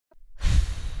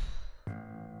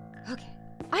Okay.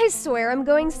 I swear I'm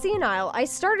going senile. I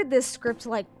started this script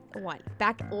like,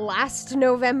 back last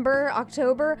November,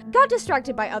 October? Got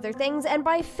distracted by other things, and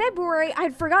by February,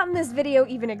 I'd forgotten this video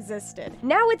even existed.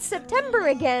 Now it's September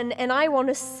again, and I want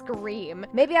to scream.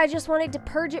 Maybe I just wanted to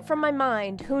purge it from my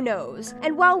mind, who knows?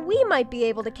 And while we might be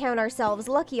able to count ourselves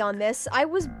lucky on this, I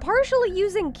was partially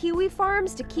using Kiwi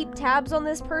Farms to keep tabs on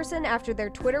this person after their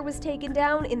Twitter was taken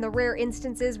down in the rare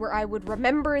instances where I would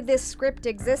remember this script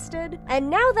existed. And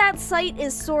now that site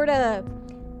is sorta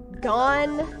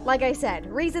gone. Like I said,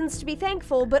 reasons to be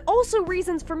thankful, but also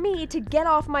reasons for me to get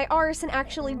off my arse and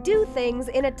actually do things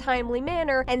in a timely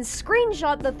manner and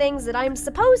screenshot the things that I'm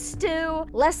supposed to.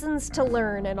 Lessons to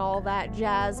learn and all that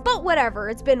jazz. But whatever,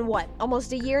 it's been what,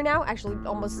 almost a year now? Actually,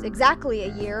 almost exactly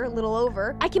a year, a little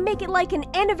over. I can make it like an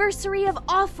anniversary of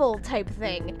awful type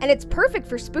thing. And it's perfect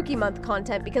for spooky month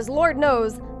content because Lord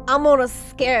knows, I'm gonna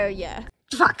scare ya.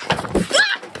 Fuck.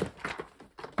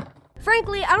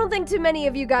 Frankly, I don't think too many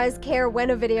of you guys care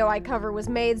when a video I cover was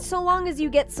made, so long as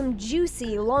you get some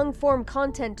juicy, long-form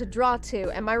content to draw to,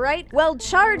 am I right? Well,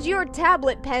 charge your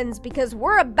tablet pens because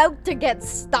we're about to get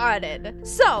started.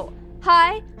 So,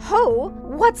 hi, ho,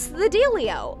 what's the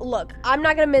dealio? Look, I'm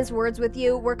not gonna mince words with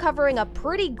you. We're covering a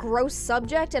pretty gross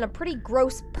subject and a pretty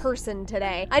gross person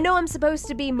today. I know I'm supposed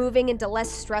to be moving into less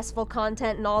stressful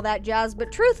content and all that jazz,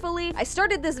 but truthfully, I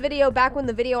started this video back when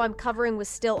the video I'm covering was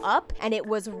still up, and it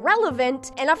was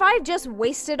relevant, and if I've just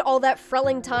wasted all that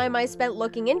frelling time I spent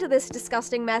looking into this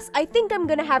disgusting mess, I think I'm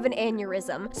gonna have an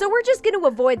aneurysm. So we're just gonna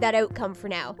avoid that outcome for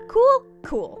now. Cool?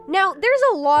 Cool. Now, there's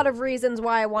a lot of reasons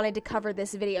why I wanted to cover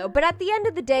this video, but at the end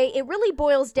of the day, it really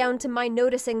boils down to my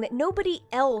noticing that nobody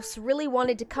else really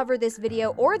wanted to cover this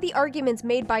video or the arguments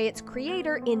made by its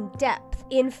creator in depth.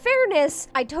 In fairness,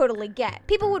 I totally get.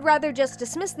 People would rather just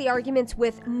dismiss the arguments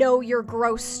with, "No, you're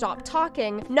gross, stop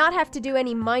talking," not have to do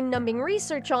any mind-numbing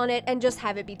research on it and just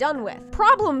have it be done with.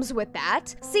 Problems with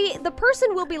that? See, the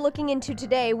person we'll be looking into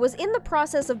today was in the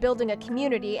process of building a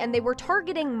community, and they were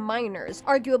targeting minors,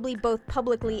 arguably both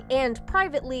publicly and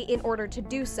privately in order to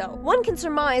do so. One can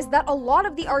surmise that a lot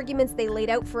of the arguments they laid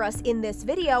out for us in this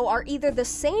video are either the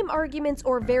same arguments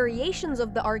or variations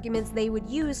of the arguments they would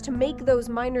use to make those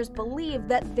minors believe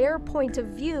that their point of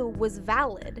view was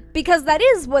valid. Because that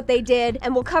is what they did,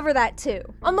 and we'll cover that too.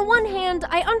 On the one hand,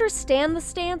 I understand the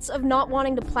stance of not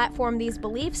wanting to platform these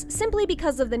beliefs simply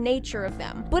because of the nature of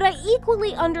them, but I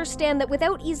equally understand that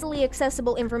without easily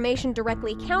accessible information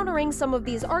directly countering some of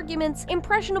these arguments,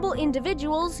 impressionable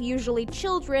individuals, usually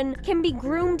children, can be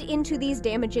groomed into these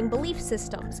damaging belief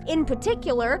systems. In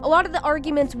particular, a lot of the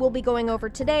arguments we'll be going over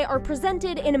today are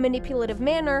presented in a manipulative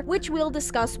manner, which we'll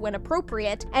discuss when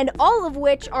appropriate, and all of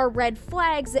which are red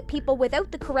flags that people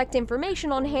without the correct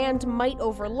information on hand might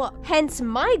overlook. Hence,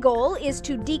 my goal is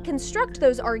to deconstruct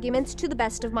those arguments to the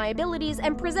best of my abilities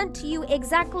and present to you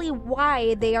exactly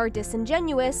why they are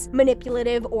disingenuous,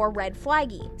 manipulative, or red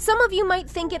flaggy. Some of you might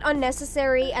think it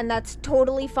unnecessary, and that's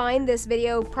totally fine. This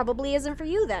video probably isn't for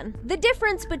you then. The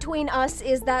difference between us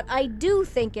is that I do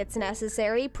think it's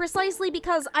necessary, precisely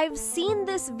because I've seen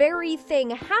this very thing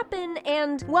happen,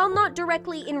 and while not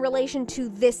directly in relation to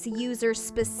this user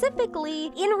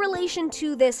specifically, in relation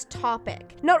to this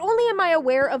topic. Not only am I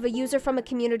aware of a user from a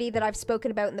community that I've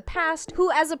spoken about in the past, who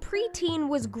as a preteen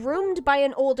was groomed by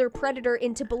an older predator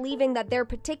into believing that their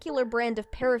particular brand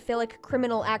of paraphilic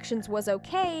criminal actions was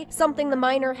okay, something the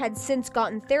minor had since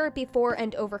gotten therapy for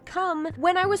and overcome.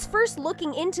 When I was first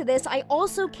looking into this, I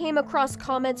also came across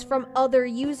comments from other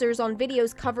users on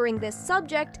videos covering this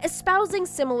subject, espousing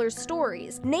similar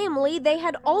stories. Namely, they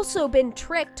had also been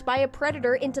tricked by a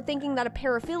predator into thinking that a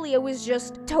paraphilia was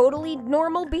just totally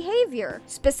normal behavior.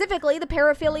 Specifically, the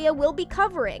paraphilia we'll be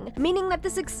covering, meaning that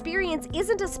this experience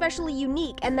isn't especially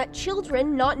unique and that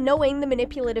children, not knowing the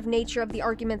manipulative nature of the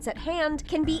arguments at hand,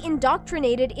 can be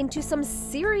indoctrinated into some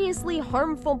seriously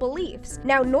harmful beliefs.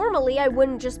 Now, normally I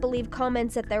wouldn't just believe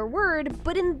comments at their word,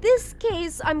 but in this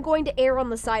case, I'm going to err on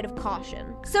the side of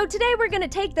caution. So today we're gonna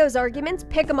take those arguments,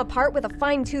 pick them apart with a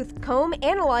fine-toothed comb,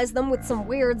 analyze them with some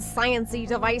weird sciencey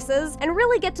devices, and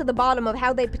really get to the bottom of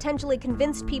how they potentially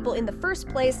convinced people in the first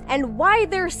place and why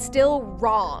they're still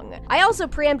wrong. I also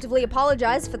preemptively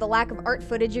apologize for the lack of art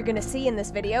footage you're gonna see in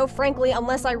this video. Frankly,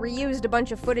 unless I reused a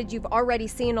bunch of footage you've already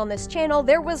seen on this channel,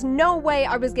 there was no way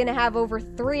I was gonna have over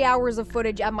 3 hours of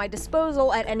footage at my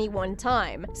disposal at any one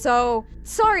time. So,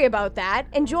 sorry about that.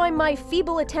 Enjoy my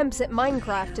feeble attempts at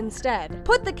Minecraft instead.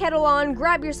 Put the kettle on,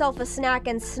 grab yourself a snack,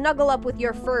 and snuggle up with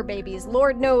your fur babies.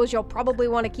 Lord knows you'll probably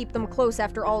want to keep them close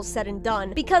after all's said and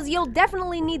done, because you'll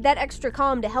definitely need that extra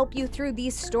calm to help you through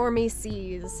these stormy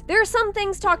seas. There are some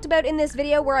things talked about in this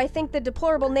video where I think the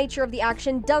deplorable nature of the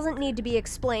action doesn't need to be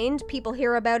explained. People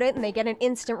hear about it and they get an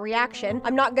instant reaction.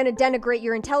 I'm not gonna denigrate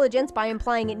your intelligence by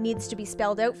implying it needs to be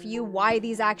spelled out for you why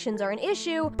these actions are an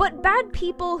issue, but bad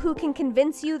people who can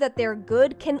convince you that they're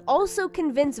good can also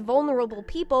convince vulnerable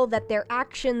people that their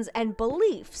actions and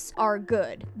beliefs are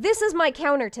good. This is my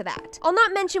counter to that. I'll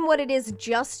not mention what it is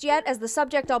just yet, as the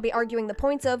subject I'll be arguing the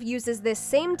points of uses this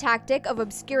same tactic of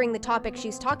obscuring the topic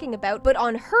she's talking about, but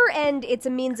on her end, it's a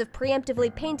means of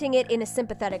preemptively painting it in a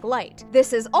sympathetic light.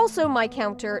 This is also my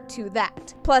counter to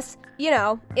that. Plus, you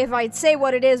know, if I'd say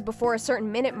what it is before a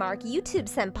certain minute mark, YouTube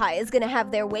senpai is gonna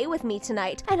have their way with me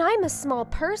tonight, and I'm a small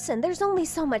person, there's only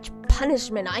so much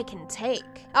punishment I can take.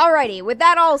 Alrighty, with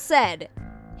that all said,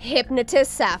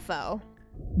 hypnotist Sappho.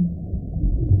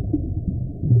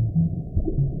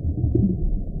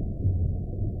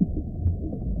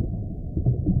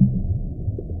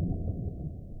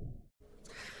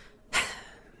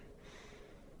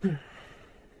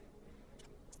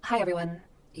 Hi everyone,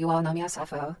 you all know me as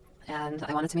Sappho, and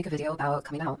I wanted to make a video about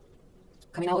coming out.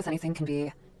 Coming out with anything can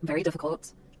be very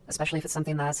difficult, especially if it's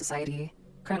something that society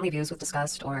currently views with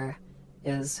disgust or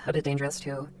is a bit dangerous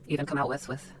to even come out with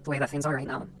the way that things are right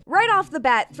now. Right off the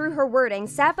bat, through her wording,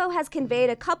 Sappho has conveyed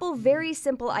a couple very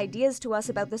simple ideas to us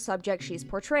about the subject she's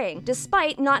portraying,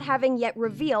 despite not having yet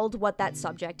revealed what that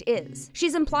subject is.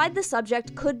 She's implied the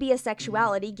subject could be a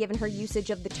sexuality given her usage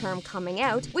of the term coming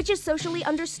out, which is socially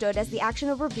understood as the action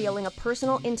of revealing a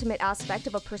personal, intimate aspect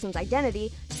of a person's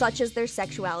identity, such as their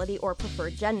sexuality or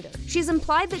preferred gender. She's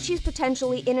implied that she's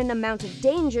potentially in an amount of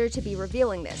danger to be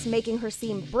revealing this, making her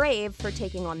seem brave for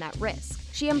taking on that risk.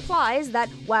 She implies that,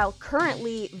 while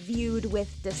currently viewed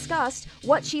with disgust,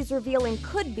 what she's revealing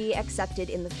could be accepted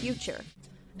in the future.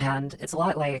 And it's a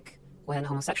lot like when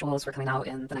homosexuals were coming out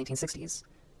in the 1960s,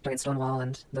 during Stonewall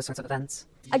and those sorts of events.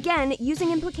 Again,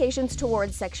 using implications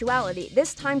towards sexuality,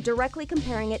 this time directly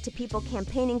comparing it to people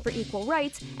campaigning for equal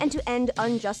rights and to end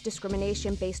unjust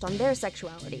discrimination based on their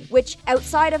sexuality. Which,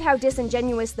 outside of how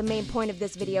disingenuous the main point of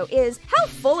this video is, how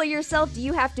full of yourself do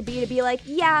you have to be like,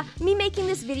 yeah, me making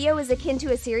this video is akin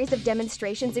to a series of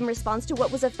demonstrations in response to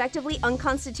what was effectively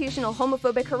unconstitutional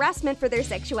homophobic harassment for their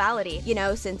sexuality. You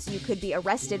know, since you could be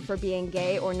arrested for being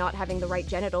gay or not having the right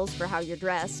genitals for how you're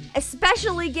dressed.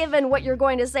 Especially given what you're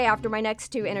going to say after my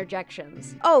next two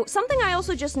interjections. Oh, something I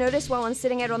also just noticed while I'm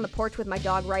sitting out on the porch with my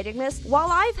dog writing this, while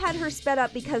I've had her sped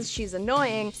up because she's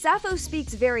annoying, Sappho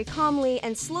speaks very calmly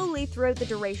and slowly throughout the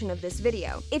duration of this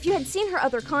video. If you had seen her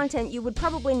other content, you would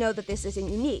probably know that this isn't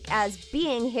unique, as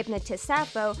being hypnotist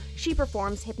Sappho, she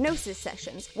performs hypnosis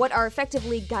sessions, what are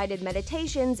effectively guided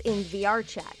meditations in VR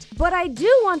chat. But I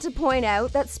do want to point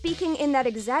out that speaking in that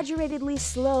exaggeratedly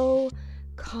slow,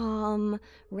 calm,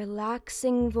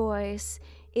 relaxing voice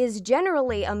is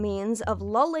generally a means of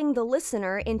lulling the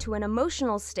listener into an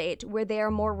emotional state where they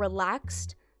are more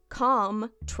relaxed,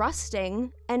 calm,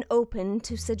 trusting, and open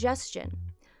to suggestion.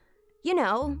 You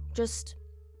know, just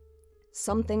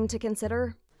something to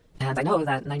consider. And I know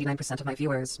that 99% of my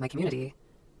viewers, my community,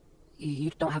 you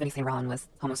don't have anything wrong with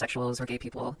homosexuals or gay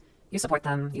people. You support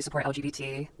them, you support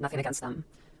LGBT, nothing against them.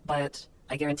 But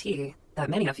I guarantee that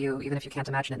many of you, even if you can't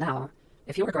imagine it now,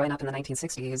 if you were growing up in the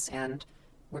 1960s and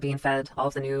were being fed all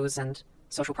of the news and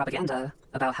social propaganda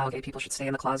about how gay people should stay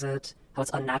in the closet, how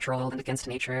it's unnatural and against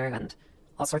nature, and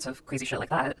all sorts of crazy shit like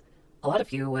that, a lot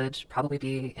of you would probably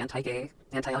be anti-gay,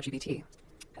 anti-LGBT.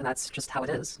 And that's just how it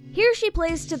is. Here she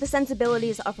plays to the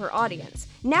sensibilities of her audience.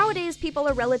 Nowadays, people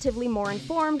are relatively more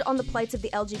informed on the plights of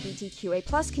the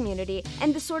LGBTQA+ community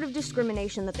and the sort of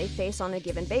discrimination that they face on a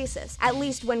given basis, at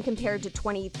least when compared to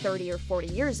 20, 30, or 40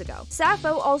 years ago.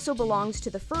 Sappho also belongs to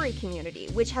the furry community,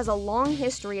 which has a long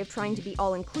history of trying to be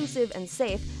all-inclusive and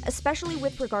safe, especially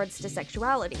with regards to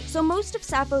sexuality. So most of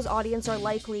Sappho's audience are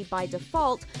likely, by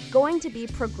default, going to be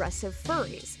progressive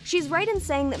furries. She's right in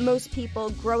saying that most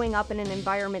people growing up in an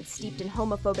environment steeped in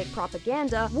homophobic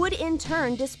propaganda would in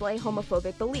turn display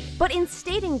homophobic belief. But in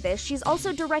stating this, she's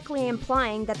also directly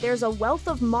implying that there's a wealth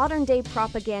of modern-day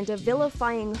propaganda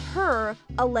vilifying her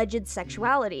alleged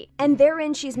sexuality. And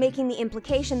therein she's making the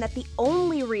implication that the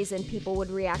only reason people would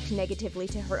react negatively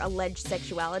to her alleged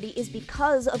sexuality is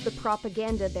because of the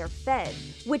propaganda they're fed,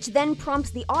 which then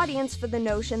prompts the audience for the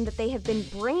notion that they have been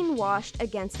brainwashed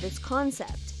against this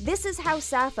concept. This is how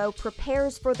Sappho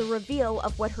prepares for the reveal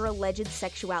of what her alleged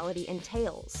sexuality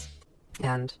entails.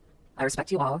 And I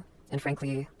respect you all, And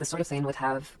frankly, this sort of thing would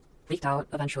have leaked out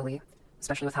eventually,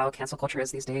 especially with how cancel culture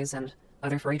is these days and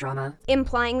other furry drama.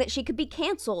 Implying that she could be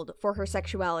canceled for her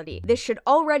sexuality. This should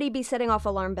already be setting off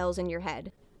alarm bells in your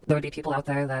head. There would be people out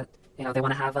there that, they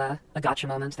want to have a gotcha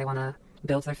moment. They want to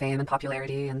build their fame and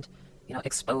popularity and,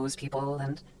 expose people.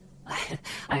 And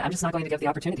I'm just not going to give the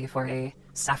opportunity for a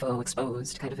Sappho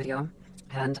exposed kind of video.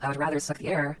 And I would rather suck the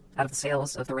air out of the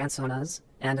sails of the Ransonas,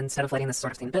 and instead of letting this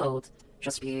sort of thing build,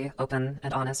 just be open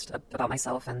and honest about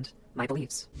myself and my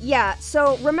beliefs. Yeah,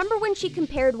 so remember when she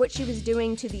compared what she was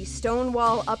doing to the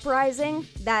Stonewall Uprising?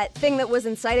 That thing that was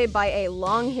incited by a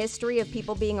long history of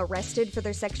people being arrested for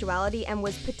their sexuality and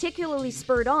was particularly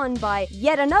spurred on by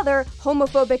yet another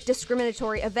homophobic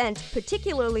discriminatory event,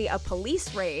 particularly a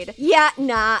police raid. Yeah,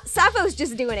 nah, Sappho's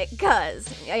just doing it 'cause.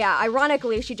 Yeah,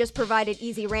 ironically, she just provided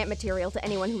easy rant material to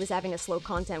anyone who was having a slow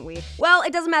content week. Well,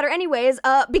 it doesn't matter anyways,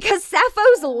 because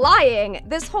Sappho's lying.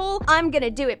 This whole I'm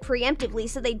gonna do it preemptively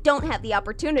so they don't have the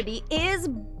opportunity is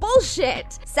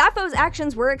bullshit. Sappho's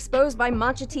actions were exposed by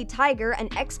Matcha Tea Tiger, an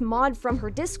ex-mod from her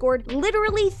Discord,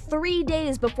 literally 3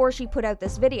 days before she put out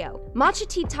this video. Matcha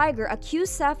Tea Tiger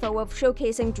accused Sappho of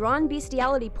showcasing drawn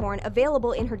bestiality porn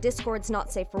available in her Discord's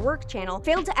Not Safe for Work channel,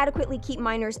 failed to adequately keep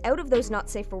minors out of those not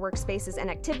safe for work spaces and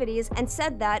activities, and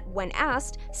said that, when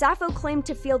asked, Sappho claimed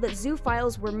to feel that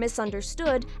zoophiles were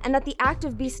misunderstood and that the act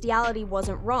of bestiality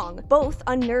wasn't wrong, both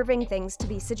unnerving things to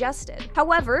be suggested.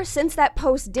 However, since that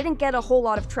post didn't get a whole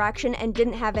lot of traction and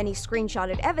didn't have any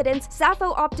screenshotted evidence,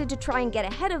 Sappho opted to try and get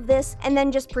ahead of this and then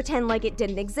just pretend like it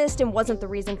didn't exist and wasn't the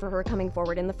reason for her coming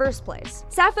forward in the first place.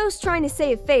 Sappho's trying to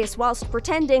save face whilst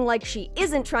pretending like she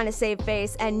isn't trying to save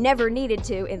face and never needed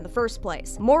to in the first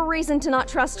place. More reason to not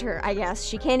trust her, I guess.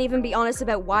 She can't even be honest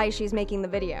about why she's making the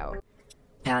video.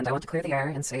 And I want to clear the air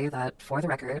and say that, for the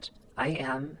record, I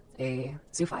am a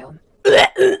zoophile.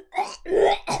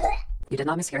 You did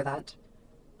not mishear that.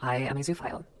 I am a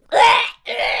zoophile.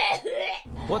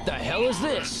 What the hell is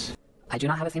this? I do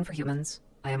not have a thing for humans.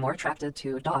 I am more attracted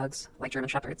to dogs, like German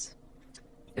Shepherds.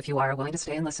 If you are willing to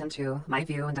stay and listen to my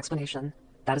view and explanation,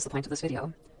 that is the point of this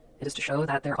video. It is to show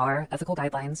that there are ethical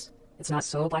guidelines. It's not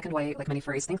so black and white like many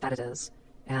furries think that it is,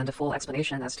 and a full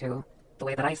explanation as to the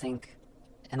way that I think,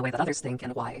 and the way that others think,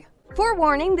 and why.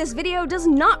 Forewarning, this video does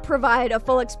not provide a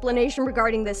full explanation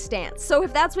regarding this stance, so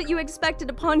if that's what you expected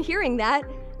upon hearing that,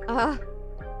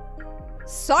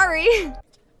 sorry.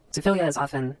 Zoophilia is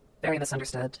often very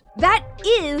misunderstood. That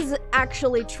is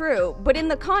actually true, but in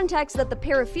the context that the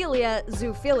paraphilia,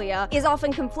 zoophilia, is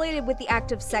often conflated with the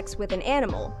act of sex with an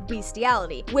animal,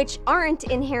 bestiality, which aren't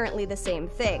inherently the same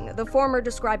thing, the former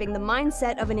describing the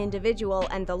mindset of an individual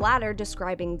and the latter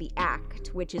describing the act,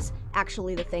 which is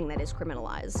actually the thing that is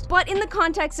criminalized. But in the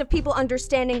context of people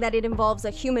understanding that it involves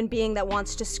a human being that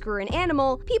wants to screw an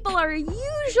animal, people are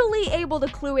usually able to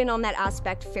clue in on that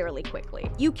aspect fairly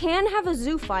quickly. You can have a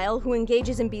zoophile who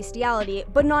engages in bestiality,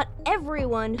 but not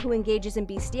everyone who engages in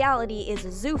bestiality is a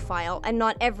zoophile, and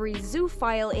not every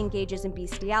zoophile engages in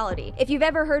bestiality. If you've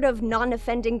ever heard of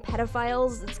non-offending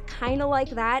pedophiles, it's kinda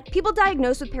like that. People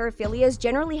diagnosed with paraphilias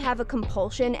generally have a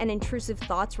compulsion and intrusive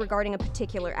thoughts regarding a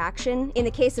particular action. In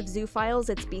the case of zoophiles,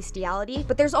 it's bestiality,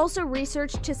 but there's also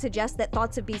research to suggest that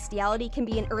thoughts of bestiality can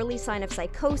be an early sign of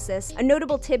psychosis, a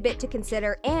notable tidbit to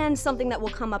consider, and something that will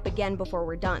come up again before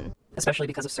we're done. Especially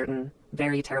because of certain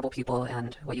very terrible people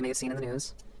and what you may have seen in the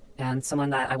news. And someone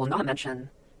that I will not mention,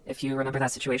 if you remember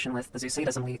that situation with the zoo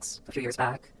sadism leaks a few years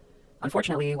back.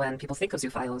 Unfortunately, when people think of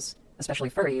zoophiles, especially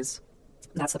furries,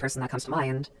 that's the person that comes to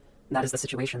mind. That is the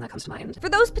situation that comes to mind. For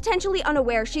those potentially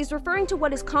unaware, she's referring to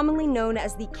what is commonly known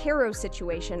as the Caro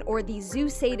situation, or the zoo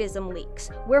sadism leaks,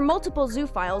 where multiple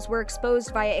zoophiles were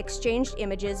exposed via exchanged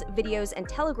images, videos, and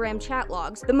Telegram chat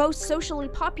logs, the most socially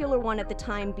popular one at the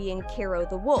time being Caro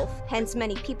the Wolf, hence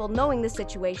many people knowing the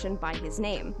situation by his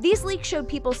name. These leaks showed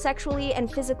people sexually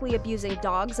and physically abusing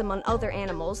dogs, among other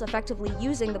animals, effectively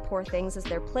using the poor things as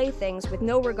their playthings with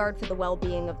no regard for the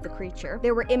well-being of the creature.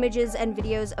 There were images and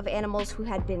videos of animals who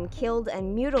had been killed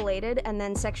and mutilated and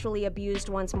then sexually abused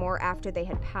once more after they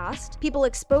had passed. People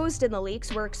exposed in the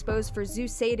leaks were exposed for zoo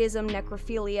sadism,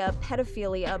 necrophilia,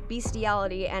 pedophilia,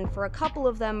 bestiality, and for a couple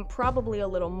of them, probably a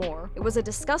little more. It was a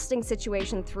disgusting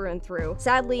situation through and through.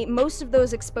 Sadly, most of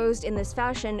those exposed in this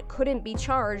fashion couldn't be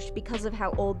charged because of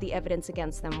how old the evidence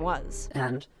against them was.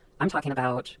 And I'm talking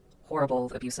about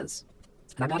horrible abuses.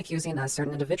 And I'm not accusing a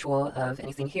certain individual of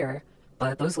anything here,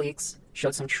 but those leaks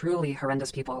showed some truly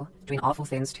horrendous people doing awful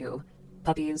things to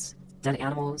puppies, dead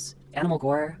animals, animal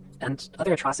gore, and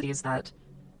other atrocities that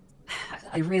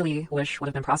I really wish would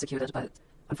have been prosecuted, but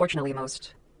unfortunately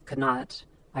most could not,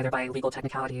 either by legal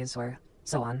technicalities or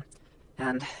so on.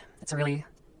 And it's a really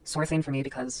sore thing for me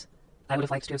because I would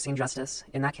have liked to have seen justice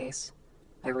in that case.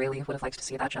 I really would have liked to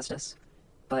see that justice.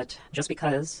 But just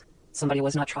because somebody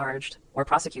was not charged or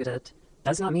prosecuted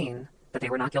does not mean that they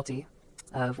were not guilty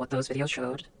of what those videos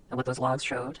showed and what those logs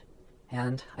showed.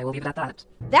 And I will leave it at that.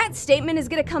 That statement is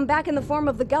gonna come back in the form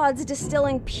of the gods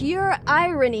distilling pure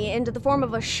irony into the form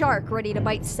of a shark ready to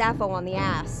bite Sappho on the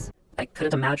ass. I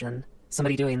couldn't imagine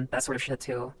somebody doing that sort of shit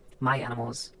to my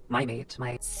animals, my mate,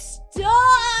 my... Stop!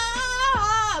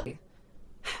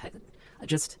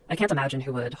 I can't imagine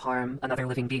who would harm another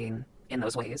living being in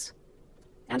those ways.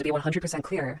 And to be 100%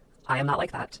 clear, I am not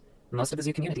like that. Most of the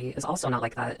zoo community is also not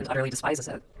like that and utterly despises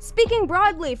it. Speaking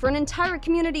broadly for an entire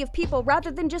community of people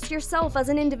rather than just yourself as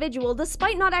an individual,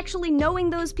 despite not actually knowing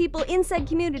those people in said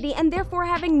community and therefore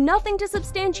having nothing to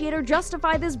substantiate or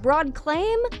justify this broad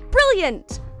claim?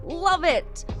 Brilliant! Love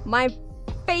it! My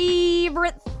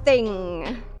favorite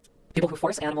thing. People who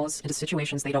force animals into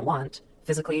situations they don't want,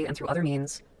 physically and through other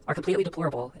means, are completely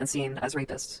deplorable and seen as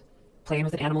rapists. Playing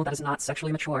with an animal that is not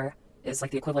sexually mature is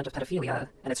like the equivalent of pedophilia,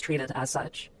 and it's treated as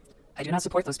such. I do not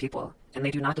support those people, and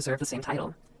they do not deserve the same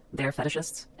title. They are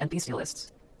fetishists and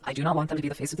bestialists. I do not want them to be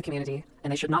the face of the community,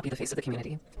 and they should not be the face of the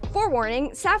community.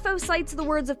 Forewarning, Sappho cites the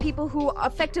words of people who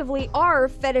effectively are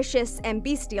fetishists and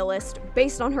bestialists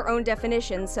based on her own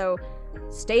definition, so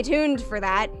stay tuned for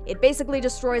that. It basically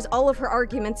destroys all of her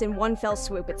arguments in one fell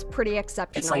swoop. It's pretty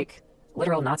exceptional. It's like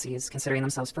literal Nazis considering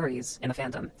themselves furries in the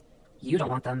fandom. You don't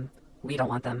want them. We don't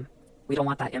want them. We don't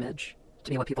want that image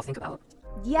to be what people think about.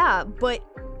 Yeah, but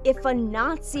if a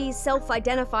Nazi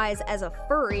self-identifies as a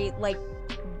furry, like,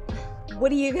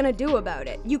 what are you gonna do about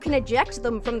it? You can eject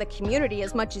them from the community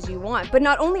as much as you want, but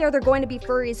not only are there going to be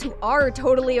furries who are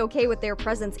totally okay with their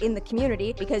presence in the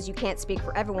community, because you can't speak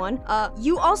for everyone,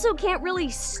 you also can't really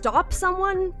stop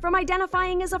someone from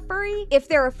identifying as a furry. If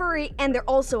they're a furry and they're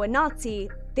also a Nazi,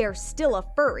 they're still a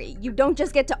furry. You don't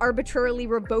just get to arbitrarily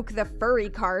revoke the furry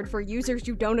card for users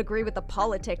you don't agree with the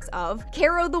politics of.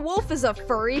 Caro the Wolf is a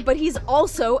furry, but he's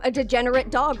also a degenerate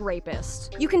dog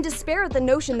rapist. You can despair at the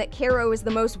notion that Caro is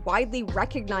the most widely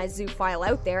recognized zoophile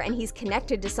out there and he's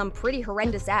connected to some pretty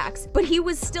horrendous acts, but he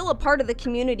was still a part of the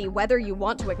community whether you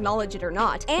want to acknowledge it or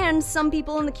not. And some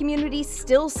people in the community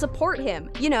still support him.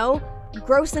 You know,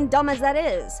 gross and dumb as that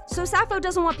is. So Sappho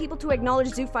doesn't want people to acknowledge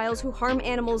zoophiles who harm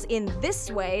animals in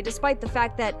this way, despite the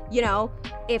fact that, you know,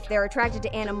 if they're attracted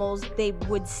to animals, they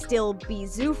would still be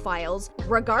zoophiles,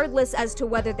 regardless as to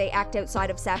whether they act outside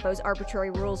of Sappho's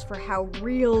arbitrary rules for how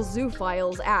real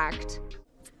zoophiles act.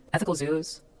 Ethical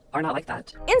zoos are not like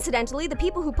that. Incidentally, the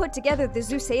people who put together the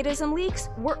zoo sadism leaks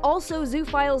were also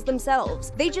zoophiles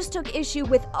themselves. They just took issue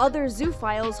with other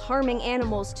zoophiles harming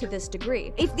animals to this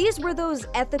degree. If these were those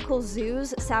ethical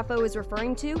zoos Sappho is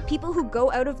referring to, people who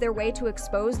go out of their way to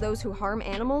expose those who harm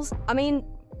animals, I mean,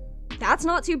 that's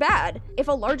not too bad. If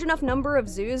a large enough number of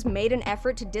zoos made an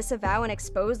effort to disavow and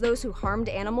expose those who harmed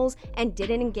animals and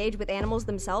didn't engage with animals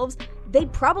themselves, they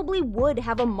probably would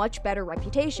have a much better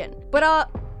reputation. But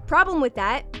problem with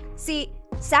that, see,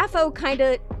 Sappho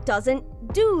kinda doesn't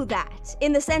do that,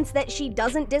 in the sense that she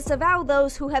doesn't disavow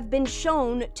those who have been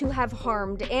shown to have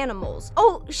harmed animals.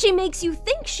 Oh, she makes you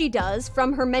think she does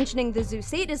from her mentioning the zoo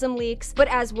sadism leaks, but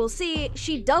as we'll see,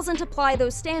 she doesn't apply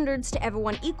those standards to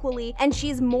everyone equally, and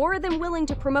she's more than willing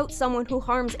to promote someone who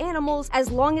harms animals as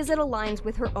long as it aligns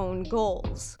with her own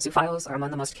goals. Zoophiles are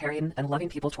among the most caring and loving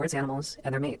people towards animals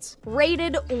and their mates.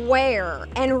 Rated where?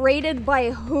 And rated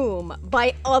by whom?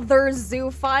 By other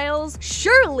zoophiles?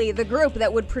 Surely the group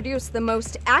that would produce the most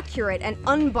accurate and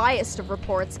unbiased of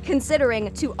reports,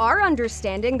 considering, to our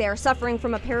understanding, they are suffering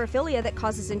from a paraphilia that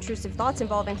causes intrusive thoughts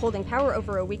involving holding power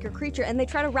over a weaker creature, and they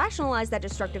try to rationalize that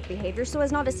destructive behavior so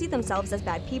as not to see themselves as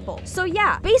bad people. So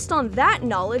yeah, based on that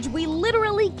knowledge, we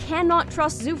literally cannot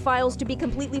trust zoophiles to be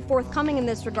completely forthcoming in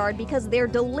this regard because they're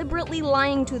deliberately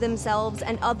lying to themselves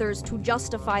and others to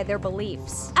justify their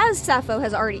beliefs. As Sappho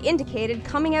has already indicated,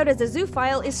 coming out as a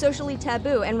zoophile is socially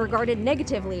taboo and regarded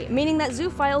negatively, meaning that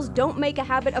zoophiles don't make a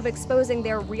habit of exposing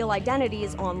their real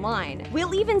identities online.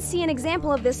 We'll even see an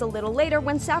example of this a little later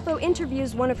when Sappho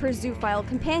interviews one of her zoophile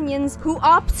companions, who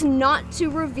opts not to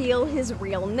reveal his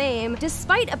real name,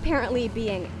 despite apparently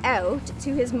being out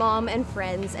to his mom and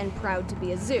friends and proud to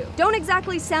be a zoo. Don't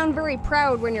exactly sound very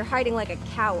proud when you're hiding like a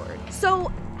coward.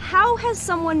 So, how has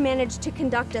someone managed to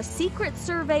conduct a secret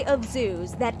survey of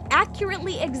zoos that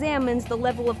accurately examines the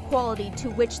level of quality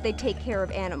to which they take care of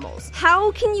animals?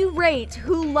 How can you rate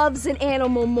who loves an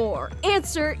animal more?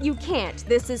 Answer, you can't.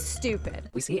 This is stupid.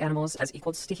 We see animals as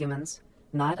equals to humans,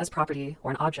 not as property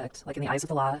or an object like in the eyes of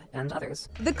the law and others.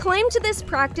 The claim to this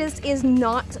practice is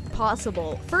not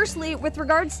possible. Firstly, with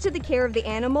regards to the care of the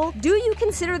animal, do you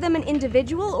consider them an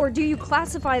individual or do you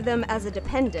classify them as a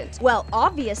dependent? Well,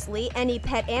 obviously, any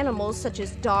pet animals such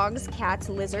as dogs, cats,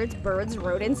 lizards, birds,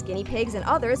 rodents, guinea pigs, and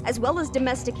others, as well as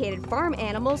domesticated farm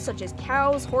animals such as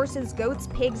cows, horses, goats,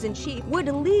 pigs, and sheep, would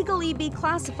legally be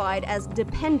classified as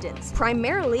dependents,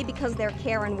 primarily because their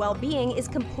care and well-being is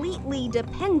completely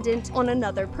dependent on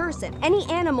another person. Any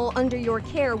animal under your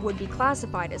care would be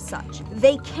classified as such.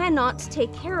 They cannot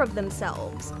take care of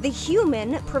themselves. The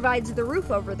human provides the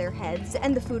roof over their heads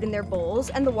and the food in their bowls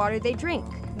and the water they drink.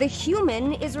 The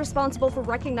human is responsible for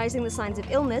recognizing the signs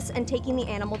of illness and taking the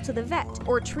animal to the vet,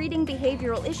 or treating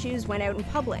behavioral issues when out in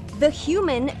public. The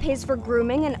human pays for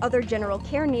grooming and other general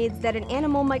care needs that an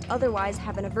animal might otherwise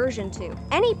have an aversion to.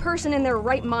 Any person in their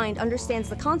right mind understands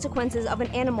the consequences of an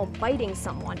animal biting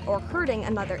someone, or hurting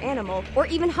another animal, or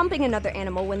even humping another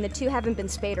animal when the two haven't been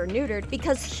spayed or neutered,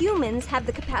 because humans have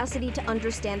the capacity to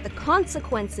understand the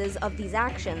consequences of these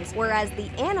actions, whereas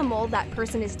the animal that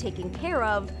person is taking care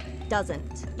of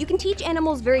doesn't. You can teach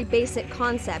animals very basic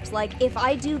concepts like, if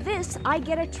I do this, I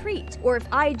get a treat, or if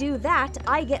I do that,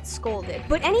 I get scolded.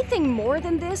 But anything more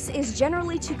than this is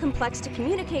generally too complex to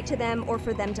communicate to them or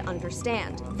for them to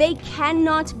understand. They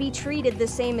cannot be treated the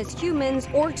same as humans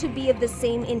or to be of the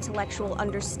same intellectual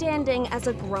understanding as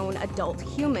a grown adult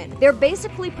human. They're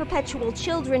basically perpetual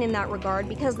children in that regard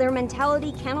because their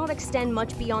mentality cannot extend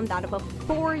much beyond that of a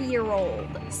 4-year-old.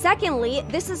 Secondly,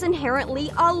 this is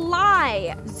inherently a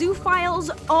lie. Zoophiles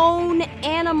own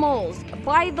animals.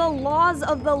 By the laws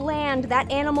of the land,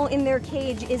 that animal in their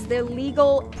cage is their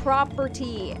legal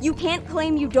property. You can't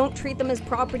claim you don't treat them as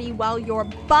property while you're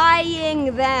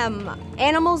buying them.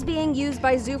 Animals being used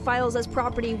by zoophiles as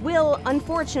property will,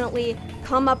 unfortunately,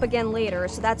 come up again later,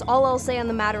 so that's all I'll say on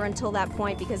the matter until that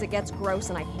point because it gets gross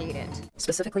and I hate it.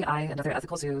 Specifically, I and other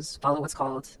ethical zoos follow what's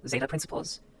called Zeta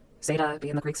principles. Zeta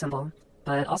being the Greek symbol,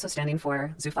 but also standing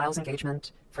for zoophiles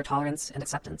engagement, for tolerance and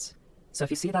acceptance. So if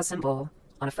you see that symbol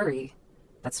on a furry,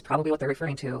 that's probably what they're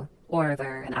referring to, or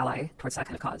they're an ally towards that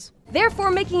kind of cause. Therefore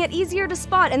making it easier to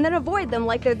spot and then avoid them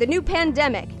like they're the new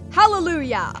pandemic.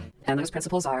 Hallelujah! And those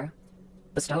principles are: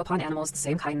 bestow upon animals the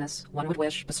same kindness one would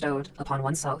wish bestowed upon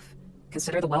oneself.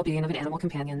 Consider the well-being of an animal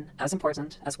companion as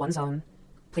important as one's own.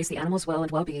 Place the animal's will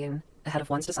and well-being ahead of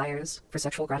one's desires for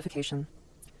sexual gratification.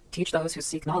 Teach those who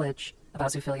seek knowledge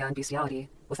about zoophilia and bestiality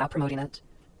without promoting it.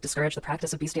 Discourage the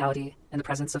practice of bestiality in the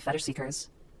presence of fetish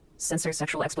seekers. Censor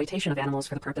sexual exploitation of animals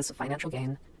for the purpose of financial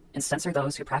gain. And censor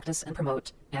those who practice and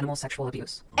promote animal sexual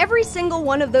abuse. Every single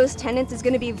one of those tenets is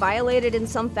going to be violated in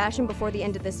some fashion before the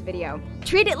end of this video.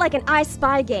 Treat it like an I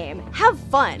Spy game. Have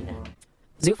fun!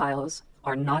 Zoophiles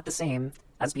are not the same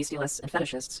as bestialists and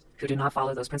fetishists who do not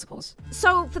follow those principles.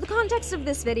 So, for the context of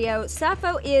this video,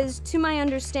 Sappho is, to my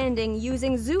understanding,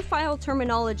 using zoophile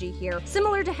terminology here,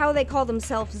 similar to how they call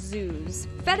themselves zoos.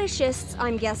 Fetishists,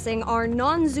 I'm guessing, are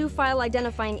non-zoophile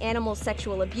identifying animal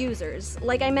sexual abusers.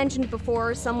 Like I mentioned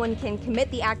before, someone can commit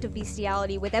the act of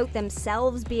bestiality without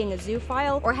themselves being a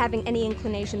zoophile or having any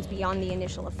inclinations beyond the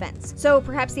initial offense. So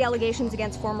perhaps the allegations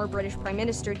against former British Prime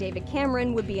Minister David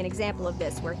Cameron would be an example of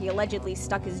this, where he allegedly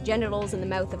stuck his genitals in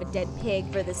the mouth of a dead pig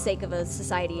for the sake of a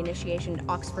society initiation at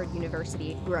Oxford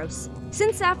University. Gross.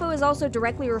 Since Sappho is also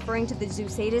directly referring to the zoo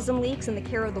sadism leaks and the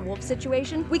care of the wolf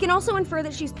situation, we can also infer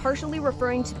that she's partially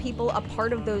referring to people a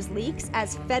part of those leaks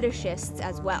as fetishists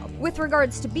as well. With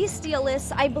regards to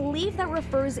bestialists, I believe that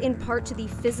refers in part to the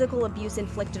physical abuse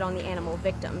inflicted on the animal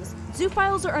victims.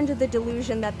 Zoophiles are under the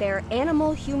delusion that their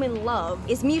animal-human love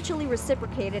is mutually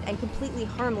reciprocated and completely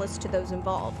harmless to those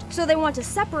involved. So they want to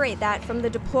separate that from the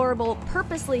deplorable,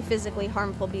 purposely physically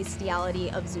harmful bestiality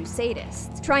of zoo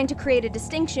sadists, trying to create a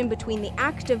distinction between the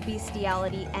act of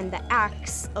bestiality and the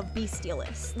acts of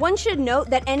bestialists. One should note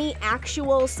that any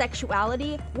actual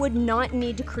sexuality would not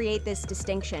need to create this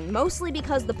distinction, mostly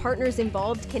because the partners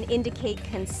involved can indicate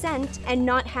consent and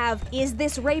not have "is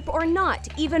this rape or not"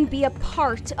 even be a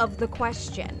part of the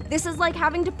question. This is like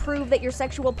having to prove that your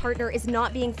sexual partner is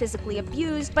not being physically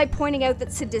abused by pointing out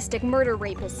that sadistic murder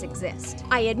rapists exist.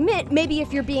 I admit, maybe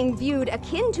if you're being viewed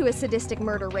akin to a sadistic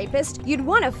murder rapist, you'd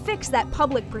want to fix that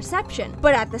public perception,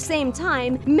 but at the same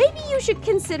time, maybe you should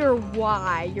consider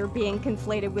why you're being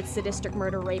conflated with sadistic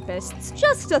murder rapists.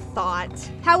 Just a thought.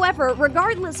 However,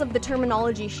 regardless of the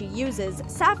terminology she uses,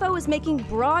 Sappho is making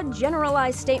broad,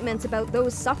 generalized statements about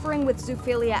those suffering with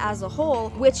zoophilia as a whole,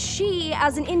 which she,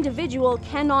 as an individual,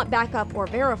 cannot back up or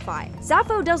verify.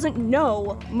 Sappho doesn't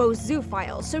know most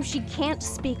zoophiles, so she can't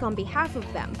speak on behalf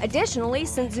of them. Additionally,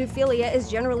 since zoophilia is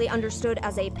generally understood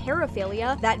as a paraphilia,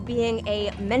 zoophilia, that being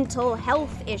a mental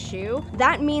health issue,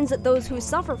 that means that those who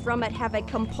suffer from it have a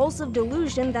compulsive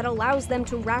delusion that allows them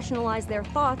to rationalize their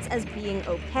thoughts as being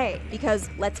okay. Because,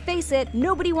 let's face it,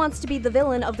 nobody wants to be the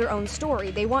villain of their own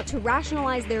story. They want to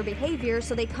rationalize their behavior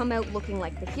so they come out looking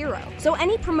like the hero. So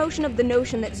any promotion of the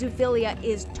notion that zoophilia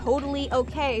is totally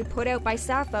okay put out by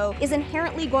Sappho is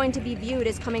inherently going to be viewed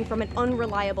as coming from an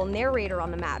unreliable narrator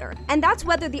on the matter. And that's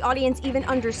whether the audience even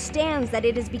understands that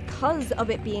it is because of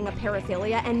it being a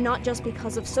paraphilia and not just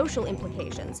because of social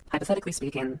implications. Hypothetically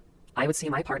speaking, I would see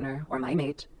my partner or my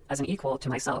mate as an equal to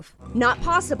myself. Not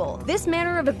possible. This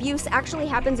manner of abuse actually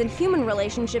happens in human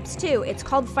relationships too. It's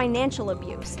called financial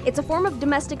abuse. It's a form of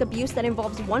domestic abuse that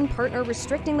involves one partner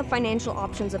restricting the financial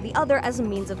options of the other as a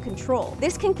means of control.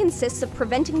 This can consist of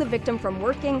preventing the victim from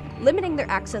working, limiting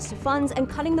their access to funds, and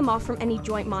cutting them off from any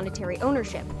joint monetary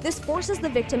ownership. This forces the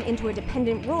victim into a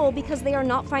dependent role because they are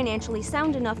not financially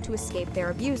sound enough to escape their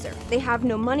abuser. They have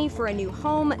no money for a new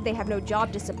home, they have no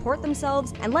job to support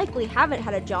themselves, and likely haven't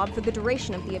had a job for the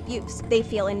duration of the abuse. They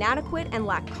feel inadequate and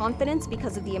lack confidence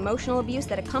because of the emotional abuse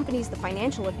that accompanies the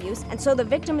financial abuse, and so the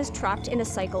victim is trapped in a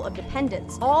cycle of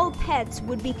dependence. All pets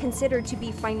would be considered to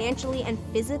be financially and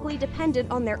physically dependent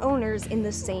on their owners in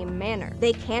the same manner.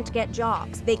 They can't get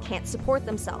jobs, they can't support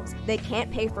themselves, they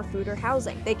can't pay for food or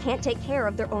housing, they can't take care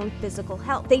of their own physical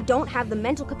health, they don't have the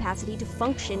mental capacity to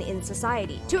function in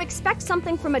society. To expect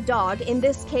something from a dog, in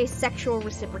this case sexual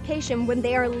reciprocation, when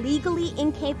they are legally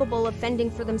incapable of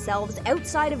fending for themselves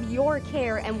outside of your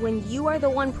care and when you are the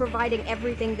one providing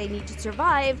everything they need to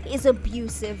survive, is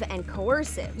abusive and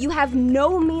coercive. You have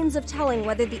no means of telling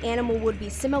whether the animal would be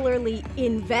similarly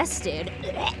invested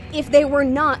if they were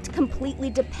not completely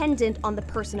dependent on the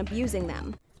person abusing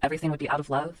them. Everything would be out of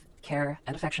love, care,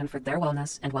 and affection for their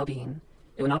wellness and well-being.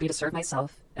 It would not be to serve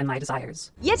myself and my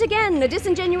desires. Yet again, a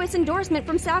disingenuous endorsement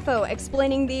from Sappho,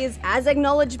 explaining these, as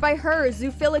acknowledged by her,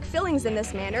 zoophilic feelings in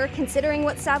this manner, considering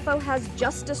what Sappho has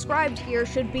just described here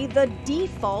should be the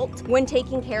default when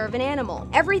taking care of an animal.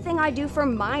 Everything I do for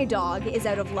my dog is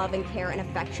out of love and care and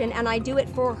affection, and I do it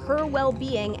for her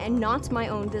well-being and not my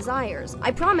own desires.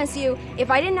 I promise you,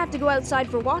 if I didn't have to go outside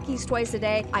for walkies twice a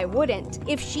day, I wouldn't.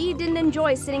 If she didn't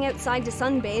enjoy sitting outside to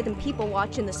sunbathe and people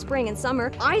watch in the spring and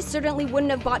summer, I certainly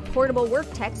wouldn't have bought portable work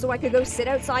tech so I could go sit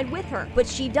outside with her. But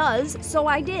she does, so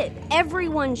I did.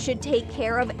 Everyone should take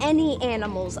care of any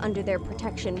animals under their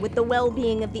protection with the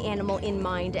well-being of the animal in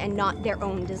mind and not their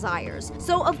own desires.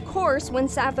 So of course, when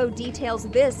Sappho details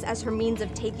this as her means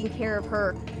of taking care of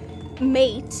her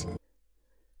mate,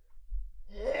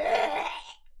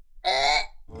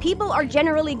 people are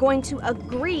generally going to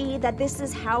agree that this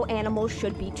is how animals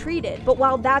should be treated. But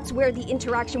while that's where the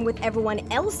interaction with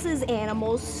everyone else's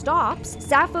animals stops,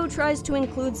 Sappho tries to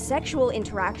include sexual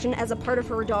interaction as a part of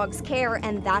her dog's care,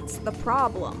 and that's the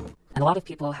problem. And a lot of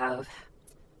people have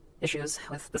issues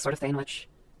with this sort of thing, which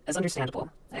is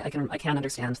understandable. I can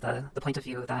understand the point of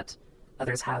view that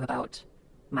others have about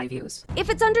my views. If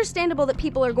it's understandable that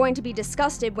people are going to be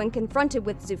disgusted when confronted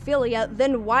with zoophilia,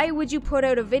 then why would you put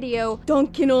out a video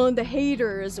dunking on the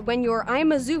haters when your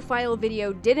I'm a zoophile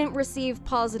video didn't receive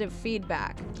positive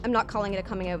feedback? I'm not calling it a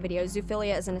coming out video.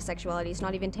 Zoophilia isn't a sexuality. It's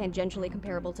not even tangentially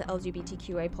comparable to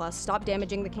LGBTQA+. Stop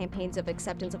damaging the campaigns of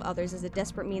acceptance of others as a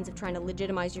desperate means of trying to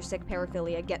legitimize your sick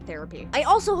paraphilia. Get therapy. I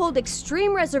also hold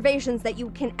extreme reservations that you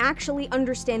can actually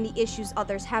understand the issues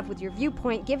others have with your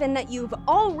viewpoint, given that you've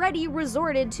already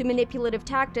resorted to manipulative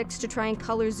tactics to try and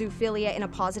color zoophilia in a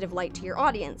positive light to your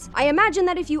audience. I imagine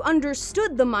that if you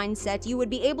understood the mindset, you would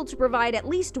be able to provide at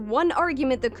least one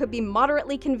argument that could be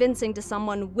moderately convincing to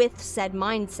someone with said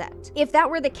mindset. If that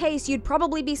were the case, you'd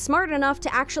probably be smart enough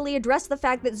to actually address the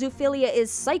fact that zoophilia is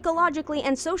psychologically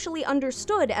and socially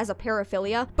understood as a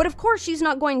paraphilia, but of course she's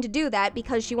not going to do that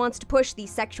because she wants to push the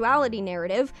sexuality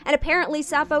narrative, and apparently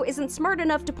Sappho isn't smart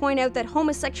enough to point out that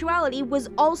homosexuality was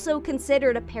also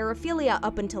considered a paraphilia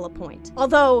up until a point.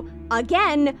 Although,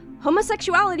 again,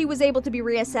 homosexuality was able to be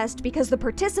reassessed because the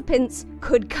participants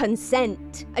could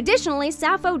consent. Additionally,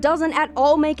 Sappho doesn't at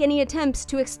all make any attempts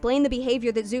to explain the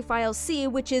behavior that zoophiles see,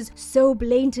 which is so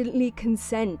blatantly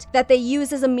consent, that they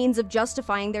use as a means of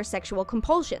justifying their sexual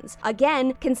compulsions.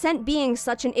 Again, consent being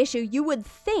such an issue, you would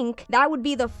think that would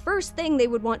be the first thing they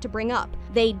would want to bring up.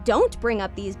 They don't bring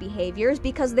up these behaviors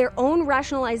because their own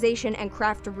rationalization and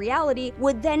craft of reality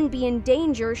would then be in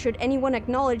danger should anyone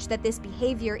acknowledge that this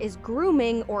behavior is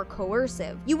grooming or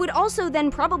coercive. You would also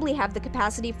then probably have the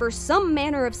capacity for some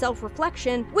manner of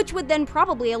self-reflection, which would then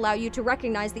probably allow you to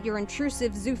recognize that your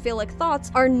intrusive zoophilic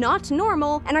thoughts are not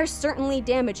normal and are certainly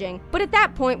damaging. But at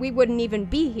that point, we wouldn't even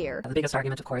be here. The biggest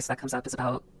argument, of course, that comes up is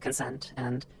about consent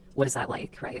and what is that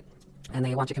like, right? And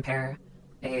they want to compare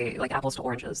like apples to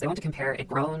oranges. They want to compare a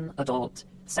grown, adult,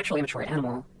 sexually immature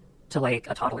animal to like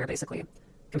a toddler, basically,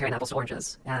 comparing apples to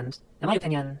oranges. And in my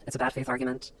opinion, it's a bad faith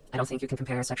argument. I don't think you can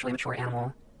compare a sexually mature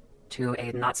animal to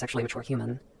a not sexually mature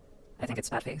human. I think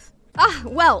it's bad faith.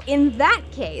 Well, in that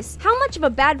case, how much of a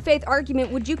bad faith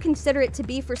argument would you consider it to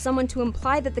be for someone to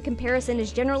imply that the comparison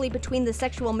is generally between the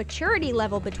sexual maturity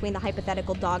level between the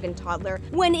hypothetical dog and toddler,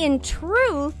 when in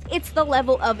truth, it's the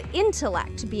level of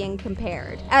intellect being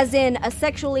compared? As in, a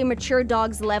sexually mature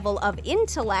dog's level of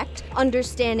intellect,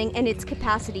 understanding, and its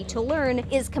capacity to learn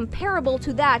is comparable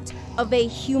to that of a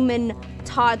human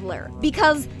toddler.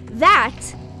 Because that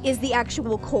is the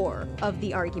actual core of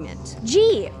the argument.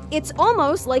 Gee, it's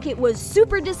almost like it was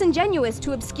super disingenuous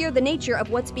to obscure the nature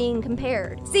of what's being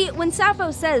compared. See, when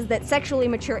Sappho says that sexually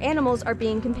mature animals are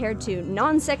being compared to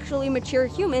non-sexually mature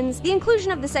humans, the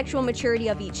inclusion of the sexual maturity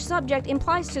of each subject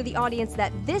implies to the audience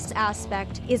that this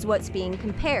aspect is what's being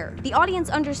compared. The audience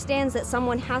understands that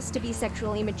someone has to be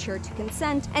sexually mature to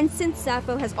consent, and since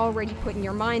Sappho has already put in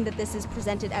your mind that this is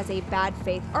presented as a bad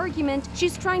faith argument,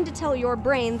 she's trying to tell your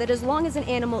brain that as long as an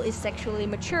animal is sexually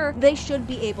mature, they should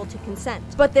be able to consent.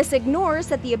 But this ignores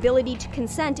that the ability to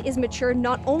consent is mature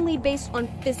not only based on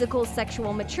physical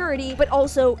sexual maturity, but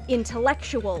also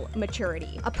intellectual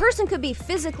maturity. A person could be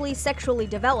physically sexually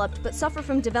developed, but suffer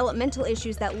from developmental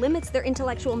issues that limits their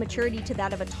intellectual maturity to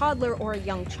that of a toddler or a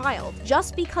young child.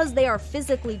 Just because they are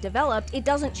physically developed, it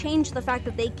doesn't change the fact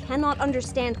that they cannot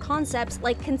understand concepts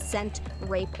like consent,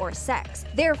 rape, or sex.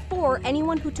 Therefore,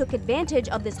 anyone who took advantage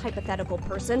of this hypothetical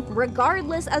person,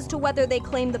 regardless as to whether they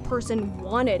claim the person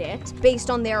wanted it, based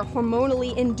on their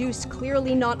hormonally induced,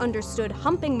 clearly not understood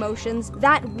humping motions,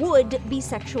 that would be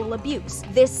sexual abuse.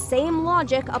 This same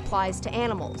logic applies to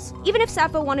animals. Even if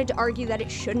Sappho wanted to argue that it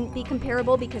shouldn't be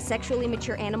comparable because sexually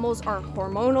mature animals are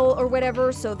hormonal or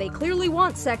whatever, so they clearly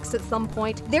want sex at some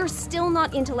point, they're still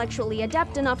not intellectually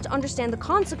adept enough to understand the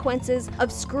consequences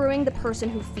of screwing the person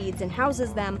who feeds and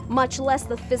houses them, much less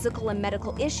the physical and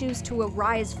medical issues to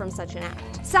arise from such an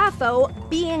act. Sappho,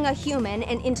 being a human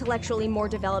and intellectually more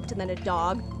developed than a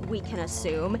dog, we can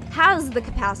assume, has the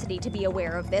capacity to be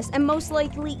aware of this, and most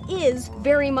likely is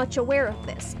very much aware of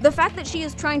this. The fact that she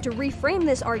is trying to reframe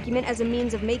this argument as a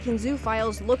means of making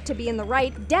zoophiles look to be in the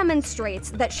right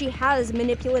demonstrates that she has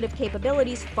manipulative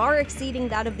capabilities far exceeding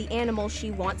that of the animal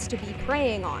she wants to be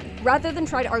preying on. Rather than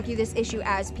try to argue this issue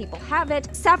as people have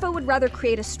it, Sappho would rather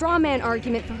create a straw man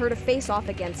argument for her to face off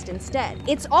against instead.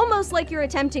 It's almost like you're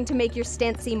attempting to make your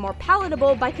stance seem more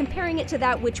palatable by comparing it to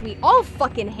that which we all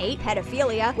fucking hate,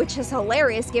 pedophilia, which is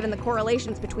hilarious given the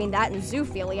correlations between that and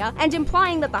zoophilia, and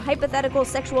implying that the hypothetical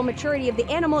sexual maturity of the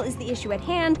animal is the issue at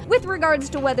hand with regards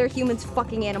to whether humans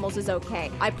fucking animals is okay.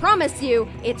 I promise you,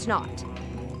 it's not.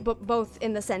 But both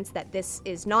in the sense that this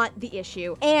is not the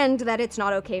issue, and that it's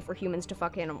not okay for humans to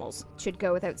fuck animals. Should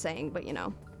go without saying, but you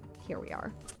know, here we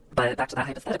are. But back to that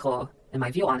hypothetical, and my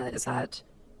view on it is that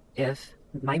if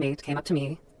my mate came up to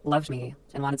me, loved me,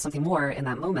 and wanted something more in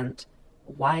that moment,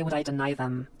 why would I deny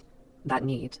them that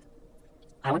need?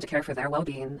 I want to care for their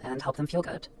well-being and help them feel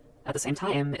good. At the same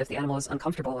time, if the animal is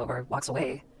uncomfortable or walks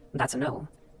away, that's a no.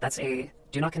 That's a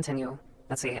do not continue.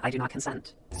 That's a I do not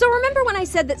consent. So remember when I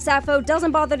said that Sappho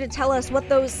doesn't bother to tell us what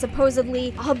those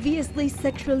supposedly, obviously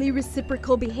sexually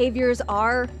reciprocal behaviors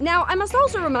are? Now, I must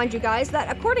also remind you guys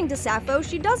that according to Sappho,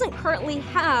 she doesn't currently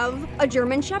have a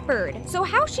German Shepherd. So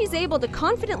how she's able to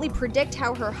confidently predict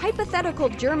how her hypothetical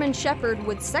German Shepherd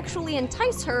would sexually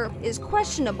entice her is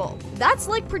questionable. That's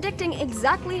like predicting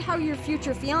exactly how your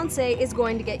future fiancé is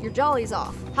going to get your jollies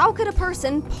off. How could a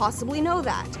person possibly know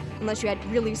that? Unless you had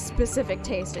really specific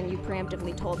taste and you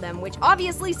preemptively told them, which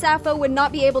obviously Sappho would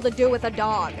not be able to do with a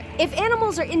dog. If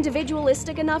animals are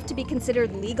individualistic enough to be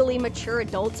considered legally mature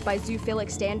adults by zoophilic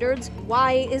standards,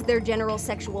 why is their general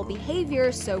sexual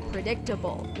behavior so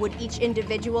predictable? Would each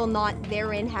individual not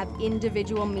therein have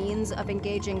individual means of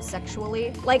engaging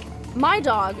sexually? Like, my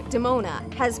dog,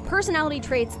 Demona, has personality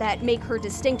traits that make her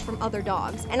distinct from other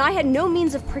dogs, and I had no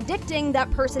means of predicting that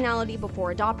personality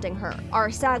before adopting her. Our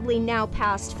sadly now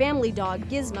passed family dog,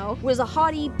 Gizmo, was a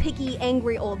haughty, picky,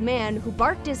 angry old man who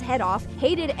barked his head off,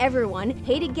 hated everyone,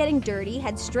 hated getting dirty,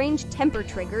 had strange temper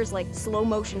triggers like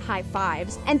slow-motion high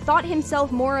fives, and thought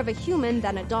himself more of a human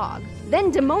than a dog. Then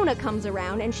Demona comes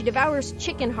around and she devours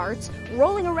chicken hearts,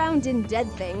 rolling around in dead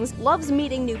things, loves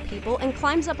meeting new people, and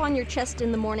climbs up on your chest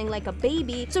in the morning like a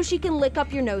baby so she can lick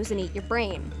up your nose and eat your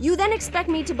brain. You then expect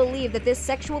me to believe that this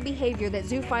sexual behavior that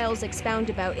zoophiles expound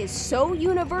about is so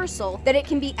universal that it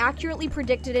can be accurately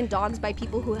predicted in dogs by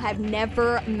people who have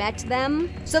never met them?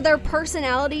 So their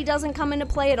personality doesn't come into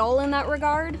play at all in that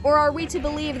regard? Or are we to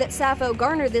believe that Sappho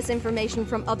garnered this information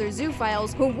from other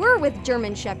zoophiles who were with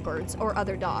German Shepherds or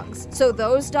other dogs? So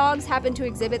those dogs happen to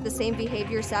exhibit the same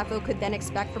behavior Sappho could then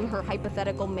expect from her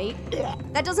hypothetical mate?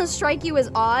 That doesn't strike you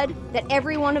as odd? That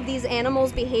every one of these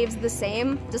animals behaves the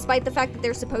same, despite the fact that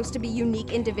they're supposed to be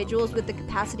unique individuals with the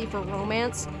capacity for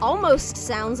romance? Almost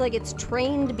sounds like it's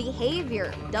trained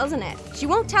behavior, doesn't it? She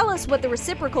won't tell us what the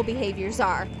reciprocal behaviors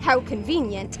are, how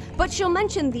convenient, but she'll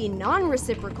mention the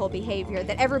non-reciprocal behavior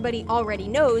that everybody already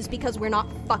knows because we're not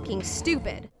fucking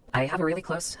stupid. I have a really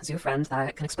close zoo friend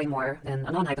that can explain more in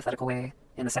a non-hypothetical way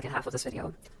in the second half of this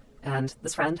video. And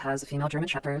this friend has a female German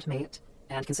Shepherd mate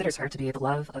and considers her to be the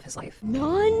love of his life.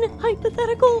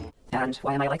 Non-hypothetical? And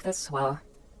why am I like this? Well,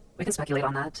 we can speculate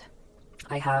on that.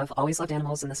 I have always loved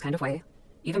animals in this kind of way.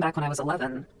 Even back when I was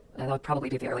 11, that would probably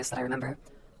be the earliest that I remember,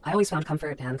 I always found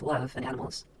comfort and love in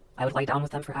animals. I would lie down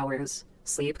with them for hours,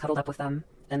 sleep cuddled up with them,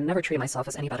 and never treat myself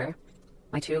as any better.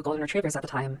 My 2 golden retrievers at the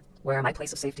time were my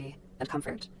place of safety and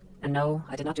comfort. And no,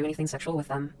 I did not do anything sexual with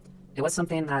them. It was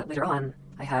something that later on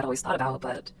I had always thought about,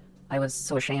 but I was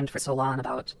so ashamed for so long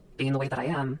about being the way that I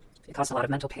am, it caused a lot of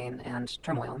mental pain and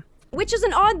turmoil. Which is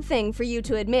an odd thing for you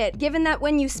to admit, given that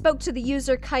when you spoke to the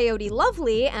user Coyote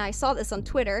Lovely, and I saw this on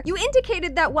Twitter, you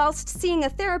indicated that whilst seeing a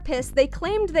therapist, they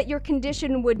claimed that your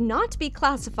condition would not be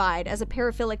classified as a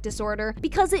paraphilic disorder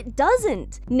because it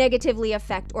doesn't negatively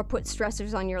affect or put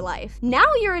stressors on your life. Now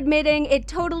you're admitting it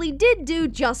totally did do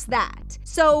just that.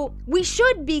 So we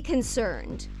should be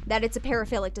concerned that it's a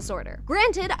paraphilic disorder.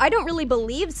 Granted, I don't really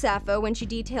believe Sappho when she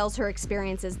details her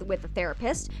experiences with a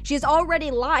therapist. She's already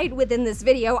lied within this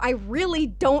video. I really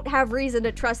don't have reason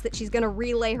to trust that she's gonna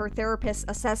relay her therapist's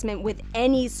assessment with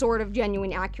any sort of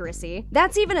genuine accuracy.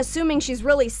 That's even assuming she's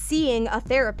really seeing a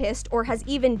therapist or has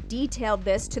even detailed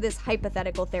this to this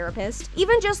hypothetical therapist.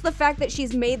 Even just the fact that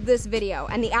she's made this video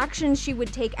and the actions she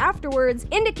would take afterwards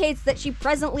indicates that she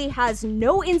presently has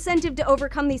no incentive to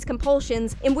overcome these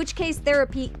compulsions, in which case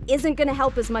therapy isn't gonna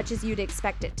help as much as you'd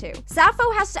expect it to.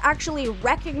 Sappho has to actually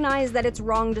recognize that it's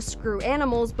wrong to screw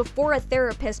animals before a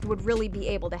therapist would really be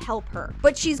able to help her.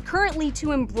 But she's currently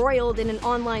too embroiled in an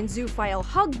online zoophile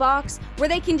hug box where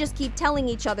they can just keep telling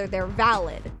each other they're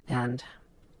valid. And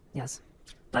yes,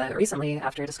 but recently,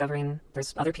 after discovering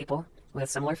there's other people with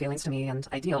similar feelings to me and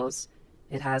ideals,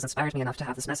 it has inspired me enough to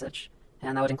have this message.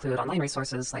 And that would include online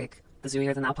resources like the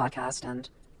Zooier Than Thou podcast and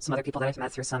some other people that I've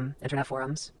met through some internet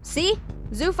forums. See?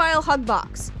 Zoophile hug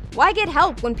box. Why get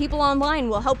help when people online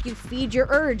will help you feed your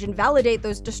urge and validate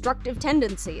those destructive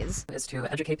tendencies? Is to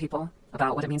educate people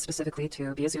about what it means specifically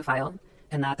to be a zoophile,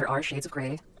 and that there are shades of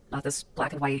gray, not this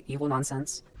black and white evil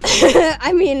nonsense.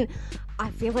 I mean, I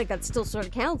feel like that still sort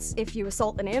of counts if you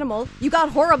assault an animal. You got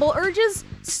horrible urges?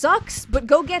 Sucks, but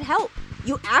go get help.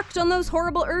 You act on those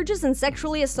horrible urges and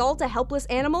sexually assault a helpless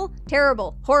animal?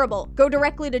 Terrible. Horrible. Go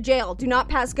directly to jail. Do not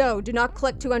pass go. Do not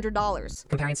collect $200.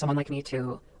 Comparing someone like me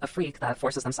to a freak that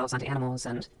forces themselves onto animals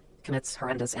and commits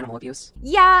horrendous animal abuse.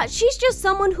 Yeah, she's just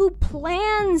someone who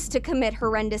plans to commit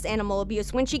horrendous animal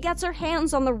abuse when she gets her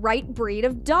hands on the right breed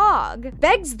of dog.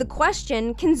 Begs the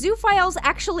question, can zoophiles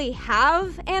actually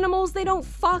have animals they don't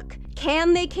fuck?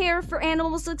 Can they care for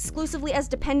animals exclusively as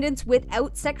dependents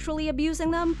without sexually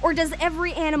abusing them? Or does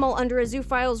every animal under a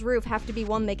zoophile's roof have to be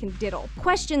one they can diddle?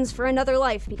 Questions for another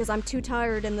life, because I'm too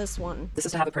tired in this one. This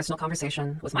is to have a personal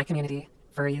conversation with my community,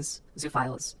 furries,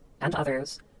 zoophiles, and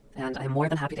others, and I'm more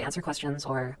than happy to answer questions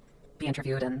or be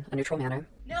interviewed in a neutral manner.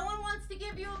 No one wants to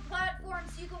give you a platform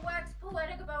so you can wax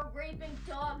poetic about raping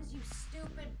dogs, you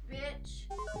stupid bitch.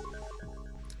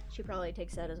 She probably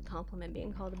takes that as a compliment,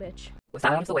 being called a bitch. With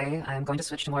that out of the way, I'm going to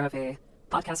switch to more of a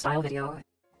podcast-style video.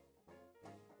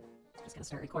 Just gonna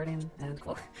start recording, and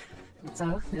cool.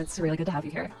 So, it's really good to have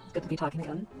you here. It's good to be talking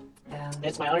again. And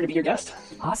It's my honor to be your guest.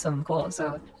 awesome, cool.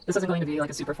 So, this isn't going to be like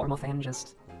a super formal thing,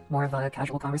 just more of a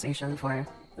casual conversation for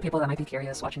the people that might be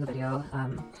curious watching the video.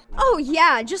 Oh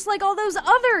yeah, just like all those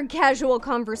other casual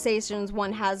conversations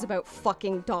one has about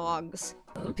fucking dogs.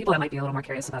 People that might be a little more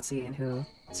curious about seeing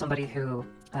somebody who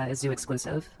is zoo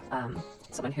exclusive,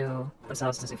 someone who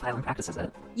themselves is a zoophile and practices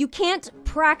it. You can't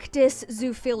practice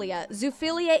zoophilia.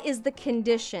 Zoophilia is the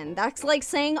condition. That's like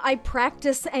saying I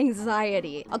practice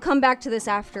anxiety. I'll come back to this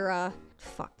after,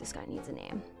 fuck, this guy needs a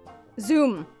name.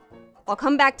 Zoom. I'll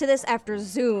come back to this after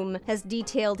Zoom has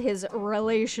detailed his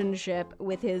relationship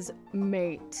with his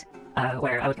mate.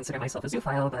 Where I would consider myself a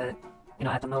zoophile, but, you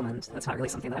know, at the moment, that's not really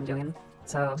something that I'm doing.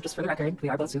 So, just for the record, we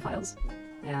are both zoophiles.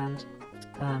 And,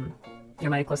 you're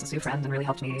my closest zoo friend and really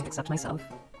helped me accept myself.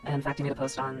 And in fact, you made a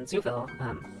post on Zooville,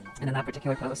 and in that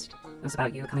particular post, it was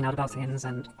about you coming out about things,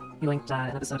 and you linked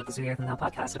an episode of the Zoo Year Than Now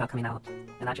podcast about coming out.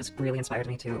 And that just really inspired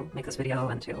me to make this video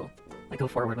and to, like, go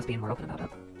forward with being more open about it.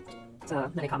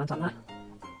 So, any comment on that?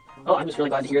 Oh, I'm just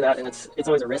really glad to hear that, and it's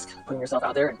always a risk putting yourself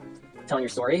out there and telling your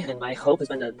story, and my hope has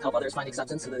been to help others find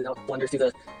acceptance so that they don't wander through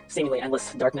the seemingly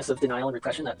endless darkness of denial and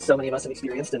repression that so many of us have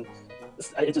experienced, and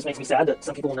it just makes me sad that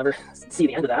some people will never see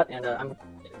the end of that, and I'm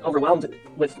overwhelmed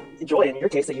with joy in your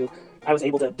case that I was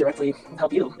able to directly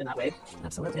help you in that way.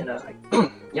 Absolutely.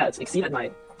 And yeah, it's exceeded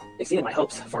my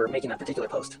hopes for making that particular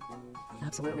post.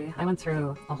 Absolutely. I went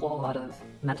through a whole lot of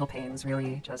mental pains,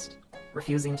 really just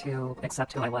refusing to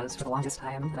accept who I was for the longest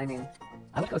time. And I mean,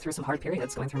 I would go through some hard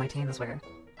periods going through my teens where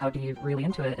I would be really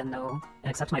into it and know and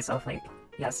accept myself, like,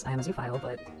 yes, I am a zoophile,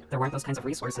 but there weren't those kinds of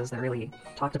resources that really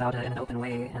talked about it in an open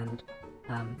way and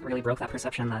really broke that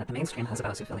perception that the mainstream has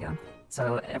about zoophilia.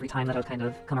 So every time that I would kind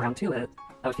of come around to it,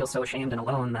 I would feel so ashamed and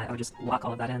alone that I would just lock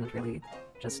all of that in and really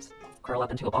just curl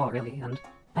up into a ball, really. And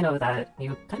I know that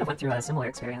you kind of went through a similar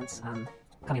experience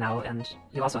coming out, and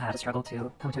you also had a struggle to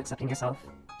come to accepting yourself. Do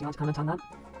you want to comment on that?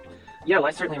 Yeah, well,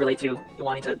 I certainly relate to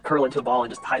wanting to curl into a ball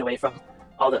and just hide away from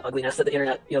all the ugliness that the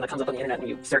internet, that comes up on the internet when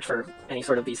you search for any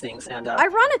sort of these things. And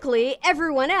ironically,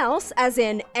 everyone else, as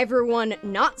in everyone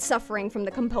not suffering from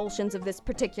the compulsions of this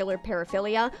particular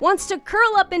paraphilia, wants to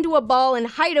curl up into a ball and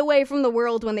hide away from the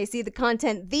world when they see the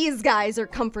content these guys are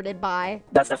comforted by.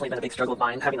 That's definitely been a big struggle of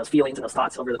mine, having those feelings and those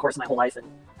thoughts over the course of my whole life, and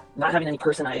not having any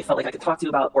person I felt like I could talk to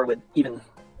about or would even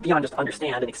beyond just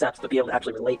understand and accept, but be able to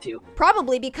actually relate to.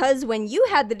 Probably because when you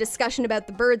had the discussion about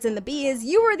the birds and the bees,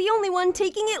 you were the only one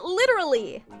taking it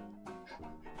literally.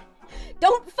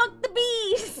 Don't fuck the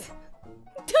bees!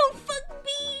 Don't fuck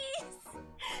bees!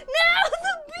 No,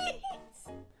 the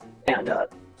bees! And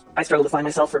I struggled to find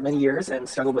myself for many years and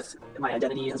struggled with my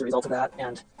identity as a result of that,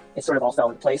 and it sort of all fell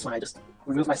into place when I just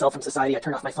removed myself from society. I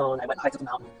turned off my phone, I went and hiked up a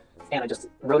mountain, and I just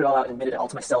wrote it all out and admitted it all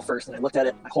to myself first, and I looked at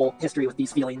it, my whole history with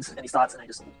these feelings and these thoughts, and I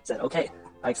just said, okay,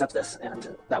 I accept this,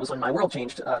 and that was when my world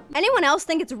changed. Anyone else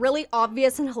think it's really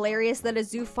obvious and hilarious that a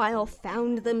zoophile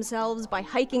found themselves by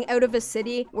hiking out of a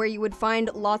city where you would find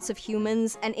lots of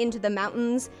humans and into the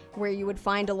mountains where you would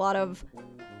find a lot of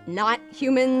not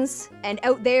humans, and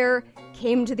out there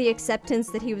came to the acceptance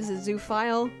that he was a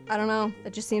zoophile? I don't know,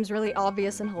 it just seems really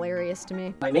obvious and hilarious to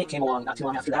me. My mate came along not too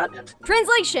long after that, and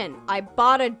translation, I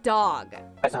bought a dog.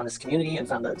 I found this community and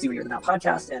found the Zoo Year Than Now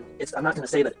podcast, and I'm not going to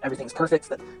say that everything's perfect,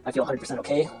 that I feel 100%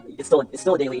 okay. It's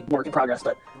still a daily work in progress,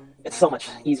 but it's so much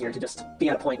easier to just be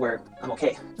at a point where I'm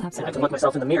okay. Absolutely. And I can look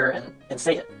myself in the mirror and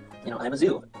say it. I'm a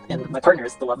zoo, and my partner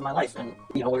is the love of my life, and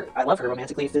I love her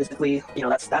romantically, physically.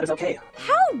 That is okay.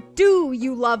 How do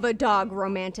you love a dog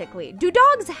romantically? Do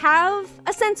dogs have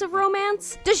a sense of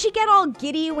romance? Does she get all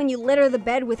giddy when you litter the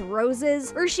bed with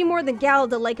roses, or is she more the gal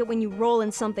to like it when you roll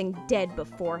in something dead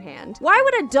beforehand? Why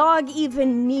would a dog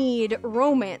even need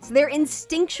romance? They're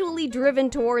instinctually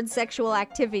driven towards sexual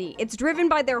activity. It's driven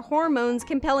by their hormones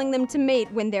compelling them to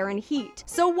mate when they're in heat.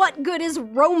 So what good is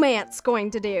romance going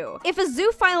to do? If a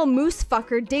zoophile moose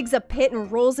fucker digs a pit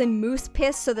and rolls in moose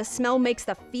piss so the smell makes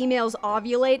the females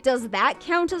ovulate, does that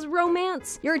count as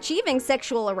romance? You're achieving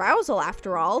sexual arousal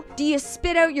after all. Do you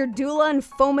spit out your doula and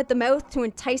foam at the mouth to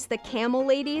entice the camel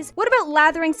ladies? What about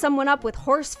lathering someone up with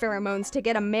horse pheromones to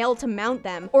get a male to mount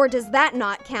them? Or does that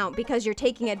not count because you're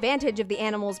taking advantage of the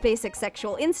animal's basic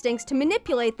sexual instincts to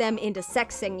manipulate them into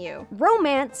sexing you?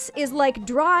 Romance is like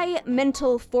dry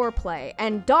mental foreplay,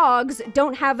 and dogs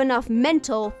don't have enough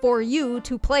mental for you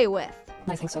to play with.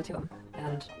 I think so too.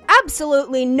 And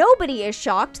absolutely nobody is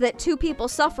shocked that two people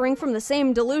suffering from the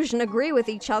same delusion agree with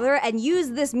each other and use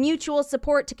this mutual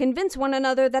support to convince one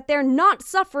another that they're not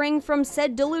suffering from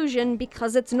said delusion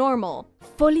because it's normal.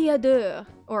 Folie à deux,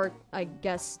 or I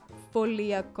guess folie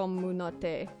à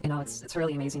communauté. It's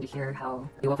really amazing to hear how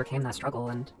you overcame that struggle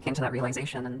and came to that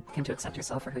realization and came to accept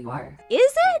yourself for who you are.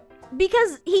 Is it?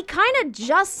 Because he kind of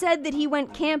just said that he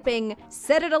went camping,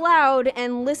 said it aloud,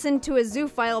 and listened to a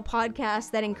zoophile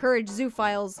podcast that encouraged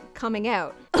zoophiles coming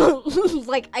out.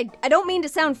 Like, I don't mean to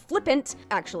sound flippant.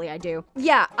 Actually, I do.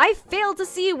 Yeah, I fail to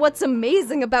see what's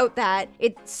amazing about that.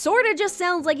 It sort of just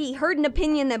sounds like he heard an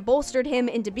opinion that bolstered him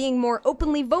into being more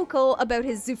openly vocal about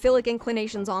his zoophilic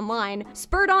inclinations online,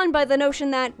 spurred on by the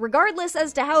notion that, regardless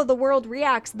as to how the world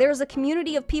reacts, there's a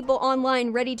community of people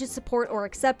online ready to support or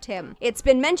accept him. It's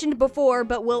been mentioned before,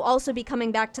 but we'll also be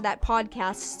coming back to that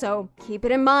podcast, so keep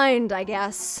it in mind, I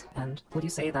guess. And would you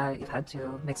say that you've had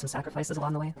to make some sacrifices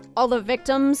along the way? All the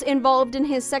victims involved in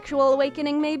his sexual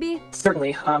awakening, maybe?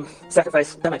 Certainly.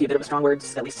 Sacrifice, that might be a bit of a strong word,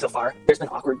 at least so far. There's been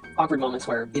awkward moments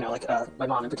where, you know, like my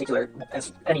mom in particular,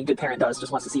 as any good parent does,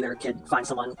 just wants to see their kid find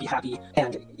someone, be happy,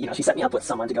 and, you know, she set me up with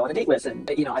someone to go on a date with, and,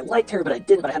 you know, I liked her, but I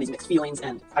didn't, but I had these mixed feelings,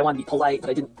 and I wanted to be polite, but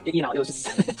I didn't, you know, it was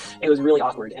just, it was really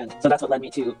awkward, and so that's what led me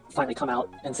to finally come out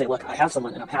and say, look, I have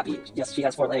someone, and I'm happy. Yes, she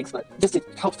has 4 legs, but just to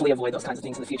hopefully avoid those kinds of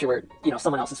things in the future where, you know,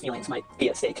 someone else's feelings might be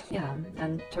at stake. Yeah,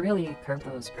 and to really curb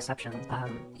those perceptions,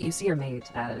 you see your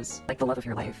mate as, like, the love of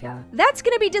your life, yeah? That's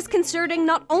gonna be disconcerting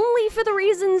not only for the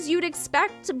reasons you'd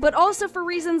expect, but also for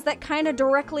reasons that kind of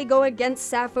directly go against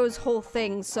Sappho's whole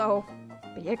thing, so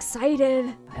be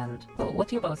excited. And well, what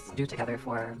do you both do together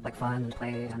for, like, fun and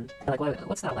play, and, like,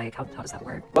 what's that like? How does that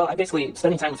work? Well, I basically,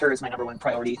 spending time with her is my #1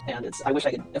 priority, and I wish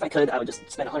I could, if I could, I would just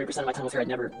spend 100% of my time with her. I'd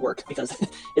never work, because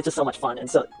it's just so much fun, and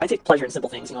so I take pleasure in simple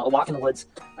things, you know, a walk in the woods,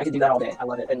 I could do that all day, I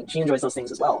love it, and she enjoys those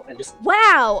things as well, and just...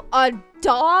 Wow, a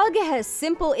dog has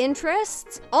simple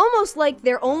interests? Almost like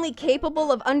they're only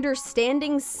capable of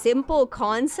understanding simple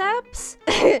concepts?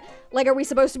 Like, are we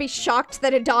supposed to be shocked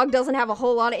that a dog doesn't have a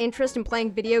whole lot of interest in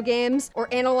playing video games or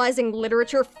analyzing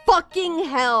literature? Fucking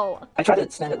hell! I try to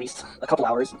spend at least a couple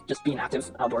hours just being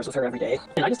active outdoors with her every day,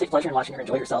 and I just take pleasure in watching her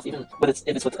enjoy herself, even if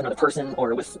it's with another person,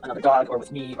 or with another dog, or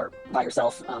with me, or by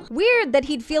herself. Weird that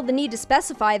he'd feel the need to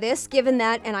specify this, given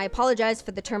that, and I apologize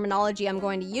for the terminology I'm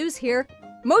going to use here,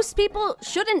 most people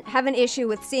shouldn't have an issue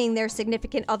with seeing their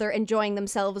significant other enjoying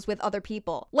themselves with other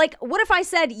people. Like, what if I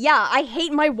said, yeah, I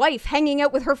hate my wife hanging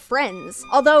out with her friends?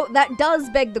 Although, that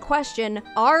does beg the question,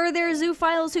 are there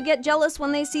zoophiles who get jealous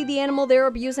when they see the animal they're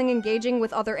abusing engaging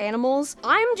with other animals?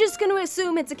 I'm just gonna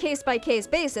assume it's a case-by-case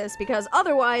basis, because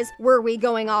otherwise, were we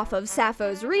going off of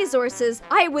Sappho's resources,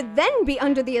 I would then be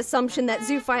under the assumption that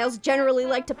zoophiles generally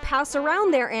like to pass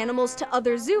around their animals to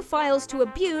other zoophiles to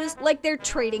abuse, like they're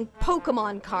trading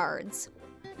Pokemon cards.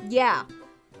 Yeah,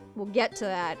 we'll get to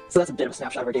that. So that's a bit of a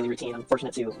snapshot of our daily routine. I'm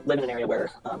fortunate to live in an area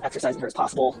where exercising her is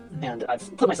possible, and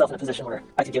I've put myself in a position where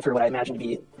I could give her what I imagine to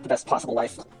be the best possible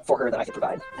life for her that I could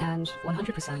provide. And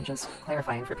 100% just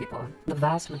clarifying for people, the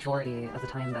vast majority of the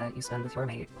time that you spend with your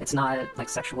mate, it's not, like,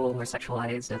 sexual or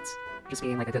sexualized, it's just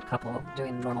being, like, a good couple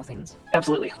doing normal things.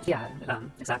 Absolutely. Yeah,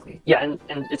 exactly. Yeah,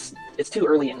 and it's too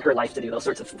early in her life to do those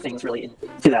sorts of things really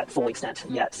to that full extent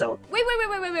yet, so... Wait.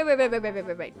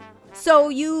 So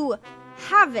you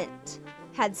haven't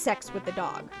had sex with the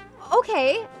dog?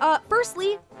 Okay,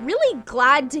 firstly, really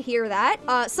glad to hear that.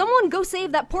 Someone go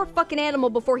save that poor fucking animal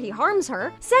before he harms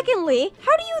her. Secondly,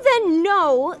 how do you then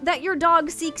know that your dog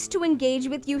seeks to engage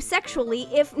with you sexually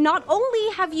if not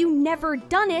only have you never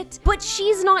done it, but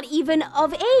she's not even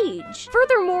of age?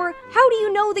 Furthermore, how do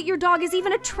you know that your dog is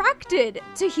even attracted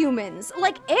to humans?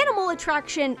 Like, animal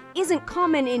attraction isn't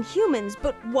common in humans,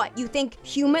 but what, you think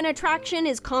human attraction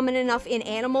is common enough in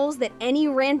animals that any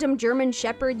random German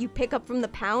Shepherd you pick up from the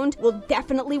pound will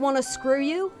definitely want to screw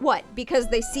you? What, because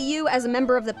they see you as a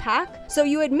member of the pack? So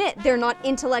you admit they're not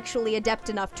intellectually adept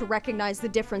enough to recognize the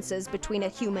differences between a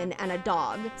human and a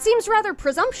dog. Seems rather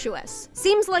presumptuous.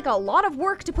 Seems like a lot of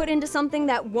work to put into something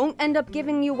that won't end up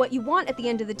giving you what you want at the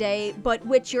end of the day, but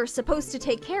which you're supposed to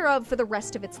take care of for the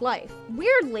rest of its life.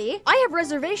 Weirdly, I have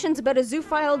reservations about a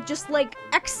zoophile just, like,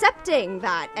 accepting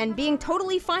that and being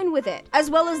totally fine with it,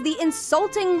 as well as the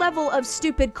insulting level of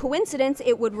stupid coincidence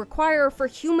it would require for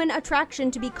human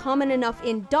attraction to be common enough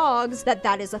in dogs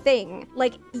that is a thing.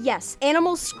 Like, yes,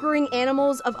 animals screwing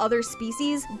animals of other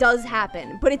species does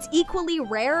happen, but it's equally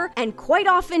rare and quite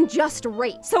often just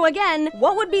rape. So again,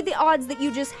 what would be the odds that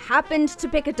you just happened to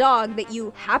pick a dog that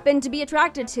you happen to be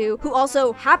attracted to, who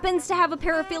also happens to have a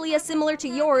paraphilia similar to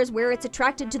yours where it's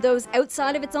attracted to those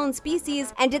outside of its own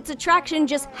species, and its attraction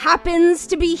just happens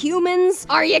to be humans?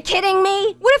 Are you kidding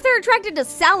me? What if they're attracted to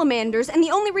salamanders and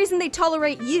the only reason they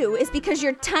tolerate you is because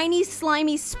your tiny,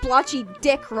 slimy, splotchy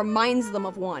dick reminds them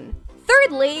of one?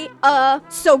 Thirdly,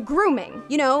 so grooming.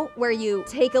 You know, where you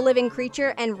take a living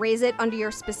creature and raise it under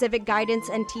your specific guidance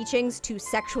and teachings to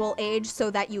sexual age so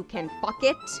that you can fuck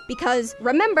it. Because,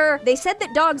 remember, they said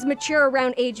that dogs mature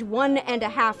around age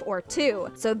 1.5 or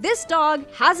 2. So this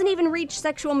dog hasn't even reached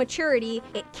sexual maturity,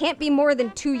 it can't be more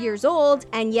than 2 years old,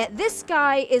 and yet this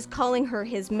guy is calling her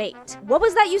his mate. What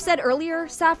was that you said earlier,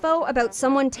 Sappho, about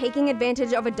someone taking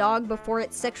advantage of a dog before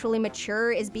it's sexually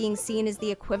mature is being seen as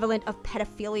the equivalent of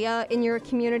pedophilia in in your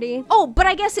community. Oh, but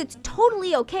I guess it's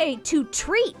totally okay to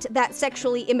treat that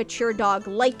sexually immature dog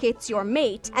like it's your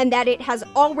mate, and that it has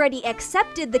already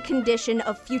accepted the condition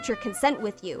of future consent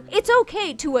with you. It's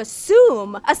okay to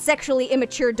assume a sexually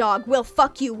immature dog will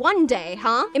fuck you one day,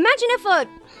 huh? Imagine if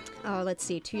oh, let's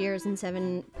see, 2 years and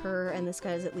 7 per, and this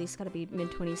guy's at least gotta be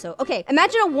mid-20s, so. Okay,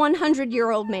 imagine a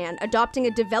 100-year-old man adopting a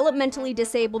developmentally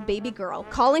disabled baby girl,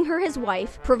 calling her his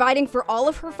wife, providing for all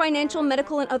of her financial,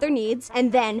 medical, and other needs,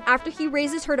 and then, after he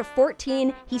raises her to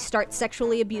 14, he starts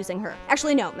sexually abusing her.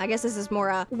 Actually, no, I guess this is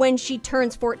more, when she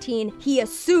turns 14, he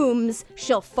assumes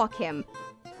she'll fuck him.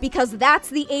 Because that's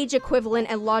the age equivalent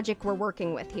and logic we're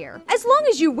working with here. As long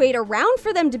as you wait around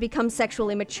for them to become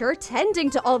sexually mature,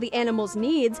 tending to all the animal's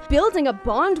needs, building a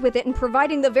bond with it, and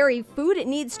providing the very food it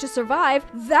needs to survive,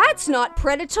 that's not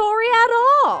predatory at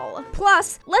all.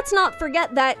 Plus, let's not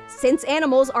forget that since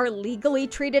animals are legally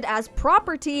treated as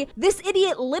property, this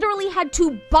idiot literally had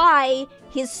to buy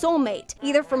his soulmate,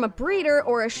 either from a breeder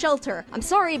or a shelter. I'm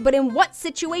sorry, but in what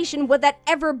situation would that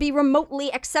ever be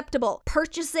remotely acceptable?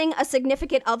 Purchasing a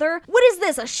significant other? What is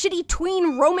this, a shitty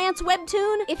tween romance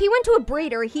webtoon? If he went to a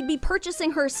breeder, he'd be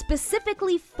purchasing her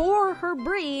specifically for her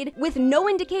breed, with no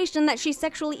indication that she's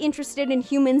sexually interested in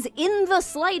humans in the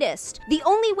slightest. The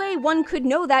only way one could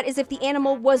know that is if the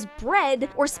animal was bred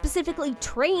or specifically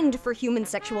trained for human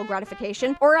sexual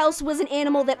gratification, or else was an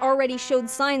animal that already showed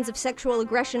signs of sexual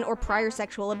aggression or prior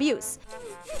sexual abuse.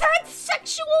 That's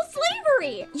sexual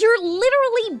slavery! You're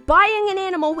literally buying an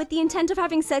animal with the intent of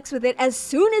having sex with it as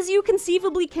soon as you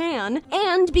conceivably can,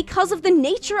 and because of the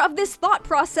nature of this thought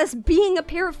process being a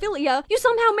paraphilia, you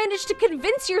somehow manage to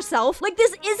convince yourself like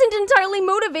this isn't entirely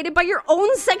motivated by your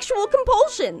own sexual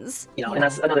compulsions. You know, and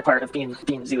that's another part of being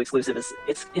zoo exclusive, is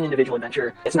it's an individual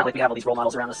adventure. It's not like we have all these role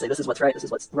models around us say this is what's right, this is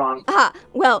what's wrong. Ah,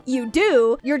 well, you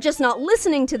do. You're just not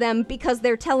listening to them because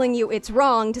they're telling you it's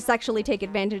wrong to sexually take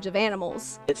advantage of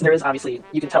animals. There is obviously,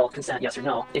 you can tell consent yes or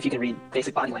no if you can read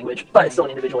basic body language, but it's still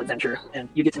an individual adventure, and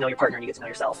you get to know your partner and you get to know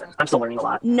yourself, and I'm still learning a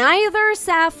lot. Neither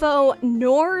Sappho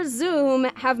nor Zoom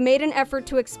have made an effort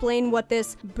to explain what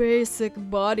this basic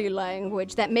body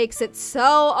language that makes it so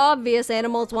obvious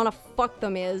animals want to fuck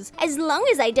them is. As long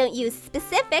as I don't use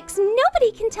specifics,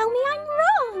 nobody can tell me I'm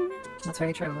wrong. That's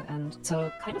very true, and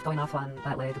so kind of going off on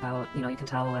that leg about, you know, you can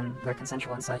tell when they're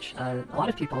consensual and such, a lot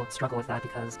of people struggle with that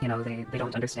because, you know, they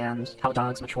don't understand how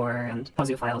dogs mature and how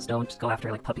zoophiles don't go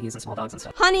after, like, puppies and small dogs and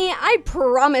stuff. Honey, I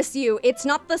promise you, it's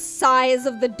not the size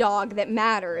of the dog that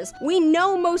matters. We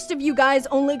know most of you guys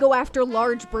only go after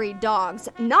large breed dogs,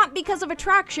 not because of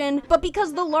attraction, but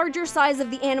because the larger size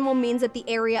of the animal means that the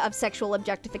area of sexual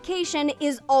objectification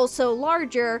is also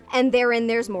larger, and therein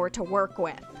there's more to work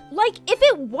with. Like, if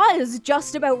it was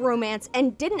just about romance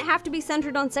and didn't have to be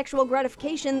centered on sexual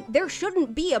gratification, there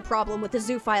shouldn't be a problem with a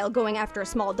zoophile going after a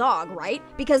small dog, right?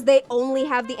 Because they only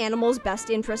have the animal's best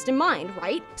interest in mind,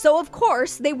 right? So of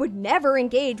course, they would never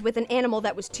engage with an animal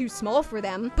that was too small for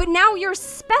them, but now you're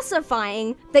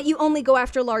specifying that you only go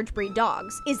after large breed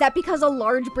dogs. Is that because a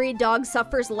large breed dog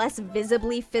suffers less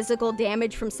visibly physical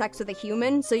damage from sex with a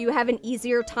human, so you have an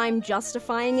easier time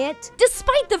justifying it?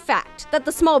 Despite the fact that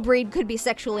the small breed could be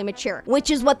sexually mature,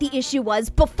 which is what the issue was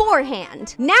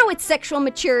beforehand. Now it's sexual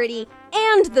maturity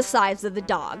and the size of the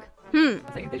dog.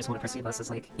 They just want to perceive us as,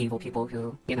 like, evil people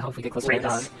who, you know, if we get close to a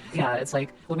dog. Yeah, it's like,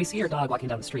 when we see your dog walking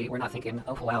down the street, we're not thinking,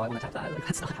 oh wow, I want to tap that. Like,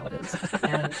 that's not how it is.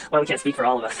 And, well, we can't speak for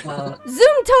all of us. Well,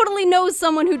 Zoom totally knows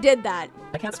someone who did that.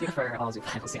 I can't speak for all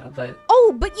zoophiles, yeah, but...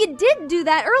 Oh, but you did do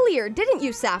that earlier, didn't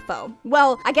you, Sappho?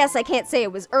 Well, I guess I can't say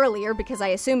it was earlier because I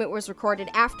assume it was recorded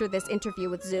after this interview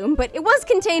with Zoom, but it was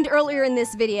contained earlier in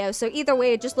this video, so either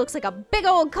way, it just looks like a big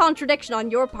old contradiction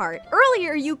on your part.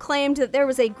 Earlier, you claimed that there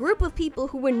was a group of people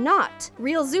who were not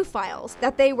real zoophiles,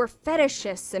 that they were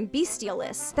fetishists and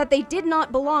bestialists, that they did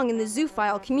not belong in the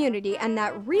zoophile community, and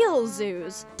that real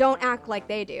zoos don't act like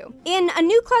they do. In a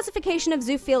new classification of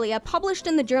zoophilia published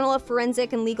in the Journal of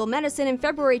Forensic and Legal Medicine in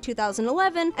February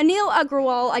 2011, Anil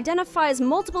Agrawal identifies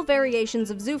multiple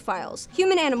variations of zoophiles: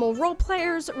 human-animal role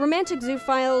players, romantic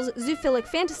zoophiles, zoophilic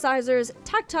fantasizers,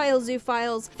 tactile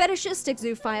zoophiles, fetishistic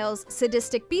zoophiles,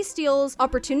 sadistic bestials,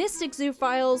 opportunistic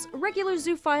zoophiles, regular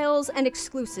zoophiles, and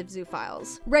exclusive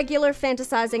zoophiles. Regular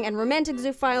fantasizing and romantic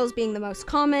zoophiles being the most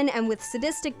common, and with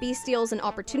sadistic bestials and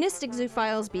opportunistic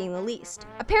zoophiles being the least.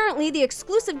 Apparently, the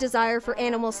exclusive desire for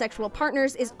animal sexual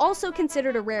partners is also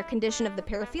considered a rare condition of of the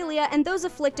paraphilia, and those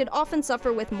afflicted often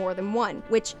suffer with more than one.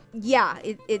 Which, yeah,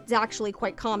 it's actually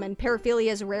quite common.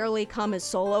 Paraphilias rarely come as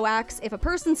solo acts. If a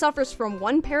person suffers from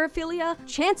one paraphilia,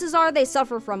 chances are they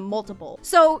suffer from multiple.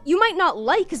 So you might not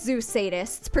like zoo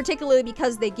sadists, particularly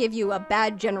because they give you a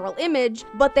bad general image,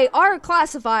 but they are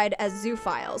classified as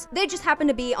zoophiles. They just happen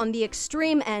to be on the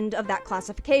extreme end of that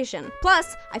classification.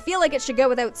 Plus, I feel like it should go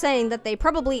without saying that they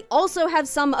probably also have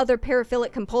some other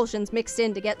paraphilic compulsions mixed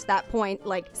in to get to that point,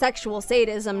 like sexual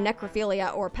sadism,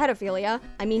 necrophilia, or pedophilia.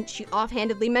 I mean, she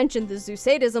offhandedly mentioned the zoo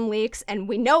sadism leaks, and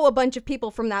we know a bunch of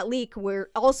people from that leak were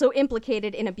also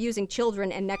implicated in abusing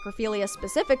children and necrophilia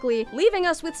specifically, leaving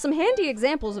us with some handy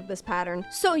examples of this pattern.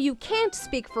 So you can't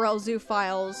speak for all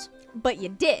zoophiles, but you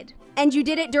did. And you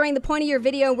did it during the point of your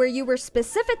video where you were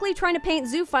specifically trying to paint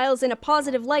zoophiles in a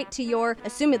positive light to your,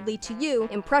 assumedly to you,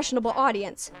 impressionable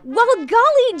audience. Well,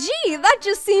 golly gee, that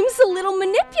just seems a little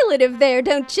manipulative there,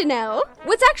 don't you know?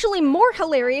 What's actually more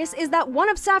hilarious is that one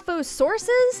of Sappho's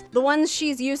sources, the ones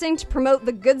she's using to promote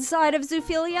the good side of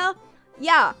zoophilia,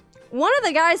 yeah, one of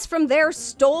the guys from there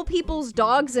stole people's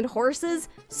dogs and horses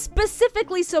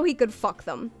specifically so he could fuck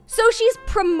them. So she's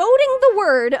promoting the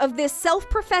word of this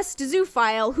self-professed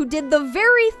zoophile who did the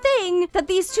very thing that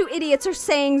these two idiots are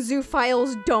saying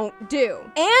zoophiles don't do.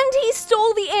 And he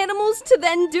stole the animals to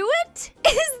then do it?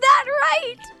 Is that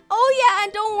right? Oh yeah,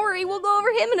 and don't worry, we'll go over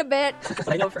him in a bit. But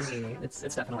I know for me, it's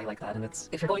definitely like that, and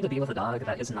if you're going to be with a dog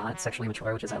that is not sexually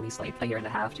mature, which is at least like a year and a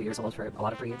half, 2 years old for a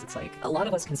lot of breeds, it's like, a lot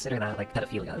of us consider that like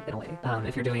pedophilia in a way.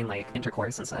 If you're doing like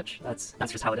intercourse and such, that's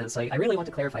just how it is. Like, I really want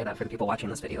to clarify that for the people watching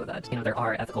this video, that, you know, there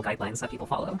are ethical guidelines that people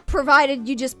follow. Provided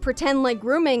you just pretend like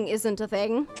grooming isn't a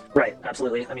thing. Right,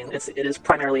 absolutely. I mean, it is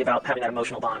primarily about having that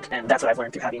emotional bond, and that's what I've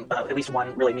learned through having at least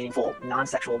one really meaningful,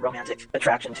 non-sexual, romantic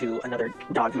attraction to another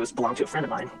dog who has belonged to a friend of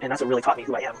mine, and that's what really taught me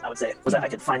who I am, I would say, was that I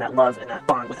could find that love and that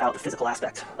bond without the physical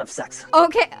aspect of sex.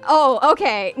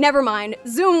 Okay, never mind.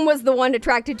 Zoom was the one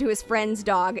attracted to his friend's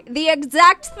dog. The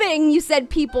exact thing you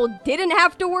said people didn't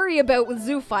have to worry about with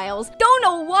zoophiles. Don't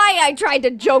know why I tried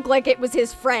to joke like it was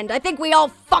his friend. I think we all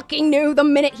fucking knew the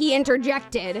minute he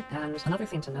interjected. And another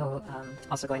thing to note,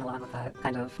 also going along with that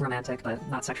kind of romantic but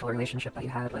not sexual relationship that you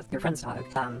had with your friend's dog,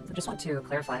 I just want to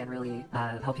clarify and really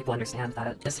help people understand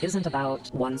that this isn't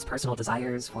about one's personal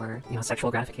desires for, you know,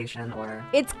 sexual gratification or...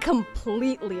 It's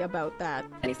completely about that.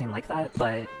 Anything like that,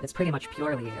 but it's pretty much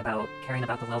purely about caring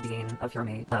about the well-being of your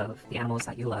mate, of the animals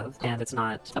that you love, and it's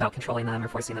not about controlling them or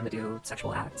forcing them to do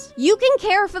sexual acts. You can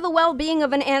care for the well-being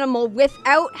of an animal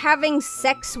without having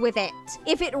sex with it.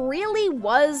 If it really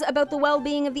was about the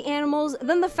well-being of the animals,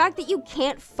 then the fact that you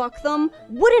can't fuck them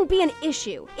wouldn't be an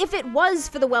issue. If it was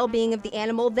for the well-being of the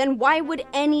animal, then why would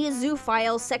any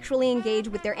zoophile sexually engage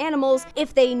with their animals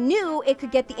if they knew it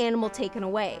could get the animal taken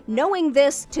away? Knowing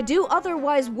this, to do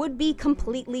otherwise would be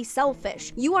completely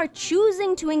selfish. You are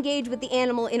choosing to engage with the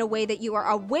animal in a way that you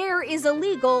are aware is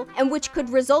illegal and which could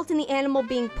result in the animal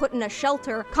being put in a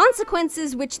shelter,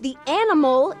 consequences which the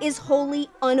animal is wholly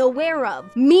unaware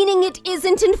of, meaning it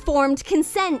isn't informed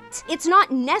consent. It's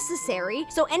not necessary,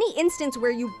 so any instance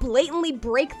where you blatantly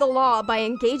break the law by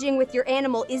engaging with your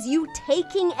animal is you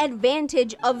taking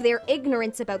advantage of their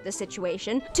ignorance about the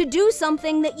situation to do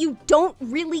something that you don't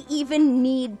really even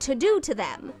need to do to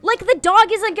them. Like, the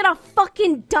dog isn't gonna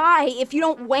fucking die if you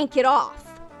don't wank it off.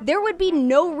 There would be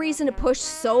no reason to push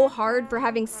so hard for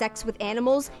having sex with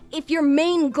animals if your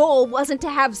main goal wasn't to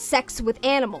have sex with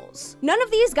animals. None of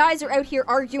these guys are out here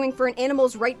arguing for an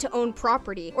animal's right to own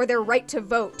property, or their right to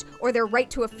vote, or their right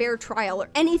to a fair trial, or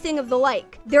anything of the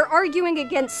like. They're arguing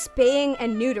against spaying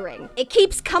and neutering. It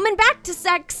keeps coming back to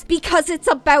sex because it's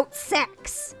about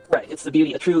sex. Right, it's the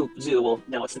beauty. A true zoo will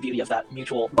know it's the beauty of that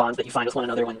mutual bond that you find with one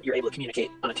another when you're able to communicate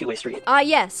on a two-way street.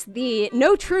 Yes, the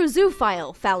no true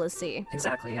zoophile fallacy.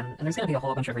 Exactly, and there's going to be a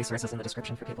whole bunch of resources in the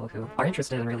description for people who are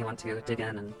interested and really want to dig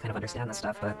in and kind of understand this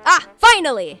stuff, but...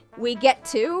 Finally! We get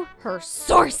to her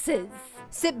sources!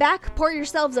 Sit back, pour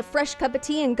yourselves a fresh cup of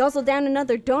tea, and guzzle down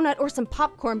another donut or some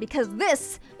popcorn because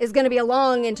this is gonna be a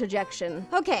long interjection.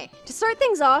 Okay, to start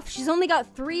things off, she's only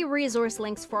got 3 resource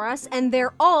links for us, and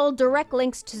they're all direct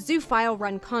links to zoophile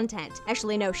run content.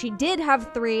 Actually, no, she did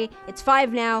have 3. It's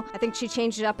 5 now. I think she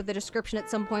changed it up in the description at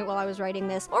some point while I was writing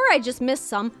this, or I just missed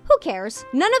some. Who cares?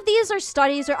 None of these are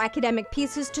studies or academic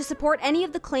pieces to support any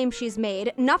of the claims she's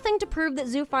made, nothing to prove that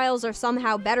zoophiles are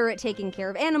somehow better at taking care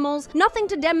of animals, nothing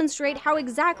to demonstrate how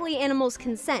exactly animals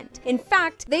consent. In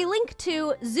fact, they link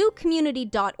to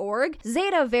zoocommunity.org,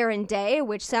 Zeta Verandae,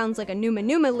 which sounds like a Numa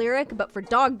Numa lyric but for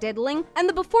dog diddling, and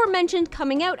the before-mentioned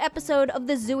coming out episode of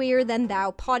the Zooier Than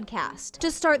Thou podcast.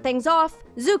 To start things off,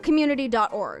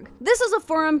 zoocommunity.org. This is a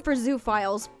forum for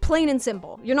zoophiles, plain and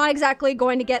simple. You're not exactly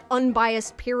going to get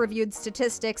unbiased peer-reviewed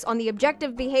statistics on the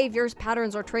objective behaviors,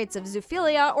 patterns, or traits of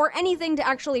zoophilia, or anything to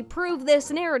actually prove this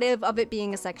narrative of it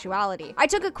being a sexuality. I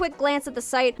took a quick glance at the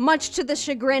site, much to the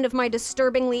chagrin of my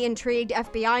disturbingly intrigued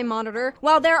FBI monitor.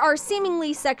 While there are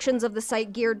seemingly sections of the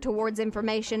site geared towards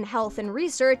information, health, and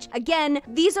research, again,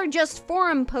 these are just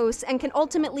forum posts and can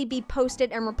ultimately be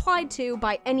posted and replied to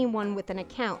by anyone with an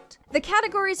account. The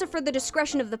categories are for the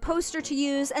discretion of the poster to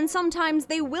use, and sometimes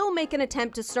they will make an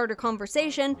attempt to start a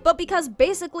conversation, but because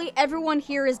basically everyone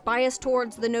here is biased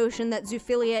towards the notion that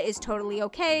zoophilia is totally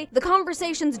okay, the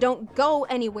conversations don't go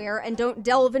anywhere and don't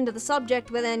delve into the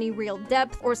subject with any real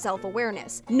depth or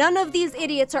self-awareness. None of these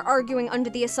idiots are arguing under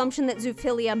the assumption that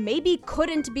zoophilia maybe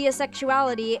couldn't be a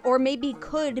sexuality or maybe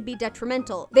could be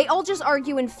detrimental. They all just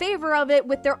argue in favor of it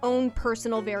with their own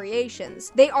personal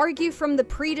variations. They argue from the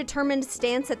predetermined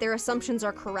stance that their assumptions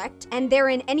are correct, and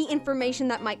therein any information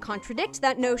that might contradict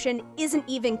that notion isn't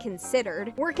even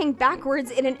considered, working backwards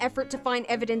in an effort to find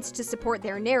evidence to support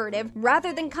their narrative,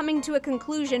 rather than coming to a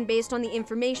conclusion based on the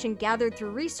information gathered through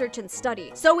research and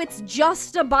study. So it's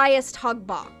just a biased hug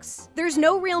box. There's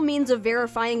no real means of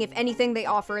verifying if anything they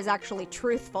offer is actually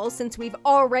truthful, since we've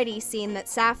already seen that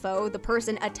Sappho, the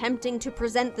person attempting to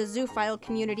present the zoophile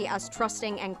community as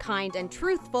trusting and kind and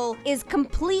truthful, is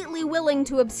completely willing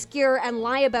to obscure and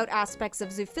lie about aspects of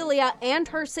zoophilia and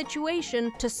her situation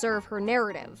to serve her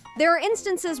narrative. There are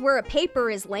instances where a paper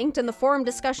is linked and the forum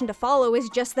discussion to follow is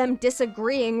just them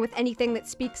disagreeing with anything that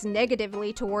speaks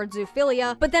negatively towards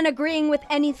zoophilia, but then agreeing with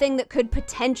anything that could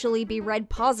potentially be read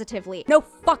positively. No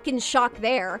fucking shock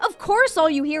there. Of course all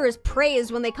you hear is praise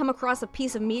when they come across a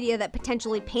piece of media that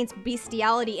potentially paints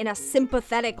bestiality in a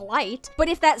sympathetic light, but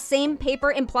if that same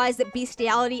paper implies that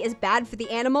bestiality is bad for the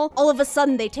animal, all of a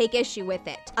sudden they take issue with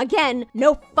it. Again,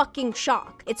 no fucking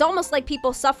shock. It's almost like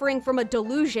people suffering from a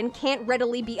delusion can't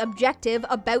readily be objective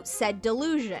about said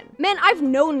delusion. Man, I've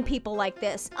known people like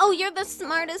this. Oh, you're the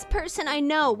smartest person I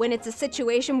know, when it's a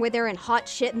situation where they're in hot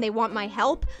shit and they want my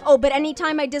help. Oh, but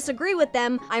anytime I disagree with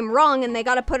them, I'm wrong and they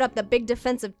gotta put up the big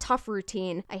defensive tough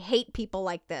routine. I hate people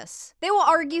like this. They will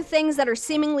argue things that are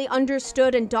seemingly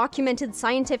understood and documented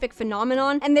scientific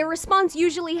phenomenon, and their response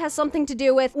usually has something to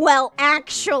do with, well,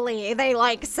 actually, they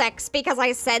like sex because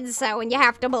I said so and you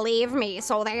have to believe me,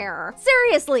 so there.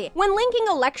 Seriously, when linking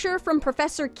a lecture from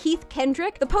Professor Keith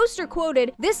Kendrick, the poster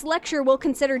quoted, "This lecture will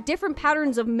consider different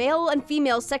patterns of male and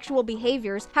female sexual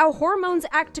behaviors, how hormones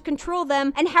act to control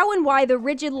them, and how and why the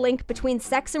rigid link between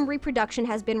sex and reproduction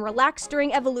has been relaxed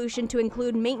during evolution to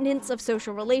include maintenance of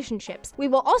social relationships. We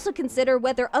will also consider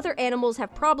whether other animals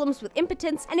have problems with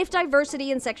impotence and if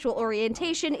diversity in sexual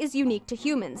orientation is unique to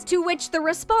humans." To which the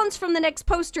response from the next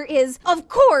poster is, of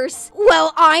course,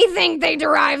 well, I think they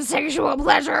derive sexual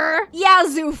pleasure. Yeah,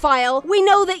 zoophile, we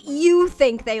know that you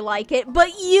think they like it,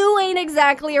 but you ain't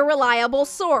exactly a reliable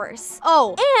source. Oh,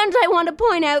 and I want to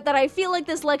point out that I feel like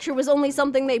this lecture was only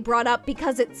something they brought up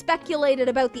because it speculated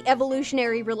about the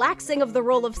evolutionary relaxing of the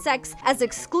role of sex as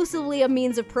exclusively a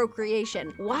means of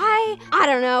procreation. Why? I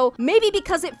don't know. Maybe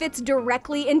because it fits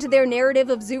directly into their narrative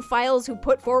of zoophiles who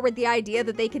put forward the idea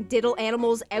that they can diddle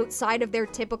animals outside of their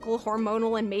typical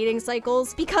hormonal and mating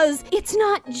cycles. Because it's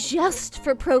not just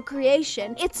for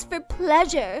procreation, it's for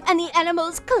pleasure, and the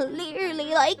animals clearly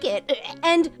like it.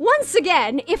 And once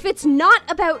again, if it's not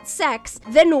about sex,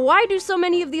 then why do so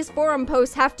many of these forum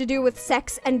posts have to do with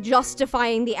sex and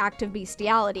justifying the act of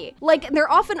bestiality? Like,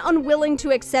 they're often unwilling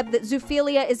to accept that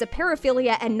zoophilia is a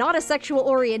paraphilia and not a sexual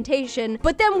orientation,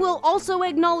 but then will also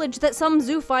acknowledge that some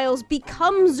zoophiles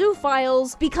become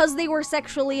zoophiles because they were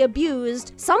sexually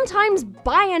abused, sometimes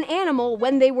by an animal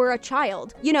when they were a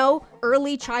child. You know,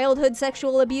 early childhood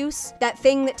sexual abuse, that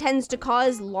thing that tends to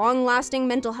cause long-lasting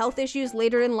mental health issues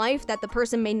later in life that the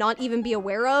person may not even be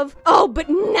aware of. Oh, but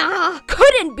nah,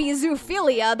 couldn't be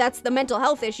zoophilia, that's the mental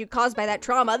health issue caused by that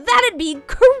trauma. That'd be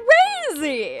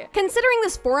crazy! Considering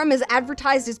this forum is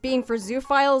advertised as being for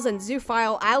zoophiles and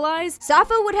zoophile allies,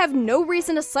 Sappho would have no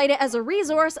reason to cite it as a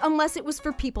resource unless it was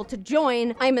for people to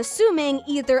join, I'm assuming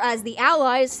either as the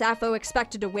allies Sappho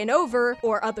expected to win over,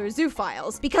 or other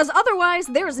zoophiles, because otherwise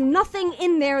there's nothing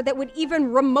in there that would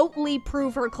even remotely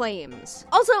prove her claims.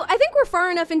 Also, I think we're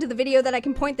far enough into the video that I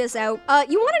can point this out.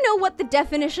 You want to know what the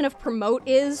definition of promote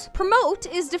is? Promote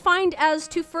is defined as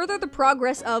to further the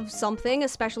progress of something,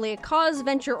 especially a cause,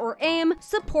 venture, or aim, condemn,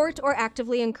 support, or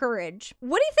actively encourage.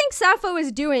 What do you think Sappho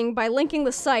is doing by linking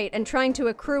the site and trying to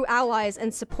accrue allies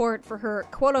and support for her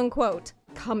quote-unquote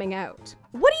coming out?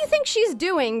 What do you think she's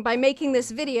doing by making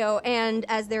this video and,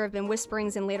 as there have been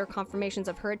whisperings and later confirmations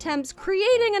of her attempts,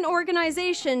 creating an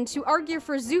organization to argue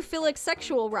for zoophilic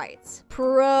sexual rights?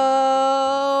 Promoting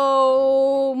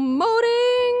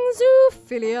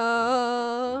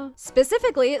zoophilia.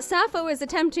 Specifically, Sappho is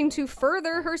attempting to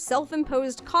further her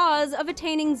self-imposed cause of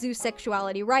attaining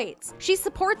zoosexuality rights. She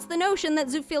supports the notion that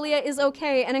zoophilia is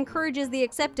okay and encourages the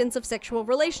acceptance of sexual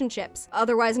relationships,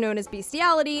 otherwise known as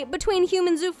bestiality, between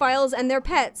human zoophiles and their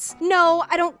pets. No,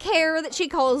 I don't care that she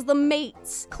calls them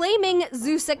mates. Claiming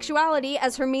zoosexuality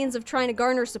as her means of trying to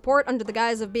garner support under the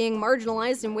guise of being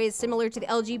marginalized in ways similar to the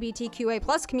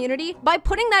LGBTQA+ community, by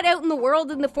putting that out in the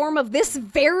world in the form of this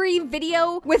very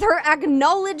video, with her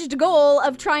acknowledged goal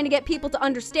of trying to get people to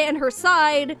understand her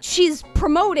side, she's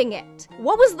promoting it.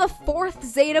 What was the fourth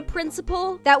Zeta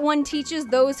principle? That one teaches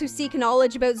those who seek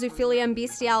knowledge about zoophilia and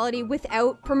bestiality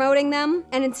without promoting them,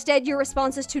 and instead your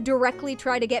response is to directly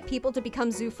try to get people to become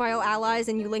zoophile allies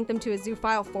and you link them to a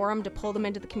zoophile forum to pull them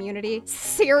into the community.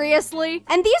 Seriously?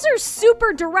 And these are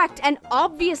super direct and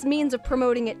obvious means of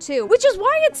promoting it too, which is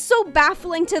why it's so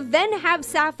baffling to then have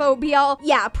Sappho be all,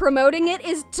 yeah, promoting it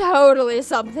is totally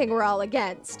something we're all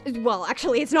against. Well,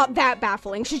 actually, it's not that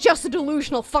baffling. She's just a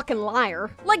delusional fucking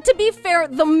liar. Like, to be fair,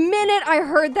 the minute I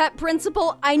heard that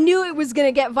principle, I knew it was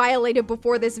gonna get violated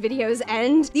before this video's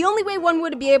end. The only way one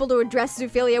would be able to address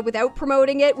zoophilia without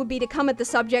promoting it would be to come at the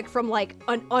subject from like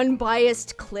an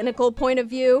unbiased clinical point of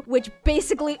view, which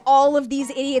basically all of these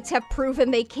idiots have proven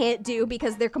they can't do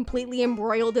because they're completely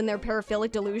embroiled in their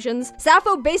paraphilic delusions.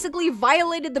 Sappho basically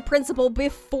violated the principle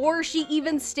before she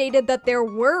even stated that there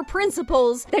were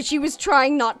principles that she was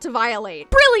trying not to violate.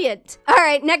 Brilliant!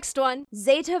 Alright, next one.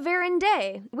 Zeta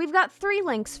Verinde. We've got 3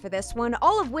 links for this one,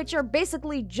 all of which are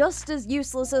basically just as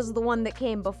useless as the one that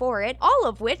came before it, all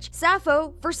of which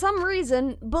Sappho, for some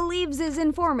reason, believes is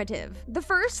informative. The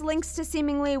first links to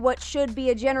seemingly what should be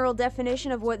a general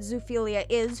definition of what zoophilia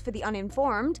is for the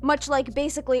uninformed. Much like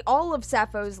basically all of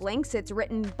Sappho's links, it's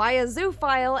written by a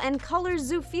zoophile and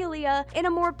colors zoophilia in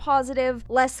a more positive,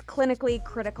 less clinically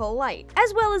critical light,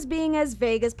 as well as being as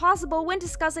vague as possible when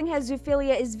discussing how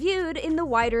zoophilia is viewed in the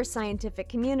wider scientific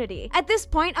community. At this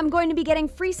point, I'm going to be getting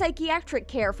free psychiatric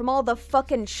care from all the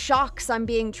fucking shocks I'm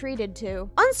being treated to.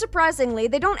 Unsurprisingly,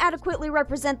 they don't adequately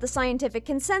represent the scientific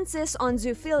consensus on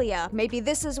zoophilia. Maybe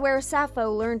this is where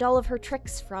Sappho learned all of her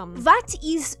tricks from. What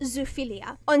is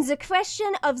zoophilia? On the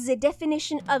question of the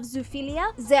definition of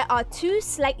zoophilia, there are 2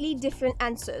 slightly different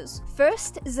answers.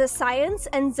 First, the science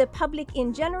and the public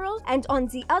in general, and on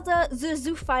the other, the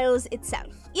zoophiles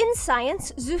itself. In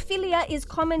science, zoophilia is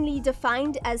commonly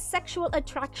defined as sexual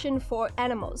attraction for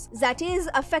animals. That is,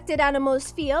 affected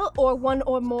animals feel, or one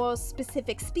or more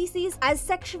specific species, as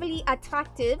sexually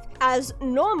attractive as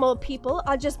normal people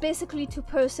are just basically 2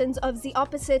 persons of the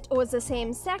opposite or the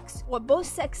same sex, or both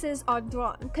sexes are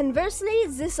drawn. Conversely,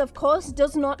 this of course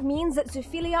does not mean that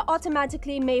zoophilia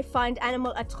automatically may find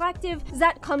animal attractive.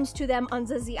 That comes to them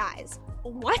under the eyes.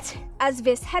 What? As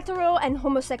with hetero and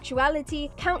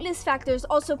homosexuality, countless factors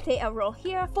also play a role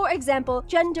here, for example,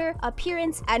 gender,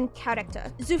 appearance, and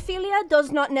character. Zoophilia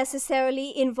does not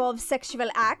necessarily involve sexual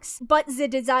acts, but the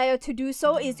desire to do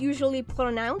so is usually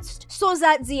pronounced, so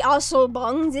that the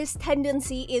Asobong, this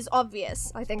tendency is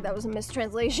obvious. I think that was a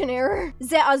mistranslation error.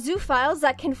 There are zoophiles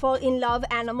that can fall in love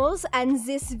animals and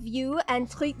this view and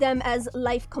treat them as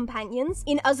life companions.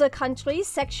 In other countries,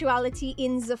 sexuality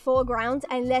in the foreground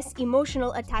and less emotional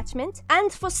attachment,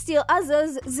 and for still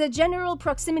others, the general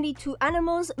proximity to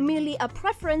animals merely a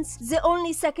preference, the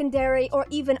only secondary or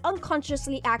even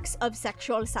unconsciously acts of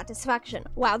sexual satisfaction.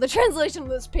 Wow, the translation of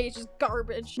this page is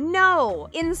garbage. No!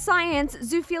 In science,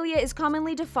 zoophilia is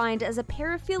commonly defined as a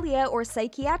paraphilia or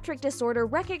psychiatric disorder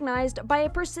recognized by a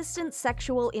persistent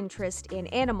sexual interest in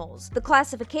animals. The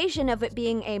classification of it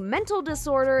being a mental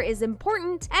disorder is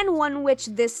important, and one which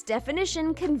this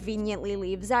definition conveniently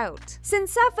leaves out.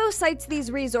 Since Sappho cites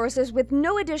these resources with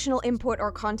no additional input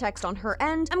or context on her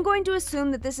end, I'm going to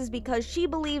assume that this is because she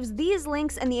believes these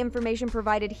links and the information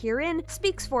provided herein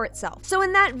speaks for itself. So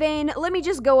in that vein, let me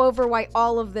just go over why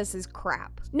all of this is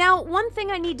crap. Now, one thing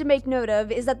I need to make note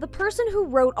of is that the person who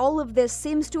wrote all of this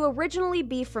seems to originally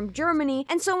be from Germany,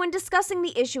 and so when discussing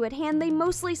the issue at hand, they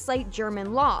mostly cite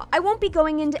German law. I won't be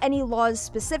going into any laws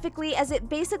specifically, as it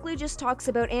basically just talks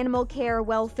about animal care,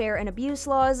 welfare, and abuse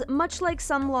laws, much like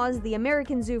some laws the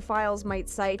American zoophile zoophiles might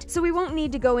cite, so we won't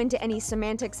need to go into any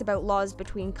semantics about laws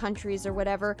between countries or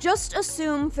whatever. Just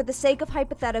assume, for the sake of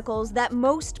hypotheticals, that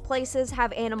most places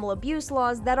have animal abuse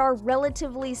laws that are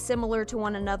relatively similar to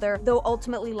one another, though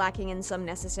ultimately lacking in some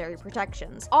necessary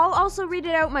protections. I'll also read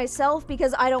it out myself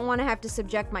because I don't want to have to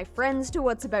subject my friends to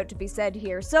what's about to be said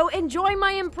here, so enjoy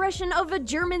my impression of a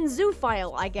German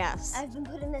zoophile, I guess. I've been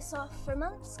putting this off for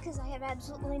months because I have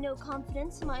absolutely no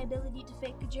confidence in my ability to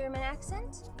fake a German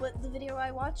accent, but the video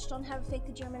I watched on how to fake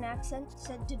a German accent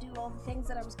said to do all the things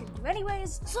that I was going to do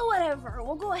anyways, so whatever,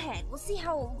 we'll go ahead, we'll see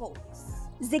how it goes.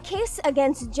 The case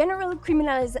against general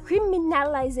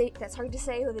criminalization, that's hard to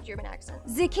say with a German accent.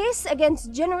 The case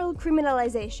against general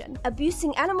criminalization,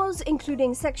 abusing animals,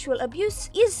 including sexual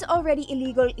abuse, is already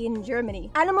illegal in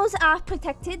Germany. Animals are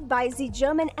protected by the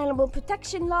German Animal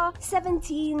Protection Law,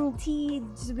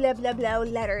 17T blah blah blah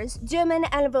letters, German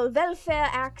Animal Welfare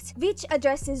Act, which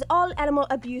addresses all animal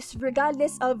abuse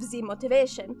regardless of the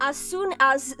motivation. As soon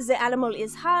as the animal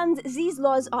is harmed, these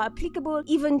laws are applicable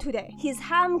even today. His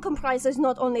harm comprises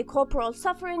not only corporal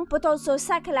suffering, but also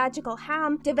psychological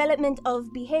harm, development of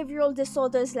behavioral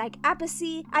disorders like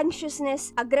apathy,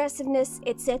 anxiousness, aggressiveness,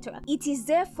 etc. It is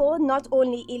therefore not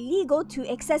only illegal to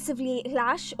excessively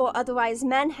lash or otherwise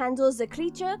manhandle the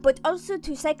creature, but also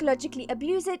to psychologically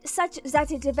abuse it such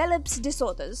that it develops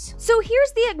disorders. So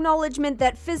here's the acknowledgement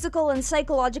that physical and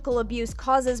psychological abuse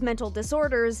causes mental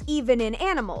disorders, even in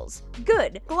animals.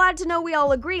 Good. Glad to know we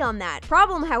all agree on that.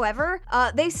 Problem, however,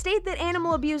 they state that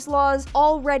animal abuse laws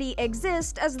already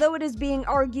exist, as though it is being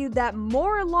argued that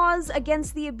more laws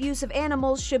against the abuse of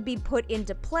animals should be put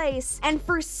into place, and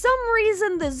for some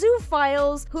reason the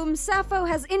zoophiles, whom Sappho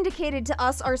has indicated to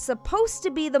us are supposed to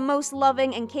be the most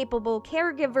loving and capable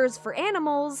caregivers for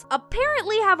animals,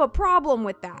 apparently have a problem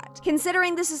with that.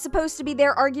 Considering this is supposed to be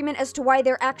their argument as to why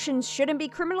their actions shouldn't be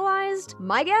criminalized,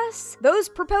 my guess? Those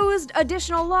proposed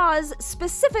additional laws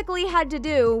specifically had to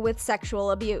do with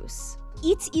sexual abuse.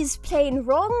 It is plain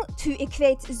wrong to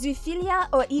equate zoophilia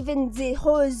or even the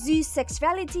whole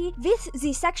zoosexuality with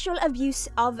the sexual abuse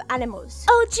of animals.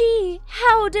 Oh gee,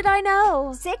 how did I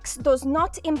know? Sex does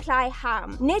not imply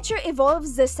harm. Nature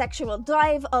evolves the sexual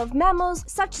drive of mammals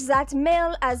such that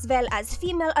male as well as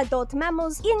female adult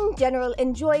mammals in general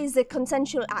enjoy the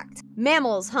consensual act.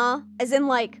 Mammals, huh? As in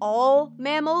like all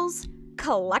mammals?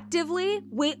 Collectively,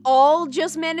 we all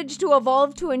just managed to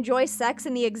evolve to enjoy sex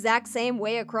in the exact same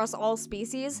way across all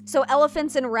species. So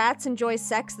elephants and rats enjoy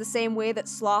sex the same way that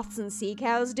sloths and sea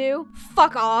cows do?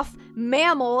 Fuck off.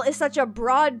 Mammal is such a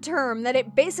broad term that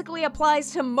it basically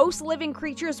applies to most living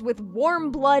creatures with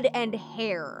warm blood and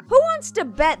hair. Who wants to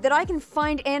bet that I can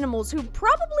find animals who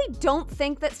probably don't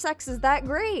think that sex is that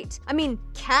great? I mean,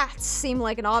 cats seem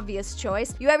like an obvious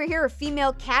choice. You ever hear a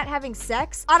female cat having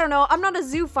sex? I don't know, I'm not a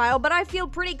zoophile, but I feel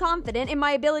pretty confident in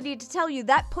my ability to tell you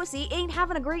that pussy ain't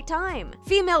having a great time.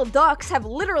 Female ducks have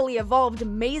literally evolved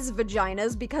maze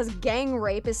vaginas because gang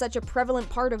rape is such a prevalent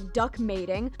part of duck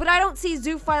mating, but I don't see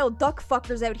zoophile duck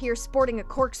fuckers out here sporting a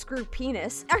corkscrew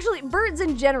penis. Actually, birds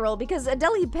in general, because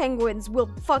Adelie penguins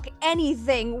will fuck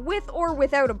anything with or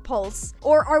without a pulse.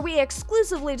 Or are we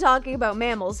exclusively talking about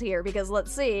mammals here? Because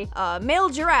let's see, male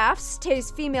giraffes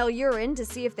taste female urine to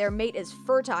see if their mate is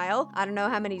fertile. I don't know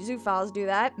how many zoophiles do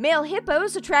that. Male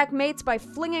hippos attract mates by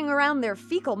flinging around their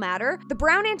fecal matter. The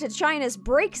brown antechinus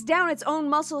breaks down its own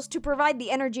muscles to provide the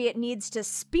energy it needs to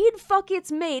speed fuck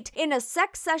its mate in a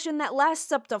sex session that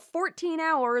lasts up to 14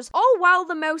 hours, all while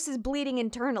the mouse is bleeding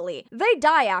internally. They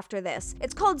die after this.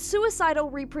 It's called suicidal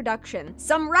reproduction.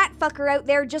 Some rat fucker out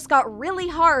there just got really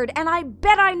hard, and I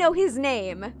bet I know his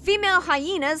name. Female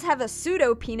hyenas have a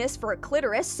pseudo-penis for a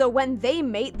clitoris, so when they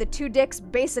mate, the two dicks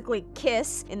basically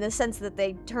kiss, in the sense that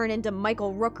they turn into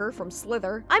Michael Rooker from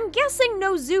Slither. I'm guessing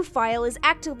no zoophile is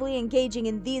actively engaging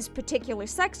in these particular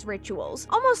sex rituals,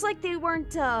 almost like they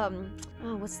weren't,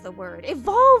 what's the word?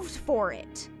 Evolved for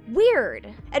it. Weird.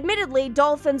 Admittedly,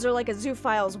 dolphins are like a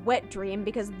zoophile's wet dream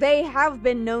because they have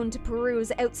been known to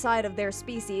peruse outside of their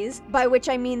species, by which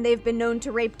I mean they've been known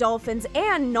to rape dolphins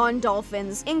and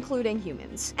non-dolphins, including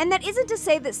humans. And that isn't to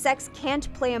say that sex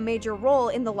can't play a major role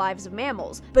in the lives of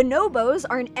mammals. Bonobos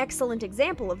are an excellent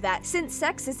example of that, since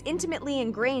sex is intimately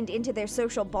ingrained into their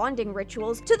social bonding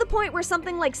rituals to the point where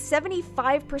something like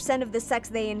 75% of the sex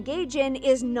they engage in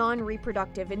is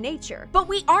non-reproductive in nature. But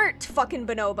we aren't fucking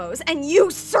bonobos, and you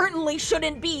certainly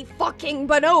shouldn't be fucking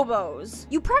bonobos.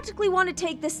 You practically want to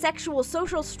take the sexual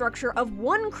social structure of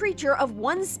one creature of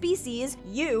one species,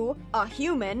 you, a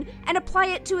human, and apply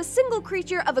it to a single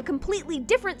creature of a completely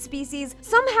different species,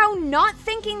 somehow not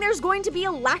thinking there's going to be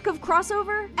a lack of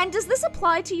crossover? And does this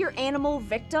apply to your animal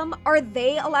victim? Are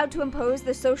they allowed to impose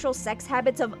the social sex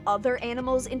habits of other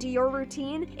animals into your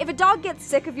routine? If a dog gets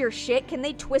sick of your shit, can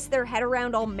they twist their head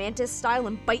around all mantis style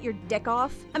and bite your dick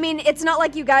off? I mean, it's not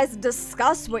like you guys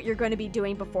discuss what you're going to be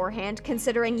doing beforehand,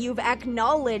 considering you've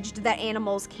acknowledged that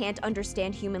animals can't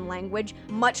understand human language,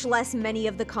 much less many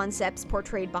of the concepts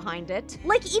portrayed behind it.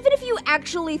 Like, even if you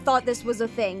actually thought this was a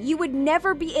thing, you would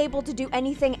never be able to do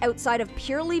anything outside of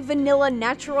purely vanilla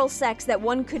natural sex that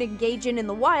one could engage in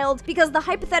the wild, because the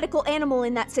hypothetical animal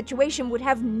in that situation would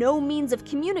have no means of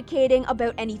communicating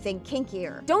about anything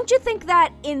kinkier. Don't you think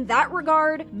that, in that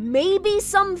regard, maybe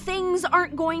some things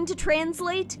aren't going to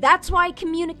translate? That's why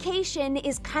communication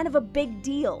is kind of a big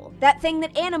deal. That thing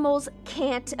that animals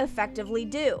can't effectively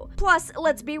do. Plus,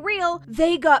 let's be real,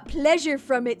 they got pleasure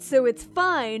from it, so it's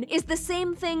fine, is the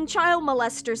same thing child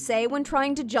molesters say when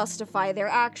trying to justify their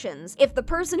actions. If the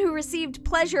person who received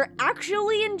pleasure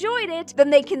actually enjoyed it, then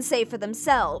they can say for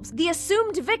themselves. The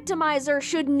assumed victimizer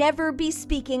should never be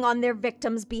speaking on their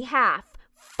victim's behalf.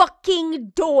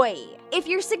 Fucking doy. If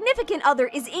your significant other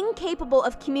is incapable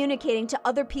of communicating to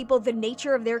other people the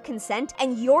nature of their consent,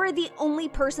 and you're the only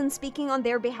person speaking on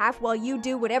their behalf while you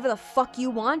do whatever the fuck you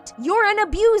want, you're an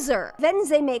abuser. When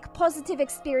they make positive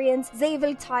experience, they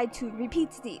will try to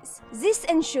repeat these. This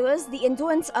ensures the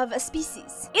endurance of a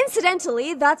species.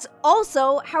 Incidentally, that's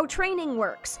also how training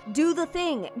works. Do the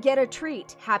thing, get a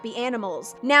treat, happy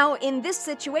animals. Now, in this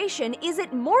situation, is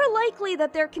it more likely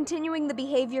that they're continuing the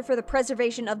behavior for the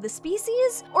preservation of the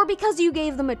species, or because you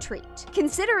gave them a treat?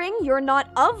 Considering you're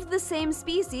not of the same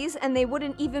species and they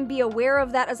wouldn't even be aware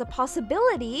of that as a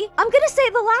possibility, I'm gonna say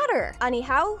the latter.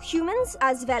 Anyhow, humans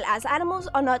as well as animals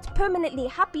are not permanently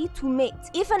happy to mate.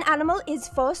 If an animal is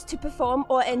forced to perform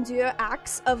or endure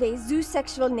acts of a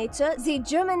zoosexual nature, the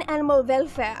German Animal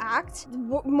Welfare Act,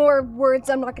 more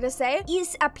words I'm not gonna say,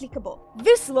 is applicable.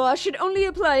 This law should only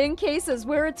apply in cases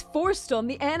where it's forced on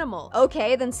the animal.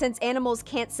 Okay, then since animals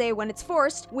can't say when it's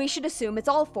forced, we should assume it's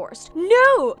all forced.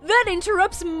 No! That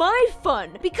interrupts my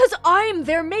fun! Because I'm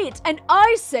their mate, and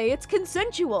I say it's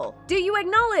consensual. Do you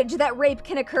acknowledge that rape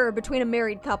can occur between a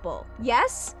married couple?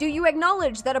 Yes? Do you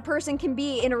acknowledge that a person can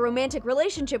be in a romantic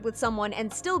relationship with someone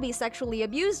and still be sexually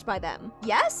abused by them?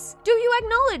 Yes? Do you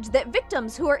acknowledge that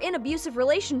victims who are in abusive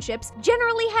relationships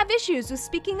generally have issues with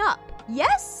speaking up?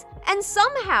 Yes? And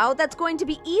somehow, that's going to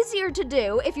be easier to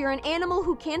do if you're an animal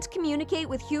who can't communicate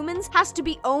with humans, has to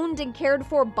be owned and cared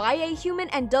for by a human,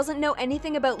 and doesn't know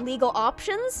anything about legal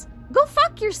options? Go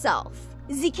fuck yourself.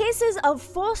 The cases of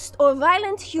forced or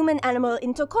violent human-animal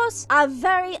intercourse are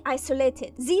very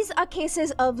isolated. These are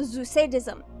cases of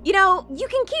zoosadism. You know, you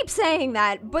can keep saying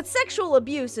that, but sexual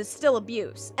abuse is still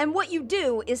abuse, and what you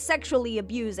do is sexually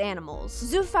abuse animals.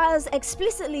 Zoophiles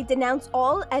explicitly denounce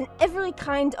all and every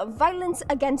kind of violence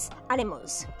against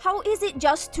animals. How is it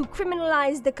just to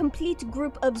criminalize the complete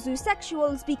group of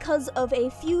zoosexuals because of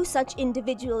a few such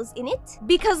individuals in it?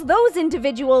 Because those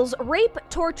individuals rape,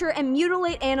 torture, and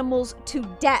mutilate animals to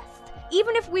death.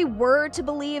 Even if we were to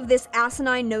believe this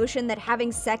asinine notion that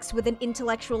having sex with an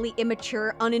intellectually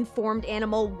immature, uninformed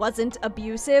animal wasn't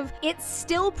abusive, it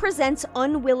still presents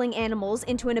unwilling animals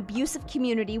into an abusive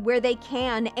community where they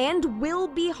can and will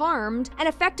be harmed and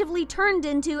effectively turned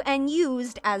into and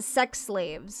used as sex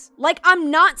slaves. Like, I'm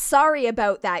not sorry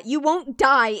about that. You won't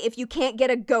die if you can't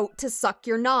get a goat to suck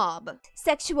your knob.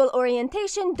 Sexual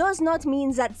orientation does not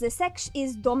mean that the sex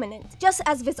is dominant. Just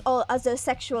as with all other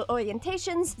sexual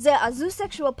orientations, there are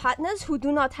zoosexual partners who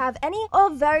do not have any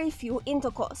or very few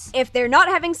intercourse. If they're not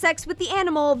having sex with the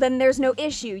animal, then there's no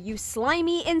issue, you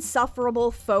slimy,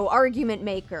 insufferable faux argument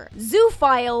maker.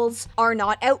 Zoophiles are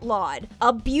not outlawed.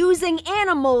 Abusing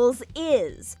animals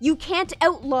is. You can't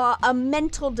outlaw a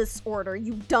mental disorder,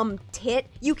 you dumb tit.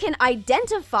 You can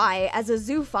identify as a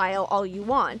zoophile all you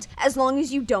want, as long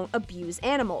as you don't abuse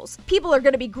animals. People are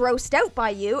gonna be grossed out by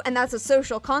you, and that's a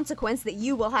social consequence that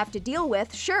you will have to deal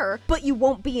with, sure, but you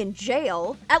won't be in jail.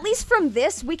 At least from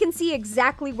this, we can see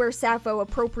exactly where Sappho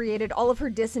appropriated all of her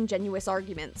disingenuous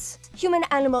arguments.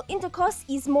 Human-animal intercourse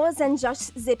is more than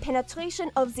just the penetration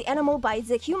of the animal by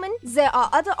the human. There are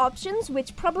other options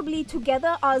which probably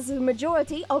together are the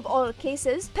majority of all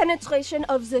cases. Penetration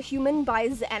of the human by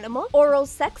the animal, oral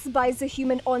sex by the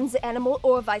human on the animal,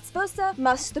 or vice versa,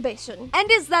 masturbation.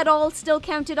 And is that all still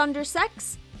counted under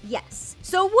sex? Yes.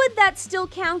 So would that still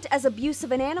count as abuse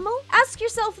of an animal? Ask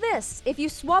yourself this, if you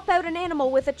swap out an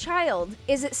animal with a child,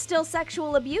 is it still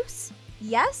sexual abuse?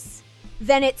 Yes?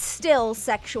 Then it's still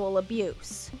sexual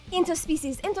abuse.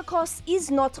 Interspecies intercourse is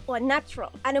not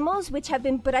unnatural. Animals which have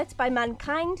been bred by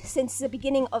mankind since the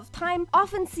beginning of time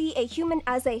often see a human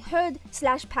as a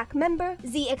herd/pack member.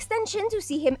 The extension to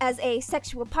see him as a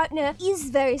sexual partner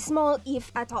is very small,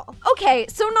 if at all. Okay,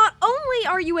 so not only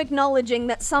are you acknowledging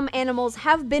that some animals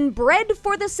have been bred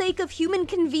for the sake of human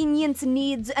convenience,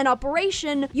 needs, and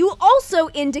operation, you also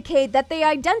indicate that they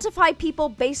identify people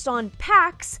based on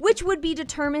packs, which would be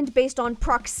determined based on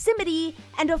proximity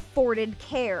and afforded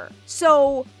care.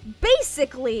 So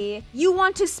basically, you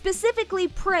want to specifically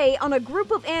prey on a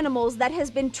group of animals that has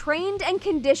been trained and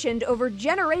conditioned over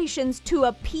generations to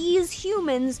appease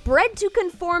humans, bred to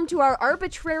conform to our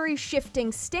arbitrary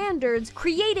shifting standards,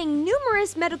 creating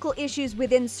numerous medical issues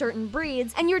within certain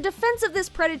breeds, and your defense of this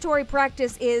predatory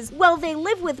practice is, well, they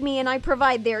live with me and I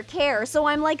provide their care, so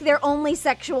I'm like their only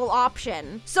sexual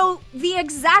option. So the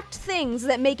exact things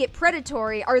that make it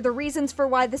predatory are the reasons for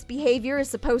why this behavior is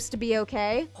supposed to be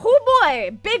okay. Oh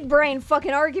boy, big brain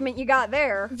fucking argument you got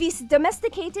there. This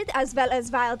domesticated as well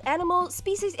as wild animal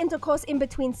species intercourse in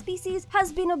between species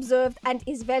has been observed and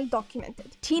is well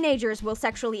documented. Teenagers will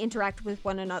sexually interact with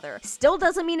one another. Still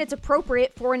doesn't mean it's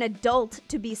appropriate for an adult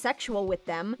to be sexual with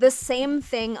them. The same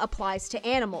thing applies to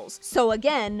animals. So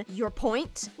again, your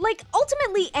point? Like,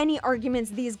 ultimately any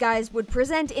arguments these guys would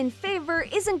present in favor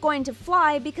isn't going to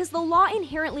fly because the law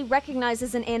inherently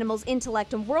recognizes an animal's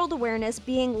intellect and world awareness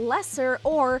being lesser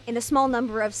or, in a small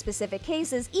number of specific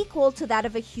cases, equal to that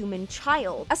of a human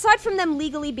child. Aside from them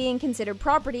legally being considered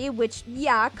property, which,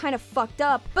 yeah, kind of fucked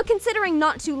up, but considering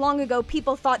not too long ago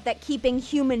people thought that keeping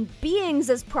human beings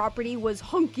as property was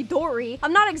hunky-dory,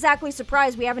 I'm not exactly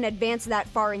surprised we haven't advanced that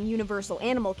far in universal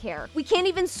animal care. We can't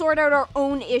even sort out our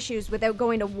own issues without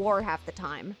going to war half the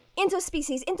time.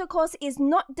 Interspecies intercourse is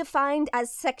not defined as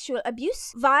sexual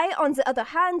abuse. Why, on the other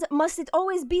hand, must it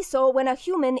always be so when a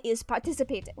human is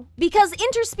participating? Because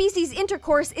interspecies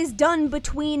intercourse is done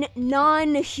between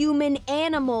non-human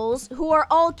animals who are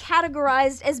all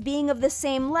categorized as being of the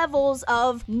same levels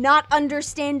of not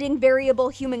understanding variable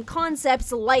human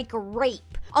concepts like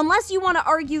rape. Unless you want to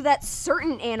argue that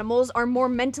certain animals are more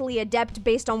mentally adept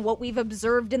based on what we've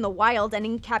observed in the wild and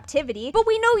in captivity, but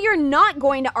we know you're not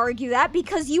going to argue that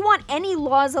because you want any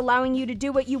laws allowing you to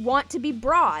do what you want to be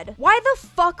broad. Why the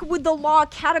fuck would the law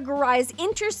categorize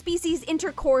interspecies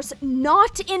intercourse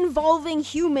not involving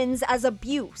humans as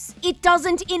abuse? It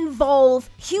doesn't involve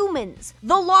humans.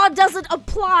 The law doesn't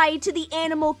apply to the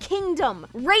animal kingdom.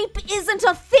 Rape isn't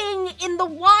a thing in the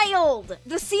wild.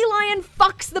 The sea lion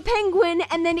fucks the penguin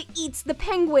and then eats the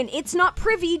penguin. It's not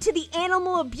privy to the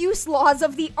animal abuse laws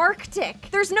of the Arctic.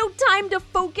 There's no time to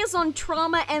focus on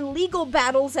trauma and legal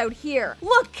battles out here.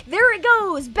 Look, there it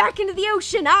goes, back into the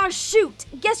ocean. Ah, shoot.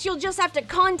 Guess you'll just have to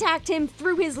contact him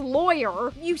through his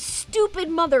lawyer. You stupid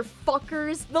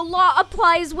motherfuckers. The law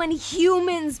applies when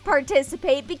humans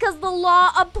participate because the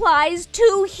law applies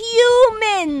to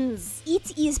humans.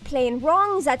 It is plain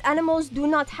wrong that animals do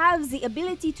not have the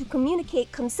ability to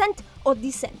communicate consent or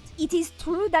dissent. It is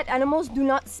true that animals do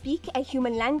not speak a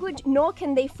human language, nor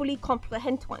can they fully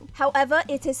comprehend one. However,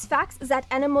 it is fact that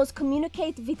animals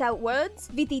communicate without words,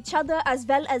 with each other as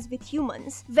well as with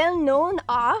humans. Well known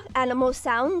are animal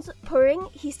sounds, purring,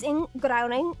 hissing,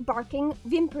 growling, barking,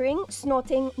 whimpering,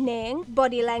 snorting, neighing,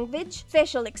 body language,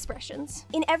 facial expressions.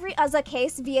 In every other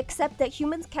case, we accept that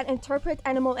humans can interpret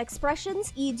animal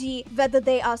expressions, e.g. whether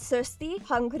they are thirsty,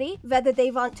 hungry, whether they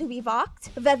want to be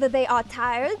walked, whether they are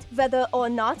tired, whether or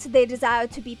not they desire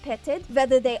to be petted,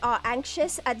 whether they are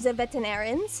anxious at the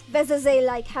veterinarians, whether they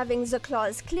like having the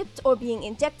claws clipped or being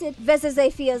injected, whether they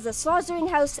fear the slaughtering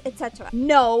house, etc.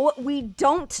 No, we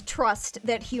don't trust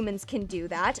that humans can do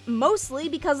that, mostly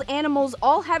because animals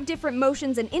all have different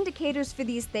motions and indicators for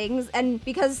these things, and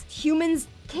because humans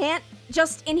can't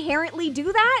just inherently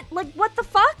do that? Like, what the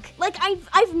fuck? Like,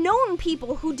 I've known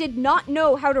people who did not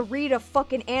know how to read a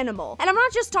fucking animal. And I'm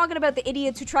not just talking about the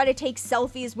idiots who try to take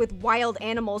selfies with wild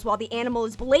animals while the animal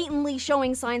is blatantly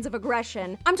showing signs of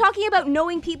aggression. I'm talking about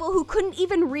knowing people who couldn't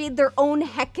even read their own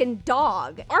heckin'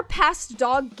 dog. Our past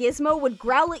dog, Gizmo, would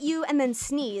growl at you and then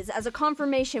sneeze as a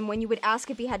confirmation when you would ask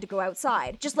if he had to go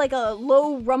outside. Just like a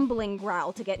low rumbling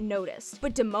growl to get noticed.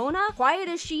 But Demona, quiet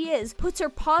as she is, puts her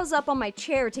paws up on my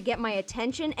chair swear to get my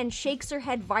attention and shakes her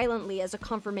head violently as a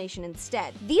confirmation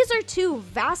instead. These are two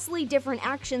vastly different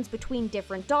actions between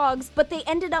different dogs, but they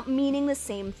ended up meaning the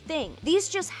same thing. These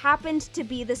just happened to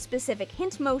be the specific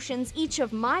hint motions each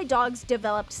of my dogs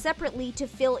developed separately to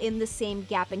fill in the same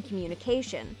gap in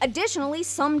communication. Additionally,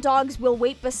 some dogs will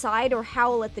wait beside or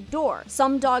howl at the door.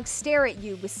 Some dogs stare at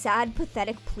you with sad,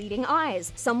 pathetic, pleading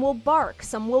eyes. Some will bark,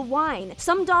 some will whine.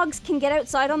 Some dogs can get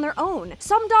outside on their own.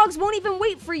 Some dogs won't even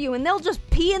wait for you and they'll just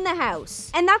pee in the house.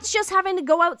 And that's just having to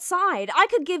go outside. I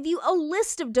could give you a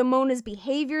list of Damona's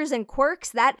behaviors and quirks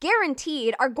that,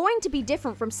 guaranteed, are going to be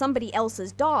different from somebody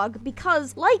else's dog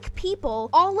because, like people,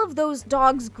 all of those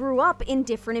dogs grew up in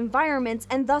different environments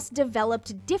and thus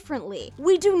developed differently.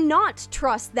 We do not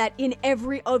trust that in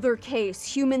every other case,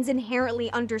 humans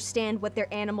inherently understand what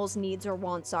their animals' needs or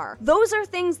wants are. Those are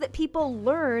things that people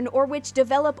learn or which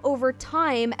develop over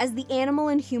time as the animal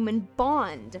and human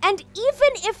bond. And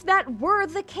even if that were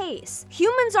the case,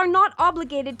 humans are not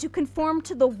obligated to conform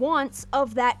to the wants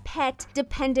of that pet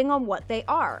depending on what they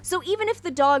are. So even if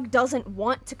the dog doesn't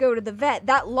want to go to the vet,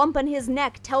 that lump on his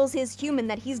neck tells his human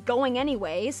that he's going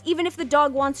anyways. Even if the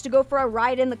dog wants to go for a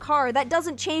ride in the car, that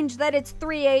doesn't change that it's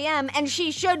 3 a.m. and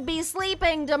she should be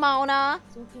sleeping, Damona.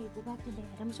 It's okay, go back to bed,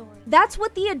 I'm sorry. That's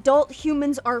what the adult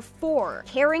humans are for,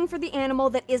 caring for the animal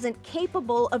that isn't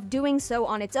capable of doing so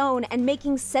on its own and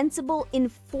making sensible,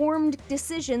 informed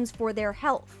decisions for their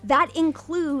health. That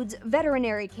includes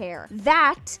veterinary care.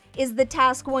 That is the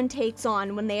task one takes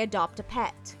on when they adopt a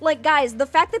pet. Like, guys, the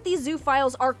fact that these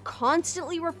zoophiles are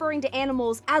constantly referring to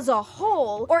animals as a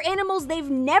whole, or animals they've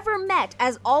never met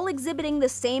as all exhibiting the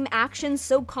same actions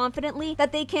so confidently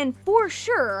that they can, for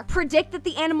sure, predict that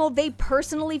the animal they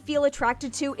personally feel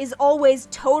attracted to is always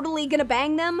totally gonna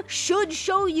bang them, should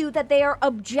show you that they are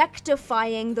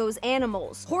objectifying those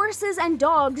animals. Horses and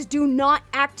dogs do not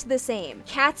act the same.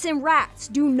 Cats and rats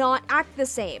do not act the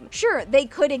same. Sure, they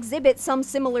could exhibit some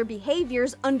similar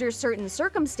behaviors under certain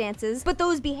circumstances, but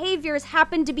those behaviors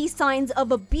happen to be signs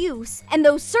of abuse, and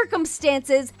those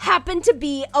circumstances happen to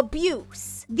be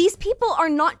abuse. These people are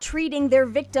not treating their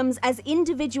victims as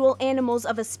individual animals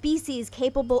of a species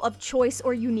capable of choice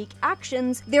or unique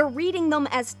actions, they're reading them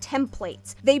as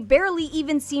templates. They barely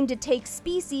even seem to take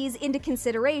species into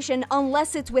consideration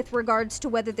unless it's with regards to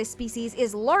whether the species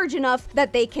is large enough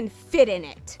that they can fit in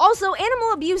it. Also,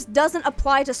 animal abuse doesn't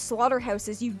apply to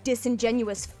slaughterhouses, you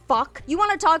disingenuous fuck. You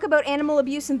want to talk about animal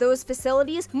abuse in those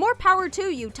facilities? More power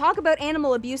to you. Talk about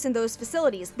animal abuse in those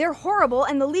facilities. They're horrible,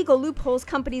 and the legal loopholes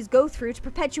companies go through to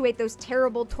perpetuate those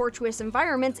terrible, tortuous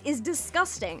environments is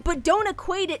disgusting. But don't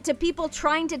equate it to people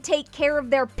trying to take care of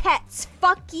their pets.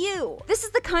 Fuck you. This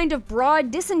is the kind of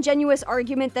broad, disingenuous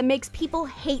argument that makes people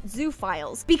hate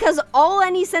zoophiles, because all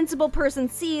any sensible person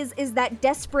sees is that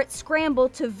desperate scramble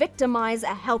to victimize a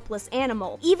helpless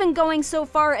animal, even going so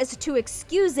far as to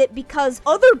excuse it because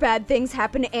other bad things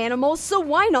happen to animals, so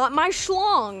why not my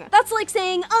schlong? That's like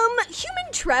saying,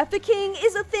 human trafficking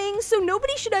is a thing, so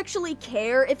nobody should actually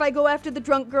care if I go after the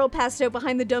drunk girl passed out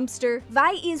behind the dumpster.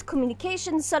 Why is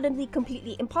communication suddenly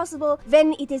completely impossible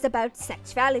when it is about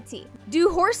sexuality? Do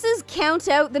horses count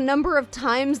out the number of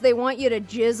times they want you to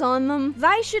jizz on them?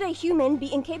 Why should a human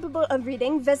be incapable of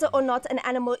reading whether or not an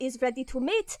animal is ready to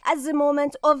mate at the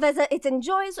moment, or whether it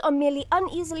enjoys or merely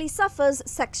uneasily suffers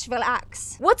sexual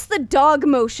acts? What's the dog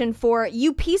motion for?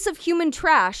 You piece of human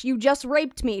trash, you just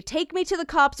raped me. Take me to the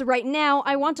cops right now.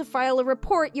 I want to file a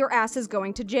report. Your ass is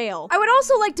going to jail. I would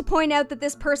also like to point out that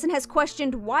this person has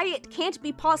questioned why it can't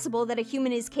be possible that a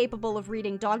human is capable of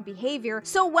reading dog behavior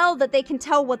so well that they can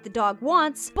tell what the dog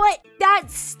wants, but that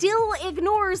still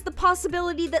ignores the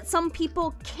possibility that some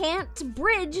people can't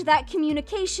bridge that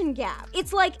communication gap.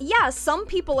 It's like, yeah, some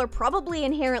people are probably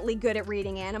inherently good at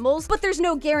reading animals, but there's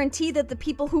no guarantee that the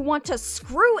people who want to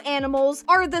screw animals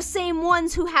are the same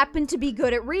ones who happen to be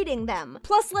good at reading them.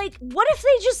 Plus, like, what if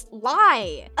they just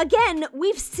lie? Again,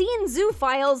 we've seen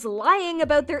zoophiles lying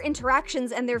about their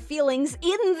interactions and their feelings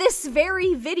in this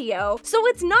very video, so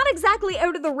it's not exactly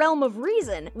out of the realm of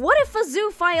reason. What if a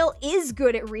zoophile is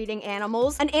good at reading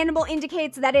animals? An animal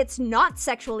indicates that it's not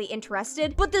sexually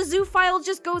interested, but the zoophile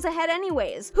just goes ahead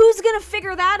anyways. Who's gonna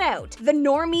figure that out? The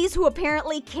normies who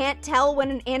apparently can't tell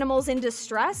when an animal's in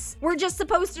distress? We're just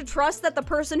supposed to trust that the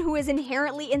person who is inherently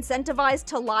inherently incentivized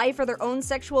to lie for their own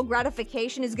sexual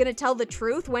gratification is gonna tell the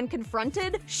truth when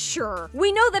confronted? Sure.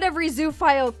 We know that every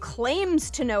zoophile claims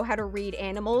to know how to read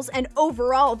animals, and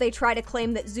overall they try to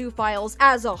claim that zoophiles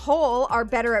as a whole are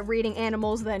better at reading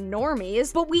animals than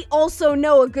normies, but we also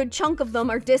know a good chunk of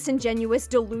them are disingenuous,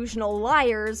 delusional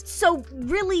liars. So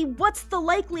really, what's the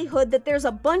likelihood that there's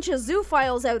a bunch of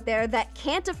zoophiles out there that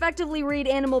can't effectively read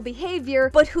animal behavior,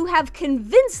 but who have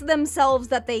convinced themselves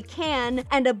that they can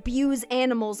and abuse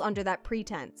animals under that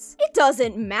pretense? It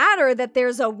doesn't matter that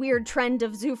there's a weird trend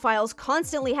of zoophiles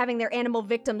constantly having their animal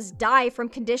victims die from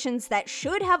conditions that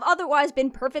should have otherwise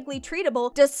been perfectly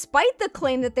treatable, despite the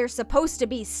claim that they're supposed to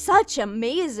be such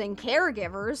amazing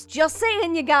caregivers. Just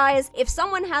saying, you guys, if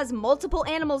someone has multiple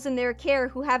animals in their care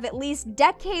who have at least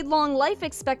decade-long life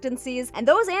expectancies, and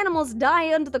those animals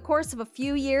die under the course of a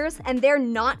few years, and they're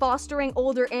not fostering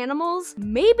older animals,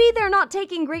 maybe they're not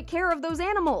taking great care of those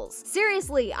animals.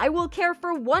 Seriously, I will care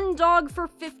for one dog for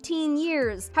 15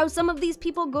 years. How some of these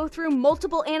people go through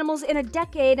multiple animals in a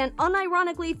decade and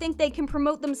unironically think they can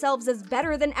promote themselves as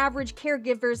better than average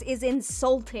caregivers is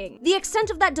insulting. The extent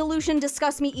of that delusion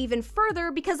disgusts me even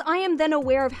further because I am then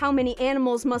aware of how many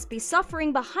animals must be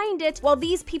suffering behind it, while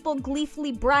these people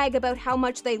gleefully brag about how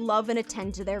much they love and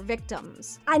attend to their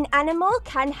victims. An animal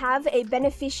can have a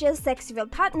beneficial sexual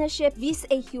partnership with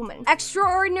a human.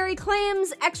 Extraordinary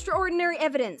claims, extraordinary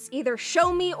evidence. Either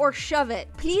show me or shove it.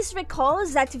 Please recall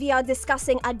that we are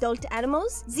discussing adult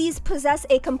animals. These possess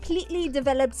a completely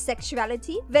developed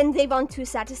sexuality when they want to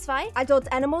satisfy. Adult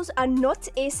animals are not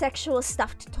asexual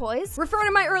stuffed toys. Refer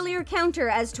to my earlier counter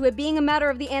as to it being a matter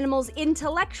of the animal's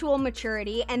intellectual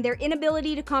maturity and their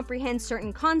inability to comprehend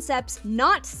certain concepts,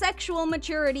 not sexual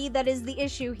maturity, that is the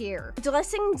issue here.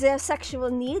 Addressing their sexual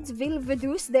needs will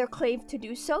reduce their crave to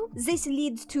do so. This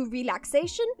leads to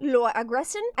relaxation, lower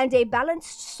aggression, and a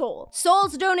balanced soul.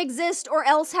 Souls don't exist or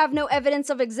else have no evidence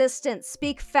of existence.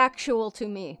 Speak factual to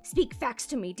me. Speak facts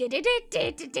to me.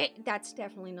 That's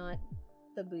definitely not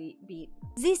the beat.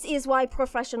 This is why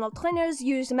professional trainers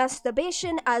use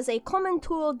masturbation as a common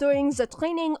tool during the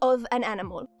training of an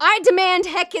animal. I demand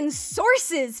heckin'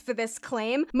 sources for this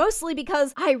claim, mostly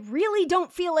because I really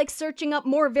don't feel like searching up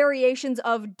more variations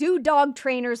of do dog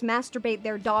trainers masturbate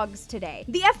their dogs today.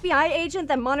 The FBI agent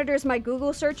that monitors my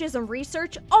Google searches and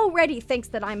research already thinks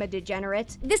that I'm a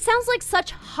degenerate. This sounds like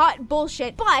such hot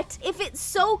bullshit, but if it's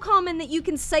so common that you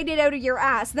can cite it out of your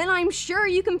ass, then I'm sure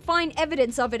you can find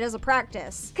evidence of it as a practice.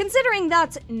 Considering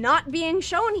that's not being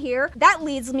shown here, that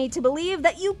leads me to believe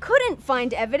that you couldn't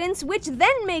find evidence, which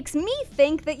then makes me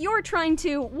think that you're trying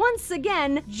to, once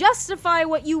again, justify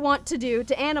what you want to do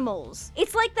to animals.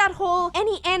 It's like that whole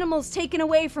any animals taken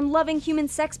away from loving human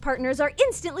sex partners are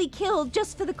instantly killed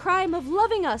just for the crime of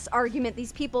loving us argument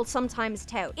these people sometimes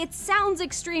tout. It sounds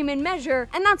extreme in measure,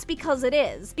 and that's because it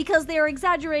is, because they are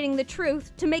exaggerating the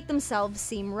truth to make themselves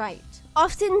seem right.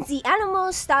 Often the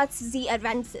animal starts the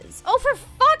advances. Oh, for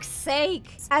fuck's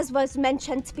sake! As was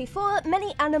mentioned before,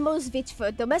 many animals which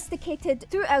were domesticated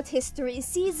throughout history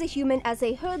see the human as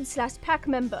a herd/pack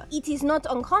member. It is not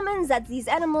uncommon that these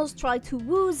animals try to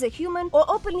woo the human or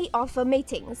openly offer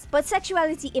matings, but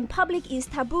sexuality in public is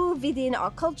taboo within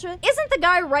our culture. Isn't the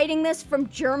guy writing this from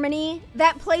Germany?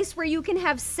 That place where you can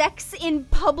have sex in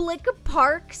public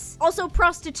parks? Also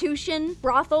prostitution,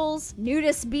 brothels,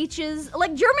 nudist beaches.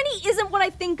 Like, Germany isn't what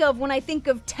I think of when I think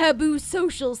of taboo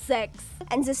social sex.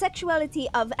 And the sexuality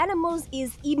of animals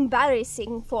is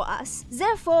embarrassing for us.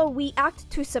 Therefore, we act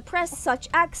to suppress such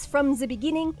acts from the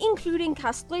beginning, including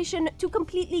castration, to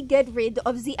completely get rid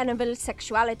of the animal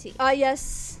sexuality.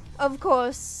 Yes. Of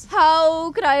course.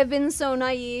 How could I have been so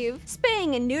naive?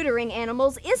 Spaying and neutering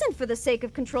animals isn't for the sake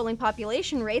of controlling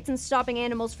population rates and stopping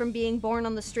animals from being born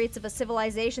on the streets of a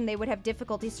civilization they would have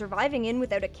difficulty surviving in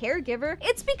without a caregiver.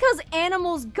 It's because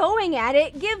animals going at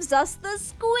it gives us the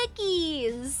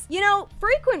squickies. You know,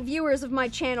 frequent viewers of my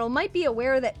channel might be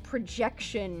aware that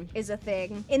projection is a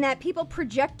thing, in that people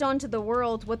project onto the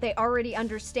world what they already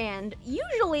understand,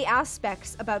 usually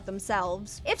aspects about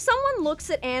themselves. If someone looks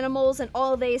at animals and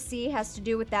all they see has to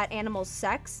do with that animal's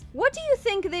sex, what do you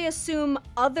think they assume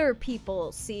other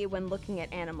people see when looking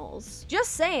at animals?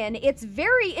 Just saying, it's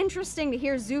very interesting to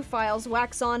hear zoophiles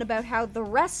wax on about how the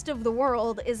rest of the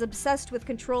world is obsessed with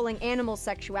controlling animal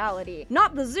sexuality.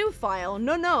 Not the zoophile,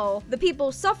 no, the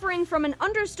people suffering from an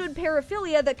understood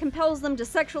paraphilia that compels them to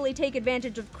sexually take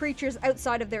advantage of creatures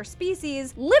outside of their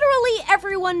species, literally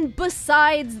everyone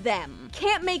besides them.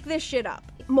 Can't make this shit up.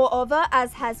 Moreover,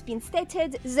 as has been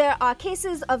stated, there are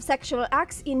cases of sexual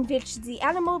acts in which the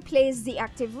animal plays the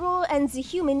active role and the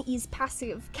human is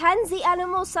passive. Can the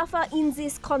animal suffer in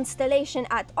this constellation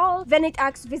at all when it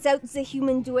acts without the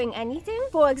human doing anything?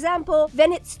 For example,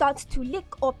 when it starts to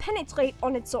lick or penetrate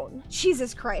on its own.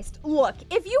 Jesus Christ. Look,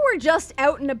 if you were just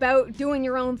out and about doing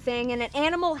your own thing and an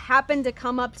animal happened to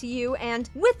come up to you and,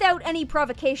 without any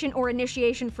provocation or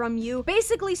initiation from you,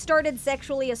 basically started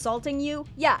sexually assaulting you,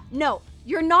 yeah, no.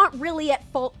 You're not really at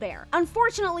fault there.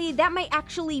 Unfortunately, that might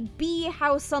actually be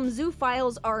how some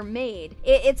zoophiles are made.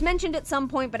 It's mentioned at some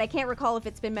point, but I can't recall if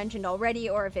it's been mentioned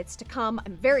already or if it's to come.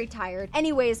 I'm very tired.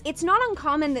 Anyways, it's not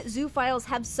uncommon that zoophiles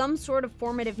have some sort of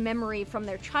formative memory from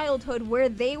their childhood where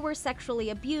they were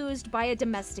sexually abused by a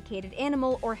domesticated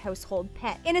animal or household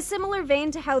pet. In a similar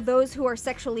vein to how those who are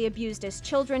sexually abused as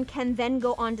children can then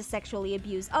go on to sexually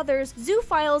abuse others,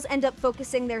 zoophiles end up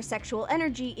focusing their sexual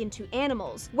energy into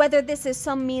animals. Whether this is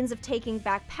some means of taking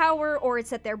back power or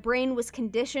it's that their brain was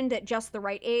conditioned at just the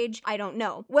right age, I don't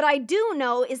know. What I do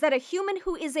know is that a human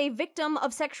who is a victim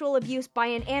of sexual abuse by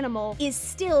an animal is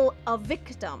still a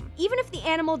victim. Even if the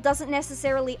animal doesn't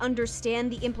necessarily understand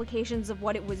the implications of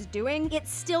what it was doing, it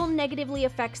still negatively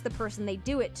affects the person they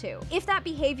do it to. If that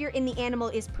behavior in the animal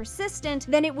is persistent,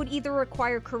 then it would either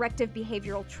require corrective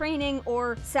behavioral training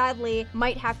or, sadly,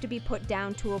 might have to be put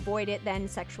down to avoid it then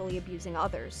sexually abusing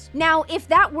others. Now, if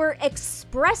that were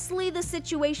expressly the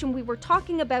situation we were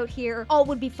talking about here, all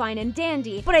would be fine and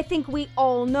dandy, but I think we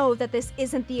all know that this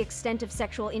isn't the extent of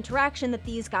sexual interaction that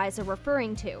these guys are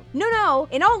referring to. No,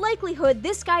 in all likelihood,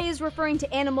 this guy is referring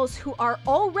to animals who are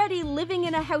already living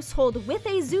in a household with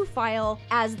a zoophile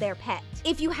as their pet.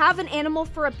 If you have an animal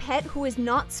for a pet who is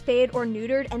not spayed or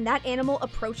neutered and that animal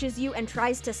approaches you and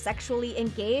tries to sexually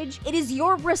engage, it is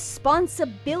your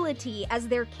responsibility as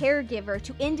their caregiver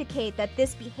to indicate that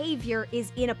this behavior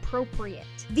is inappropriate.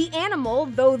 The animal,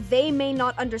 though they may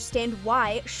not understand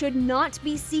why, should not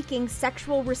be seeking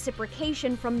sexual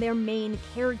reciprocation from their main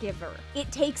caregiver.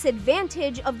 It takes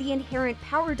advantage of the inherent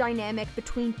power dynamic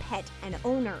between pet and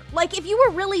owner. Like, if you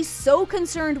were really so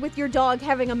concerned with your dog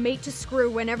having a mate to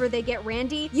screw whenever they get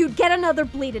randy, you'd get another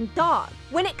bleeding dog.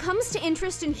 When it comes to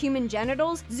interest in human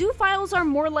genitals, zoophiles are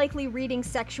more likely reading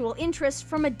sexual interest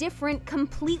from a different,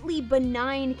 completely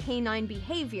benign canine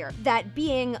behavior, that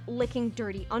being licking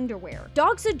dirty underwear.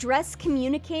 Dogs address,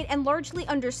 communicate, and largely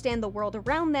understand the world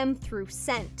around them through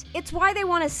scent. It's why they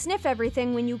want to sniff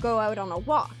everything when you go out on a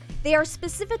walk. They are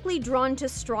specifically drawn to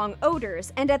strong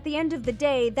odors, and at the end of the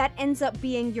day, that ends up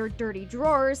being your dirty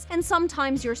drawers and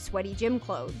sometimes your sweaty gym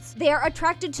clothes. They are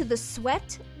attracted to the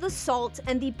sweat, the salt,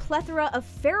 and the plethora of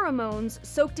pheromones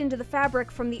soaked into the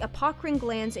fabric from the apocrine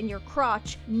glands in your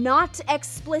crotch, not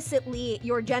explicitly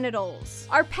your genitals.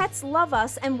 Our pets love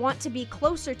us and want to be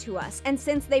closer to us, and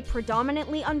since they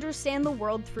predominantly understand the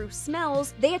world through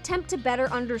smells, they attempt to better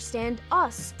understand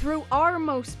us through our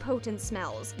most potent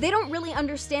smells. They don't really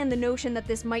understand the notion that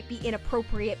this might be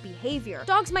inappropriate behavior.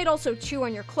 Dogs might also chew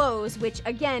on your clothes, which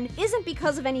again isn't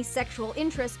because of any sexual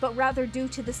interest but rather due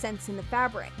to the scents in the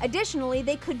fabric. Additionally,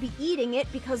 they could be eating it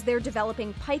because they're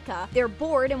developing pica, they're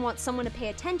bored and want someone to pay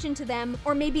attention to them,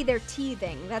 or maybe they're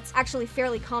teething. That's actually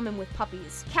fairly common with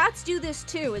puppies. Cats do this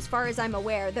too, as far as I'm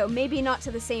aware, though maybe not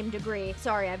to the same degree.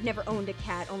 Sorry, I've never owned a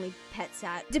cat, only pet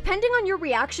sat. Depending on your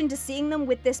reaction to seeing them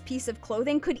with this piece of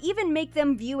clothing could even make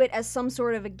them view it as some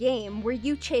sort of a game where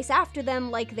you chase after them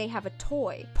like they have a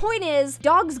toy. Point is,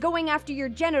 dogs going after your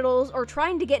genitals or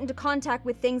trying to get into contact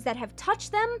with things that have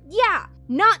touched them? Yeah!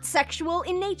 Not sexual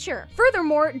in nature.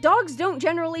 Furthermore, dogs don't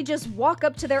generally just walk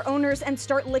up to their owners and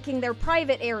start licking their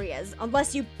private areas,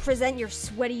 unless you present your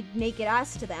sweaty, naked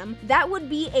ass to them. That would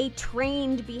be a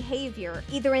trained behavior,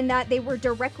 either in that they were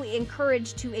directly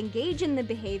encouraged to engage in the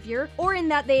behavior, or in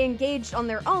that they engaged on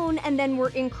their own and then were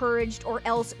encouraged or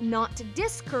else not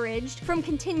discouraged from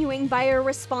continuing by a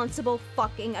responsible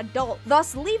fucking adult,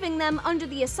 thus leaving them under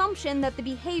the assumption that the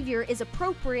behavior is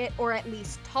appropriate or at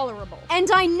least tolerable. And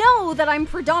I know that I'm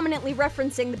predominantly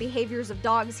referencing the behaviors of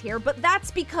dogs here, but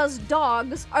that's because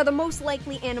dogs are the most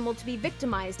likely animal to be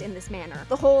victimized in this manner.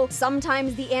 The whole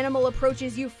sometimes the animal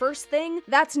approaches you first thing,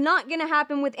 that's not gonna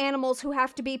happen with animals who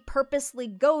have to be purposely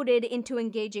goaded into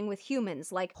engaging with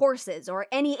humans, like horses, or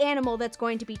any animal that's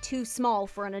going to be too small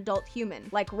for an adult human,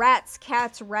 like rats,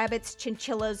 cats, rabbits,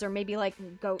 chinchillas, or maybe like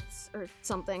goats or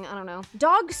something, I don't know.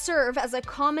 Dogs serve as a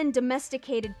common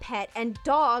domesticated pet, and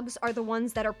dogs are the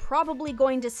ones that are probably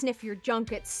going to sniff your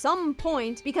junk at some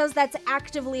point because that's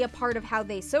actively a part of how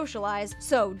they socialize,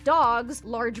 so dogs,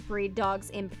 large breed dogs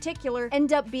in particular,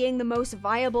 end up being the most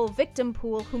viable victim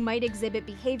pool who might exhibit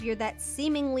behavior that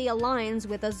seemingly aligns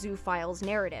with a zoophile's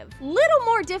narrative. Little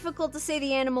more difficult to say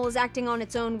the animal is acting on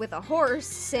its own with a horse,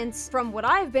 since from what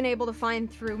I've been able to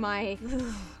find through my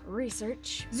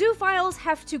research, zoophiles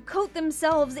have to coat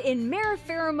themselves in mare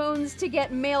pheromones to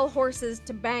get male horses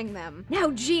to bang them.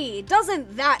 Now gee,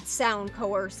 doesn't that sound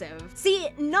coercive? See,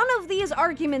 none of these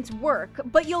arguments work,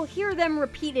 but you'll hear them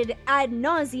repeated ad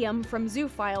nauseum from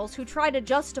zoophiles who try to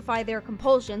justify their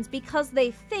compulsions because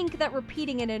they think that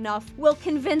repeating it enough will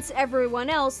convince everyone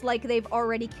else like they've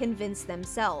already convinced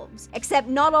themselves. Except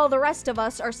not all the rest of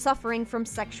us are suffering from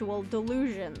sexual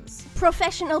delusions.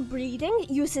 Professional breeding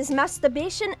uses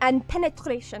masturbation and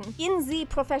penetration. In the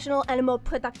professional animal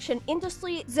production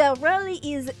industry, there rarely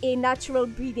is a natural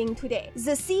breeding today.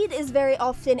 The seed is very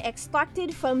often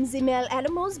extracted from the male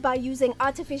animals by using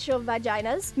artificial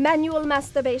vaginas, manual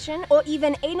masturbation, or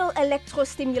even anal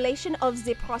electrostimulation of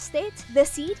the prostate. The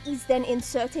seed is then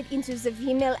inserted into the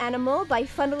female animal by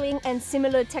funneling and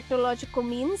similar technological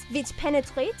means which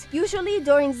penetrate. Usually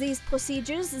during these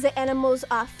procedures, the animals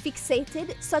are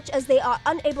fixated, such as they are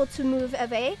unable to move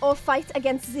away or fight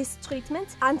against this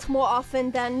treatment, and more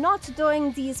often than not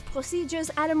during these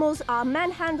procedures, animals are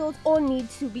manhandled or need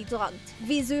to be drugged.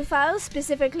 The zoophiles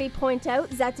specifically point out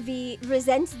that we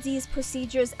resent these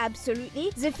procedures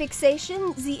absolutely. The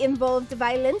fixation, the involved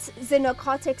violence, the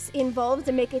narcotics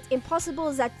involved make it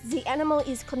impossible that the animal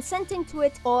is consenting to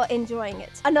it or enjoying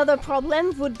it. Another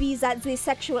problem would be that the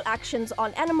sexual actions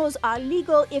on animals are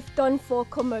legal if done for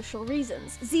commercial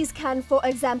reasons. These can, for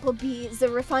example, be the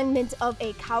refinement of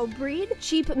a cow breed,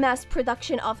 cheap mass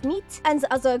production of meat, and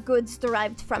other goods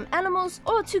derived from animals,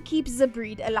 or to keep the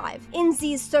breed alive. In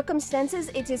these circumstances,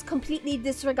 it is completely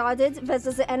disregarded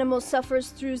whether the animal suffers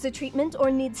through the treatment or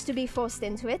needs to be forced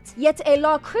into it. Yet a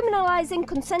law criminalizing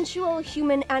consensual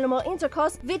human-animal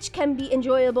intercourse, which can be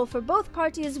enjoyable for both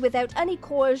parties without any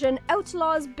coercion,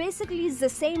 outlaws basically the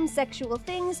same sexual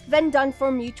things when done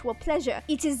for mutual pleasure.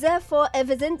 It is therefore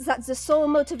evident that the sole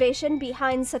motivation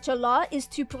behind such a law is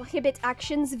to prohibit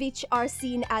actions which are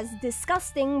seen as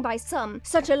disgusting by some.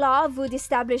 Such a law would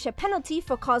establish a penalty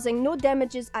for causing no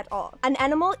damages at all. An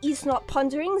animal is not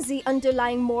pondering the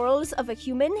underlying morals of a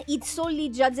human, it solely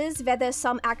judges whether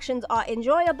some actions are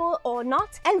enjoyable or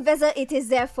not, and whether it is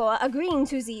therefore agreeing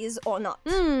to these or not.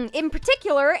 In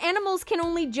particular, animals can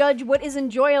only judge what is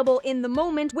enjoyable in the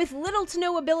moment with little to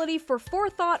no ability for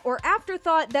forethought or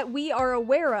afterthought that we are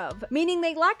aware of, meaning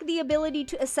they lack the ability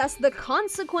to assess the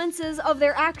consequences of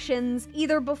their actions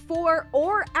either before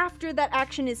or after that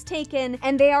action is taken,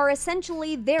 and they are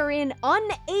essentially therein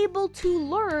unable to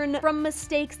learn from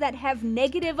mistakes that have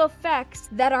negative effects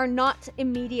that are not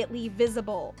immediately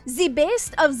visible. The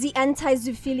base of the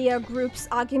anti-zoophilia group's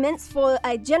arguments for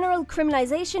a general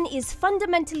criminalization is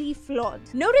fundamentally flawed.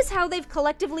 Notice how they've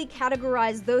collectively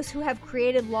categorized those who have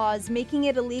created laws making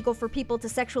it illegal for people to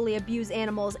sexually abuse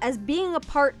animals as being a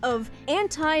part of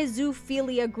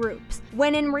anti-zoophilia groups,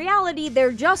 when in reality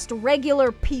they're just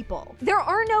regular people. There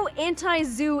are no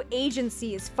anti-zoo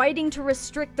agencies fighting to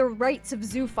restrict the rights of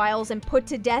zoophiles and put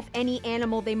to death any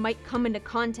animal they might come into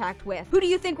contact with. Who do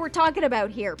you think we're talking about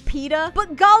here, PETA?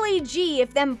 But golly gee,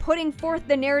 if them putting forth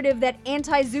the narrative that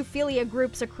anti-zoophilia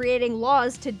groups are creating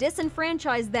laws to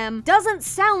disenfranchise them doesn't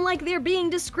sound like they're being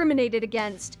discriminated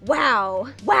against. Wow,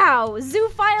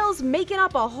 zoophiles making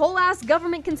up a whole ass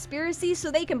government conspiracy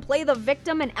so they can play the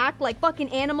victim and act like fucking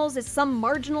animals is some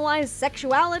marginalized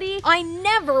sexuality? I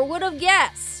never would have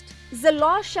guessed. The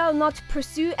law shall not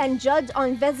pursue and judge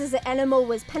on whether the animal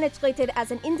was penetrated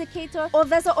as an indicator or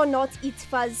whether or not it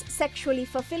was sexually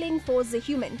fulfilling for the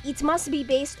human. It must be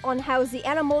based on how the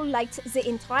animal liked the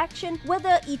interaction,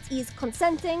 whether it is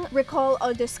consenting, recall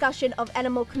our discussion of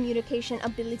animal communication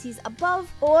abilities above,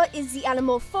 or is the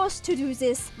animal forced to do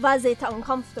this, was it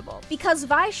uncomfortable? Because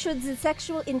why should the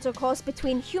sexual intercourse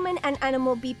between human and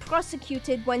animal be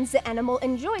prosecuted when the animal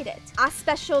enjoyed it? A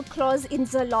special clause in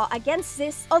the law against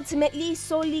this ultimately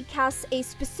solely casts a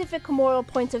specific moral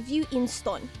point of view in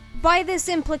stone. By this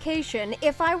implication,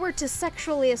 if I were to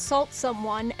sexually assault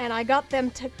someone and I got them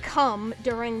to come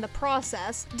during the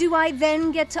process, do I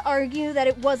then get to argue that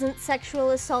it wasn't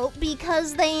sexual assault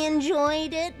because they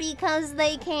enjoyed it, because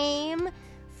they came?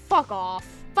 Fuck off.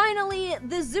 Finally,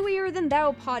 the Zooier Than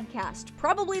Thou podcast,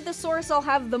 probably the source I'll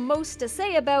have the most to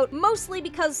say about, mostly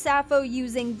because Sappho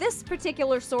using this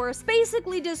particular source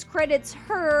basically discredits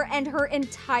her and her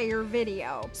entire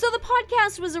video. So the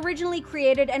podcast was originally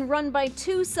created and run by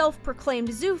two self-proclaimed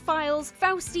zoophiles,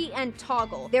 Fausti and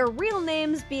Toggle, their real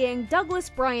names being Douglas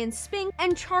Brian Spink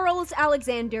and Charles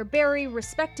Alexander Berry,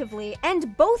 respectively,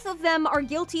 and both of them are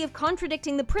guilty of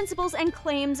contradicting the principles and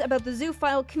claims about the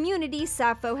zoophile community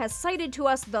Sappho has cited to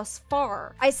us thus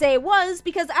far. I say was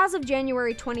because as of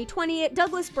January 2020,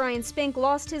 Douglas Brian Spink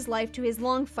lost his life to his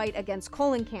long fight against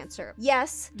colon cancer.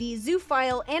 Yes, the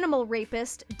zoophile animal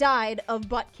rapist died of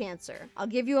butt cancer. I'll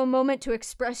give you a moment to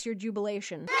express your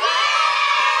jubilation.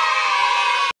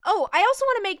 Oh, I also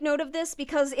want to make note of this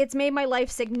because it's made my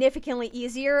life significantly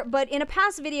easier, but in a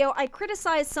past video, I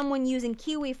criticized someone using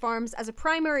Kiwi Farms as a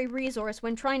primary resource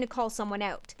when trying to call someone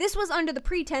out. This was under the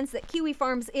pretense that Kiwi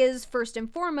Farms is, first and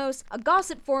foremost, a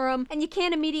gossip forum, and you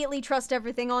can't immediately trust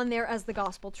everything on there as the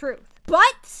gospel truth.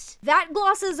 But that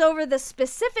glosses over the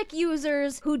specific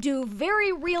users who do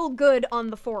very real good on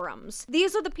the forums.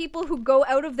 These are the people who go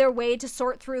out of their way to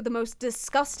sort through the most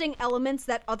disgusting elements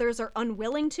that others are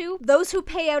unwilling to, those who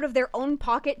pay out of their own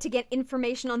pocket to get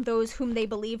information on those whom they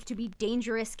believe to be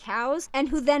dangerous cows, and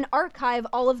who then archive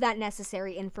all of that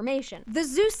necessary information. The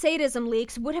zoo sadism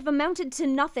leaks would have amounted to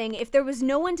nothing if there was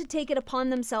no one to take it upon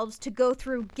themselves to go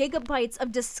through gigabytes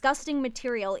of disgusting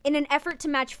material in an effort to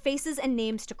match faces and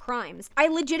names to crimes. I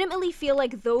legitimately feel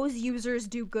like those users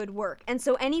do good work, and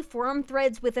so any forum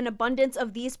threads with an abundance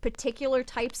of these particular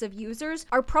types of users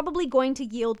are probably going to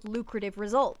yield lucrative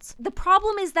results. The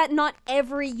problem is that not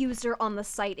every user on the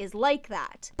site is like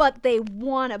that, but they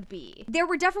wanna be. There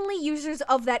were definitely users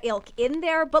of that ilk in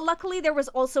there, but luckily there was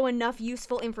also enough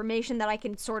useful information that I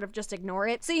can sort of just ignore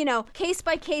it. So, you know,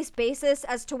 case-by-case basis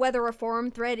as to whether a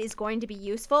forum thread is going to be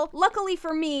useful. Luckily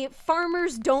for me,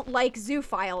 farmers don't like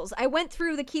zoophiles. I went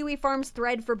through the Kiwi Farms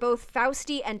thread for both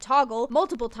Fausti and Toggle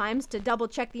multiple times to double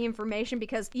check the information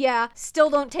because, yeah, still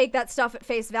don't take that stuff at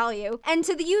face value. And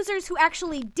to the users who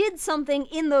actually did something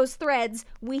in those threads,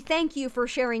 we thank you for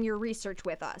sharing your research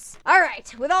with us.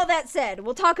 Alright, with all that said,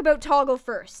 we'll talk about Toggle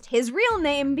first, his real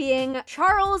name being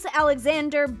Charles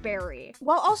Alexander Berry.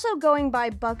 While also going by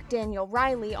Buck Daniel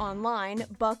Riley online,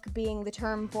 Buck being the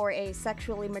term for a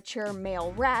sexually mature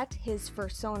male rat, his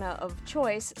fursona of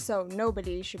choice, so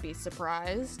nobody should be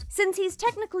surprised. Since he's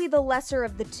technically the lesser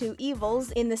of the two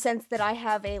evils, in the sense that I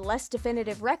have a less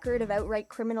definitive record of outright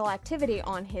criminal activity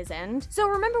on his end. So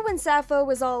remember when Sappho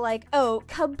was all like, oh,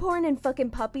 cub porn and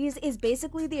fucking puppies is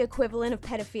basically the equivalent of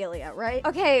pedophilia, right?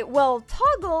 Okay, well,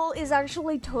 Toggle is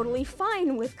actually totally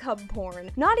fine with cub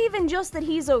porn. Not even just that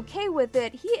he's okay with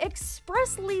it, he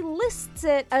expressly lists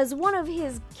it as one of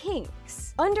his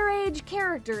kinks. Underage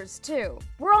characters, too.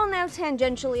 We're all now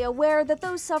tangentially aware that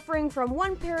those suffering from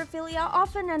one paraphilia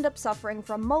often end up suffering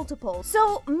from multiple.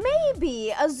 So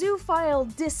maybe a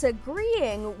zoophile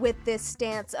disagreeing with this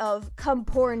stance of cub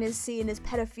porn is seen as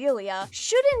pedophilia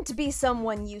shouldn't be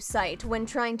someone you cite when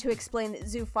trying to explain that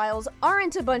zoophiles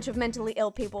aren't a bunch of mentally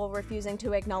ill people refusing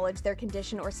to acknowledge their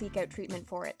condition or seek out treatment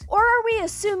for it. Or are we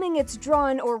assuming it's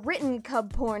drawn or written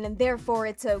cub porn and therefore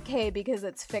it's okay because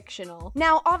it's fictional?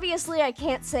 Now, obviously I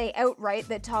can't say outright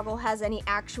that Toggle has any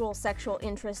actual sexual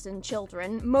interest in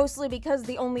children, mostly because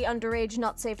the only underage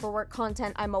not safe for work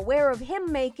content I'm aware of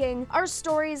him making are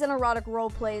stories and erotic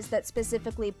roleplays that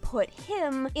specifically put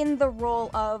him in the role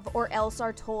of, or else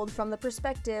are told from the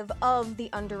perspective of, the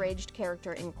underage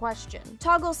character in question.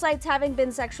 Toggle cites having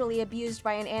been sexually abused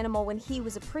by an animal when he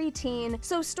was a preteen,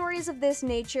 so stories of this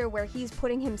nature where he's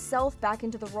putting himself back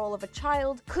into the role of a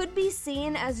child could be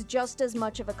seen as just as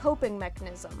much of a coping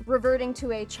mechanism, reverting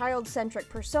to a child-centric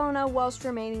persona whilst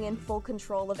remaining in full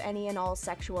control of any and all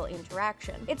sexual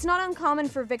interaction. It's not uncommon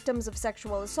for victims of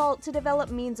sexual assault to develop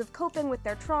means of coping with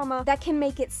their trauma that can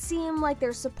make it seem like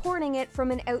they're supporting it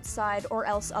from an outside or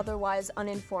else otherwise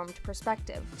uninformed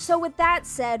perspective. So with that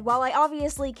said, while I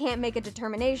obviously can't make a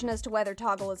determination as to whether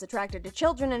Toggle is attracted to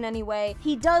children in any way,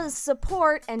 he does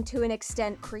support, and to an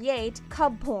extent create,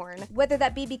 cub porn. Whether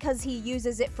that be because he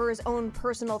uses it for his own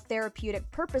personal therapeutic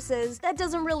purposes, that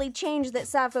doesn't really change that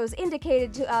Sappho's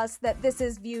indicated to us that this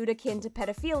is viewed akin to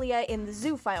pedophilia in the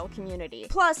zoophile community.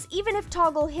 Plus, even if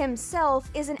Toggle himself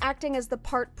isn't acting as the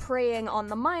part preying on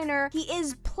the minor, he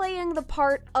is playing the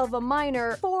part of a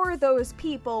minor for those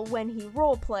people when he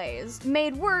roleplays.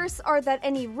 Made worse are that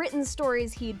any written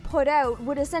stories he'd put out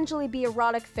would essentially be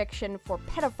erotic fiction for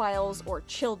pedophiles or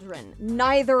children,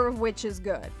 neither of which is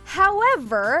good.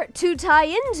 However, to tie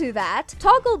into that,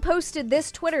 Toggle posted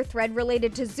this Twitter thread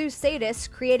related to zoo sadists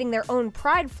creating their own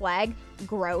pride flag,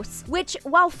 gross, which,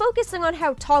 while focusing on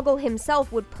how Toggle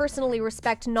himself would personally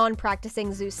respect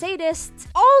non-practicing zoo sadists,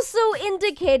 also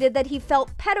indicated that he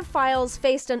felt pedophiles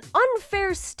faced an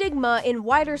unfair stigma in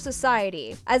wider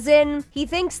society. As in, he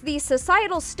thinks the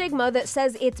societal stigma that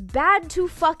says it's bad to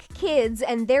fuck kids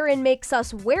and therein makes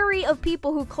us wary of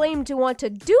people who claim to want to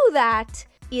do that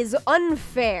is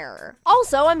unfair.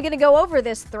 Also, I'm gonna go over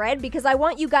this thread because I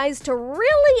want you guys to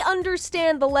really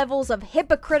understand the levels of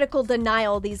hypocritical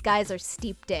denial these guys are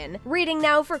steeped in. Reading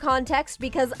now for context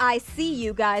because I see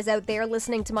you guys out there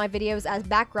listening to my videos as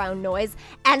background noise,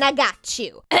 and I got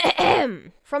you.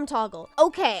 From Toggle.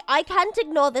 Okay, I can't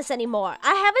ignore this anymore.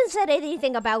 I haven't said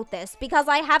anything about this because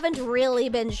I haven't really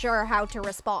been sure how to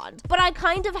respond, but I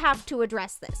kind of have to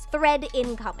address this. Thread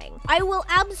incoming. I will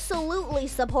absolutely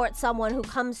support someone who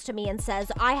comes to me and says,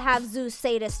 I have zoo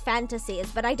sadist fantasies,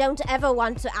 but I don't ever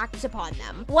want to act upon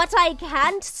them. What I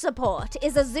can't support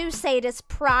is a zoo sadist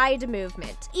pride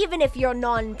movement, even if you're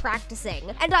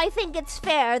non-practicing, and I think it's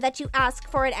fair that you ask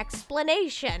for an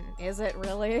explanation. Is it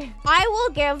really? I will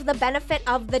give the benefit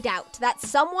of the doubt that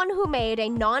someone who made a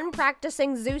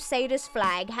non-practicing zoo sadist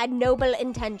flag had noble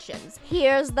intentions.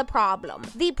 Here's the problem.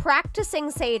 The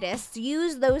practicing sadists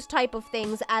use those type of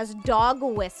things as dog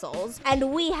whistles,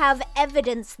 and we have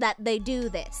evidence that they do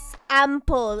this.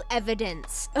 Ample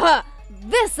evidence.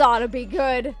 This ought to be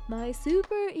good. My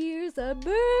super ears are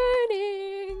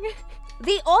burning.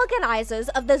 The organizers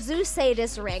of the Zoo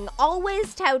Sadist Ring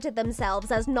always touted themselves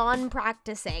as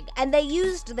non-practicing, and they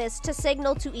used this to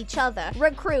signal to each other,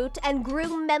 recruit, and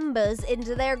groom members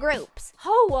into their groups.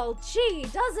 Oh, well, gee,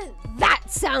 doesn't that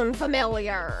sound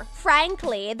familiar?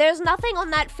 Frankly, there's nothing on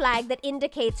that flag that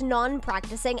indicates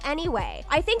non-practicing anyway.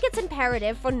 I think it's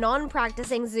imperative for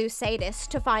non-practicing Zoo Sadists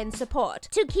to find support,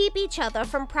 to keep each other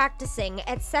from practicing,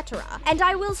 etc. And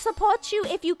I will support you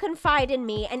if you confide in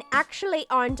me and actually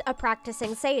aren't a practicing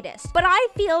sadist. But I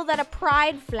feel that a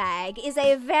pride flag is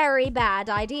a very bad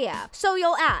idea. So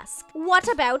you'll ask, what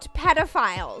about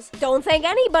pedophiles? Don't think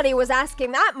anybody was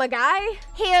asking that, my guy.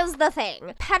 Here's the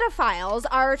thing. Pedophiles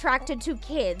are attracted to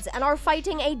kids and are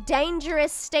fighting a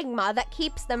dangerous stigma that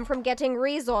keeps them from getting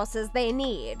resources they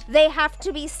need. They have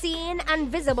to be seen and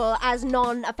visible as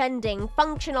non-offending,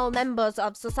 functional members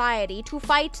of society to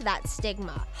fight that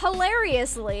stigma.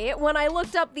 Hilariously, when I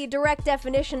looked up the direct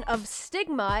definition of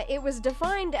stigma, it was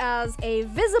defined as a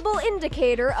visible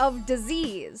indicator of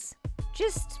disease.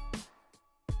 Just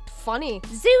funny.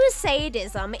 Zoo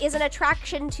sadism is an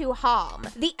attraction to harm.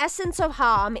 The essence of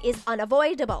harm is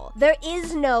unavoidable. There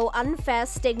is no unfair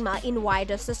stigma in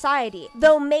wider society,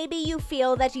 though maybe you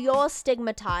feel that you're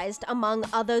stigmatized among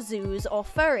other zoos or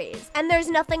furries, and there's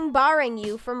nothing barring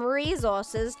you from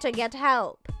resources to get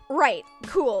help. Right,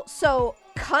 cool. So,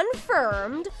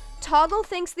 confirmed. Toggle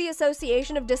thinks the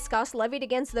association of disgust levied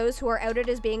against those who are outed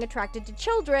as being attracted to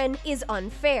children is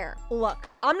unfair. Look,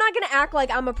 I'm not gonna act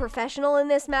like I'm a professional in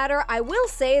this matter. I will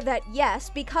say that yes,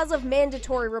 because of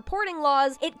mandatory reporting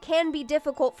laws, it can be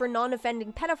difficult for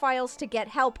non-offending pedophiles to get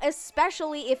help,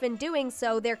 especially if in doing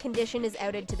so, their condition is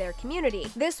outed to their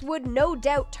community. This would no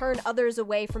doubt turn others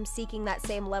away from seeking that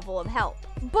same level of help.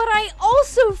 But I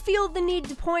also feel the need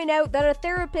to point out that a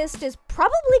therapist is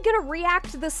probably gonna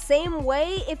react the same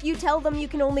way if you tell them you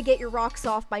can only get your rocks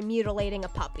off by mutilating a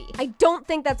puppy. I don't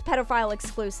think that's pedophile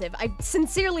exclusive. I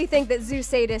sincerely think that zoo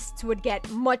sadists would get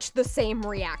much the same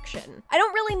reaction. I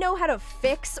don't really know how to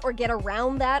fix or get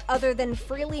around that other than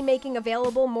freely making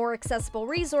available more accessible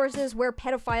resources where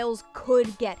pedophiles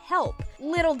could get help.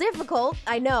 Little difficult,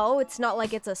 I know. It's not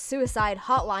like it's a suicide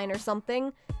hotline or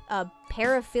something. A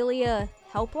paraphilia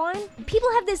helpline? People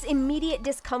have this immediate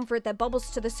discomfort that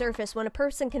bubbles to the surface when a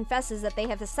person confesses that they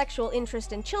have a sexual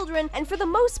interest in children, and for the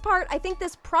most part, I think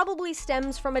this probably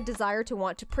stems from a desire to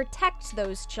want to protect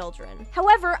those children.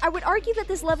 However, I would argue that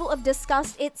this level of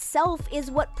disgust itself is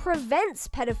what prevents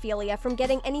pedophilia from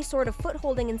getting any sort of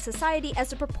footholding in society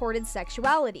as a purported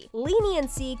sexuality.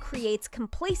 Leniency creates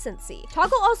complacency.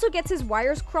 Toggle also gets his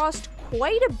wires crossed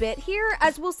quite a bit here,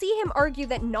 as we'll see him argue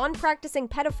that non-practicing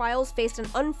pedophiles faced an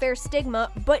unfair stigma,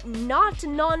 but not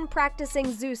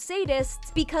non-practicing zoo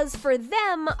sadists, because for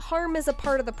them, harm is a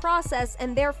part of the process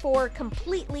and therefore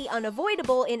completely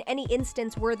unavoidable in any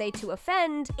instance were they to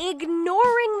offend,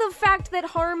 ignoring the fact that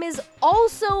harm is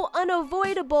also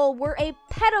unavoidable were a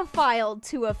pedophile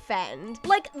to offend.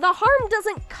 Like, the harm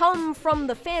doesn't come from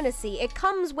the fantasy, it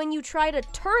comes when you try to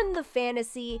turn the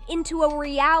fantasy into a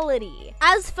reality.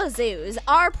 As for zoos, zoos,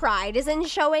 our pride is in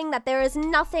showing that there is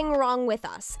nothing wrong with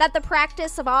us, that the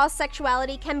practice of our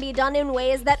sexuality can be done in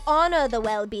ways that honor the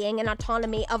well-being and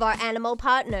autonomy of our animal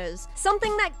partners,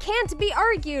 something that can't be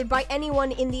argued by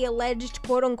anyone in the alleged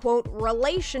quote-unquote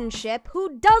relationship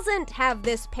who doesn't have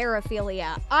this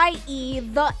paraphilia, i.e.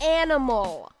 the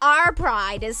animal. Our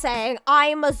pride is saying,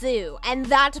 I'm a zoo, and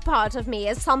that part of me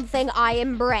is something I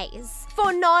embrace.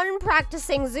 For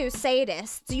non-practicing zoo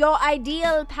sadists, your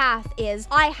ideal path is,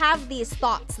 I have these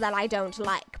thoughts that I don't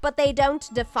like, but they don't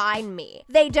define me.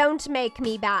 They don't make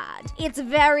me bad. It's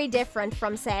very different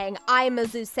from saying, I'm a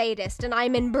zoo sadist and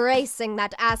I'm embracing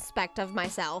that aspect of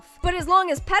myself. But as long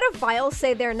as pedophiles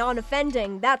say they're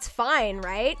non-offending, that's fine,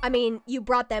 right? I mean, you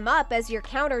brought them up as your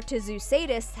counter to zoo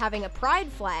sadists having a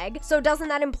pride flag, so doesn't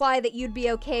that imply that you'd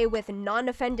be okay with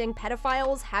non-offending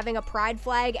pedophiles having a pride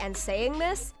flag and saying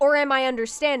this? Or am I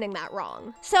understanding that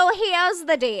wrong? So here's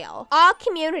the deal. Our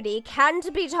community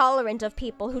can't be tolerant of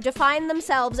people who define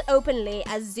themselves openly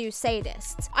as zoo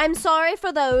sadists. I'm sorry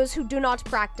for those who do not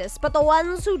practice, but the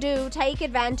ones who do take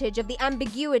advantage of the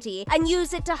ambiguity and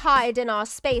use it to hide in our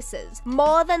spaces.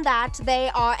 More than that, they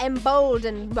are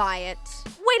emboldened by it.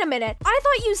 Wait a minute, I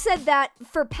thought you said that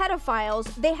for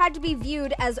pedophiles, they had to be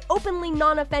viewed as openly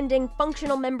non-offending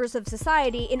functional members of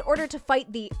society in order to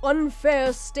fight the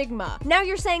unfair stigma. Now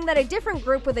you're saying that a different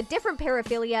group with a different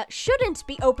paraphilia shouldn't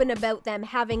be open about them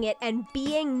having it and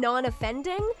being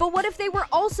non-offending? But what if they were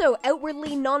also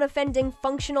outwardly non-offending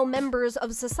functional members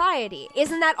of society?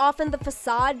 Isn't that often the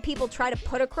facade people try to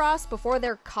put across before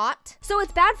they're caught? So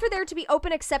it's bad for there to be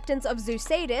open acceptance of zoo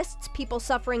sadists, people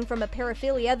suffering from a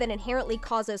paraphilia that inherently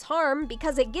causes harm,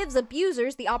 because it gives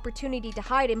abusers the opportunity to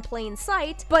hide in plain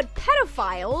sight, but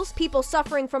pedophiles, people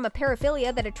suffering from a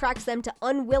paraphilia that attracts them to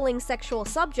unwilling sexual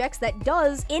subjects that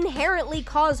does inherently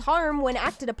cause harm when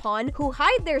acted upon, who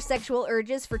hide their sexual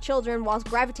urges for children whilst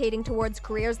gravitating towards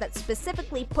careers that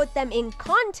specifically put them in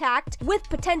contact with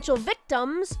potential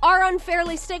victims, are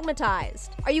unfairly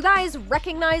stigmatized. Are you guys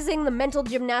recognizing the mental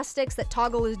gymnastics that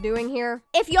Toggle is doing here?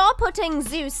 If you're putting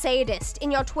zoo sadist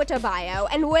in your Twitter bio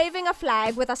and waving a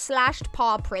flag with a slashed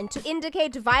paw print to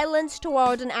indicate violence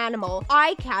toward an animal,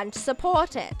 I can't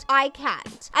support it. I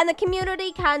can't. And the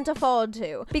community can't afford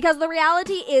to, because the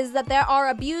reality is that there are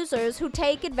abusers who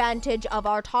take advantage of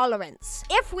our tolerance.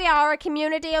 If we are a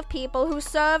community of people who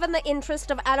serve in the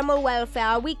interest of animal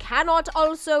welfare, we cannot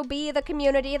also be the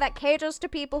community that caters to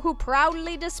people who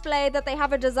proudly display that they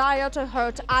have a desire to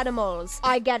hurt animals.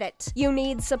 I get it. You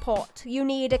need support. You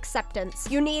need acceptance.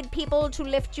 You need people to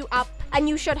lift you up, and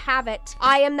you should have it.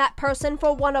 I am that person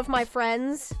for one of my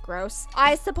friends. Gross.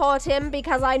 I support him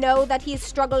because I know that he's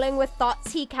struggling with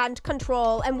thoughts he can't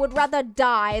control and would rather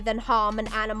die than harm an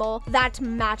animal. That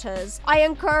matters. I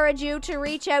encourage you to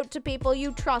reach out to people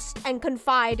you trust and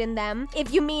confide in them.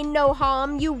 If you mean no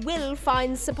harm, you will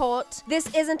find support.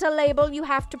 This isn't a label you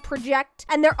have to project,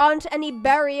 and there aren't any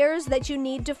barriers that you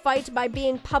need to fight by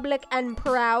being public and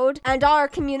proud, and our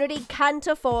community can't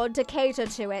afford to cater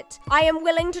to it. I am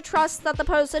willing to trust that the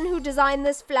person who designed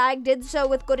this flag did so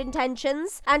with good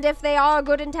intentions, and if they are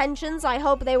good intentions, I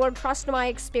hope they will trust my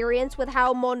experience with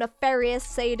how more nefarious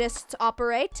sadists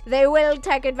operate. They will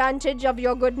take advantage of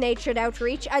your good-natured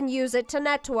outreach and use it to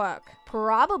network.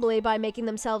 Probably by making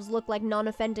themselves look like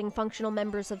non-offending functional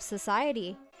members of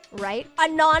society. Right? A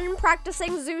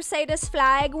non-practicing zoo sadist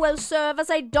flag will serve as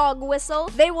a dog whistle.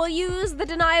 They will use the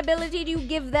deniability you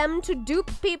give them to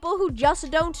dupe people who just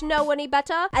don't know any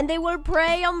better, and they will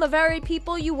prey on the very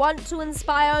people you want to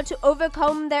inspire to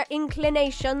overcome their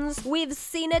inclinations. We've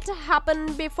seen it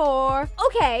happen before.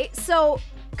 Okay, so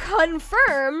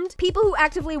confirmed, people who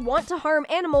actively want to harm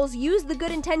animals use the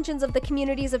good intentions of the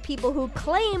communities of people who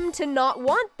claim to not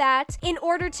want that in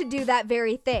order to do that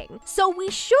very thing. So we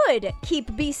should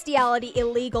keep bestiality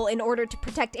illegal in order to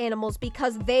protect animals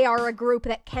because they are a group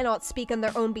that cannot speak on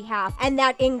their own behalf, and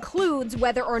that includes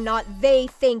whether or not they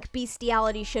think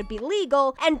bestiality should be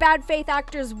legal, and bad faith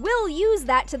actors will use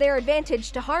that to their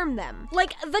advantage to harm them.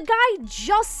 Like, the guy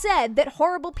just said that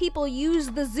horrible people use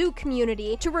the zoo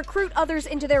community to recruit others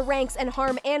into their ranks and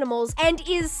harm animals, and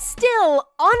is still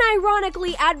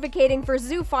unironically advocating for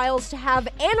zoophiles to have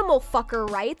animal fucker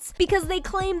rights because they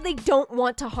claim they don't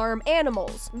want to harm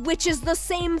animals, which is the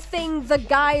same thing the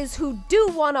guys who do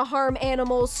want to harm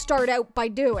animals start out by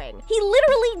doing. He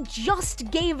literally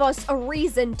just gave us a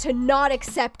reason to not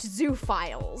accept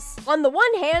zoophiles. On the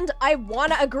one hand, I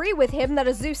want to agree with him that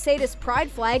a zoo sadist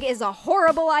pride flag is a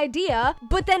horrible idea,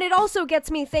 but then it also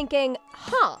gets me thinking,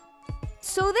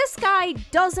 so this guy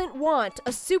doesn't want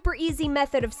a super easy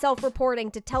method of self-reporting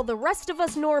to tell the rest of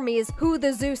us normies who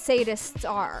the zoo sadists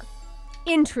are.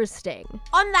 Interesting.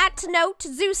 On that note,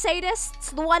 zoo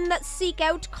sadists, the one that seek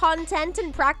out content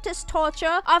and practice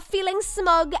torture, are feeling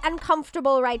smug and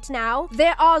comfortable right now.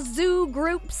 There are zoo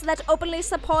groups that openly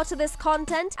support this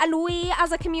content, and we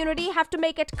as a community have to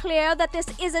make it clear that this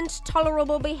isn't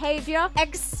tolerable behavior.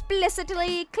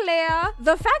 Explicitly clear.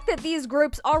 The fact that these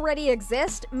groups already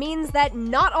exist means that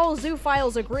not all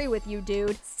zoophiles agree with you,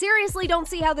 dude. Seriously, don't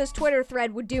see how this Twitter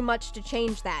thread would do much to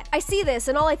change that. I see this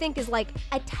and all I think is like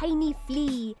a tiny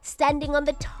flea standing on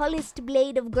the tallest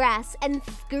blade of grass and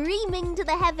screaming to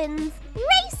the heavens,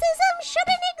 "Racism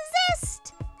shouldn't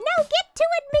exist! Now get to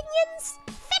it, minions!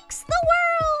 Fix the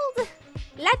world!"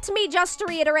 Let me just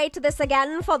reiterate this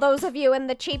again for those of you in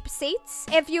the cheap seats.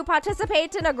 If you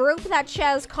participate in a group that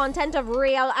shares content of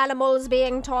real animals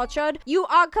being tortured, you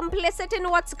are complicit in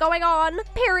what's going on.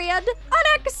 Period.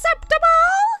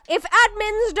 Unacceptable! If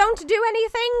admins don't do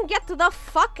anything, get the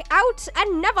fuck out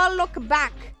and never look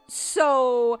back.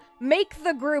 So, make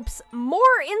the groups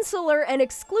more insular and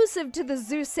exclusive to the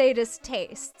zoo sadist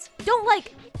tastes. Don't,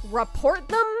 like, report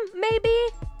them, maybe?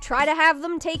 Try to have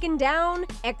them taken down?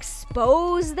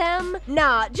 Expose them?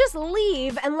 Nah, just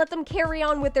leave and let them carry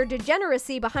on with their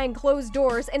degeneracy behind closed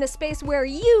doors in a space where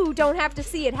you don't have to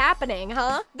see it happening,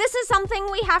 huh? This is something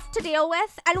we have to deal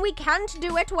with, and we can't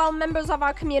do it while members of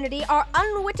our community are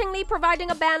unwittingly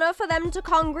providing a banner for them to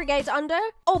congregate under.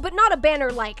 Oh, but not a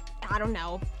banner like, I don't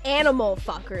know, animal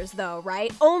fuckers though,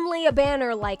 right? Only a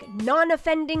banner like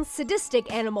non-offending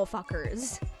sadistic animal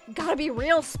fuckers. Gotta be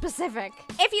real specific.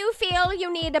 If you feel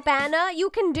you need a banner, you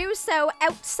can do so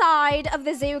outside of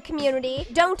the zoo community.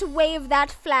 Don't wave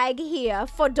that flag here,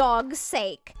 for dog's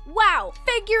sake. Wow,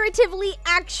 figuratively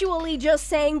actually just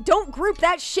saying, don't group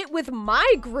that shit with my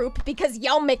group because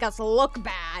y'all make us look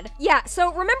bad. Yeah,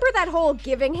 so remember that whole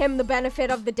giving him the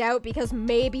benefit of the doubt because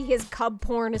maybe his cub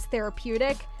porn is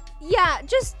therapeutic? Yeah,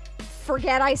 just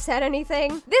forget I said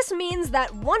anything. This means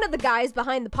that one of the guys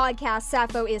behind the podcast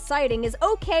Sappho is citing is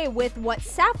okay with what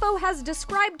Sappho has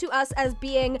described to us as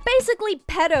being basically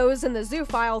pedos in the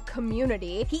zoophile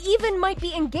community. He even might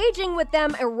be engaging with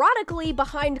them erotically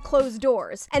behind closed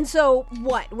doors. And so,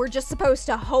 what? We're just supposed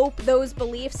to hope those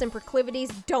beliefs and proclivities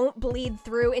don't bleed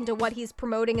through into what he's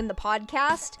promoting in the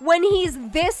podcast? When he's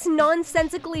this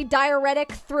nonsensically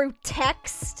diuretic through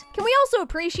text? Can we also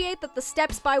appreciate that the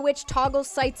steps by which Toggle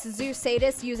cites zoo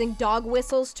sadists using dog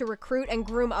whistles to recruit and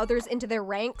groom others into their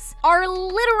ranks are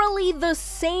literally the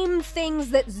same things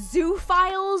that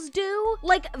zoophiles do?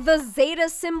 Like the zeta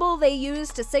symbol they use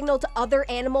to signal to other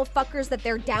animal fuckers that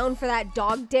they're down for that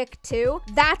dog dick too?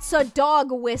 That's a dog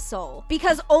whistle.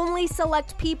 Because only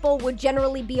select people would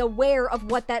generally be aware of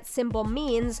what that symbol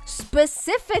means,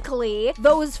 specifically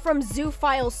those from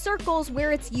zoophile circles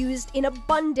where it's used in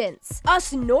abundance.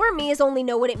 Us normies only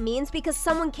know what it means because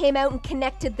someone came out and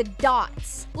connected the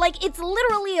dots. Like, it's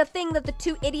literally a thing that the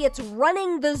two idiots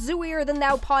running the Zooier Than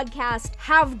Thou podcast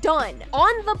have done.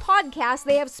 On the podcast,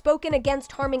 they have spoken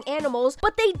against harming animals,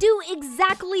 but they do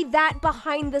exactly that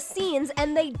behind the scenes,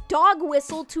 and they dog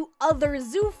whistle to other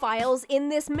zoophiles in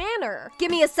this manner. Give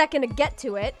me a second to get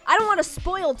to it. I don't want to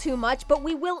spoil too much, but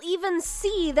we will even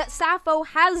see that Sappho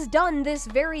has done this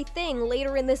very thing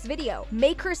later in this video.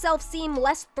 Make herself seem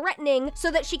less threatening so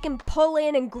that she can pull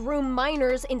in and groom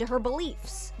minors into her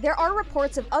beliefs. There are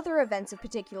reports of other events of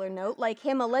particular note, like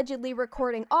him allegedly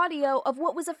recording audio of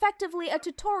what was effectively a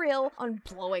tutorial on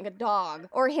blowing a dog,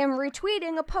 or him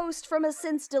retweeting a post from a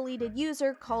since-deleted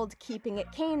user called Keeping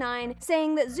It Canine,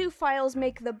 saying that zoophiles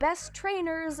make the best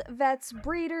trainers, vets,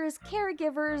 breeders,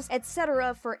 caregivers,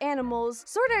 etc. for animals,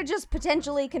 sorta just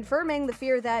potentially confirming the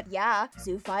fear that, yeah,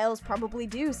 zoophiles probably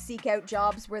do seek out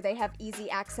jobs where they have easy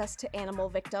access to animal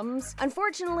victims.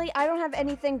 Unfortunately, I don't have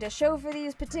anything to show for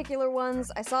these particular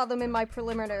ones. I saw them in my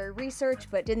preliminary research,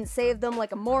 but didn't save them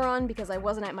like a moron because I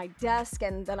wasn't at my desk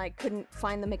and then I couldn't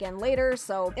find them again later,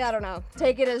 so I don't know.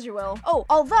 Take it as you will. Oh,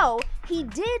 although, he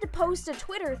did post a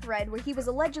Twitter thread where he was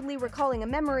allegedly recalling a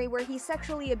memory where he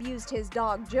sexually abused his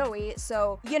dog Joey,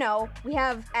 so, you know, we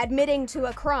have admitting to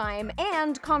a crime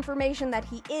and confirmation that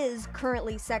he is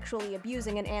currently sexually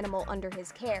abusing an animal under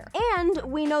his care. And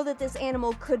we know that this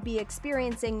animal could be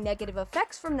experiencing negative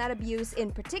effects from that abuse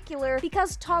in particular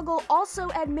because Toggle also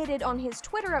admitted on his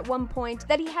Twitter at one point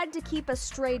that he had to keep a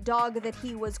stray dog that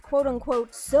he was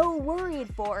quote-unquote so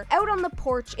worried for out on the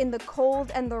porch in the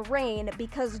cold and the rain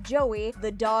because Joey,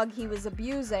 the dog he was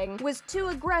abusing, was too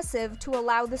aggressive to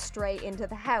allow the stray into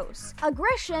the house.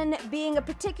 Aggression being a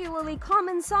particularly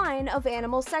common sign of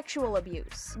animal sexual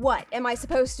abuse. What, am I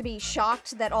supposed to be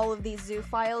shocked that all of these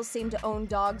zoophiles seem to own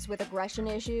dogs with aggression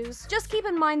issues? Just keep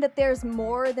in mind that there's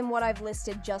more than what I've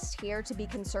listed just here to be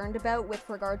concerned about with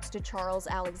regards to Charles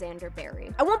Alexander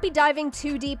Berry. I won't be diving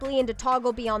too deeply into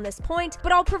Toggle beyond this point,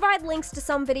 but I'll provide links to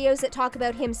some videos that talk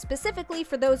about him specifically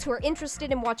for those who are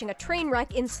interested in watching a train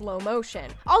wreck in slow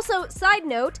motion. Also, side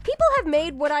note, people have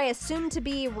made what I assume to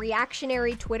be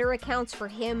reactionary Twitter accounts for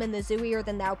him and the Zooier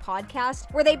Than Thou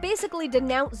podcast, where they basically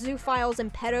denounce zoophiles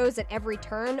and pedos at every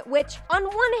turn, which, on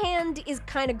one hand, is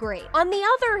kinda great. On the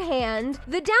other hand,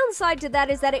 the downside to that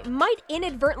is that it might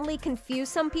inadvertently confuse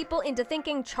some people into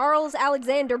thinking Charles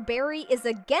Alexander Berry is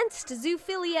against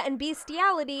zoophilia and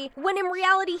bestiality, when in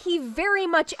reality he very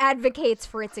much advocates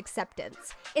for its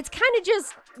acceptance. It's kinda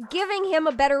just giving him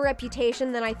a better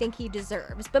reputation than I think he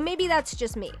deserves, but maybe that's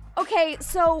just me. Okay,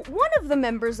 so one of the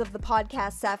members of the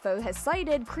podcast Sappho has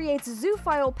cited creates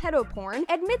zoophile pedoporn,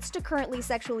 admits to currently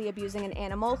sexually abusing an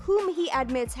animal whom he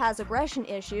admits has aggression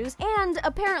issues, and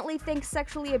apparently thinks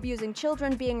sexually abusing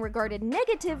children being regarded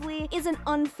negatively is an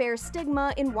unfair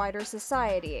stigma in wider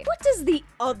society. What does the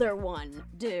other one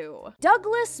do?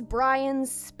 Douglas Brian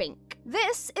Spink.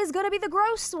 This is gonna be the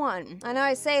gross one. I know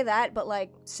I say that, but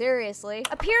like, seriously.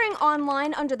 Appearing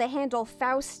online under the handle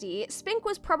Fausty, Spink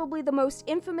was probably the most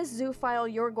infamous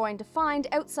zoophile you're going to find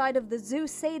outside of the zoo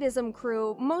sadism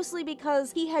crew, mostly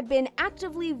because he had been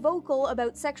actively vocal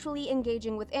about sexually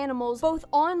engaging with animals both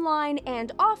online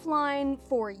and offline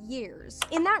for years.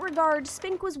 In that regard,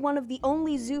 Spink was one of the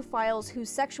only zoophiles whose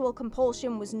sexual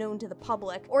compulsion was known to the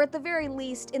public, or at the very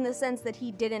least in the sense that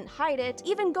he didn't hide it,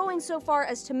 even going so far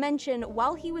as to mention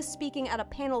while he was speaking at a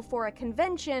panel for a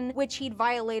convention, which he'd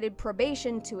violated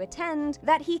probation to attend,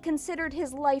 that he considered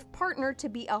his life partner to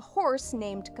be a horse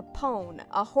named Capone.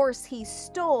 A horse he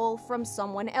stole from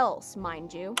someone else,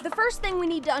 mind you. The first thing we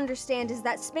need to understand is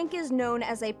that Spink is known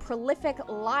as a prolific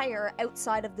liar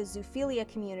outside of the zoophilia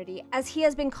community, as he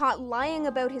has been caught lying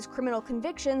about his criminal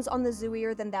convictions on the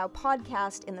Zooier Than Thou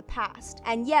podcast in the past.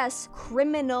 And yes,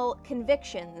 criminal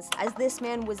convictions, as this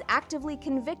man was actively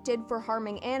convicted for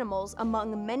harming animals,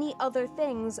 among many other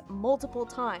things, multiple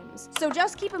times. So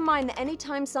just keep in mind that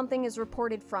anytime something is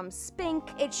reported from Spink,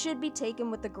 it should be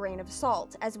taken with a grain of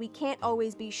salt, as we can't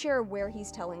always be sure where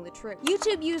he's telling the truth.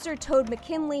 YouTube user Toad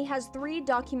McKinley has 3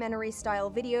 documentary-style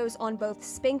videos on both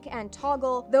Spink and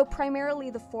Toggle, though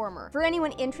primarily the former. For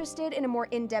anyone interested in a more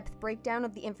in-depth breakdown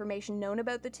of the information known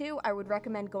about the two, I would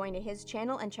recommend going to his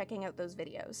channel and checking out those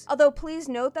videos. Although please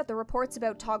note that the reports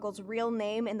about Toggle's real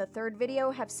name in the 3rd video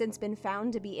have since been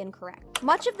found to be incorrect.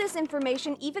 Much of this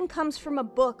information even comes from a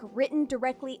book written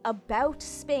directly about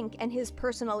Spink and his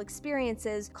personal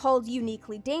experiences called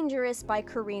Uniquely Dangerous by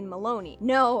Corinne Maloney.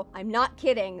 No, I'm not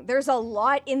kidding. There's a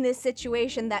lot in this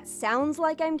situation that sounds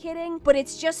like I'm kidding, but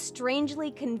it's just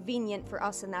strangely convenient for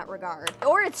us in that regard.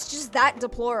 Or it's just that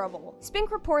deplorable.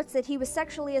 Spink reports that he was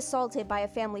sexually assaulted by a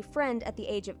family friend at the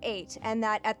age of 8, and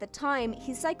that at the time,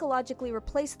 he psychologically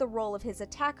replaced the role of his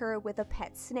attacker with a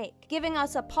pet snake, giving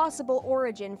us a possible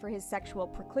origin for his sexual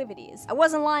proclivities. I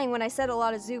wasn't lying when I said a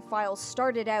lot of zoophiles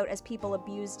started out as people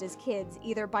abused as kids,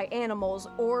 either by animals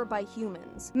or by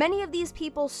humans. Many of these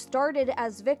people started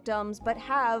as victims, but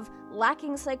have,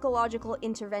 lacking psychological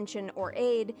intervention or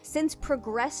aid, since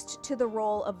progressed to the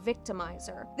role of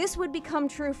victimizer. This would become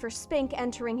true for Spink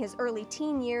entering his early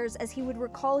teen years, as he would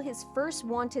recall his first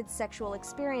wanted sexual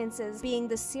experiences being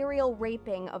the serial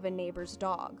raping of a neighbor's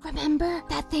dog. Remember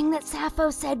that thing that Sappho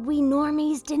said we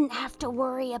normies didn't have to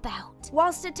worry about?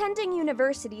 Whilst attending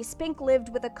university, Spink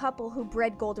lived with a couple who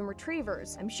bred golden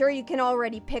retrievers. I'm sure you can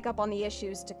already pick up on the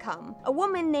issues to come. A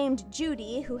woman named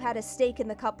Judy, who had a stake in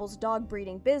the couple's dog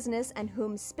breeding business and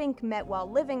whom Spink met while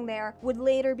living there, would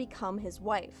later become his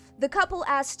wife. The couple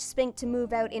asked Spink to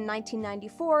move out in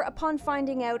 1994 upon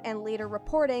finding out and later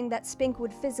reporting that Spink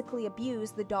would physically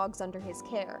abuse the dogs under his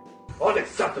care.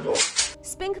 Unacceptable!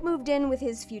 Spink moved in with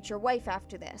his future wife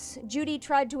after this. Judy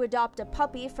tried to adopt a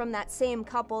puppy from that same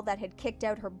couple that had kicked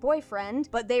out her boyfriend,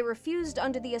 but they refused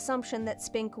under the assumption that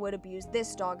Spink would abuse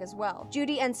this dog as well.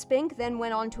 Judy and Spink then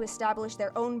went on to establish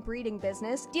their own breeding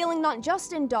business, dealing not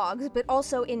just in dogs, but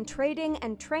also in trading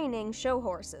and training show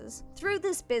horses. Through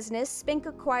this business, Spink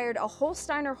acquired a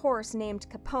Holsteiner horse named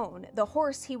Capone, the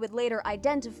horse he would later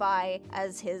identify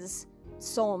as his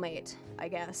soulmate, I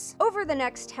guess. Over the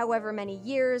next however many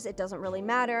years, it doesn't really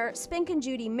matter, Spink and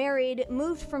Judy married,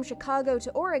 moved from Chicago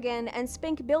to Oregon, and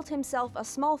Spink built himself a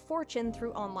small fortune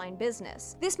through online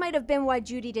business. This might have been why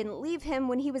Judy didn't leave him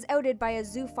when he was outed by a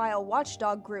zoophile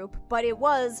watchdog group, but it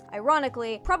was,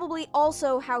 ironically, probably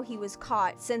also how he was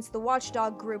caught, since the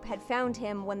watchdog group had found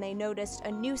him when they noticed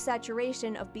a new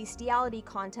saturation of bestiality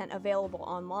content available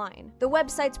online. The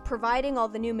websites providing all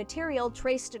the new material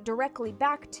traced directly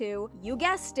back to, you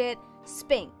guessed it,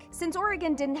 Spink. Since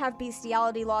Oregon didn't have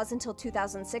bestiality laws until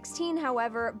 2016,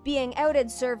 however, being outed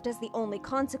served as the only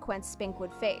consequence Spink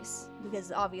would face,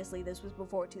 because obviously this was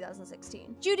before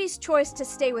 2016. Judy's choice to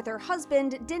stay with her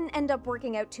husband didn't end up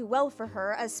working out too well for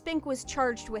her, as Spink was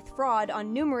charged with fraud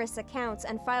on numerous accounts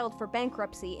and filed for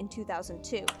bankruptcy in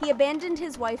 2002. He abandoned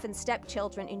his wife and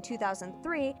stepchildren in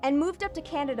 2003 and moved up to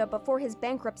Canada before his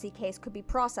bankruptcy case could be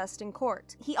processed in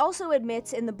court. He also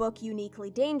admits in the book Uniquely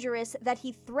Dangerous that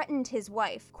he threatened his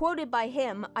wife. Quoted by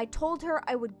him, "I told her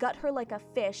I would gut her like a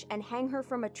fish and hang her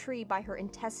from a tree by her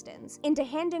intestines," into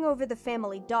handing over the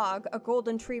family dog, a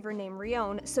golden retriever named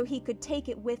Rion, so he could take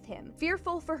it with him.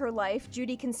 Fearful for her life,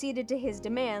 Judy conceded to his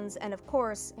demands and, of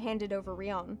course, handed over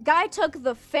Rion. Guy took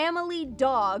the family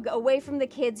dog away from the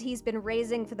kids he's been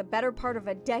raising for the better part of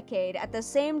a decade, at the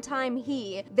same time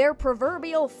he, their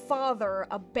proverbial father,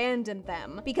 abandoned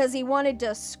them because he wanted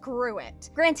to screw it.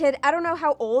 Granted, I don't know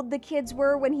how old the kids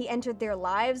were when he entered their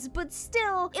lives, but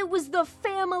still, it was the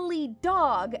family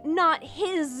dog, not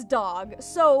his dog,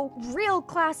 so real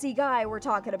classy guy we're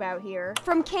talking about here.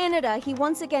 From Canada, he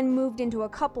once again moved into a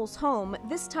couple's home,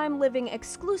 this time living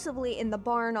exclusively in the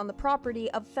barn on the property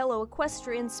of fellow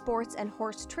equestrian sports and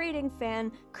horse trading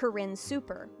fan Corinne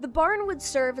Super. The barn would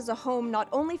serve as a home not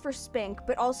only for Spink,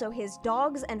 but also his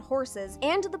dogs and horses,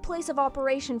 and the place of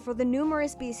operation for the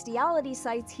numerous bestiality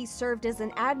sites he served as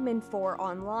an admin for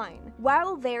online.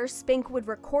 While there, Spink would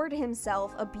record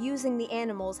himself abusing the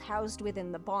animals housed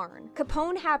within the barn.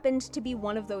 Capone happened to be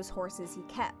one of those horses he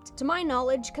kept. To my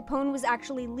knowledge, Capone was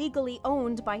actually legally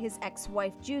owned by his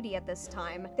ex-wife Judy at this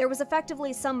time. There was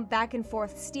effectively some back and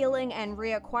forth stealing and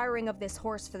reacquiring of this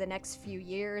horse for the next few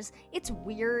years. It's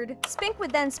weird. Spink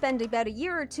would then spend about a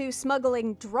year or two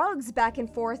smuggling drugs back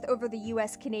and forth over the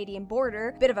US-Canadian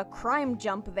border. Bit of a crime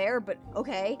jump there, but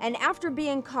okay. And after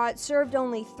being caught, served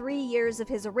only 3 years of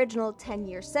his original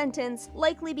 10-year sentence,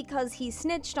 likely because he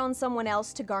snitched on someone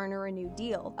else to garner a new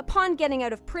deal. Upon getting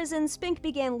out of prison, Spink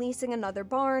began leasing another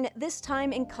barn, this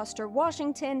time in Custer,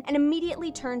 Washington, and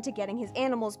immediately turned to getting his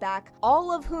animals back,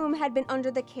 all of whom had been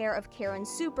under the care of Karen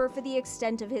Super for the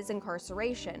extent of his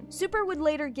incarceration. Super would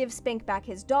later give Spink back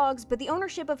his dogs, but the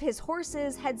ownership of his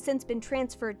horses had since been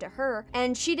transferred to her,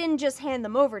 and she didn't just hand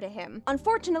them over to him.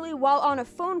 Unfortunately, while on a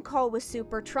phone call with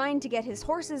Super trying to get his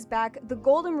horses back, the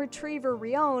golden retriever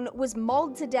Rion was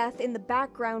mauled to death in the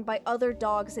background by other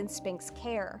dogs in Spink's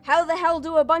care. How the hell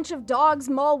do a bunch of dogs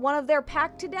maul one of their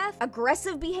pack to death?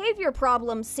 Aggressive behavior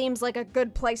problem seems like a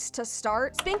good place to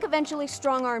start. Spink eventually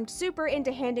strong-armed Super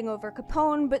into handing over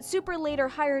Capone, but Super later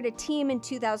hired a team in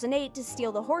 2008 to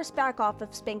steal the horse back off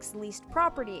of Spink's leased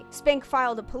property. Spink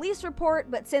filed a police report,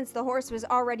 but since the horse was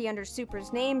already under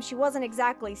Super's name, she wasn't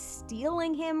exactly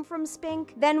stealing him from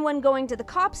Spink. Then when going to the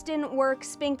cops didn't work,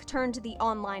 Spink turned to the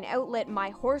online outlet My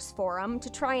Horse Forum to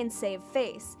try and save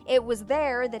face. It was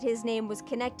there that his name was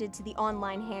connected to the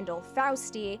online handle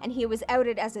Fausti, and he was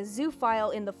outed as a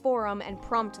zoophile in the forum and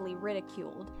promptly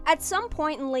ridiculed. At some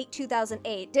point in late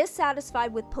 2008,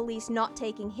 dissatisfied with police not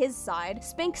taking his side,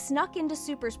 Spink snuck into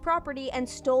Super's property and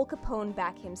stole Capone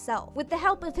back himself. With the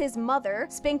help of his mother,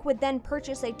 Spink would then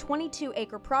purchase a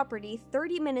 22-acre property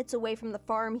 30 minutes away from the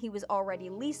farm he was already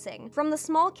leasing. From the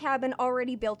small cabin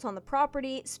already built on the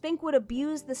property, Spink would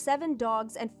abuse the 7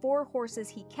 dogs and 4 horses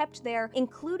he kept there,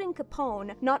 including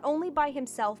Capone, not only by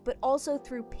himself but also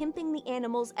through pimping the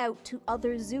animals out to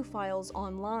other zoophiles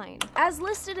online. As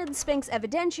listed in Spink's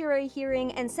evidentiary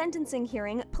hearing and sentencing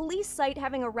hearing, police cite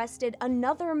having arrested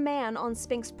another man on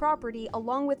Spink's property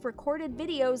along with recorded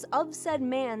videos of said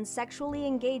man sexually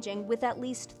engaging with at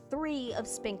least 3 of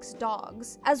Spink's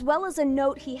dogs, as well as a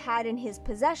note he had in his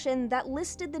possession that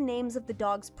listed the names of the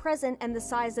dogs present and the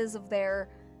sizes of their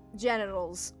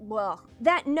genitals. Well,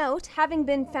 that note, having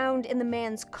been found in the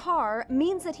man's car,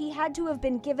 means that he had to have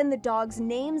been given the dogs'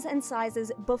 names and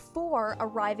sizes before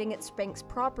arriving at Spink's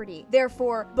property.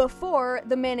 Therefore, before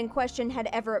the man in question had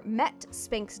ever met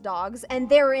Spink's dogs, and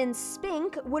therein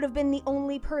Spink would have been the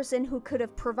only person who could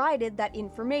have provided that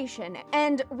information.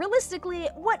 And realistically,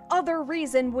 what other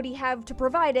reason would he have to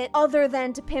provide it other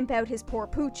than to pimp out his poor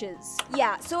pooches?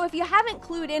 Yeah, so if you haven't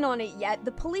clued in on it yet,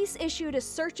 the police issued a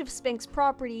search of Spink's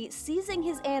property, seizing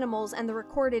his animals and the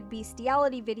recorded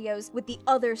bestiality videos with the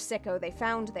other sicko they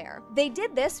found there. They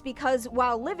did this because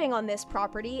while living on this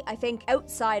property, I think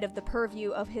outside of the purview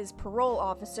of his parole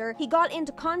officer, he got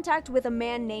into contact with a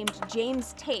man named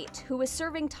James Tate, who was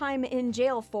serving time in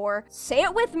jail for, say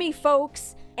it with me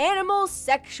folks, animal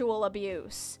sexual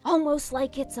abuse. Almost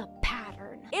like it's a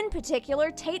pattern. In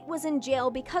particular, Tate was in jail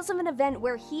because of an event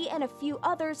where he and a few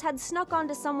others had snuck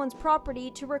onto someone's property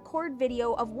to record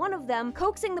video of one of them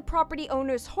coaxing the property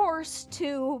owner's horse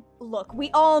to... Look, we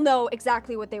all know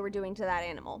exactly what they were doing to that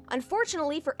animal.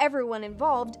 Unfortunately for everyone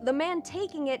involved, the man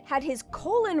taking it had his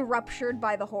colon ruptured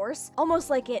by the horse, almost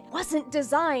like it wasn't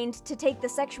designed to take the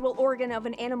sexual organ of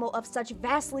an animal of such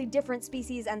vastly different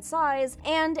species and size,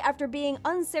 and after being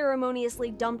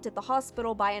unceremoniously dumped at the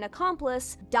hospital by an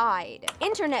accomplice, died.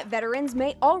 Internet veterans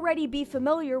may already be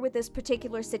familiar with this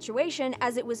particular situation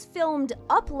as it was filmed,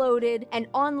 uploaded, and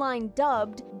online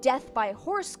dubbed Death by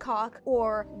Horsecock,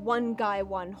 or One Guy,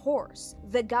 One Horse.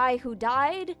 The guy who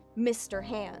died? Mr.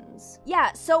 Hands.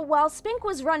 Yeah, so while Spink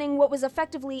was running what was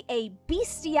effectively a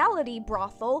bestiality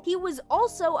brothel, he was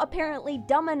also apparently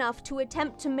dumb enough to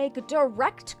attempt to make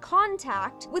direct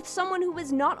contact with someone who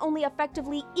was not only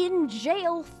effectively in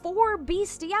jail for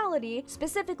bestiality,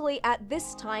 specifically at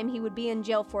this time he would be in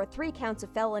jail for 3 counts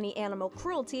of felony animal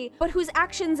cruelty, but whose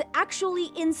actions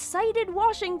actually incited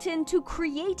Washington to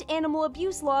create animal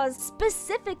abuse laws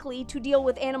specifically to deal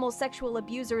with animal sexual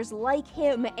abusers like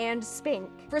him and Spink.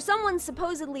 For someone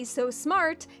supposedly so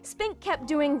smart, Spink kept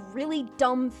doing really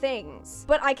dumb things.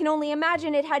 But I can only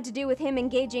imagine it had to do with him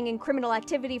engaging in criminal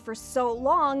activity for so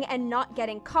long and not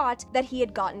getting caught that he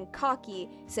had gotten cocky,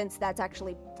 since that's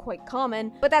actually quite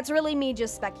common, but that's really me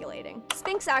just speculating.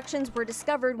 Spink's actions were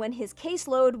discovered when his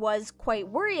caseload was,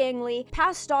 quite worryingly,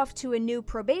 passed off to a new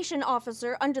probation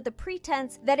officer under the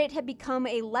pretense that it had become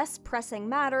a less pressing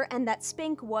matter and that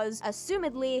Spink was,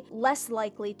 assumedly, less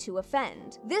likely to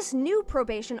offend. This new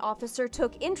probation officer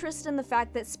took interest in the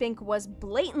fact that Spink was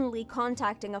blatantly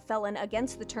contacting a felon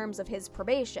against the terms of his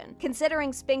probation.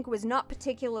 Considering Spink was not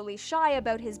particularly shy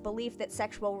about his belief that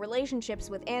sexual relationships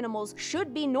with animals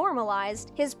should be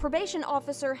normalized, his probation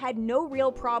officer had no real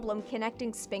problem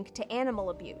connecting Spink to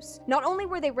animal abuse. Not only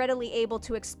were they readily able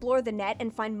to explore the net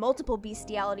and find multiple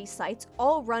bestiality sites,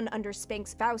 all run under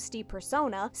Spink's Fausti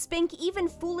persona, Spink even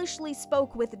foolishly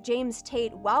spoke with James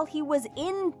Tate while he was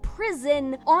in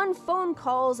prison on phone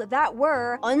calls that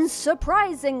were,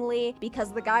 unsurprisingly,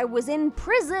 because the guy was in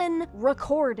prison,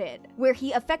 recorded, where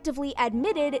he effectively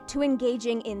admitted to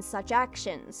engaging in such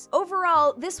actions.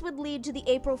 Overall, this would lead to the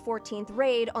April 14th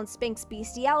raid on Spink's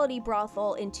bestiality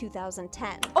brothel in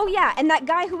 2010. Oh yeah, and that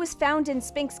guy who was found in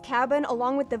Spink's cabin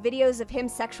along with the videos of him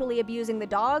sexually abusing the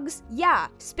dogs? Yeah,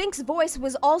 Spink's voice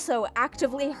was also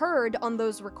actively heard on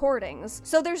those recordings.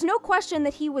 So there's no question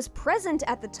that he was present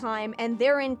at the time and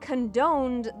therein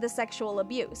condoned the sexual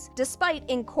abuse, despite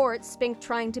in court Spink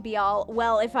trying to be all,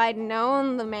 well, if I'd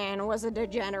known the man was a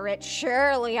degenerate,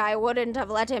 surely I wouldn't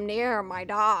have let him near my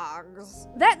dogs.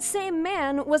 That same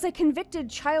man was a convicted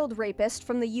child rapist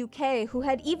from the UK who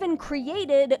had even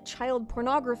created child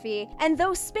pornography, and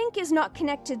though Spink is not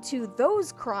connected to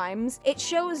those crimes, it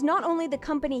shows not only the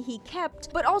company he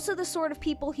kept, but also the sort of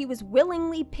people he was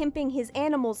willingly pimping his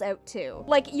animals out to.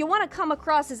 Like, you want to come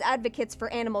across as advocates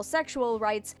for animal sexual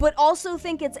rights, but also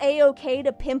think it's a-okay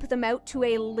to pimp them out to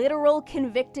a literal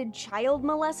convicted child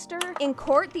molester? In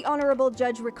court, the Honorable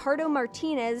Judge Ricardo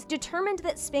Martinez determined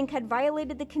that Spink had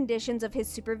violated the conditions of his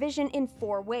supervision in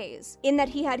 4 ways. In that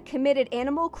he had committed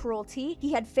animal cruelty,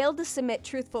 he had failed to submit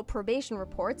truthful probation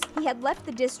reports, he had left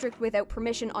the district without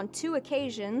permission on 2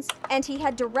 occasions, and he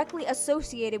had directly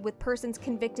associated with persons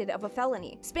convicted of a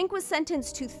felony. Spink was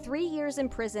sentenced to 3 years in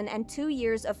prison and 2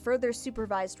 years of further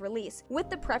supervised release, with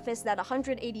the preface that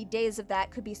 180 days of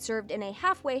that could be served in a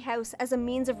halfway house as a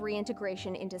means of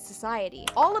reintegration into society.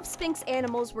 All of Spink's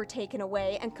animals were taken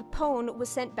away, and Capone was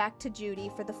sent back to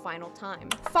Judy for the final time.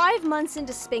 5 months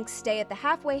into Spink's stay at the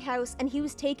halfway house, and he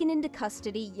was taken into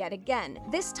custody yet again,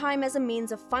 this time as a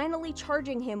means of finally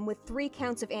charging him with 3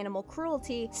 counts of animal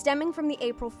cruelty stemming from the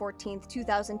April 14th,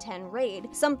 2010 raid,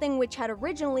 something which had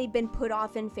originally been put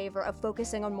off in favor of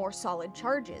focusing on more solid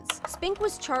charges. Spink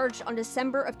was charged on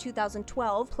December of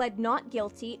 2012, pled not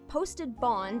guilty, posted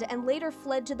bond, and later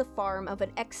fled to the farm of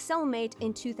an ex-cellmate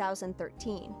in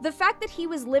 2013. The fact that he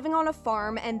was living on a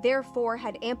farm and therefore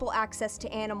had ample access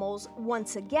to animals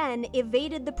once again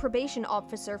evaded the probation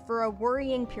officer for a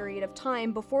worrying period of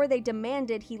time before they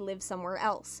demanded he live somewhere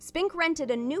else. Spink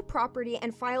rented a new property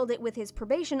and filed it with his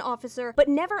probation officer, but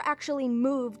never actually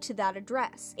moved to that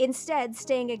address, instead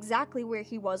staying exactly where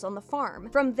he was on the farm.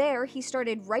 From there, he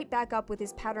started right back up with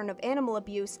his pattern of animal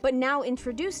abuse, but now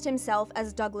introduced himself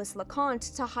as Douglas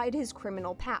LeConte to hide his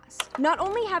criminal past. Not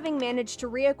only having managed to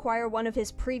reacquire one of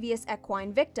his previous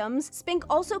equine victims, Spink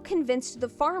also convinced the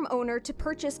farm owner to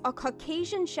purchase a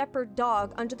Caucasian Shepherd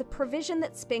dog under the provision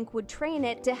that Spink would train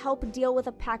it to help deal with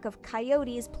a pack of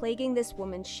coyotes plaguing this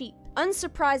woman's sheep.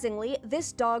 Unsurprisingly,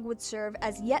 this dog would serve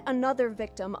as yet another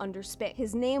victim under Spink.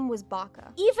 His name was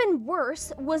Baka. Even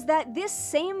worse was that this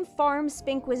same farm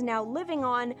Spink was now living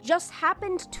on just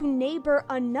happened to neighbor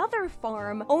another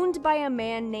farm owned by a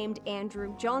man named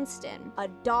Andrew Johnston, a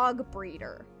dog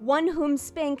breeder, one whom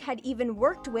Spink had even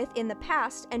worked with in the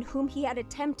past and whom he had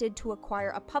attempted to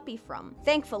acquire a puppy from,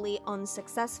 thankfully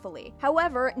unsuccessfully.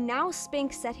 However, now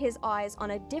Spink set his eyes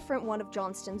on a different one of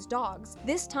Johnston's dogs,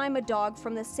 this time a dog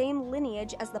from the same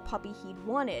lineage as the puppy he'd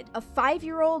wanted, a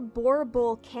 5-year-old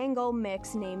Boer-Bull Kangal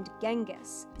mix named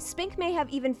Genghis. Spink may have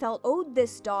even felt owed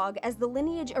this dog, as the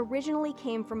lineage originally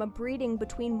came from a breeding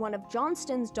between one of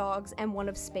Johnston's dogs and one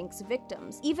of Spink's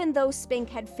victims, even though Spink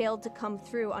had failed to come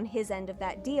through on his end of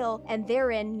that deal and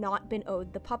therein not been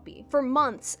owed the puppy. For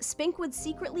months, Spink would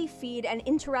secretly feed and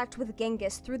interact with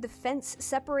Genghis through the fence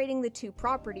separating the two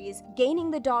properties,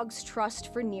 gaining the dog's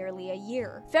trust for nearly a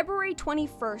year. February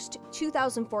 21st,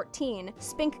 2014,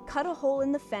 Spink cut a hole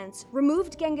in the fence,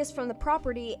 removed Genghis from the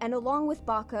property, and along with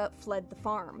Baka, fled the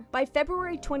farm. By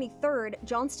February 23rd,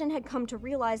 Johnston had come to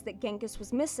realize that Genghis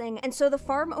was missing, and so the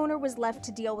farm owner was left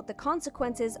to deal with the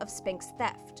consequences of Spink's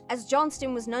theft, as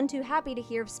Johnston was none too happy to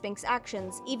hear of Spink's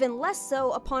actions, even less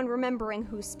so upon remembering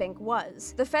who Spink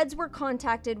was. The feds were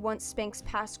contacted once Spink's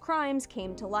past crimes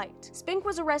came to light. Spink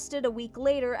was arrested a week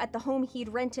later at the home he'd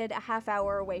rented a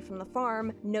half-hour away from the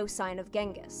farm, no sign of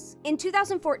Genghis. In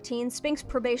 2014, Spink's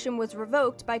probation was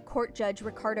revoked by court judge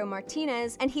Ricardo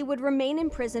Martinez, and he would remain in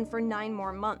prison for 9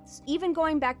 more months, even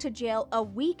going back to jail a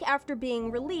week after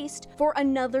being released for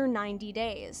another 90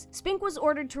 days. Spink was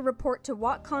ordered to report to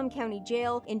Whatcom County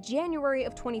Jail in January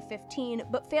of 2015,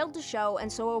 but failed to show,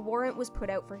 and so a warrant was put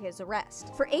out for his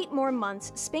arrest. For 8 more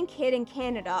months, Spink hid in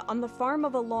Canada on the farm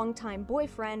of a longtime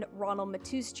boyfriend, Ronald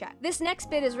Matuszczak. This next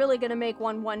bit is really gonna make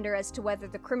one wonder as to whether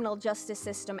the criminal justice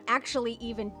system actually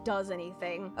even does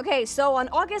anything. Okay, so on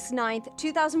August 9th,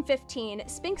 2015,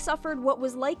 Spink suffered what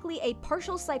was likely a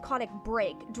partial psychotic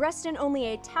break, dressed in only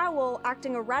a towel,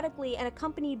 acting erratically and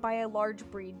accompanied by a large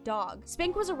breed dog.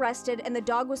 Spink was arrested and the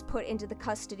dog was put into the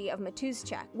custody of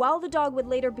Matuszczak. While the dog would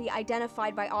later be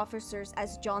identified by officers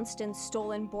as Johnston's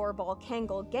stolen Boer-Bull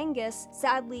Kangal Genghis,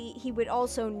 sadly, he would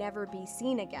also never be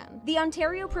seen again. The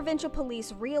Ontario Provincial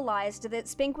Police realized that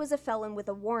Spink was a felon with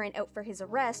a warrant out for his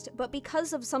arrest, but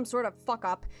because of some sort of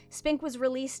fuck-up, Spink was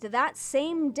released that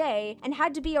same day and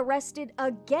had to be arrested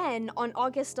again on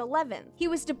August 11th. He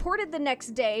was deported the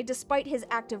next day despite his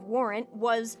active warrant,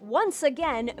 was once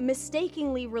again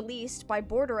mistakenly released by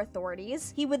border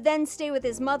authorities. He would then stay with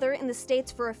his mother in the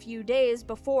States for a few days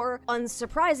before,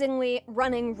 unsurprisingly,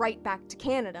 running right back to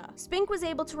Canada. Spink was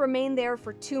able to remain there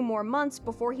for 2 more months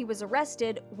before he was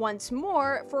arrested once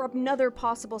more for another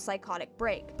possible psychotic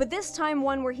break, but this time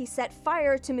one where he set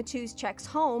fire to Matuszczak's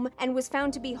home and was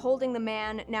found to be holding the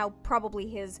man, now probably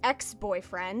his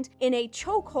ex-boyfriend, in a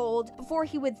chokehold before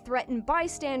he would threaten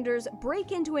bystanders,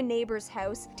 break into a neighbor's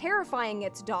house, terrifying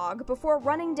its dog, before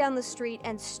running down the street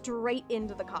and straight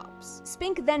into the cops.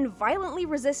 Spink then violently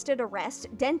resisted arrest,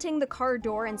 denting the car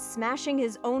door and smashing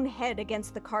his own head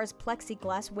against the car's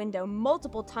plexiglass window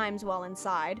multiple times while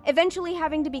inside, eventually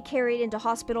having to be carried into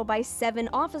hospital by 7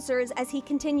 officers as he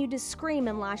continued to scream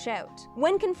and lash out.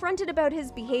 When confronted about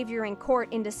his behavior in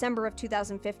court in December of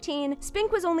 2015,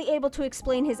 Spink was only able to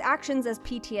explain his actions as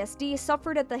PTSD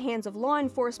suffered at the hands of law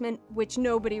enforcement, which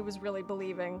nobody was really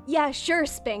believing. Yeah, sure,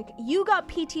 Spink, you got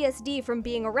PTSD from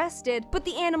being arrested, but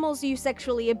the animals you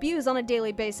sexually abuse on a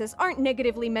daily basis aren't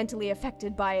negatively mentally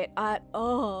affected by it at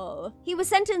all. He was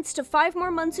sentenced to 5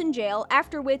 more months in jail,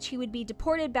 after which he would be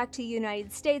deported back to the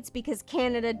United States because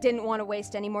Canada didn't want to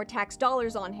waste any more tax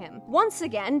dollars on him. Once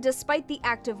again, despite the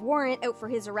active warrant out for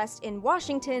his arrest in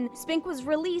Washington, Spink was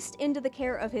released into the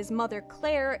care of his mother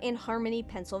Claire in Harmony,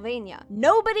 Pennsylvania.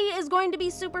 Nobody is going to be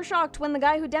super shocked when the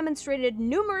guy who demonstrated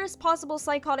numerous possible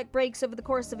psychotic breaks over the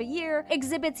course of a year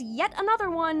exhibits yet another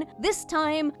one, this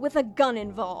time with a gun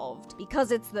involved,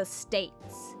 because it's the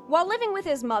States. While living with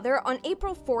his mother, on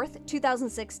April 4th,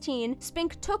 2016,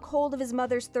 Spink took hold of his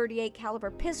mother's .38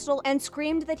 caliber pistol and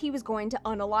screamed that he was going to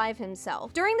unalive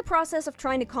himself. During the process of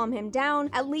trying to calm him down,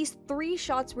 at least 3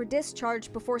 shots were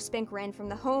discharged before Spink ran from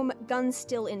the home, guns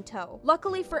still in tow.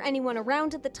 Luckily for anyone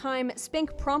around at the time,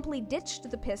 Spink promptly ditched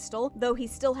the pistol, though he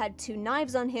still had 2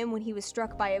 knives on him when he was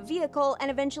struck by a vehicle, and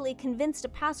eventually convinced a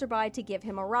passerby to give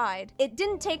him a ride. It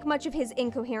didn't take much of his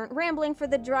incoherent rambling for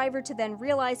the driver to then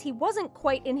realize he wasn't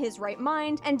quite in his right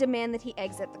mind and demand that he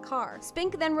exit the car.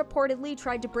 Spink then reportedly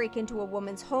tried to break into a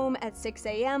woman's home at 6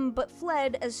 a.m. but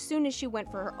fled as soon as she went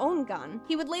for her own gun.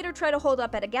 He would later try to hold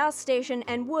up at a gas station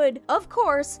and would, of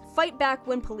course, fight back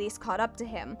when police caught up to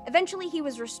him. Eventually, he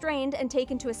was restrained and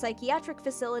taken to a psychiatric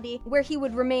facility where he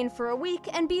would remain for a week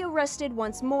and be arrested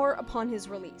once more upon his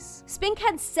release. Spink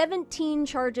had 17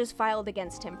 charges filed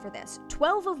against him for this,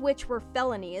 12 of which were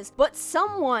felonies, but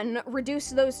someone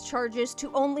reduced those charges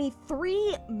to only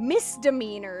 3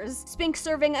 misdemeanors, Spink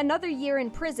serving another year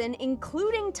in prison,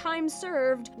 including time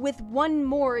served, with 1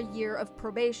 more year of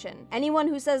probation. Anyone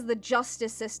who says the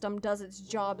justice system does its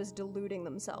job is deluding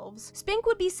themselves. Spink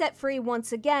would be set free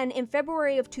once again in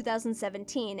February of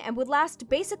 2017 and would last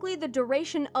basically the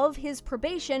duration of his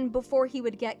probation before he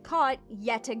would get caught,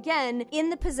 yet again, in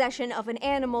the possession of an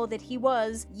animal that he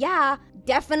was,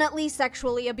 definitely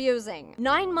sexually abusing.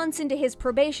 9 months into his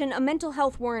probation, a mental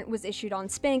health warrant was issued on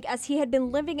Spink as he had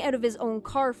been living out of his own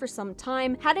car for some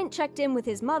time, hadn't checked in with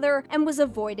his mother, and was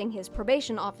avoiding his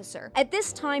probation officer. At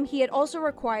this time, he had also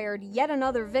required yet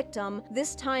another victim,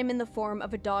 this time in the form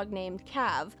of a dog named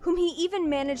Cav, whom he even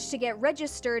managed to get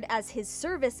registered as his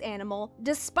service animal,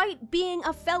 despite being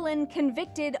a felon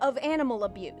convicted of animal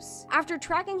abuse. After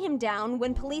tracking him down,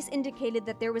 when police indicated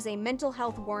that there was a mental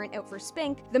health warrant out for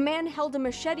Spink, the man held a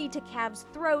machete to Cav's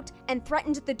throat and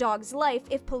threatened the dog's life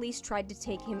if police tried to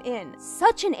take him in.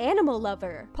 Such an animal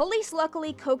lover! Police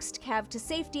luckily coaxed Cav to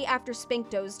safety after Spink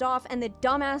dozed off, and the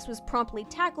dumbass was promptly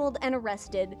tackled and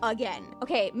arrested again.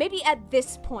 Okay, maybe at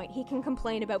this point he can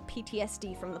complain about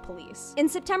PTSD from the police. In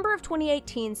September of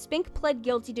 2018, Spink pled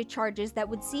guilty to charges that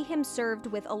would see him served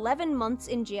with 11 months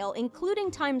in jail,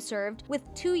 including time served, with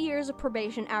 2 years of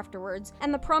probation afterwards,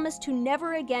 and the promise to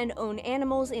never again own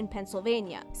animals in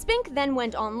Pennsylvania. Spink then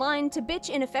went online to bitch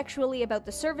ineffectually about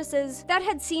the services that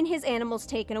had seen his animals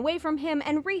taken away from him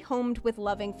and rehomed with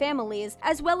loving families,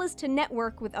 as well as to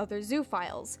network with other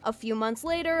zoophiles. A few months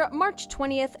later, March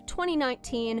 20th,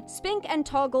 2019, Spink and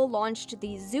Toggle launched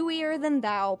the Zooier Than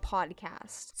Thou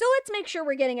podcast. So let's make sure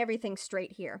we're getting everything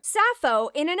straight here. Sappho,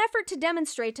 in an effort to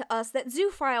demonstrate to us that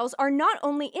zoophiles are not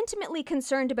only intimately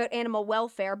concerned about animal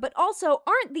welfare, but also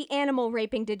aren't the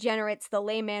animal-raping degenerates the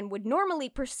layman would normally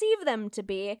perceive them to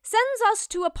be, sends us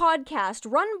to a podcast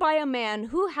run by a man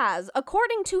who has,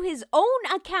 according to his own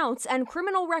accounts and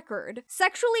criminal record,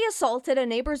 sexually assaulted a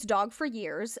neighbor's dog for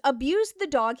years, abused the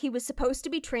dog he was supposed to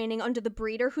be training under the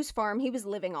breeder whose farm he was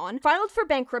living on, filed for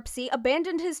bankruptcy,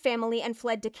 abandoned his family, and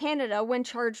fled to Canada when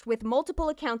charged with multiple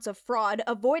accounts of fraud,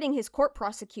 avoiding his court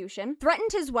prosecution,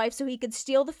 threatened his wife so he could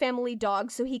steal the family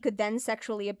dog so he could then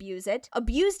sexually abuse it,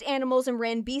 abused animals and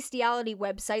ran bestiality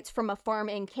websites from a farm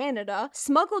in Canada,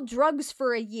 smuggled drugs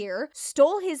for a year,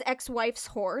 stole his ex-wife's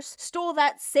horse, stole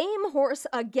that same horse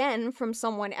again from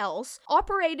someone else,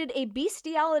 operated a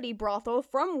bestiality brothel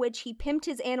from which he pimped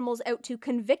his animals out to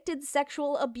convicted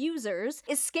sexual abusers,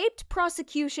 escaped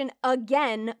prosecution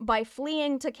again by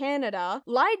fleeing to Canada,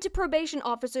 lied to probation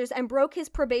officers and broke his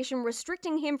probation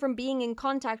restricting him from being in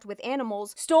contact with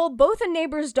animals, stole both a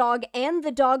neighbor's dog and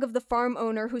the dog of the farm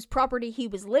owner whose property he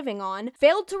was living on,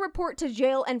 failed to report to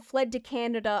jail and fled to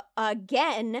Canada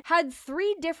again, had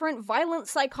 3 different violent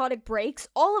psychotic breaks,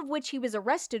 all of which he was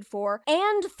arrested for,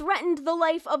 and threatened the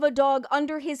life of a dog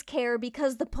under his care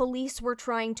because the police were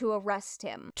trying to arrest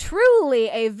him. Truly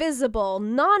a visible,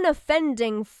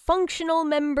 non-offending, functional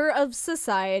member of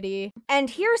society. And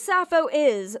here Sappho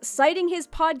is, citing his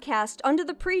podcast under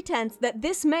the pretense that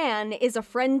this man is a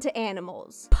friend to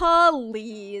animals.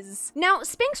 Please. Now,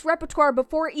 Spink's repertoire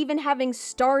before even having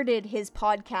started his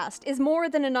podcast is more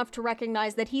than enough to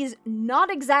recognize that he's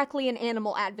not exactly an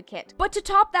animal advocate. But to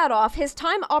top that off, his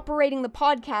time operating the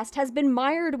podcast has been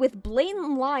mired with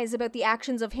blatant lies about the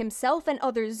actions of himself and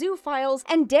other zoophiles,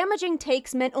 and damaging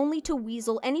takes meant only to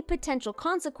weasel any potential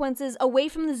consequences away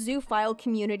from the zoophile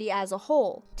community as a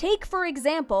whole. Take, for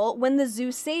example, when the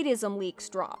zoo sadism leaks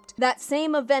dropped. That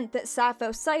same event that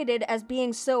Sappho cited as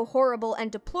being so horrible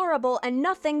and deplorable and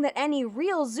nothing that any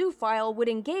real zoophile would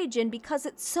engage in because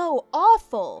it's so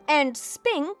awful. And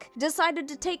Spink decided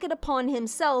to take it upon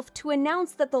himself to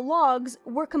announce that the logs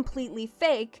were completely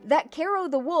fake, that Caro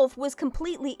the wolf was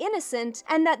completely innocent,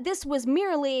 and that this was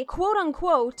merely,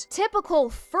 quote-unquote, typical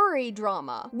furry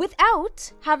drama,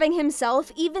 without having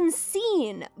himself even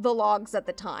seen the logs at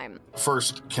the time.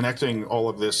 First, connecting all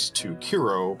of this to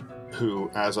Caro, who,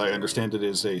 as I understand it,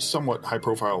 is a somewhat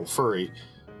high-profile furry,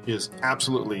 is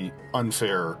absolutely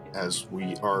unfair, as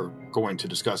we are going to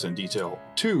discuss in detail.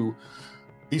 2,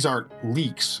 these aren't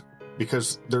leaks,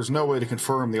 because there's no way to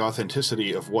confirm the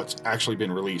authenticity of what's actually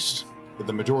been released,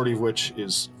 the majority of which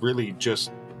is really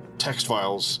just text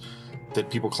files that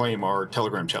people claim are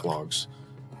Telegram chat logs.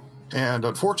 And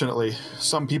unfortunately,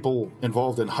 some people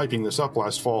involved in hyping this up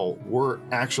last fall were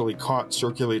actually caught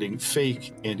circulating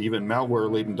fake and even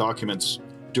malware-laden documents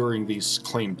during these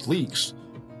claimed leaks.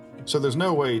 So there's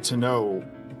no way to know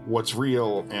what's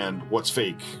real and what's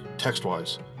fake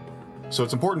text-wise. So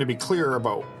it's important to be clear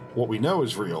about what we know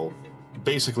is real.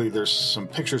 Basically, there's some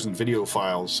pictures and video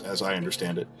files, as I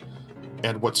understand it,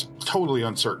 and what's totally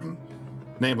uncertain,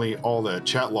 namely all the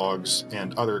chat logs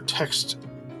and other text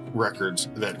records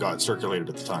that got circulated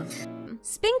at the time.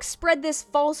 Spink spread this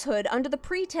falsehood under the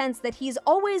pretense that he's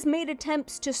always made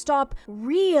attempts to stop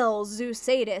real zoo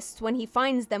sadists when he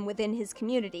finds them within his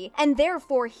community, and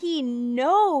therefore he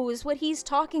knows what he's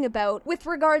talking about with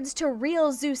regards to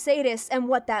real zoo sadists and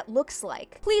what that looks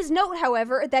like. Please note,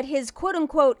 however, that his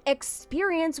quote-unquote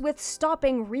experience with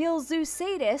stopping real zoo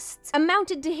sadists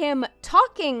amounted to him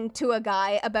talking to a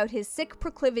guy about his sick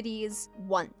proclivities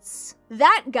once.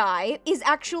 That guy is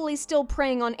actually still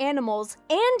preying on animals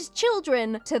and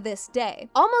children to this day.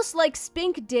 Almost like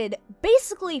Spink did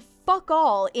basically fuck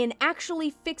all in actually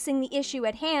fixing the issue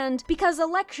at hand, because a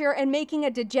lecture and making a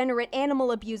degenerate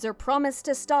animal abuser promise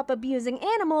to stop abusing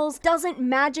animals doesn't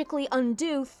magically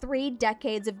undo 3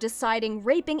 decades of deciding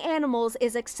raping animals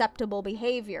is acceptable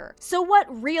behavior. So what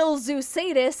real zoo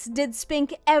sadists did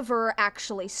Spink ever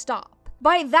actually stop?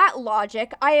 By that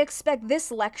logic, I expect this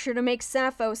lecture to make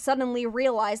Sappho suddenly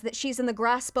realize that she's in the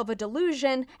grasp of a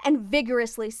delusion and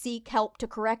vigorously seek help to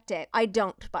correct it. I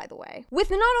don't, by the way. With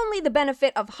not only the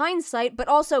benefit of hindsight, but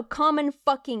also common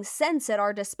fucking sense at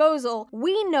our disposal,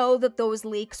 we know that those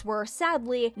leaks were,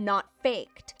 sadly, not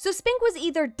faked. So Spink was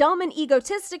either dumb and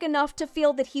egotistic enough to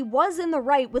feel that he was in the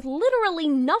right with literally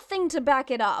nothing to back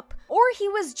it up, or he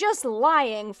was just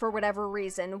lying for whatever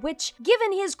reason, which,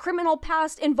 given his criminal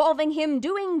past involving him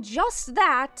doing just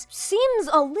that, seems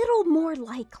a little more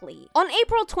likely. On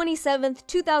April 27th,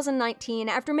 2019,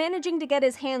 after managing to get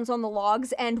his hands on the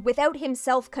logs and without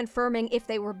himself confirming if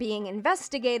they were being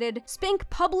investigated, Spink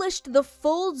published the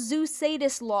full Zoo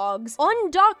Sadist logs,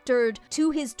 undoctored,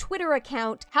 to his Twitter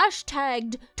account,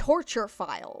 #tagged torture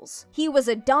files. He was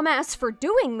a dumbass for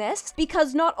doing this,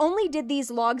 because not only did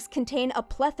these logs contain a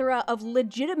plethora of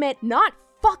legitimate, not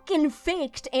fucking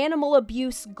faked animal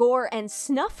abuse, gore, and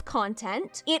snuff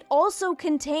content, it also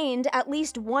contained at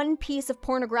least one piece of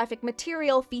pornographic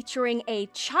material featuring a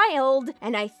child,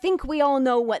 and I think we all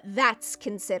know what that's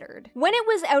considered. When it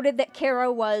was outed that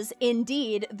Kara was,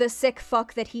 indeed, the sick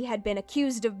fuck that he had been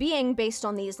accused of being based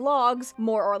on these logs,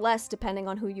 more or less depending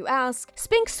on who you ask,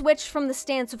 Spink switched from the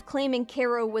stance of claiming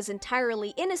Kara was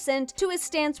entirely innocent to a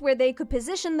stance where they could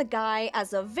position the guy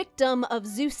as a victim of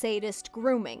zoo sadist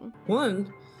grooming.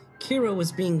 Kira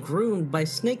was being groomed by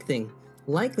Snake Thing,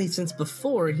 likely since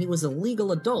before he was a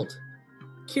legal adult.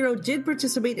 Kiro did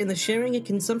participate in the sharing and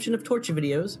consumption of torture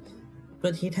videos,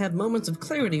 but he'd have moments of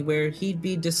clarity where he'd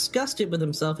be disgusted with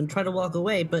himself and try to walk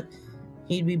away, but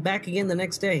he'd be back again the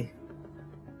next day.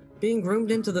 Being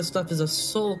groomed into the stuff is a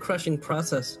soul-crushing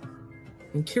process,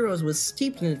 and Kiro's was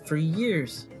steeped in it for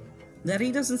years. That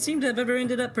he doesn't seem to have ever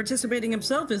ended up participating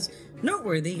himself is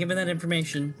noteworthy given that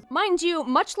information. Mind you,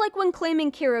 much like when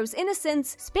claiming Kiro's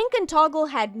innocence, Spink and Toggle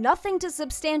had nothing to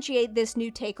substantiate this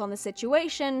new take on the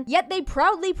situation, yet they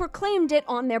proudly proclaimed it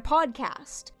on their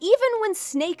podcast. Even when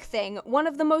Snake Thing, one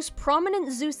of the most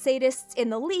prominent zoo sadists in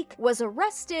the leak, was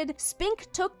arrested,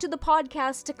 Spink took to the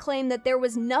podcast to claim that there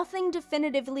was nothing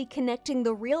definitively connecting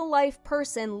the real-life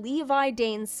person Levi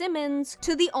Dane Simmons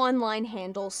to the online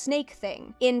handle Snake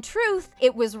Thing. In truth,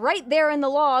 it was right there in the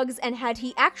logs, and had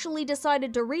he actually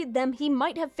decided to read them, he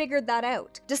might have figured that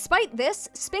out. Despite this,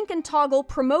 Spink and Toggle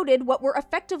promoted what were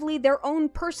effectively their own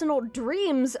personal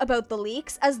dreams about the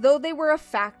leaks as though they were a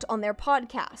fact on their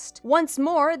podcast. Once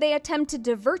more, they attempted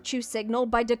to virtue signal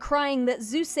by decrying that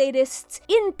zoo sadists,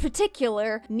 in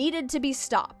particular, needed to be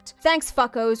stopped. Thanks,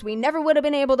 fuckos, we never would have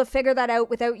been able to figure that out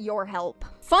without your help.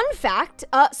 Fun fact,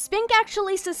 Spink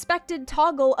actually suspected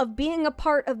Toggle of being a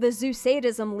part of the zoo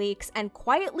sadism leaks and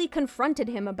quietly confronted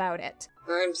him about it.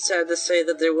 I'm sad to say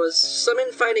that there was some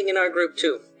infighting in our group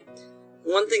too.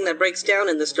 One thing that breaks down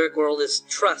in this dark world is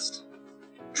trust.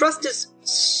 Trust is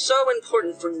so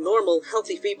important for normal,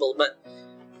 healthy people, but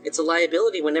it's a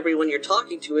liability when everyone you're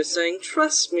talking to is saying,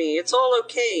 "Trust me, it's all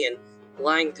okay," and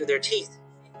lying through their teeth.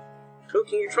 Who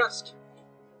can you trust?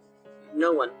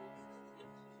 No one.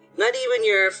 Not even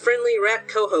your friendly rat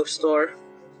co-host or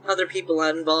other people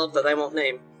involved that I won't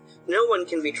name. No one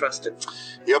can be trusted.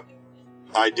 Yep.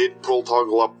 I did pull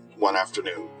Toggle up one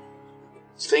afternoon.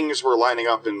 Things were lining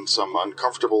up in some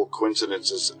uncomfortable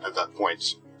coincidences at that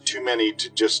point. Too many to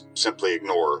just simply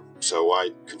ignore, so I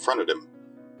confronted him.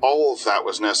 all of that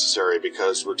was necessary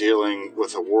because we're dealing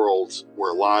with a world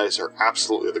where lies are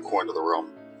absolutely the coin of the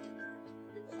realm.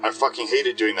 I fucking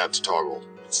hated doing that to Toggle.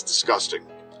 It's disgusting.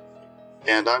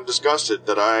 And I'm disgusted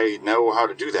that I know how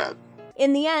to do that.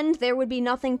 In the end, there would be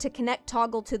nothing to connect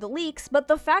Toggle to the leaks, but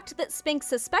the fact that Spink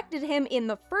suspected him in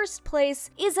the first place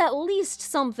is at least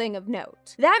something of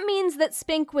note. That means that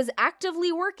Spink was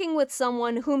actively working with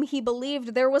someone whom he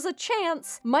believed there was a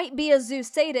chance might be a zoo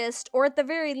sadist, or at the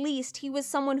very least, he was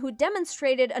someone who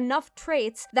demonstrated enough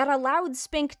traits that allowed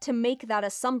Spink to make that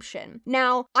assumption.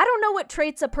 Now, I don't know what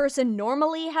traits a person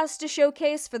normally has to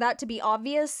showcase for that to be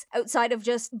obvious, outside of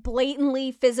just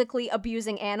blatantly physically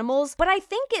abusing animals, but I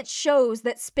think it shows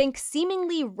that Spink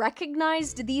seemingly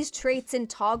recognized these traits in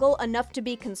Toggle enough to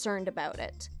be concerned about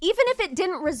it. Even if it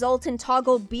didn't result in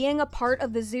Toggle being a part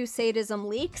of the zoo sadism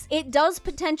leaks, it does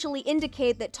potentially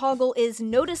indicate that Toggle is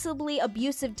noticeably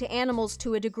abusive to animals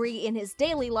to a degree in his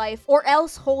daily life, or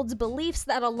else holds beliefs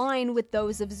that align with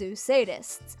those of zoo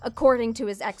sadists, according to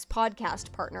his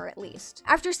ex-podcast partner at least.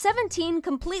 After 17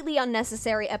 completely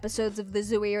unnecessary episodes of the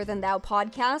Zooier Than Thou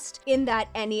podcast, in that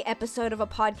any episode of a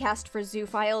podcast for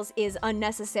zoophiles is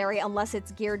unnecessary unless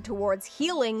it's geared towards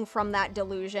healing from that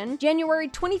delusion, January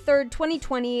 23rd,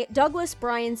 2020, Douglas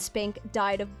Brian Spink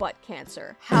died of butt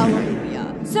cancer.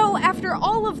 Hallelujah. So after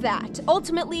all of that,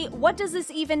 ultimately, what does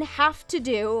this even have to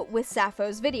do with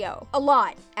Sappho's video? A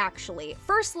lot, actually.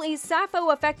 Firstly,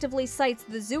 Sappho effectively cites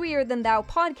the Zooier Than Thou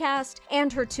podcast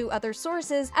and her two other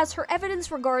sources as her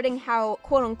evidence regarding how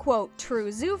quote-unquote true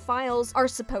zoophiles are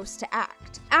supposed to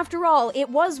act. After all, it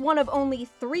was one of only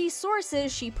 3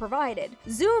 sources she provided.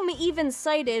 Zoom even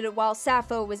cited, while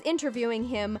Sappho was interviewing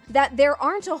him, that there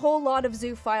aren't a whole lot of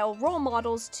zoophile role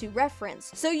models to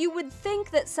reference, so you would think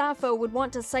that Sappho would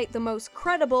want to cite the most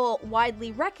credible,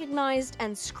 widely recognized,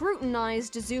 and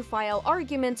scrutinized zoophile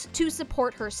arguments to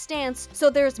support her stance, so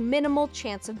there's minimal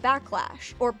chance of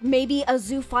backlash. Or maybe a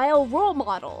zoophile role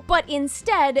model. But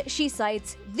instead, she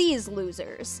cites these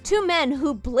losers. 2 men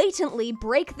who blatantly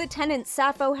break the tenets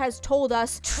Sappho has told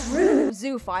us true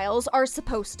zoophiles are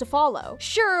supposed to follow.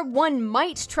 Sure, one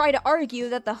might try to argue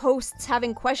that the hosts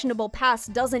having questionable pasts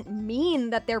doesn't mean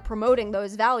that they're promoting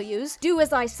those values. Do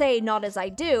as I say, not as I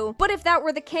do. But if that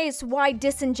were the case, why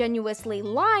disingenuously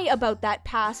lie about that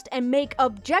past and make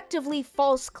objectively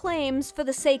false claims for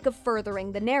the sake of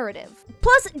furthering the narrative?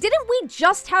 Plus, didn't we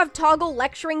just have Toggle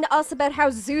lecturing to us about how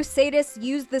zoo sadists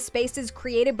use the spaces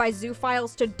created by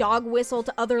zoophiles to dog whistle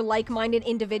to other like-minded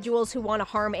individuals who want to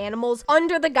harm animals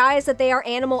under the guise that they are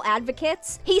animal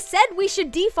advocates? He said we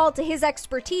should default to his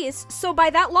expertise, so by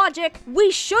that logic,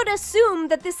 we should assume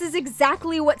that this is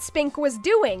exactly what Spink was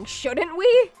doing, shouldn't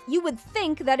we? You would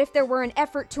think that if there were an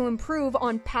effort to improve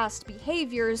on past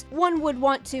behaviors, one would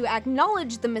want to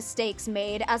acknowledge the mistakes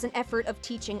made as an effort of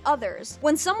teaching others.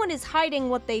 When someone is hiding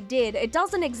what they did, it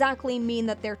doesn't exactly mean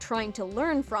that they're trying to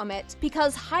learn from it,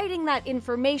 because hiding that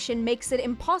information makes it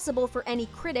impossible for any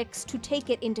critics to take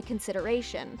it into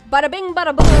consideration. Bada bing,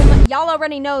 bada boom, y'all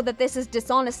already know that this is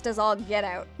dishonest as all get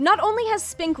out. Not only has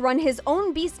Spink run his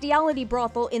own bestiality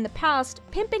brothel in the past,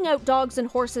 pimping out dogs and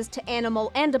horses to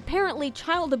animal and apparently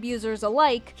child abusers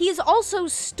alike, he's also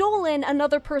stolen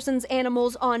another person's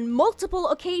animals on multiple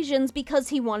occasions because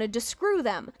he wanted to screw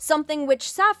them, something which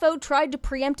Sappho tried to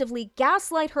preemptively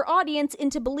gaslight her audience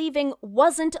into believing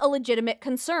wasn't a legitimate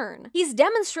concern. He's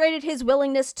demonstrated his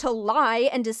willingness to lie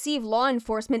and deceive law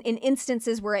enforcement in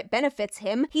instances where it benefits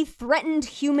him. He threatened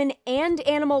human and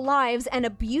animal lives and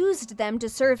abused them to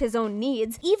serve his own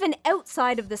needs, even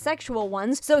outside of the sexual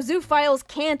ones, so zoophiles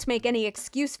can't make any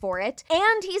excuse for it.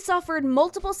 And he suffered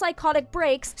multiple psychotic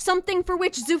breaks, something for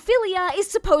which zoophilia is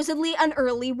supposedly an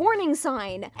early warning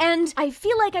sign. And I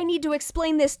feel like I need to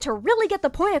explain this to really get the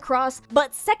point across,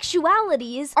 but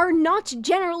sexualities are not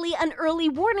generally an early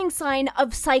warning sign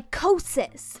of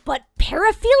psychosis. But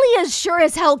paraphilias sure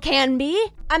as hell can be.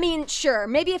 I mean, sure,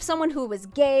 maybe if someone who was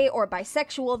gay or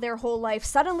bisexual their whole life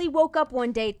suddenly woke up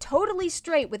one day totally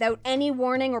straight without any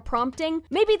warning or prompting,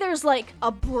 maybe there's like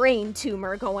a brain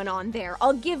tumor going on there,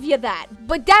 I'll give you that.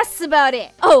 But that's about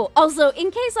it. Oh, also, in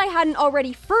case I hadn't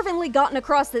already fervently gotten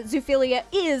across that zoophilia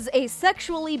is a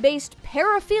sexually based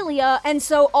paraphilia, and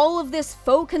so all of this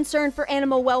faux concern for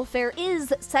animal welfare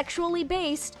is sexually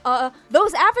based,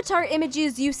 those avatar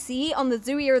images you see on the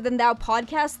Zooier Than Thou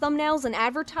podcast thumbnails and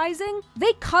advertising,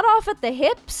 they cut off at the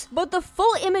hips, but the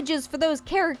full images for those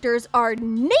characters are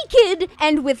naked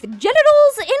and with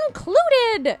genitals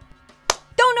included.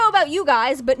 Don't know about you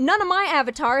guys, but none of my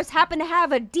avatars happen to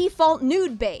have a default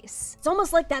nude base. It's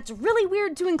almost like that's really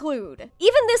weird to include.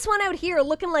 Even this one out here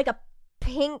looking like a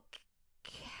pink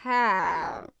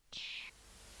couch.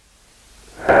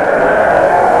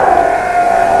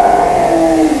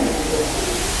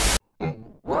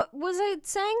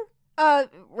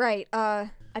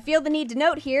 I feel the need to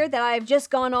note here that I have just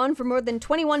gone on for more than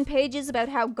 21 pages about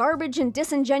how garbage and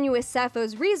disingenuous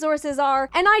Sappho's resources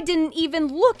are, and I didn't even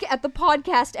look at the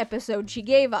podcast episode she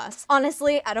gave us.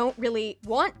 Honestly, I don't really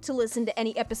want to listen to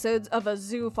any episodes of a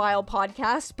zoophile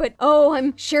podcast, but oh,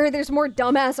 I'm sure there's more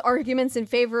dumbass arguments in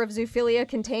favor of zoophilia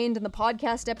contained in the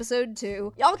podcast episode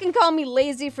too. Y'all can call me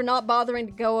lazy for not bothering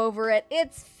to go over it.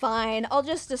 It's fine. I'll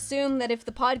just assume that if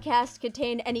the podcast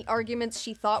contained any arguments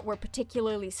she thought were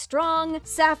particularly strong,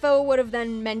 Sappho would have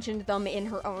then mentioned them in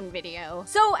her own video.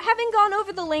 So, having gone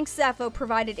over the links Sappho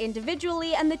provided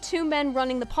individually and the two men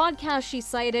running the podcast she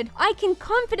cited, I can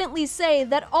confidently say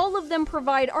that all of them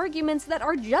provide arguments that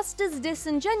are just as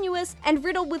disingenuous and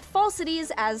riddled with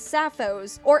falsities as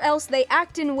Sappho's, or else they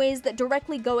act in ways that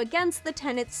directly go against the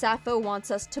tenets Sappho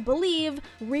wants us to believe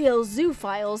real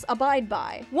zoophiles abide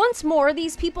by. Once more,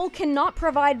 these people cannot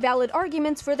provide valid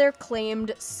arguments for their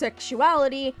claimed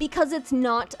sexuality because it's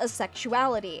not a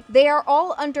sexuality. They are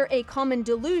all under a common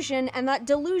delusion, and that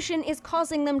delusion is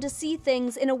causing them to see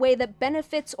things in a way that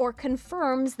benefits or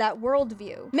confirms that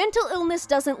worldview. Mental illness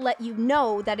doesn't let you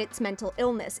know that it's mental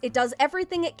illness. It does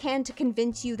everything it can to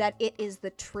convince you that it is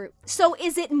the truth. So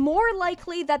is it more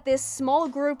likely that this small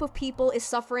group of people is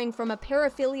suffering from a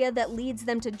paraphilia that leads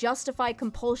them to justify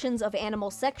compulsions of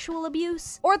animal sexual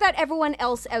abuse? Or that everyone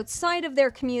else outside of their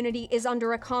community is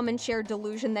under a common shared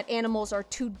delusion that animals are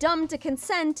too dumb to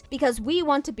consent because we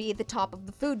want to be the top of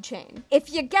the food chain?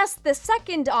 If you guessed the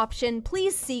second option,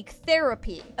 please seek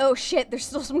therapy. Oh shit, there's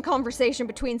still some conversation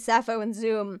between Sappho and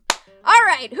Zoom.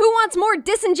 Alright, who wants more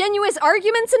disingenuous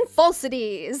arguments and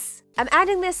falsities? I'm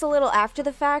adding this a little after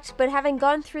the fact, but having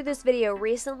gone through this video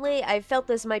recently, I felt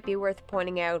this might be worth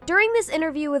pointing out. During this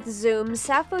interview with Zoom,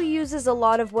 Sappho uses a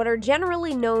lot of what are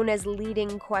generally known as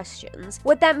leading questions.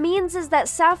 What that means is that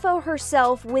Sappho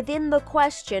herself, within the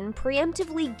question,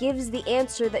 preemptively gives the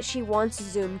answer that she wants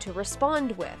Zoom to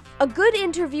respond with. A good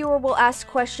interviewer will ask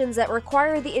questions that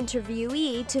require the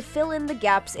interviewee to fill in the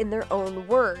gaps in their own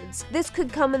words. This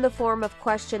could come in the form of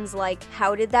questions like,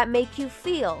 how did that make you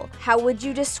feel? How would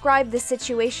you describe the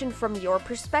situation from your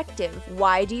perspective?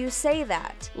 Why do you say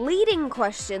that? Leading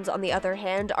questions, on the other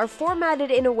hand, are formatted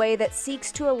in a way that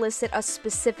seeks to elicit a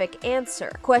specific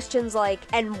answer. Questions like,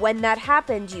 and when that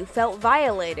happened, you felt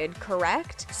violated,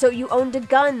 correct? So you owned a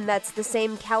gun that's the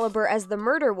same caliber as the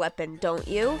murder weapon, don't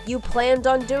you? You planned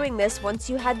on doing this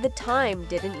once you had the time,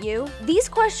 didn't you? These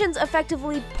questions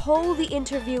effectively pull the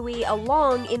interviewee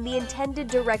along in the intended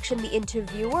direction the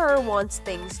interviewer wants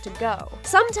things to go.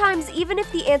 Sometimes, even if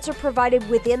the answer provided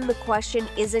within the question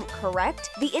isn't correct,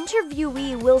 the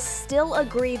interviewee will still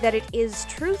agree that it is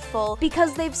truthful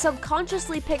because they've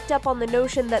subconsciously picked up on the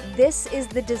notion that this is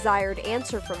the desired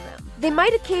answer from them. They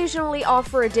might occasionally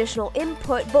offer additional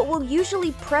input, but will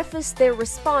usually preface their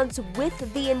response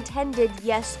with the intended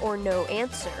yes or no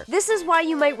answer. This is why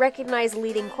you might recognize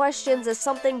leading questions as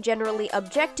something generally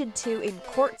objected to in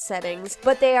court settings,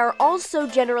 but they are also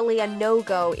generally a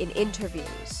no-go in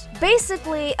interviews.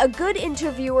 Basically, a good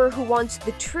interviewer who wants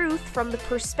the truth from the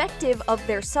perspective of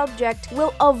their subject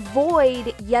will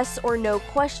avoid yes or no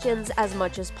questions as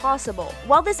much as possible.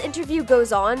 While this interview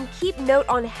goes on, keep note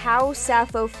on how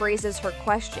Sappho phrases her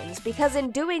questions, because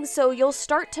in doing so, you'll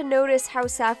start to notice how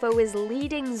Sappho is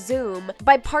leading Zoom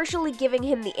by partially giving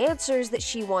him the answers that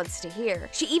she wants to hear.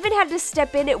 She even had to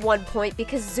step in at one point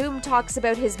because Zoom talks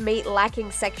about his mate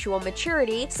lacking sexual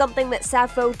maturity, something that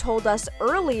Sappho told us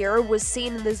earlier was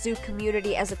seen in the zoo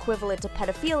community as equivalent to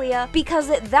pedophilia, because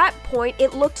at that point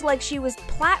it looked like she was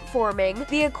platforming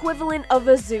the equivalent of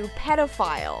a zoo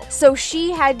pedophile. So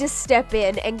she had to step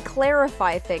in and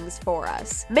clarify things for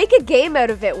us. Make a game out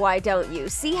of it, why don't you?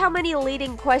 See how many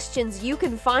leading questions you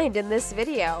can find in this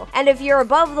video. And if you're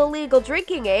above the legal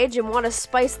drinking age and want to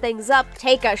spice things up,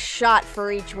 take a shot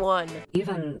for each one.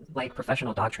 Even, like,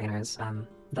 professional dog trainers,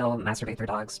 they'll masturbate their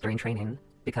dogs during training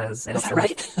because it helps them.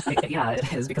 Right? Yeah,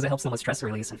 it is, because it helps them with stress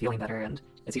release and feeling better, and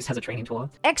it's used as a training tool.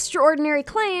 Extraordinary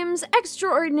claims,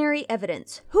 extraordinary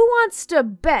evidence. Who wants to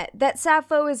bet that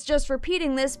Sappho is just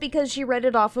repeating this because she read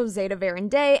it off of Zeta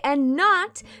Verandae and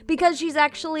not because she's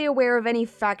actually aware of any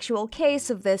factual case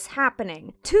of this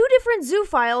happening? Two different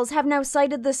zoophiles have now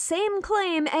cited the same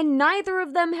claim, and neither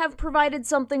of them have provided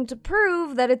something to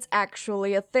prove that it's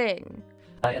actually a thing.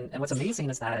 And what's amazing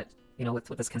is that, you know, with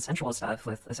this consensual stuff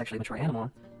with a sexually mature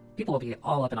animal, people will be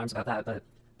all up in arms about that, but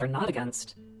they're not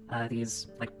against these,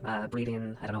 like,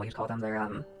 breeding, I don't know what you'd call them,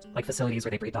 they're, like, facilities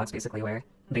where they breed dogs, basically, where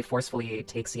they forcefully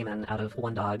take semen out of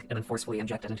one dog and then forcefully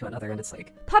inject it into another, and it's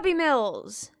like... Puppy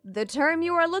mills. The term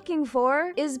you are looking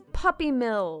for is puppy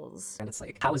mills. And it's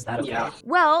like, how is that okay? Yeah.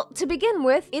 Well, to begin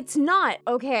with, it's not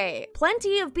okay.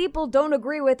 Plenty of people don't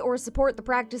agree with or support the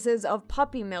practices of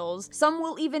puppy mills. Some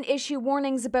will even issue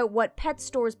warnings about what pet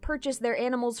stores purchase their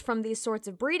animals from these sorts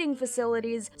of breeding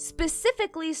facilities,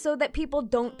 specifically so that people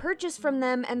don't purchase from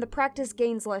them and the practice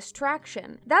gains less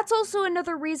traction. That's also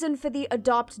another reason for the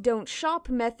adopt don't shop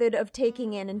method of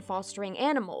taking in and fostering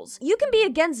animals. You can be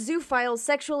against zoophiles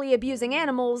sexually abusing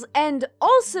animals and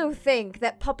also think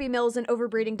that puppy mills and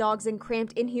overbreeding dogs in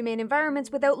cramped, inhumane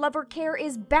environments without love or care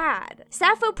is bad.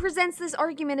 Sappho presents this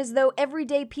argument as though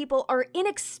everyday people are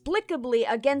inexplicably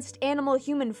against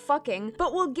animal-human fucking,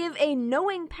 but will give a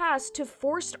knowing pass to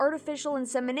forced artificial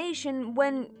insemination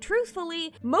when,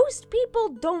 truthfully, most people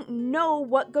don't know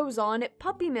what goes on at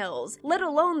puppy mills, let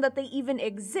alone that they even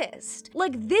exist.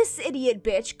 Like, this idiot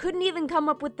bitch couldn't even come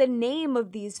up with the name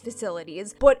of these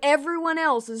facilities, but everyone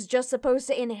else is just supposed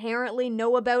to inherently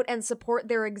know about and support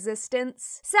their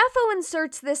existence. Sappho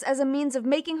inserts this as a means of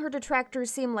making her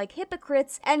detractors seem like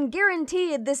hypocrites, and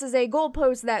guaranteed this is a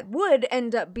goalpost that would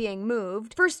end up being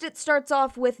moved. First it starts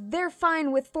off with, they're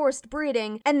fine with forced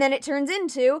breeding, and then it turns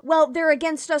into, well, they're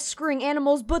against us screwing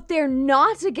animals, but they're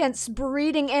not against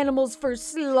breeding animals for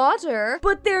slaughter,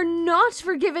 but they're not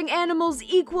for giving animals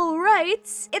equal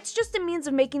rights. It's just a means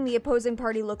of making the opposing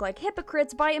party look like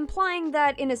hypocrites by implying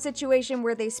that in a situation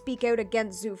where they speak out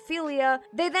against zoophilia,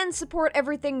 they then support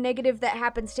everything negative that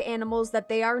happens to animals that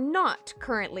they are not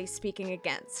currently speaking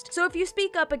against. So if you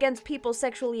speak up against people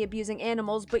sexually abusing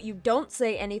animals but you don't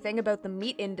say anything about the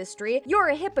meat industry, you're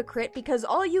a hypocrite because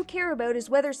all you care about is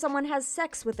whether someone has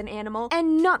sex with an animal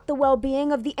and not the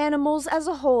well-being of the animals as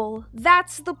a whole.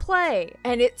 That's the play,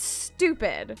 and it's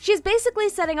stupid. She's basically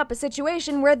setting up a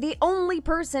situation where the only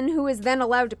person who is then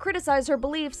allowed to criticize her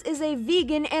beliefs is a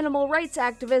vegan animal rights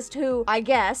activist who, I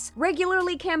guess,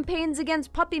 regularly campaigns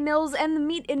against puppy mills and the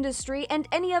meat industry and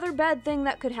any other bad thing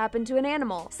that could happen to an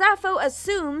animal. Sappho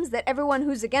assumes that everyone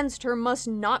who's against her must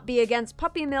not be against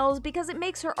puppy mills because it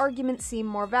makes her argument seem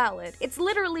more valid. It's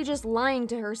literally just lying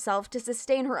to herself to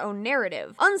sustain her own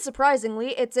narrative.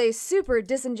 Unsurprisingly, it's a super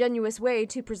disingenuous way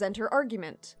to present her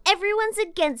argument. Everyone's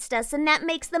against us and that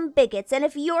makes them bigots, and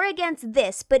if you're against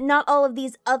this but not all of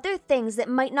these other things that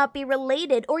might not be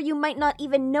related or you might not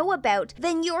even know about,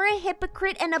 then you're a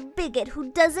hypocrite and a bigot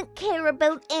who doesn't care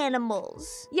about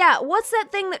animals. Yeah, what's that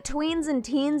thing that tweens and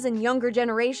teens and younger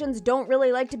generations don't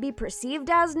really like to be perceived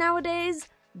as nowadays?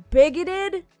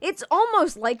 Bigoted? It's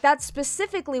almost like that's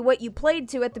specifically what you played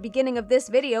to at the beginning of this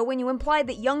video when you implied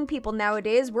that young people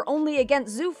nowadays were only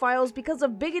against zoophiles because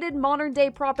of bigoted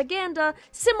modern-day propaganda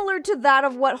similar to that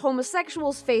of what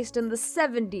homosexuals faced in the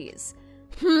 70s.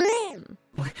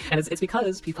 And it's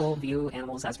because people view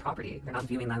animals as property. They're not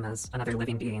viewing them as another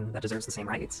living being that deserves the same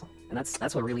rights. And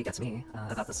that's what really gets me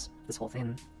about this whole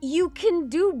thing. You can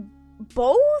do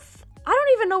both? I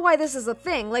don't even know why this is a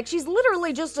thing. Like, she's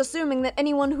literally just assuming that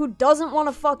anyone who doesn't want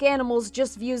to fuck animals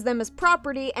just views them as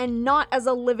property and not as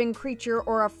a living creature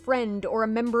or a friend or a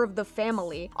member of the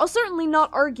family. I'll certainly not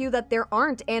argue that there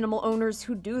aren't animal owners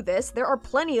who do this. There are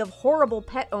plenty of horrible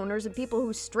pet owners and people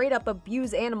who straight up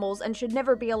abuse animals and should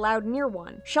never be allowed near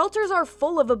one. Shelters are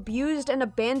full of abused and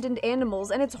abandoned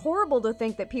animals, and it's horrible to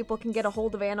think that people can get a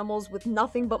hold of animals with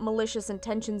nothing but malicious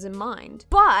intentions in mind.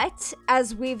 But,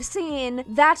 as we've seen,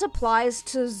 that applies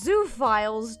to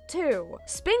zoophiles too.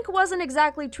 Spink wasn't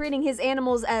exactly treating his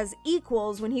animals as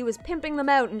equals when he was pimping them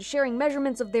out and sharing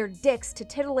measurements of their dicks to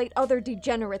titillate other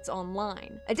degenerates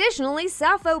online. Additionally,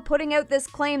 Sappho putting out this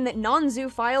claim that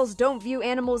non-zoophiles don't view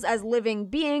animals as living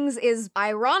beings is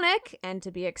ironic, and to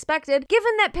be expected,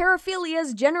 given that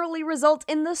paraphilias generally result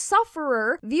in the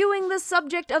sufferer viewing the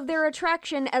subject of their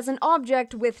attraction as an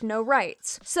object with no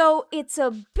rights. So it's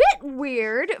a bit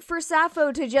weird for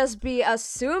Sappho to just be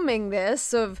assuming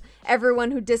this of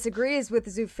everyone who disagrees with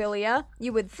zoophilia.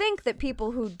 You would think that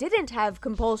people who didn't have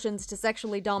compulsions to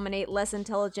sexually dominate less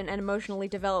intelligent and emotionally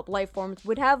developed life forms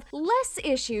would have less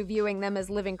issue viewing them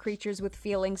as living creatures with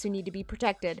feelings who need to be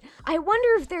protected. I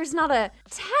wonder if there's not a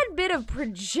tad bit of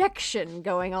projection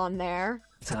going on there.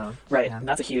 So, right, yeah. and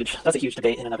that's a huge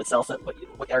debate in and of itself. That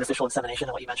what artificial insemination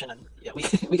and what you mentioned, and yeah, we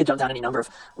could jump down any number of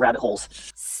rabbit holes.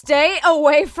 Stay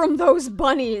away from those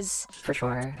bunnies. For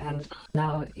sure. And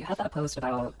now you had that post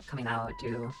about coming out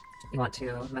to You want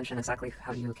to mention exactly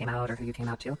how you came out or who you came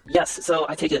out to? Yes, so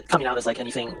I take it coming out as like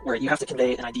anything where you have to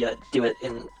convey an idea, do it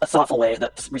in a thoughtful way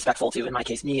that's respectful to, in my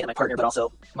case, me and my partner, but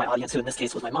also my audience, who in this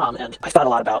case was my mom. And I thought a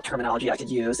lot about terminology I could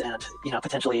use and, you know,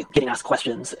 potentially getting asked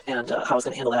questions and how I was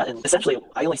going to handle that. And essentially,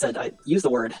 I only said I used the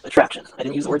word attraction. I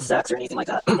didn't use the word sex or anything like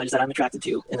that. I just said I'm attracted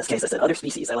to, in this case, I said other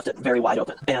species. I left it very wide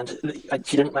open. And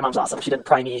my mom's awesome. She didn't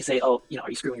pry me, say, oh, you know, are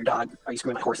you screwing your dog? Are you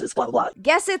screwing my horses? Blah, blah, blah.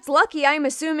 Guess it's lucky. I'm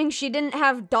assuming she didn't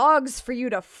have dogs for you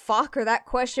to fuck, or that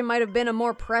question might have been a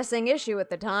more pressing issue at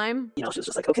the time. You know, she was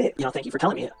just like, okay, you know, thank you for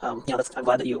telling me. You know, I'm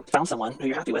glad that you found someone who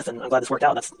you're happy with, and I'm glad this worked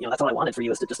out. That's all I wanted for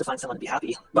you, is to find someone to be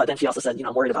happy. But then she also said, you know,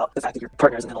 I'm worried about the fact that your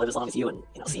partner isn't going to live as long as you, and,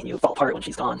 you know, seeing you fall apart when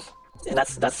she's gone. And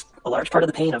that's a large part of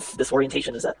the pain of this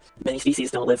orientation, is that many species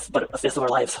don't live but a fifth of our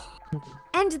lives.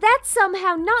 And that's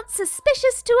somehow not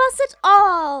suspicious to us at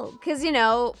all. Cause, you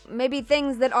know, maybe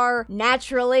things that are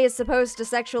naturally supposed to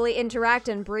sexually interact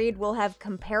and breed will have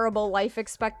comparable life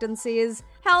expectancies.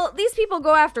 Hell, these people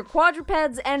go after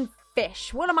quadrupeds and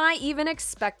fish. What am I even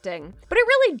expecting? But it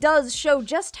really does show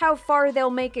just how far they'll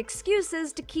make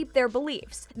excuses to keep their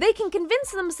beliefs. They can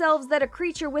convince themselves that a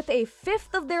creature with a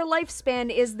fifth of their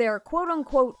lifespan is their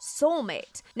quote-unquote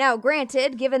soulmate. Now,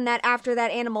 granted, given that after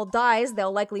that animal dies, they'll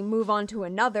likely move on to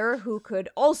another who could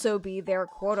also be their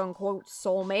quote-unquote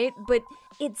soulmate, but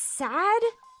it's sad?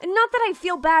 Not that I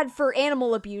feel bad for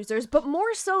animal abusers, but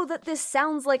more so that this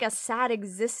sounds like a sad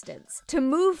existence. To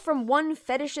move from one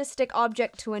fetishistic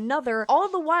object to another, all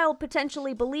the while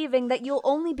potentially believing that you'll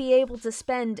only be able to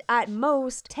spend, at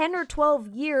most, 10 or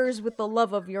 12 years with the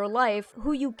love of your life,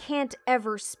 who you can't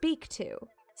ever speak to.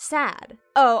 Sad.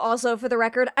 Oh, also, for the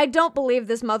record, I don't believe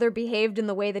this mother behaved in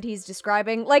the way that he's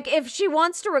describing. Like, if she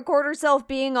wants to record herself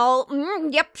being all,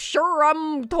 yep, sure,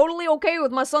 I'm totally okay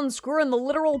with my son screwing the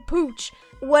literal pooch,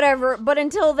 whatever, but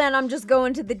until then, I'm just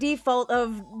going to the default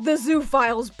of the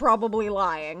zoophile's probably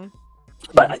lying.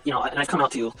 But, you know, and I've come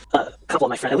out to a couple of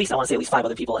my friends, I want to say at least 5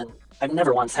 other people, and I've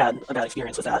never once had a bad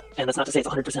experience with that. And that's not to say it's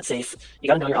 100% safe. You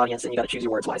gotta know your audience, and you gotta choose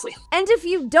your words wisely. And if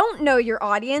you don't know your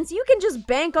audience, you can just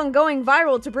bank on going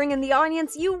viral to bring in the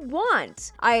audience you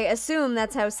want. I assume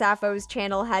that's how Sappho's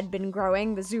channel had been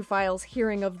growing, the zoophiles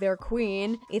hearing of their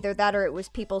queen. Either that or it was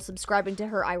people subscribing to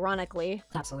her ironically.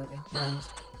 Absolutely. And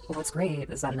what's great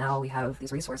is that now we have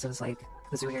these resources like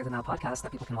the Zoo Here the Now podcast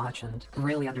that people can watch and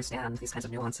really understand these kinds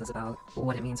of nuances about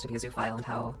what it means to be a zoophile, and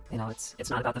how, you know, it's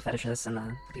not about the fetishists and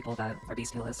the people that are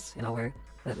bestialists, you know, where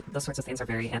those sorts of things are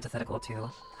very antithetical to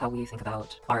how we think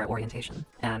about our orientation.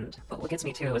 But what gets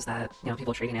me too is that, you know,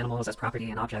 people treating animals as property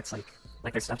and objects like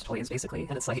they're stuffed toys, basically,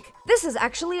 and it's like... This is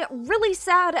actually really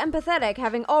sad and pathetic,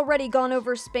 having already gone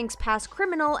over Spink's past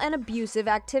criminal and abusive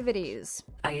activities.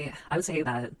 I would say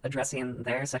that addressing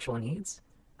their sexual needs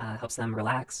helps them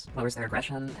relax, lowers their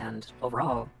aggression, and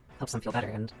overall helps them feel better.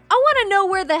 And I want to know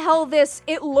where the hell this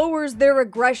 "it lowers their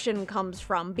aggression" comes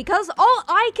from, because all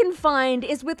I can find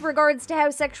is with regards to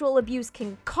how sexual abuse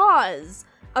can cause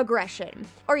aggression,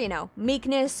 or, you know,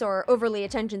 meekness or overly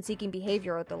attention-seeking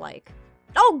behavior or the like.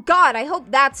 Oh god, I hope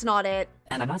that's not it.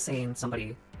 And I'm not saying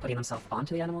somebody putting themselves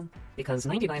onto the animal, because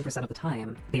 99% of the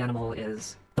time, the animal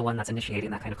is the one that's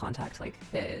initiating that kind of contact. Like,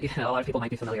 you know, a lot of people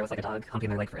might be familiar with like a dog humping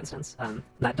their leg, for instance.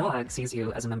 That dog sees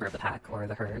you as a member of the pack or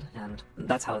the herd, and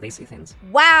that's how they see things.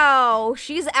 Wow,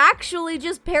 she's actually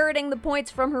just parroting the points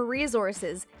from her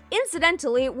resources.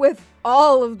 Incidentally, with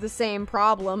all of the same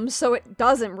problems, so it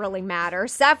doesn't really matter.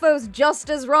 Sappho's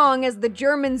just as wrong as the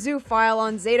German zoophile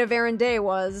on Zeta Verandae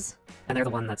was. And they're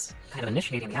the one that's kind of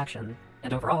initiating the action.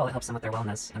 And overall, it helps them with their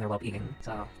wellness and their well-being.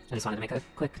 So I just wanted to make a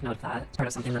quick note of that. It's part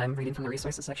of something that I'm reading from the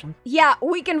resources section. Yeah,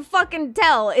 we can fucking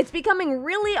tell. It's becoming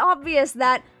really obvious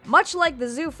that, much like the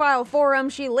zoophile forum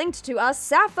she linked to us,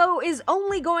 Sappho is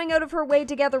only going out of her way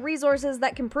to gather resources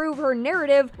that can prove her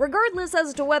narrative, regardless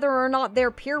as to whether or not they're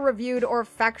peer-reviewed or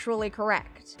factually correct.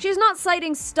 She's not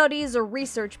citing studies or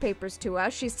research papers to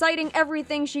us, she's citing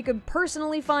everything she could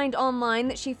personally find online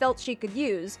that she felt she could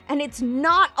use, and it's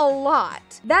not a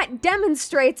lot. That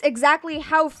demonstrates exactly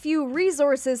how few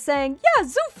resources saying, yeah,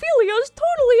 zoophilia is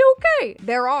totally okay,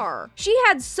 there are. She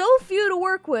had so few to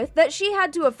work with that she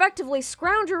had to effectively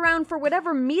scrounge around for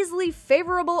whatever measly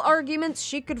favorable arguments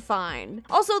she could find.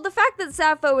 Also, the fact that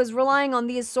Sappho is relying on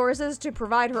these sources to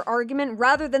provide her argument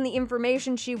rather than the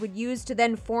information she would use to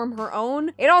then form her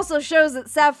own It also shows that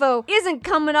Sappho isn't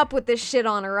coming up with this shit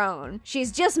on her own.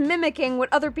 She's just mimicking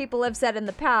what other people have said in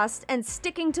the past and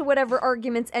sticking to whatever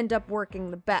arguments end up working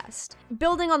the best.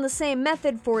 Building on the same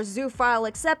method for zoophile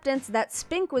acceptance that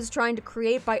Spink was trying to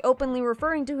create by openly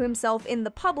referring to himself in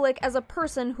the public as a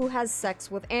person who has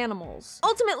sex with animals.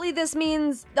 Ultimately, this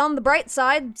means, on the bright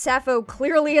side, Sappho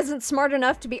clearly isn't smart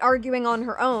enough to be arguing on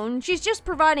her own. She's just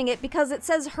providing it because it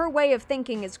says her way of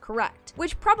thinking is correct,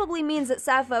 which probably means that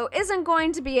Sappho isn't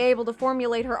going to be able to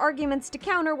formulate her arguments to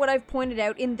counter what I've pointed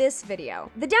out in this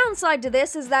video. The downside to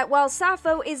this is that while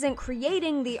Sappho isn't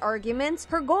creating the arguments,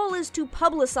 her goal is to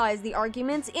publicize the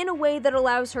arguments in a way that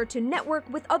allows her to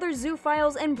network with other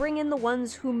zoophiles and bring in the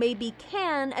ones who maybe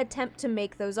can attempt to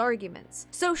make those arguments.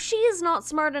 So she is not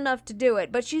smart enough to do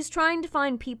it, but she's trying to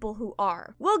find people who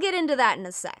are. We'll get into that in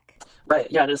a sec. Right,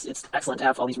 yeah, it's excellent to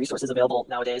have all these resources available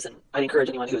nowadays, and I'd encourage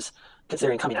anyone who's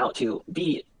considering coming out to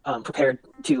be prepared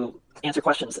to answer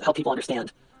questions, help people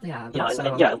understand. Yeah, You know, also,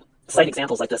 and yeah, cite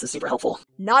examples like this is super helpful.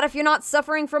 Not if you're not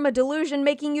suffering from a delusion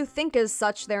making you think as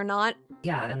such, they're not.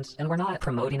 yeah, and we're not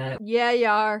promoting it. Yeah, you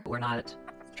are. We're not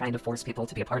trying to force people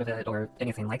to be a part of it or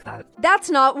anything like that. That's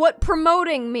not what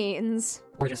promoting means.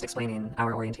 We're just explaining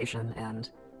our orientation and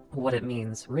what it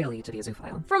means really to be a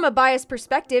zoophile. From a biased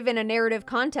perspective in a narrative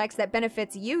context that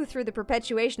benefits you through the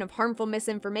perpetuation of harmful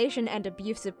misinformation and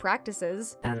abusive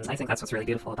practices. And I think that's what's really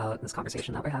beautiful about this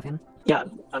conversation that we're having. Yeah,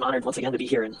 I'm honored once again to be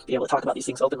here and be able to talk about these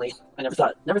things openly. I never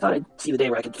thought I'd see the day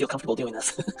where I could feel comfortable doing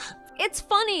this. It's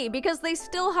funny because they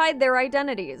still hide their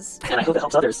identities. And I hope it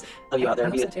helps others of you out there, I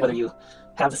hope be so it too. whether you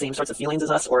have the same sorts of feelings as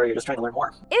us or you're just trying to learn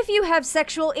more. If you have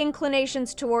sexual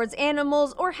inclinations towards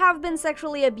animals or have been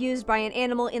sexually abused by an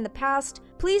animal in the past,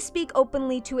 please speak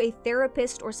openly to a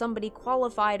therapist or somebody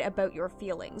qualified about your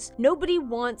feelings. Nobody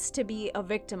wants to be a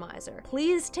victimizer.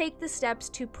 Please take the steps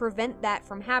to prevent that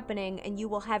from happening and you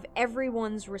will have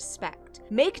everyone's respect.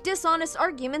 Make dishonest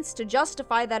arguments to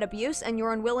justify that abuse and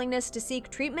your unwillingness to seek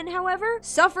treatment, however.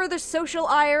 Suffer the social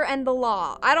ire and the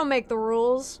law. I don't make the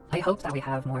rules. I hope that we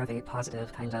have more of a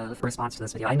positive kind of response to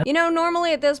this video. I know You know,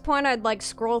 normally at this point I'd like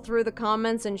scroll through the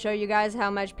comments and show you guys how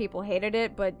much people hated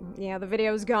it, but yeah, the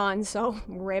video's gone, so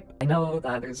rip.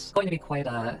 that there's going to be quite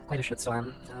a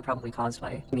shitstorm, probably caused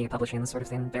by me publishing this sort of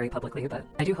thing very publicly, but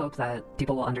I do hope that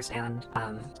people will understand,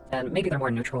 and maybe they're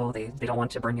more neutral, they don't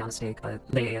want to burn me on a stake, but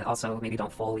they also maybe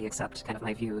don't fully accept kind of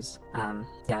my views.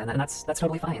 Yeah, and that's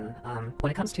totally fine.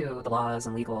 When it comes to the laws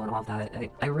and legal and all of that,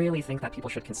 I really think that people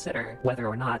should consider whether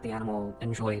or not the animal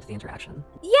enjoyed the interaction.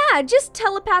 Yeah, just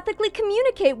telepathically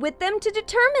communicate with them to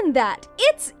determine that.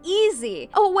 It's easy.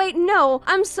 Oh wait, no,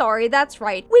 I'm sorry, that's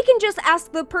right. We can just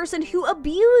ask the person who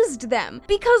abused them,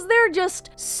 because they're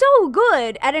just so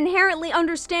good at inherently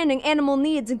understanding animal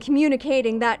needs and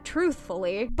communicating that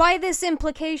truthfully. By this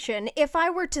implication, if I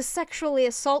were to sexually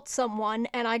assault someone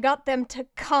and I got them to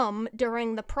come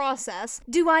during the process,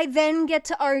 do I then get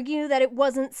to argue that it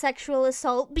wasn't sexual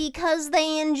assault because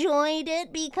they enjoyed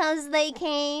it, because they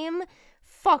came?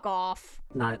 Fuck off.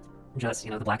 Not just,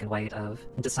 the black and white of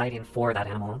deciding for that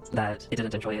animal that it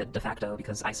didn't enjoy it de facto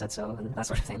because I said so and that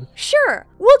sort of thing. Sure,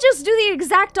 we'll just do the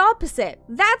exact opposite.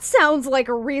 That sounds like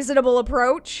a reasonable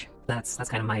approach. That's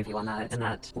kind of my view on that, and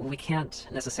that we can't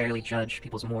necessarily judge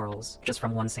people's morals just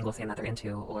from one single thing that they're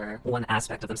into or one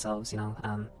aspect of themselves,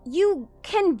 You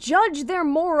can judge their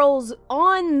morals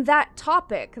on that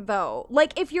topic, though.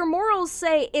 Like, if your morals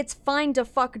say it's fine to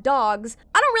fuck dogs,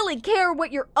 I don't really care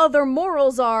what your other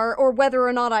morals are or whether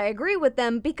or not I agree with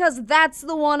them, because that's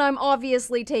the one I'm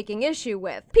obviously taking issue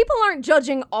with. People aren't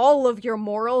judging all of your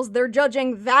morals, they're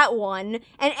judging that one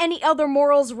and any other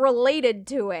morals related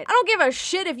to it. I don't give a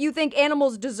shit if you think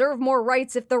animals deserve more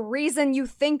rights if the reason you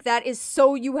think that is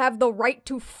so you have the right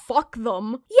to fuck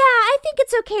them. Yeah, I think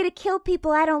it's okay to kill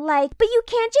people I don't like, but you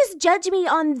can't just judge me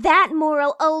on that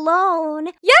moral alone.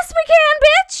 Yes, we can,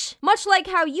 bitch! Much like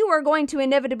how you are going to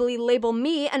inevitably label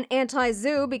me an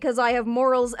anti-zoo because I have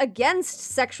morals against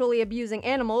sexually abusing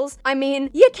animals. I mean,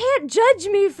 you can't judge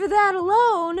me for that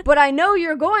alone, but I know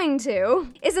you're going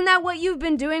to. Isn't that what you've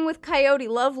been doing with Coyote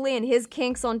Lovely and his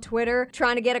kinks on Twitter?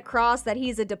 Trying to get across that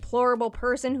he's a deplorable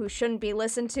person who shouldn't be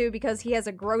listened to because he has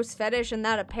a gross fetish and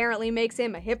that apparently makes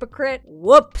him a hypocrite?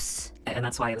 Whoops. And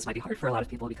that's why this might be hard for a lot of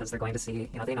people because they're going to see,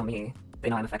 they know me, they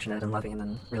know I'm affectionate and loving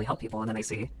and really help people, and then they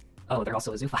see, oh, they're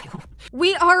also a zoophile.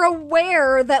 We are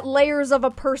aware that layers of a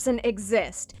person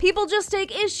exist. People just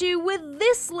take issue with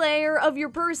this layer of your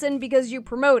person because you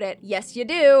promote it, yes you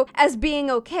do, as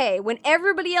being okay, when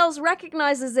everybody else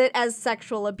recognizes it as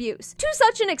sexual abuse. To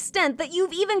such an extent that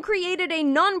you've even created a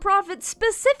non-profit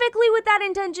specifically with that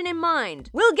intention in mind.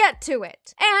 We'll get to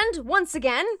it. And, once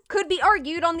again, could be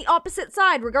argued on the opposite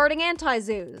side regarding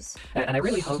anti-zoos. And I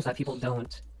really hope that people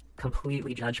don't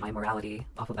completely judge my morality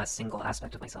off of that single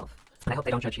aspect of myself. And I hope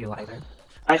they don't judge you either.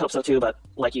 I hope so too, but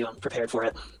like you, I'm prepared for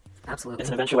it. Absolutely. It's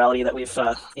an eventuality that we've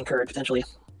incurred potentially,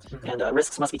 and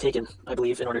risks must be taken, I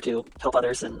believe, in order to help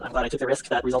others, and I'm glad I took the risk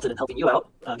that resulted in helping you out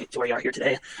get to where you are here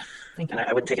today. Thank you. And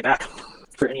I wouldn't take it back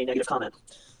for any negative comment.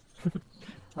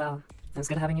 Well, it was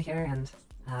good having you here, and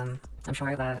I'm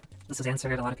sure that this has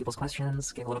answered a lot of people's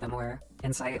questions, gave a little bit more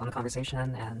insight on the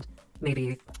conversation, and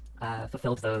maybe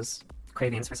fulfilled those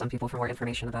cravings for some people for more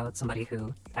information about somebody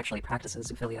who actually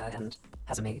practices zoophilia and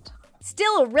has a mate.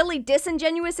 Still a really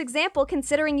disingenuous example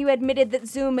considering you admitted that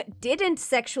Zoom didn't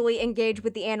sexually engage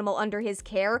with the animal under his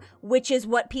care, which is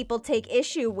what people take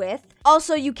issue with.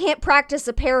 Also, you can't practice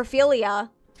a paraphilia.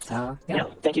 So, Yeah,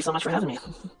 thank you so much for having me.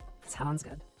 sounds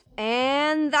good.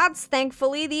 And that's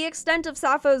thankfully the extent of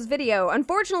Sappho's video.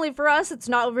 Unfortunately for us, it's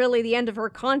not really the end of her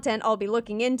content I'll be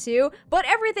looking into, but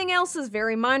everything else is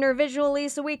very minor visually,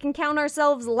 so we can count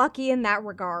ourselves lucky in that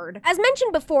regard. As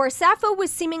mentioned before, Sappho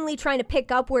was seemingly trying to pick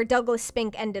up where Douglas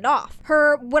Spink ended off.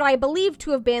 Her, what I believe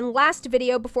to have been last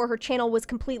video before her channel was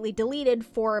completely deleted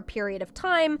for a period of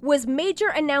time, was Major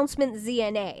Announcement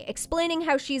ZNA, explaining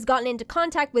how she's gotten into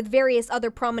contact with various other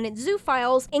prominent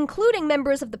zoophiles, including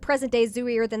members of the present-day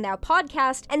Zooier Than Thou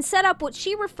podcast, and set up what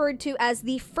she referred to as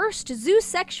the first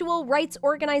zoosexual rights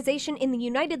organization in the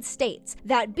United States,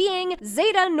 that being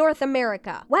Zeta North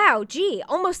America. Wow, gee,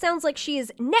 almost sounds like she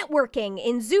is networking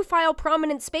in zoophile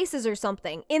prominent spaces or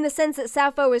something. In the sense that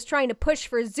Sappho is trying to push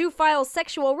for zoophile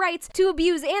sexual rights to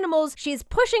abuse animals, she's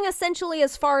pushing essentially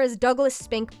as far as Douglas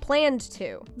Spink planned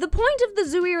to. The point of the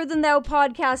Zooier Than Thou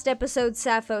podcast episode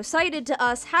Sappho cited to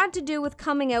us had to do with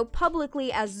coming out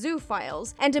publicly as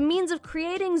zoophiles, and a means of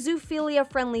creating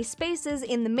zoophilia-friendly spaces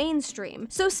in the mainstream.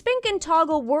 So Spink and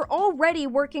Toggle were already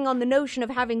working on the notion of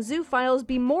having zoophiles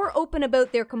be more open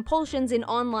about their compulsions in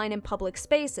online and public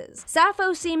spaces.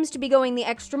 Sappho seems to be going the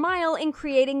extra mile in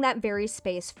creating that very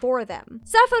space for them.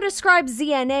 Sappho describes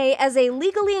ZNA as a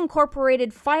legally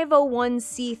incorporated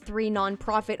 501c3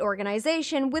 nonprofit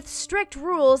organization with strict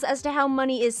rules as to how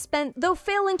money is spent, though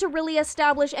failing to really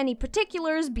establish any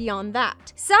particulars beyond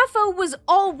that. Sappho was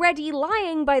already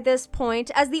lying by this point,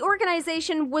 as the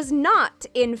organization was not,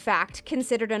 in fact,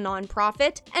 considered a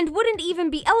nonprofit, and wouldn't even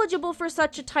be eligible for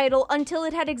such a title until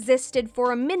it had existed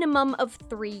for a minimum of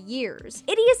 3 years.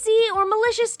 Idiocy or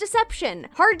malicious deception?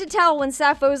 Hard to tell when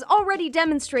Sappho's already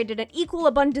demonstrated an equal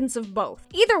abundance of both.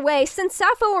 Either way, since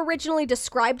Sappho originally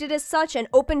described it as such and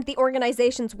opened the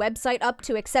organization's website up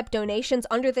to accept donations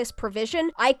under this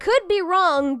provision, I could be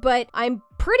wrong, but I'm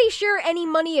pretty sure any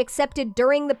money accepted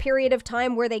during the period of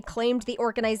time where they claimed the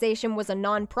organization was a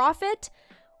non-profit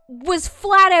was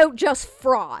flat out just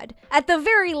fraud. At the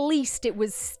very least, it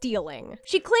was stealing.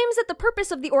 She claims that the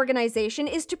purpose of the organization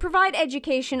is to provide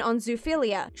education on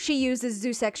zoophilia. She uses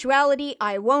zoosexuality,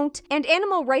 I won't, and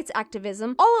animal rights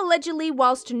activism, all allegedly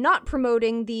whilst not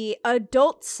promoting the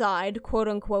adult side,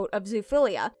 quote-unquote, of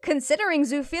zoophilia. Considering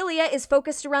zoophilia is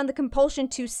focused around the compulsion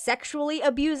to sexually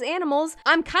abuse animals,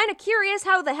 I'm kinda curious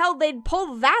how the hell they'd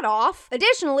pull that off.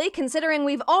 Additionally, considering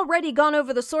we've already gone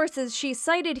over the sources she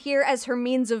cited here as her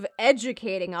means of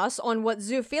educating us on what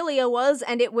zoophilia was,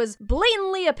 and it was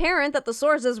blatantly apparent that the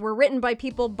sources were written by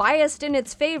people biased in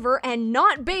its favor and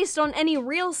not based on any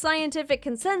real scientific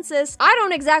consensus, I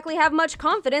don't exactly have much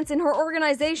confidence in her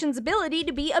organization's ability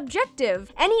to be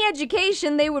objective. Any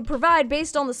education they would provide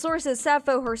based on the sources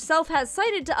Sappho herself has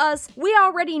cited to us, we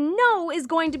already know is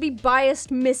going to be biased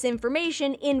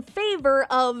misinformation in favor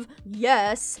of,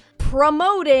 yes,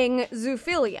 promoting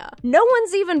zoophilia. No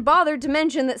one's even bothered to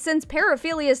mention that since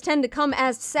paraphilias tend to come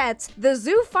as sets, the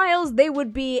zoophiles they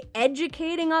would be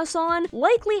educating us on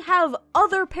likely have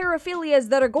other paraphilias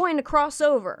that are going to cross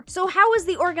over. So how is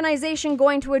the organization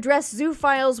going to address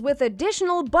zoophiles with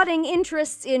additional budding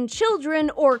interests in children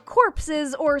or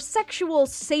corpses or sexual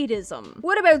sadism?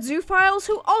 What about zoophiles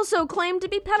who also claim to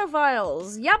be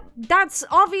pedophiles? Yep, that's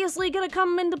obviously gonna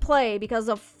come into play because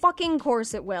of fucking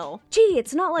course it will. Gee,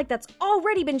 it's not like that's that's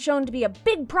already been shown to be a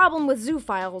big problem with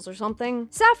zoophiles or something.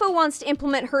 Sappho wants to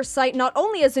implement her site not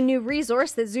only as a new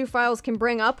resource that zoophiles can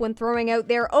bring up when throwing out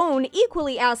their own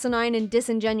equally asinine and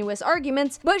disingenuous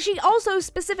arguments, but she also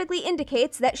specifically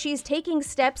indicates that she's taking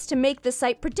steps to make the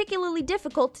site particularly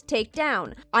difficult to take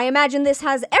down. I imagine this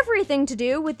has everything to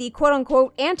do with the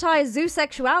quote-unquote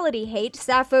anti-zoosexuality hate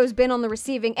Sappho's been on the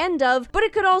receiving end of, but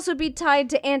it could also be tied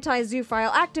to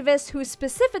anti-zoophile activists who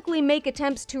specifically make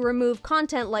attempts to remove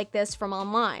content like this from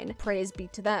online. Praise be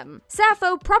to them.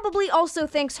 Sappho probably also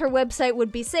thinks her website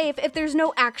would be safe if there's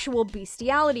no actual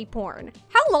bestiality porn.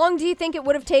 How long do you think it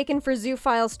would have taken for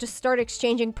zoophiles to start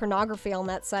exchanging pornography on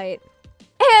that site?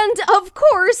 And, of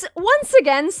course, once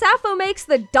again, Sappho makes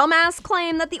the dumbass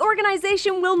claim that the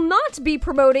organization will not be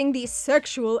promoting the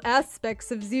sexual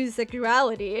aspects of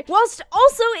zoosexuality, whilst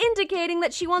also indicating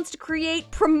that she wants to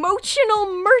create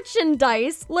promotional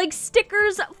merchandise like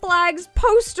stickers, flags,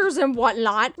 posters, and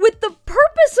whatnot, with the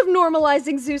purpose of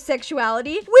normalizing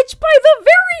zoosexuality, which by the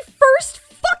very first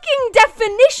fucking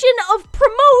definition of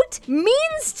promote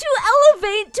means to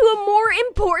elevate to a more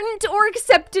important or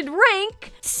accepted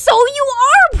rank, so you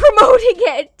are promoting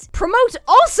it! Promote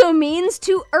also means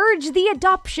to urge the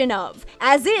adoption of,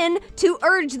 as in, to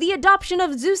urge the adoption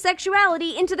of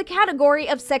zoosexuality into the category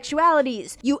of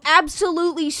sexualities. You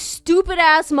absolutely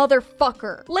stupid-ass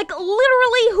motherfucker. Like,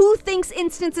 literally, who thinks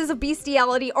instances of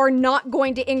bestiality are not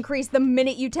going to increase the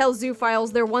minute you tell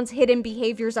zoophiles their once hidden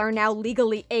behaviors are now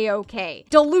legally a-okay?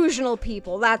 Delusional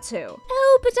people, that's who.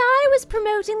 Oh, but I was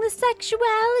promoting the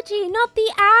sexuality, not the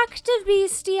act of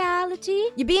bestiality.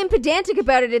 You're being pedantic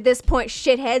about it at this point,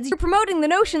 shitheads. You're promoting the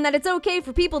notion that it's okay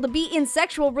for people to be in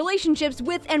sexual relationships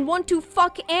with and want to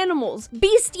fuck animals.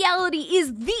 Bestiality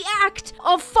is the act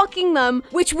of fucking them,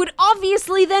 which would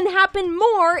obviously then happen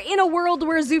more in a world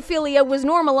where zoophilia was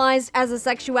normalized as a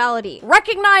sexuality.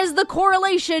 Recognize the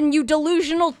correlation, you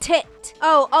delusional tit.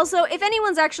 Oh, also, if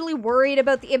anyone's actually worried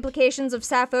about the implications of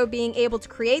Sappho being able to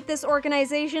create this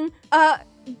organization,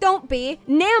 don't be.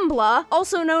 NAMBLA,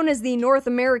 also known as the North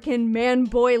American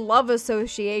Man-Boy Love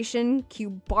Association,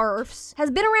 Q barfs, has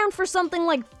been around for something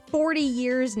like 40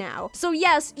 years now. So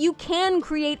yes, you can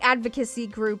create advocacy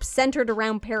groups centered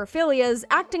around paraphilias,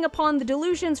 acting upon the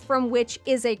delusions from which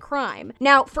is a crime.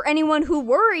 Now, for anyone who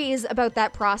worries about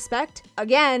that prospect,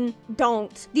 again,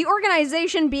 don't. The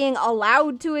organization being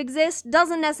allowed to exist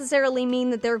doesn't necessarily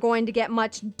mean that they're going to get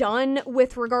much done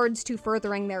with regards to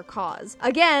furthering their cause.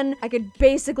 Again, I could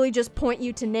basically just point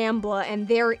you to NAMBLA and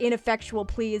their ineffectual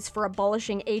pleas for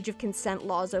abolishing age of consent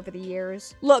laws over the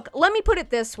years. Look, let me put it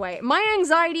this way. My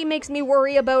anxiety makes me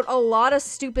worry about a lot of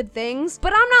stupid things,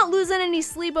 but I'm not losing any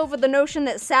sleep over the notion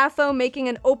that Sappho making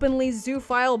an openly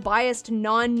zoophile biased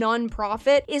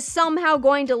non-profit is somehow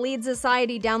going to lead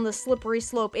society down the slippery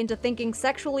slope into thinking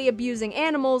sexually abusing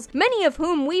animals, many of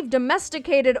whom we've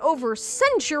domesticated over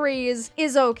centuries,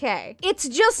 is okay. It's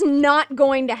just not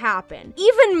going to happen.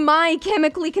 Even my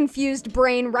chemically confused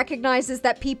brain recognizes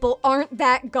that people aren't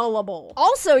that gullible.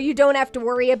 Also, you don't have to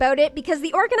worry about it because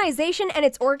the organization and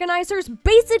its organizers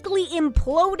basically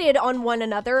imploded on one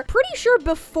another, pretty sure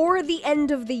before the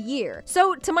end of the year.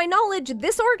 So, to my knowledge,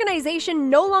 this organization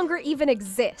no longer even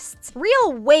exists.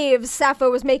 Real waves Sappho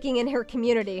was making in her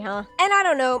community, huh? And I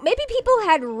don't know, maybe people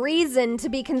had reason to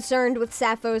be concerned with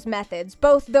Sappho's methods,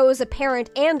 both those apparent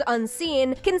and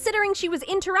unseen, considering she was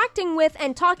interacting with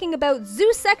and talking about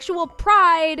zoosexual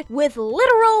pride with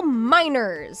literal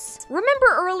minors. Remember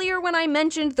earlier when I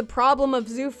mentioned the problem of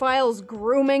zoophiles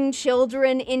grooming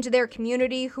children into their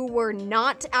community who were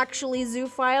not actually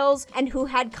zoophiles and who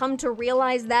had come to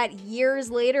realize that years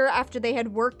later after they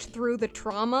had worked through the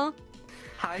trauma?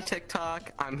 Hi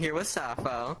TikTok, I'm here with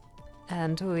Sappho.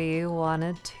 And we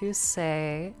wanted to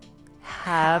say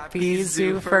Happy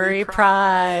Zoo Furry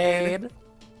Pride!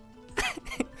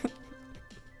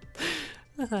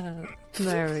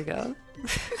 There we go.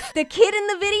 The kid in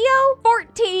the video?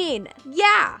 14!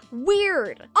 Yeah,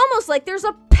 weird. Almost like there's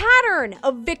a pattern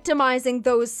of victimizing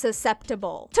those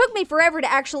susceptible. Took me forever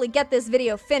to actually get this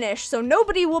video finished, so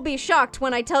nobody will be shocked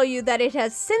when I tell you that it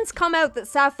has since come out that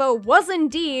Sappho was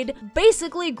indeed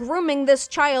basically grooming this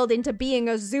child into being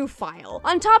a zoophile,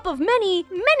 on top of many,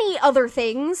 many other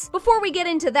things. Before we get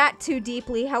into that too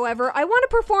deeply, however, I want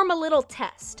to perform a little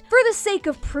test, for the sake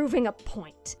of proving a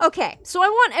point. Okay, so I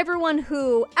want everyone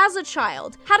who, as a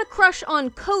child, had a crush on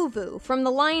Kovu from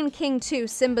The Lion King 2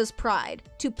 Simba's Pride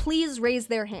to please raise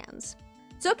their hands.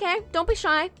 It's okay, don't be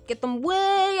shy. Get them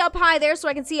way up high there so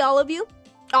I can see all of you.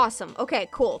 Awesome, okay,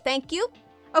 cool, thank you.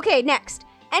 Okay, next.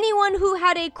 Anyone who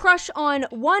had a crush on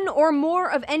one or more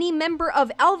of any member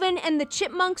of Alvin and the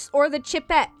Chipmunks or the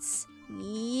Chipettes.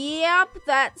 Yep,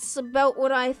 that's about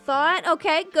what I thought.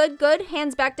 Okay, good, good.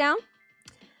 Hands back down.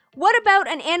 What about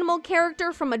an animal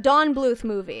character from a Don Bluth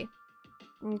movie?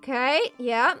 Okay,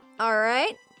 yeah,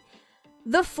 alright.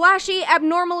 The flashy,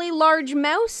 abnormally large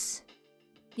mouse?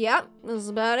 Yep, that's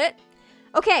about it.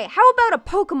 Okay, how about a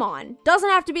Pokemon? Doesn't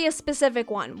have to be a specific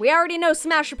one. We already know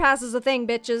Smasher Pass is a thing,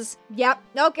 bitches. Yep,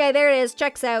 okay, there it is,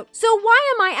 checks out. So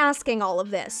why am I asking all of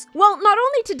this? Well, not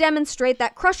only to demonstrate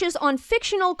that crushes on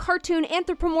fictional, cartoon,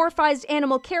 anthropomorphized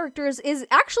animal characters is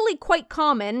actually quite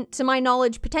common, to my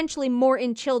knowledge potentially more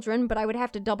in children, but I would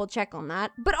have to double check on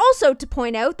that, but also to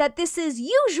point out that this is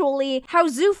usually how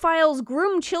zoophiles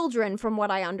groom children from what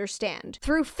I understand,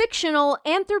 through fictional,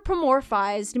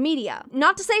 anthropomorphized media.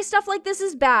 Not to say stuff like this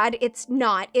is bad, it's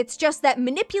not. It's just that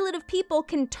manipulative people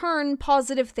can turn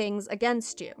positive things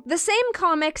against you. The same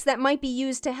comics that might be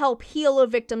used to help heal a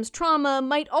victim's trauma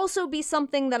might also be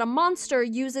something that a monster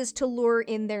uses to lure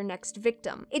in their next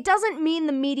victim. It doesn't mean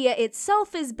the media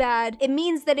itself is bad, it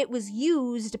means that it was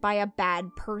used by a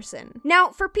bad person. Now,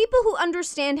 for people who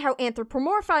understand how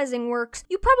anthropomorphizing works,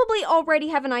 you probably already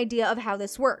have an idea of how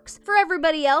this works. For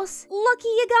everybody else, lucky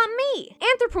you got me!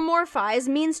 Anthropomorphize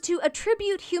means to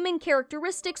attribute human characteristics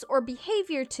or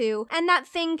behavior to, and that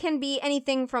thing can be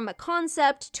anything from a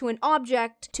concept to an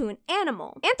object to an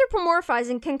animal.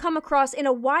 Anthropomorphizing can come across in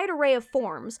a wide array of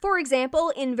forms. For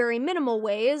example, in very minimal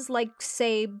ways, like,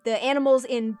 say, the animals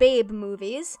in Babe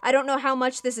movies. I don't know how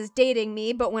much this is dating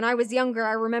me, but when I was younger,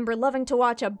 I remember loving to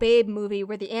watch a Babe movie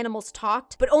where the animals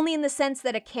talked, but only in the sense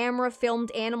that a camera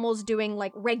filmed animals doing,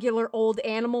 like, regular old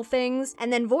animal things,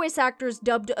 and then voice actors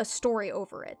dubbed a story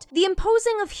over it. The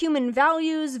imposing of human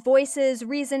values, voices,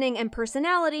 reasoning, and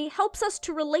personality helps us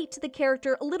to relate to the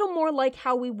character a little more like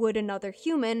how we would another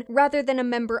human, rather than a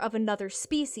member of another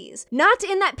species. Not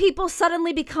in that people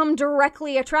suddenly become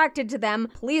directly attracted to them,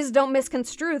 please don't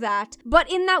misconstrue that,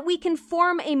 but in that we can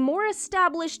form a more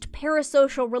established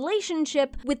parasocial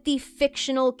relationship with the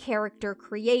fictional character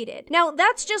created. Now,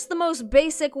 that's just the most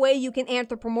basic way you can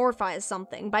anthropomorphize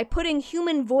something, by putting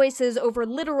human voices over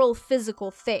literal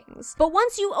physical things. But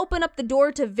once you open up the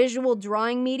door to visual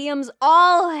drawing mediums,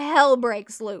 all hell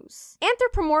breaks loose.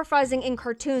 Anthropomorphizing in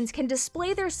cartoons can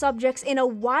display their subjects in a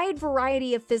wide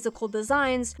variety of physical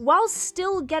designs while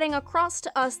still getting across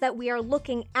to us that we are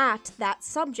looking at that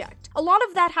subject. A lot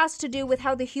of that has to do with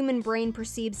how the human brain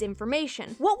perceives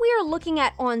information. What we are looking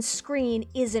at on screen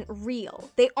isn't real.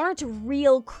 They aren't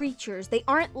real creatures. They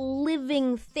aren't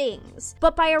living things.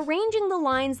 But by arranging the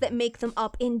lines that make them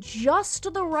up in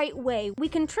just the right way, we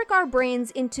can trick our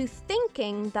brains into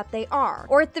thinking that they are,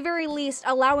 or at the very least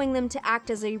allowing them to act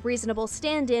as a reasonable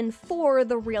stand-in for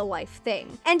the real-life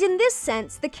thing. And in this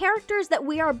sense, the characters that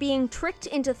we are being tricked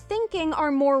into thinking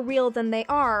are more real than they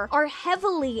are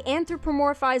heavily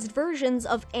anthropomorphized versions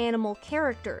of animal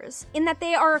characters, in that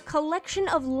they are a collection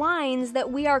of lines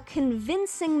that we are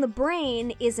convincing the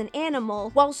brain is an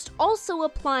animal, whilst also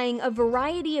applying a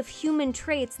variety of human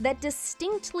traits that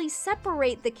distinctly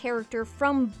separate the character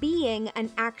from being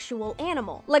an actual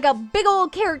animal. Like a big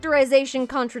old characterization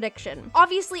contradiction.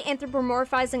 Obviously,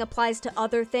 anthropomorphizing applies to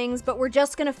other things, but we're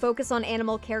just gonna focus on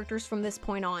animal characters from this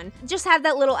point on. Just have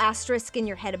that little asterisk in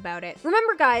your head about it.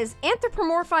 Remember guys,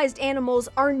 anthropomorphized animals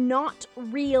are not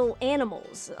real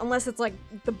animals, unless it's like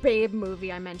the Babe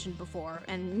movie I mentioned before,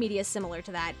 and media similar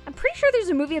to that. I'm pretty sure there's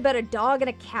a movie about a dog and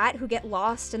a cat who get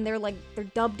lost and they're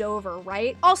dubbed over,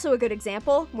 right? Also a good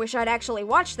example. Wish I'd actually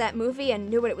watched that movie and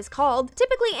knew what it was called.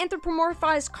 Typically,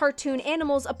 anthropomorphized cartoon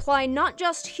animals apply not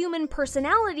just human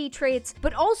personality traits,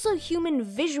 but also human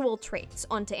visual traits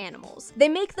onto animals. They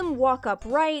make them walk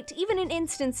upright, even in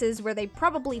instances where they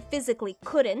probably physically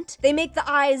couldn't. They make the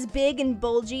eyes big and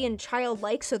bulgy and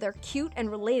childlike so they're cute and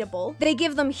relatable. They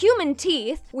give them human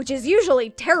teeth, which is usually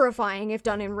terrifying if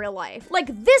done in real life.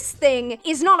 Like, this thing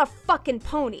is not a fucking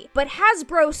pony, but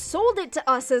Hasbro sold it to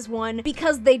us as one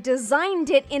because they designed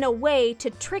it in a way to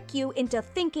trick you into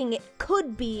thinking it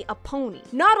could be a pony.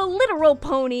 Not a literal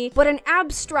pony, but an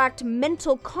abstract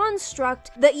mental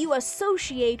construct that you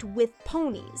associate with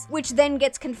ponies, which then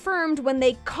gets confirmed when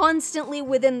they constantly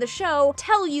within the show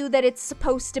tell you that it's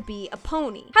supposed to be a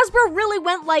pony. Hasbro really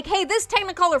went like, hey, this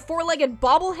Technicolor four-legged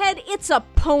bobblehead, it's a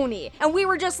pony. And we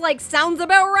were just like, sounds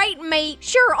about right, mate.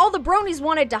 Sure, all the bronies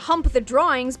wanted to hump the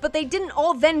drawings, but they didn't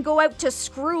all then go out to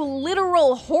screw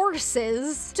literal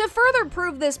horses. To further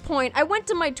prove this point, I went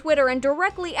to my Twitter and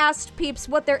directly asked peeps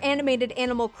what their animated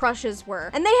animal crushes were,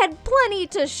 and they had plenty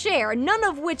to share, none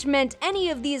of which meant any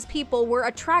of these people were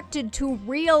attracted to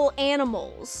real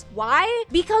animals. Why?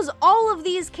 Because all of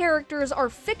these characters are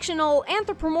fictional,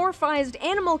 anthropomorphized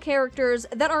animal characters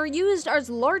that are used as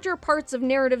larger parts of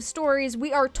narrative stories we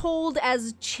we are told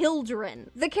as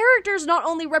children. The characters not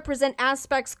only represent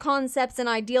aspects, concepts, and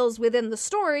ideals within the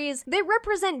stories, they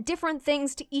represent different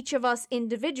things to each of us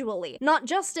individually, not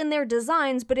just in their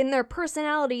designs, but in their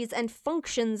personalities and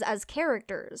functions as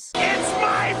characters. It's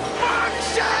my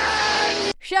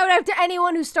function! Shout out to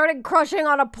anyone who started crushing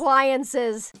on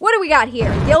appliances. What do we got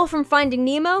here? Gil from Finding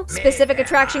Nemo? Specific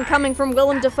attraction coming from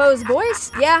Willem Dafoe's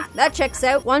voice? Yeah, that checks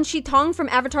out. Wan Shi Tong from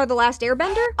Avatar The Last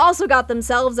Airbender? Also got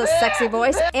themselves a sexy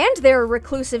voice. And they're a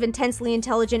reclusive, intensely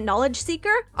intelligent knowledge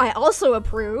seeker? I also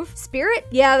approve. Spirit?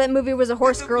 Yeah, that movie was a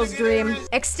horse girl's dream.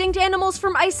 Extinct animals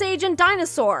from Ice Age and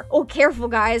Dinosaur? Oh, careful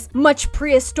guys. Much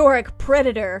prehistoric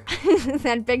predator.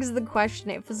 That begs the question,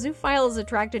 if a zoophile is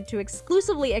attracted to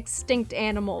exclusively extinct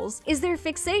animals, is their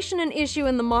fixation an issue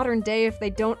in the modern day if they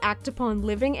don't act upon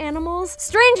living animals?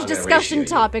 Strange discussion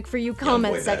topic for you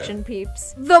comment section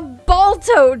peeps. The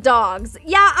Balto dogs.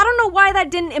 Yeah, I don't know why that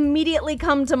didn't immediately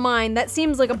come to mind. That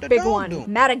seems like a big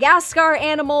one. Madagascar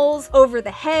animals, Over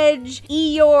the Hedge,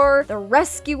 Eeyore, The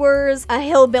Rescuers, a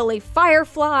hillbilly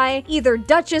firefly, either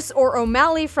Duchess or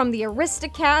O'Malley from the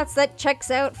Aristocats. That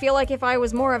checks out. Feel like if I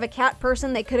was more of a cat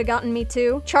person, they could have gotten me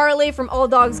too. Charlie from All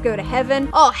Dogs Go to Heaven.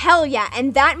 Oh, hell yeah.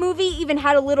 And that movie even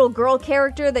had a little girl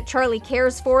character that Charlie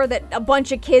cares for that a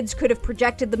bunch of kids could have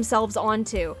projected themselves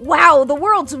onto. Wow, the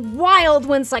world's wild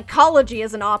when psychology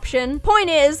is an option. Point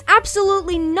is,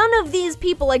 absolutely none of these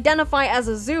people identify as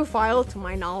a zoophile, to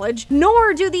my knowledge,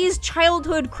 nor do these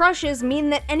childhood crushes mean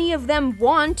that any of them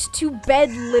want to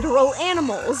bed literal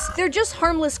animals. They're just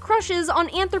harmless crushes on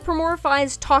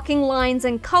anthropomorphized talking lines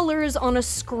and colors on a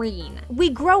screen. We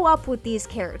grow up with these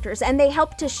characters and they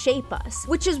help to shape us,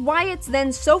 which is why it's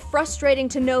then so frustrating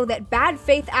to know that bad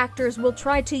faith actors will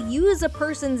try to use a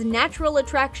person's natural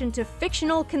attraction to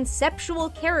fictional conceptual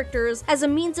characters as a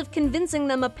means of convincing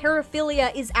them a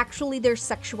paraphilia is actually their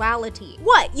sexuality.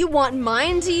 What, you want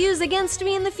mine to use against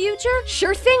me in the future?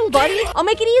 Sure thing, buddy. I'll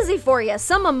make it easy for you.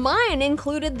 Some of mine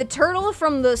included the turtle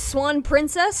from the Swan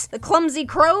Princess, the clumsy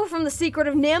crow from The Secret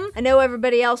of Nim. I know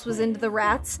everybody else was into the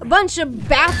rats. A bunch of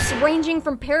bats ranging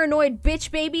from paranoid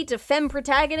bitch baby to femme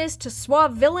protagonist to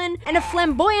suave villain, and a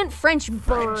flamboyant French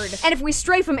bird. And if we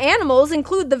stray from animals,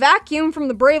 include the vacuum from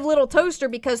The Brave Little Toaster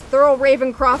because Thurl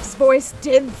Ravencroft's voice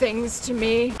did things to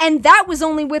me. And that was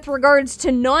only with regards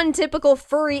to non-typical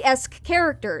furry-esque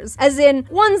characters, as in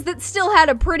ones that still had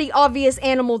a pretty obvious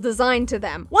animal design to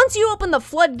them. Once you open the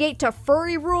floodgate to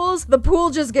furry rules, the pool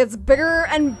just gets bigger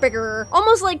and bigger.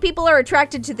 Almost like people are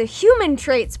attracted to the human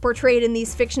traits portrayed in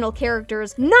these fictional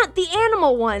characters, not the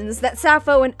animal ones that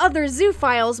Sappho and other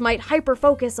zoophiles might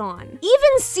hyper-focus on.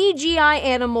 Even CGI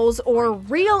animals or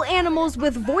real animals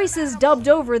with voices dubbed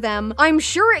over them, I'm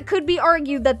sure it could be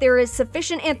argued that there is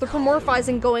sufficient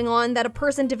anthropomorphizing going on that a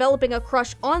person developing a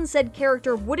crush on said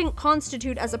character wouldn't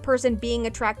constitute as a person being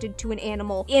attracted to an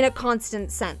animal in a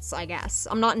constant sense, I guess.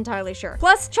 I'm not entirely sure.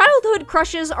 Plus, childhood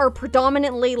crushes are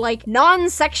predominantly like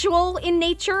non-sexual in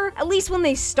nature, at least when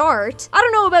they start. I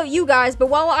don't know about you guys, but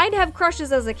while I'd have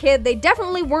crushes as a kid, they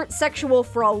definitely weren't sexual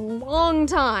for a long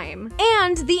time.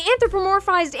 And the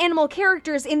anthropomorphized animal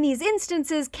characters in these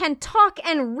instances can talk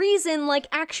and reason like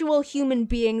actual human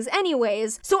beings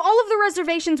anyways, so all of the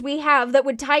reservations we have that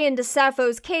would tie into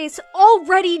Sappho's case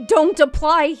already don't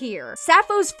apply here.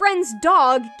 Sappho's friend's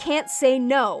dog can't say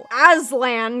no.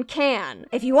 Aslan can.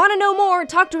 If you want to know more,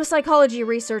 talk to a psychology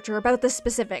researcher about the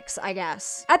specifics, I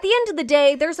guess. At the end of the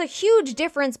day, there's a huge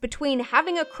difference between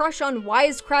having a crush on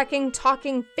wisecracking,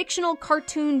 talking, fictional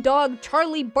cartoon dog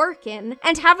Charlie Barkin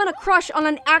and having a crush on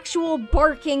an actual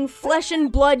barking, flesh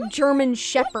and blood German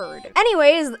shepherd.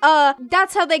 Anyways,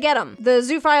 that's how they get them. The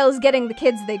zoophile is getting the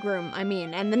kids they groom, I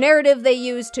mean, and the narrative they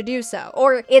use to do so.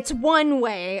 Or it's one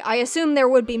way. I assume there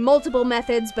would be multiple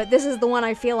methods, but this is the one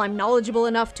I feel I'm knowledgeable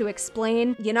enough to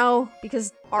explain, you know,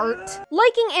 because art.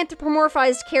 Liking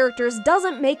anthropomorphized characters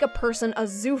doesn't make a person a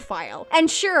zoophile.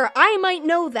 And sure, I might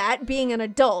know that being an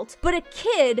adult, but a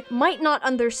kid might not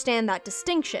understand that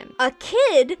distinction. A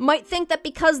kid might think that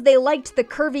because they liked the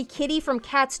curvy kitty from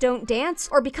Cats Don't Dance,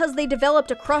 or because they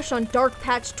developed a crush on Dark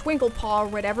Patch Twinklepaw or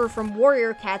whatever from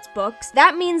Warrior Cats books,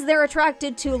 that means they're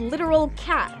attracted to literal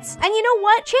cats. And you know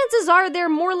what? Chances are they're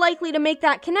more likely to make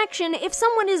that connection if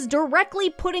someone is directly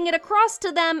putting it across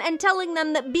to them and telling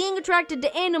them that being attracted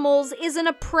to animals is an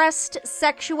oppressed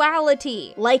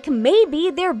sexuality. Like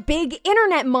maybe they're big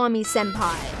internet mommy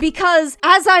senpai. Because,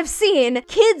 as I've seen,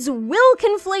 kids will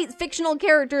conflate fictional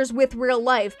characters with real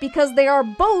life because they are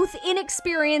both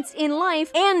inexperienced in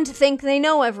life and think they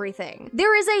know everything.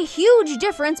 There is a huge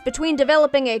difference between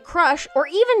developing a crush or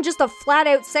even just a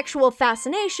flat-out sexual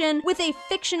fascination with a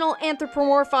fictional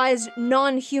anthropomorphized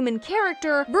non-human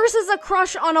character versus a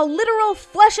crush on a literal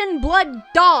flesh and blood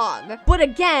dog. But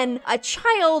again, a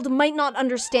child might not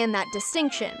understand that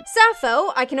distinction.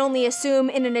 Sappho, I can only assume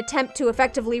in an attempt to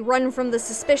effectively run from the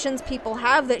suspicions people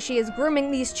have that she is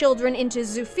grooming these children into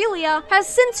zoophilia, has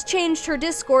since changed her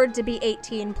Discord to be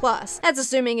 18+. That's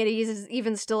assuming it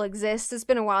even still exists. It's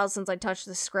been a while since I touched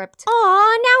the script.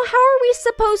 Aw, now how are we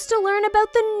supposed to learn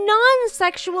about the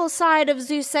non-sexual side of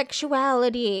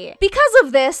zoosexuality? Because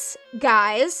of this,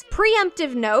 guys,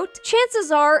 preemptive note,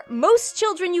 chances are most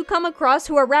children you come across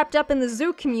who are wrapped up in the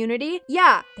zoo community,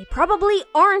 yeah, they probably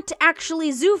aren't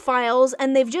actually zoophiles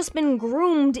and they've just been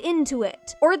groomed into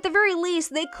it. Or at the very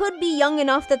least, they could be young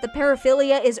enough that the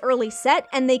paraphilia is early set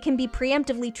and they can be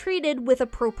preemptively treated with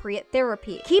appropriate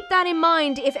therapy. Keep that in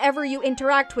mind if ever you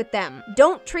interact with them.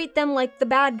 Don't treat them like the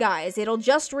bad guys. It'll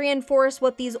just reinforce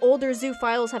what these older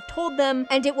zoophiles have told them,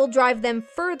 and it will drive them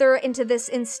further into this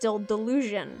instilled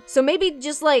delusion. So maybe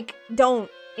just like, don't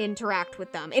interact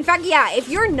with them. In fact, yeah, if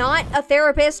you're not a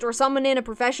therapist or someone in a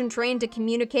profession trained to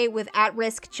communicate with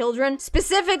at-risk children,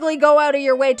 specifically go out of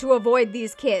your way to avoid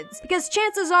these kids, because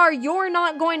chances are you're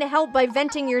not going to help by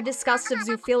venting your disgust of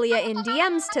zoophilia in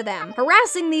DMs to them.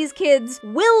 Harassing these kids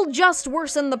will just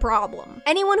worsen the problem.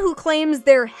 Anyone who claims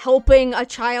they're helping a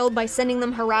child by sending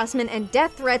them harassment and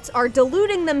death threats are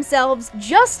deluding themselves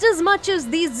just as much as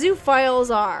these zoophiles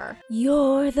are.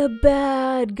 You're the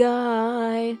bad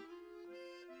guy.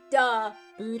 Duh.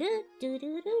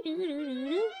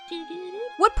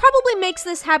 What probably makes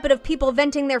this habit of people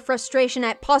venting their frustration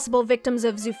at possible victims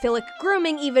of zoophilic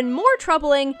grooming even more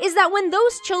troubling is that when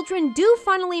those children do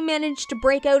finally manage to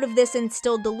break out of this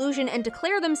instilled delusion and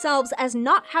declare themselves as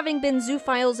not having been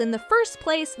zoophiles in the first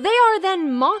place, they are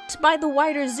then mocked by the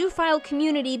wider zoophile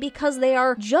community because they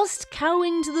are just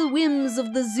cowing to the whims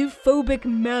of the zoophobic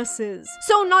masses.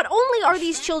 So not only are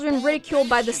these children ridiculed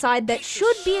by the side that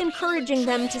should be encouraging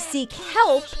them to seek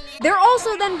help, they're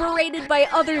also then berated by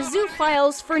other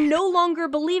zoophiles for no longer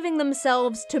believing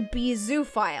themselves to be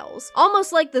zoophiles.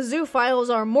 Almost like the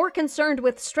zoophiles are more concerned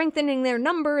with strengthening their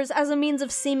numbers as a means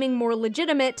of seeming more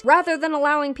legitimate, rather than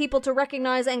allowing people to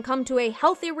recognize and come to a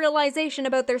healthy realization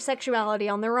about their sexuality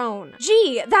on their own.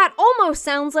 Gee, that almost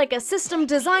sounds like a system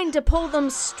designed to pull them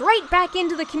straight back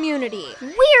into the community.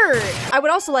 Weird! I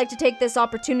would also like to take this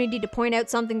opportunity to point out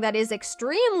something that is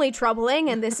extremely troubling,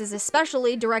 and this is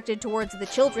especially directed towards the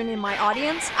children in my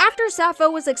audience. After Sappho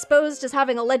was exposed as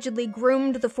having allegedly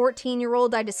groomed the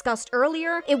 14-year-old I discussed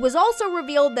earlier, it was also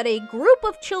revealed that a group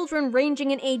of children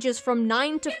ranging in ages from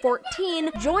 9 to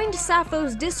 14 joined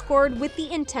Sappho's Discord with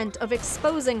the intent of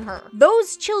exposing her.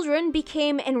 Those children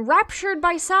became enraptured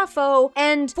by Sappho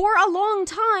and, for a long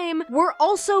time, were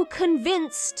also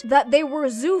convinced that they were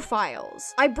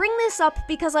zoophiles. I bring this up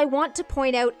because I want to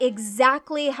point out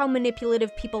exactly how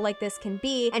manipulative people like this can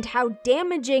be and how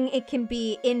damaging it can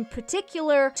be, in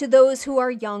particular to those who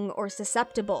are young or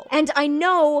susceptible. And I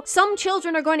know some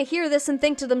children are going to hear this and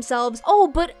think to themselves, oh,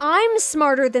 but I'm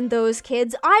smarter than those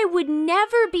kids. I would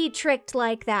never be tricked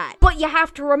like that. But you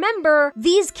have to remember,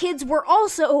 these kids were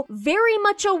also very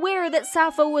much aware that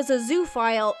Sappho was a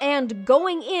zoophile, and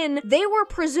going in, they were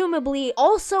presumably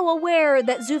also aware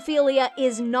that zoophilia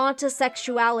is not a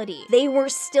sexuality. They were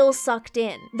still sucked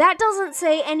in. That doesn't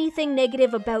say anything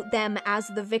negative about them as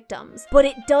the victims, but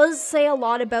it does say a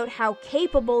lot about how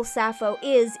capable Sappho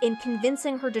is in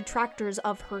convincing her detractors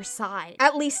of her side.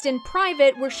 At least in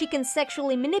private, where she can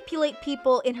sexually manipulate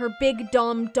people in her big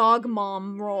dumb dog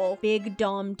mom role. Big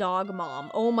dumb dog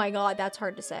mom. Oh my god, that's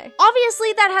hard to say.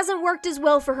 Obviously, that hasn't worked as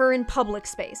well for her in public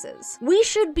spaces. We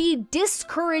should be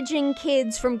discouraging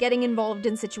kids from getting involved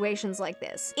in situations like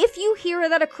this. If you hear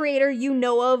that a creator you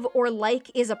know of or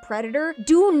like is a predator,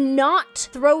 do not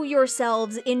throw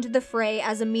yourselves into the fray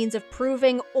as a means of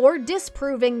proving or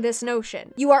disproving this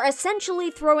notion. You are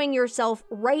essentially throwing yourself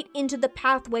right into the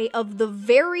pathway of the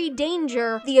very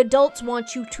danger the adults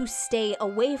want you to stay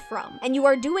away from, and you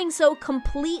are doing so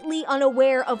completely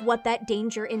unaware of what that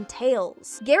danger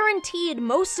entails. Guaranteed,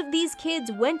 most of these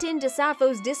kids went into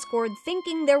Sappho's Discord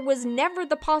thinking there was never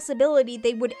the possibility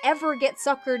they would ever get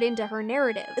suckered into her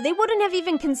narrative. They wouldn't have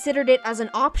even considered it as an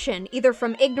option, either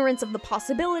from ignorance of the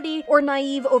possibility or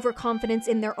naive overconfidence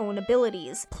in their own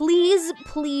abilities. Please,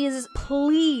 please, please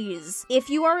please,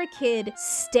 if you are a kid,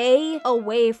 stay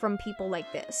away from people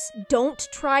like this. Don't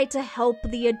try to help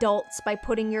the adults by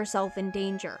putting yourself in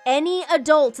danger. Any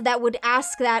adult that would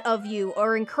ask that of you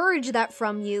or encourage that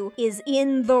from you is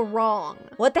in the wrong.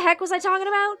 What the heck was I talking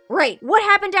about? Right, what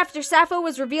happened after Sappho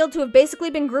was revealed to have basically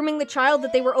been grooming the child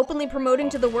that they were openly promoting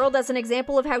to the world as an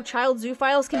example of how child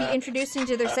zoophiles can be introduced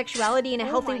into their sexuality in a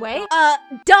healthy way?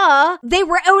 Duh! They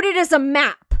were outed as a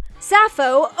map!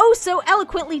 Sappho oh so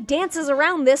eloquently dances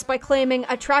around this by claiming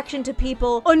attraction to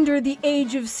people under the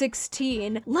age of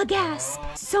 16. Lagasp!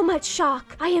 So much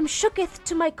shock, I am shooketh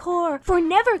to my core, for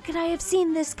never could I have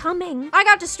seen this coming. I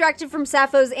got distracted from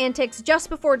Sappho's antics just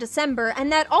before December,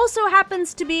 and that also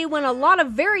happens to be when a lot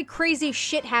of very crazy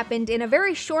shit happened in a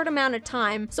very short amount of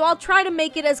time, so I'll try to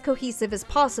make it as cohesive as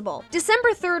possible. December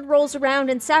 3rd rolls around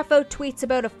and Sappho tweets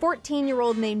about a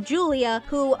 14-year-old named Julia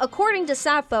who, according to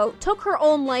Sappho, took her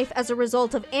own life as a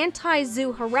result of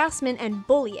anti-zoo harassment and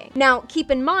bullying. Now,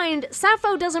 keep in mind,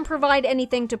 Sappho doesn't provide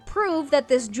anything to prove that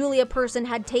this Julia person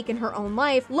had taken her own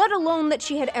life, let alone that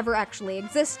she had ever actually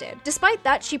existed. Despite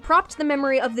that, she propped the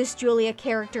memory of this Julia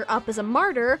character up as a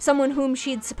martyr, someone whom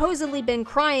she'd supposedly been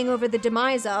crying over the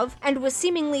demise of, and was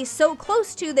seemingly so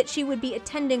close to that she would be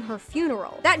attending her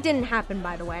funeral. That didn't happen,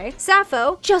 by the way.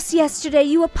 Sappho, just yesterday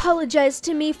you apologized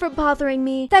to me for bothering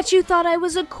me, that you thought I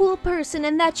was a cool person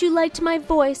and that you liked my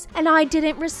voice, and I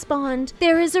didn't respond.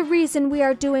 There is a reason we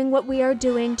are doing what we are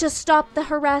doing, to stop the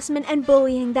harassment and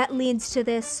bullying that leads to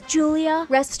this. Julia,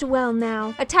 rest well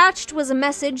now. Attached was a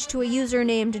message to a user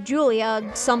named Julia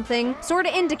something,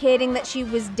 sorta indicating that she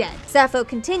was dead. Sappho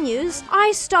continues,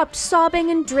 I stopped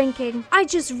sobbing and drinking. I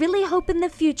just really hope in the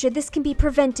future this can be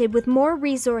prevented with more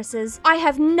resources. I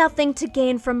have nothing to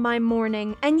gain from my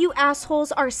mourning, and you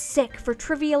assholes are sick for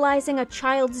trivializing a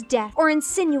child's death or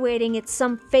insinuating it's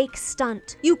some fake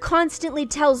stunt. You constantly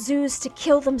tell zoos to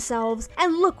kill themselves,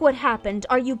 and look what happened.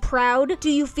 Are you proud? Do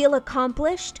you feel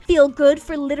accomplished? Feel good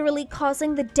for literally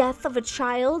causing the death of a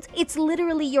child? It's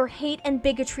literally your hate and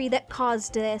bigotry that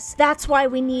caused this. That's why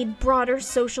we need broader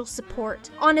social support.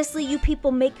 Honestly, you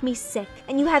people make me sick,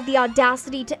 and you have the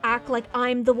audacity to act like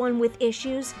I'm the one with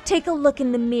issues. Take a look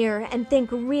in the mirror and think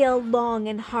real long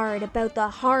and hard about the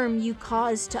harm you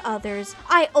caused to others.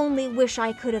 I only wish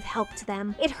I could have helped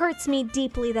them. It hurts me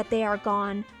deeply that they are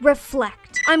gone.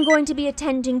 Reflect. I'm going to be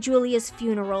attending Julia's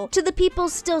funeral. To the people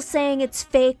still saying it's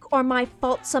fake or my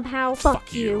fault somehow,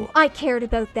 fuck you. I cared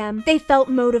about them. They felt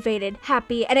motivated,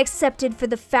 happy, and accepted for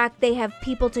the fact they have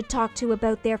people to talk to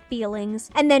about their feelings.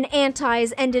 And then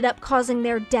antis ended up causing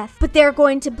their death, but they're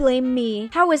going to blame me.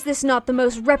 How is this not the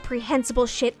most reprehensible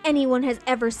shit anyone has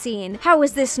ever seen? How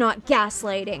is this not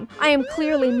gaslighting? I am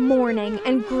clearly mourning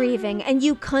and grieving, and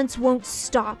you cunts won't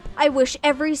stop. I wish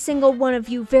every single one of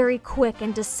you very quick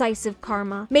and decisive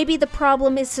karma. Maybe the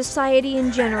problem is society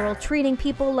in general, treating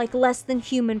people like less than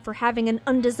human for having an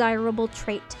undesirable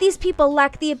trait. These people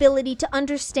lack the ability to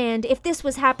understand if this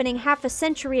was happening half a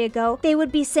century ago, they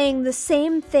would be saying the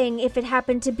same thing if it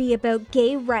happened to be about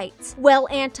gay rights. Well,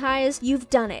 antis, you've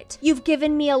done it. You've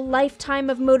given me a lifetime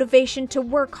of motivation to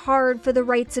work hard for the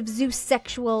rights of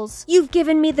zoosexuals. You've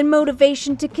given me the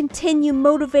motivation to continue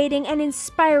motivating and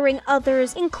inspiring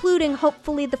others, including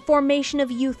hopefully the formation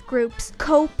of youth groups.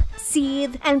 Cope,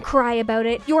 seethe, and cry about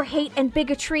it. Your hate and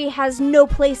bigotry has no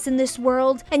place in this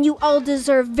world, and you all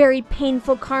deserve very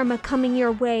painful karma coming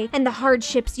your way and the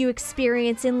hardships you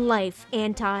experience in life,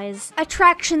 antis.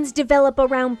 Attractions develop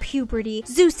around puberty.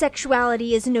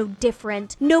 Zoosexuality is no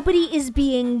different. Nobody is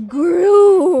being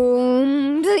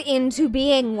groomed into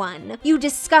being one. You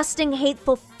disgusting,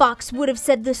 hateful fucks would have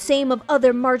said the same of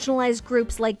other marginalized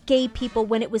groups like gay people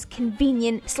when it was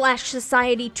convenient /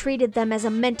 society treated them as a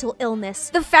mental illness.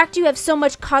 The fact you have so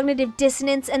much cognitive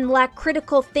dissonance and lack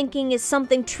critical thinking is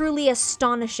something truly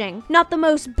astonishing. Not the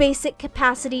most basic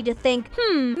capacity to think,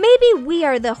 maybe we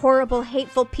are the horrible,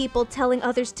 hateful people telling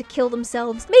others to kill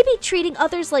themselves. Maybe treating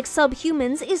others like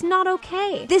subhumans is not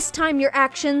okay. This time your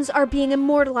actions are being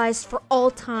immortalized for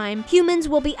all time. Humans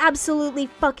will be absolutely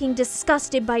fucking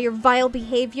disgusted by your vile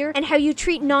behavior and how you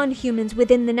treat non-humans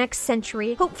within the next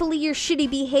century. Hopefully your shitty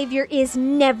behavior is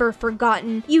never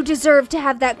forgotten. You deserve to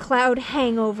have that cloud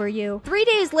hang over you. 3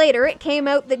 days later, it came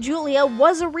out that Julia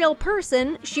was a real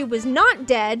person, she was not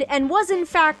dead, and was in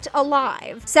fact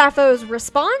alive. Sappho's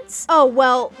response? Oh,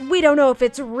 well, we don't know if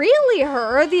it's really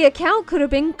her. The account could have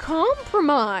been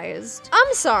compromised.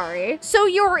 I'm sorry. So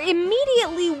you're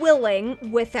immediately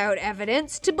willing, without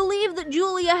evidence, to believe that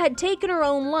Julia had taken her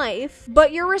own life,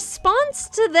 but your response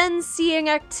to then seeing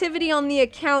activity on the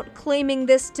account claiming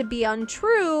this to be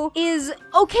untrue is,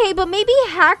 okay, but maybe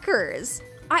hackers.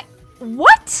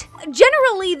 What?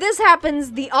 Generally, this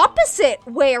happens the opposite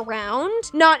way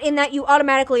around. Not in that you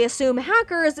automatically assume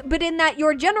hackers, but in that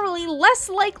you're generally less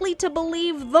likely to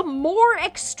believe the more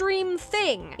extreme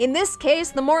thing. In this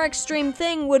case, the more extreme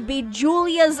thing would be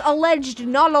Julia's alleged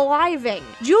not-aliving.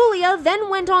 Julia then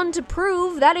went on to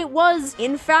prove that it was,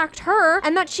 in fact, her,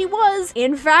 and that she was,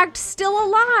 in fact, still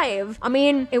alive. I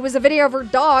mean, it was a video of her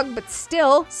dog, but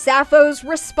still. Sappho's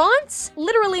response?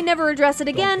 Literally never address it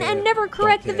again, and never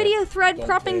correct the video thread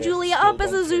propping Julia up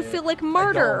as a zoophilic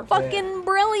martyr. Fucking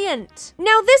brilliant.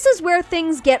 Now this is where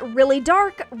things get really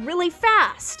dark really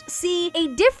fast. See, a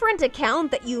different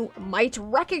account that you might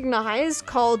recognize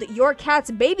called Your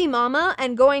Cat's Baby Mama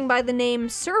and going by the name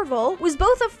Serval was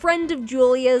both a friend of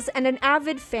Julia's and an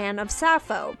avid fan of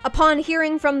Sappho. Upon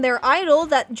hearing from their idol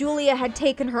that Julia had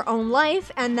taken her own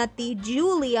life and that the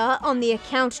Julia on the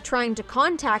account trying to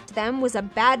contact them was a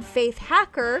bad faith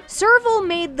hacker, Serval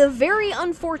made the very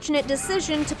unfortunate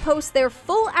decision to post their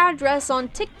full address on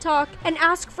TikTok and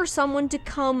ask for someone to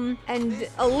come and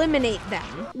eliminate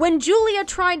them. When Julia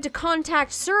tried to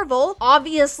contact Serval,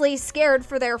 obviously scared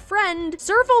for their friend,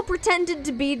 Serval pretended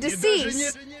to be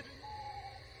deceased.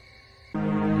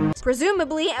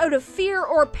 Presumably out of fear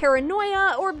or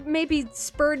paranoia, or maybe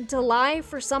spurred to lie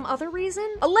for some other reason.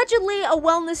 Allegedly, a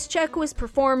wellness check was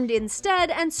performed instead,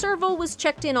 and Serval was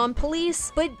checked in on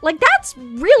police, but like, that's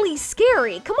really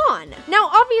scary, come on.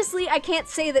 Now, obviously, I can't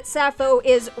say that Sappho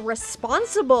is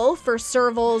responsible for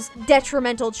Serval's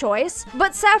detrimental choice,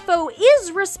 but Sappho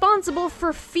is responsible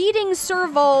for feeding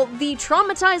Serval the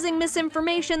traumatizing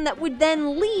misinformation that would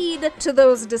then lead to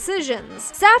those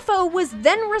decisions. Sappho was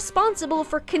then responsible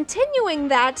for continuing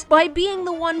that by being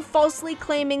the one falsely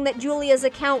claiming that Julia's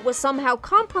account was somehow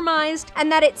compromised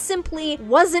and that it simply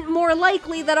wasn't more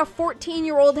likely that a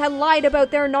 14-year-old had lied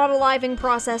about their not-aliving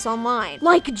process online.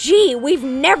 Like, gee, we've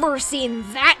never seen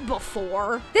that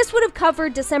before. This would have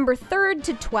covered December 3rd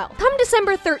to 12th. Come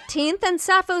December 13th, and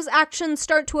Sappho's actions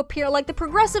start to appear like the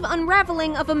progressive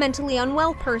unraveling of a mentally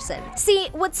unwell person. See,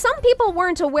 what some people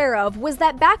weren't aware of was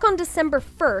that back on December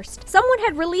 1st, someone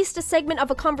had released a segment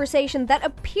of a conversation that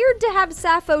appeared to have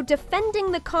Sappho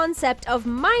defending the concept of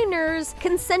minors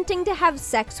consenting to have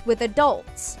sex with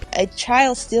adults. A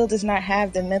child still does not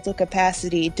have the mental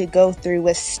capacity to go through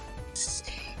with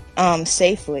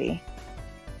safely.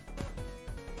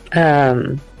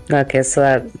 Okay, so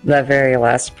that very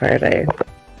last part I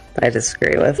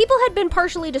disagree with. People had been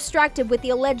partially distracted with the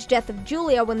alleged death of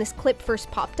Julia when this clip first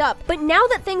popped up, but now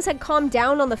that things had calmed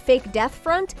down on the fake death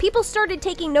front, people started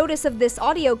taking notice of this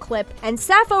audio clip, and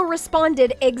Sappho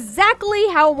responded exactly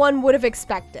how one would have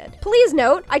expected. Please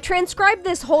note, I transcribed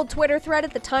this whole Twitter thread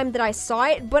at the time that I saw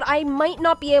it, but I might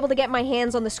not be able to get my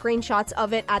hands on the screenshots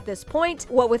of it at this point,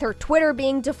 what with her Twitter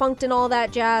being defunct and all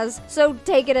that jazz, so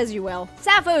take it as you will.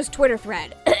 Sappho's Twitter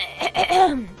thread.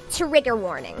 Trigger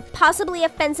warning. Possibly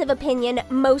offensive opinion,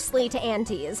 mostly to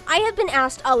aunties. I have been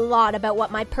asked a lot about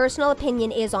what my personal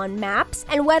opinion is on maps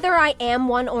and whether I am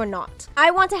one or not.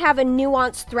 I want to have a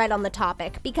nuanced thread on the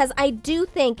topic because I do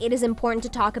think it is important to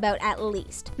talk about at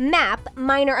least. MAP,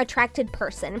 minor attracted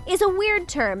person, is a weird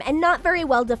term and not very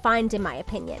well defined in my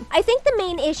opinion. I think the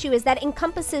main issue is that it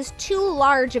encompasses too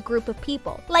large a group of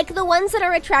people, like the ones that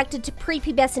are attracted to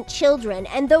prepubescent children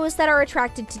and those that are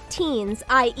attracted to teens,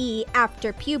 i.e.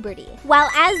 after puberty. While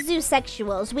as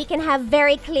zoosexuals, we can have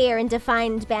very clear and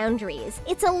defined boundaries.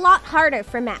 It's a lot harder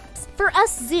for MAPs. For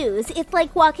us zoos, it's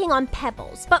like walking on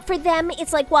pebbles, but for them,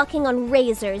 it's like walking on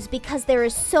razors because there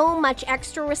is so much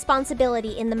extra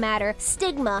responsibility in the matter,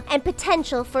 stigma, and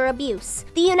potential for abuse.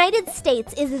 The United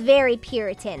States is very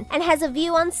Puritan and has a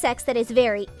view on sex that is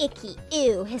very icky,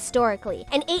 ew, historically.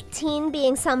 And 18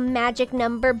 being some magic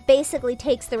number basically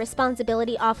takes the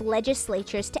responsibility off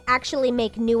legislatures to actually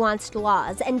make nuanced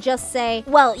laws and just say,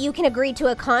 well, you can agree to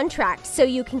a contract so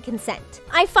you can consent.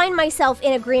 I find myself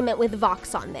in agreement with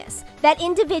Vox on this, that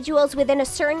individuals within a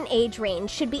certain age range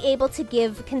should be able to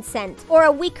give consent, or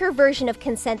a weaker version of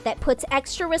consent that puts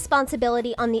extra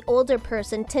responsibility on the older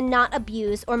person to not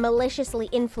abuse or maliciously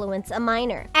influence a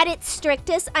minor. At its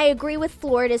strictest, I agree with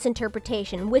Florida's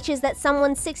interpretation, which is that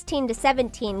someone 16 to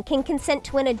 17 can consent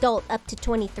to an adult up to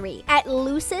 23. At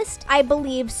loosest, I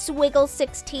believe swiggle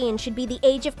 16 should be the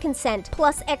age of consent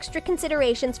plus plus extra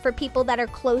considerations for people that are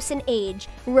close in age,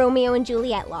 Romeo and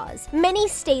Juliet laws. Many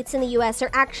states in the US are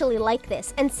actually like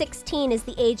this, and 16 is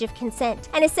the age of consent,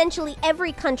 and essentially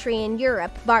every country in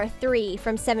Europe, bar 3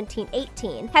 from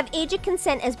 1718, have age of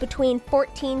consent as between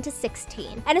 14 to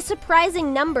 16, and a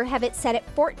surprising number have it set at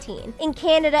 14. In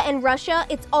Canada and Russia,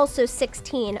 it's also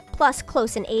 16, plus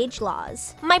close in age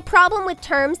laws. My problem with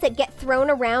terms that get thrown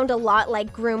around a lot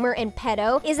like groomer and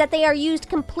pedo is that they are used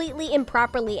completely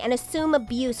improperly and assume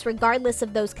abuse regardless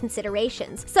of those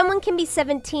considerations. Someone can be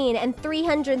 17 and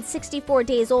 364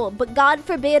 days old, but God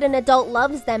forbid an adult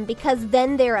loves them because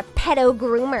then they're a pedo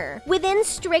groomer. Within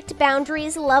strict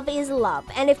boundaries, love is love,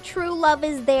 and if true love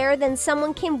is there, then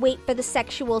someone can wait for the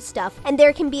sexual stuff, and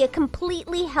there can be a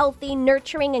completely healthy,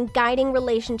 nurturing, and guiding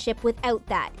relationship without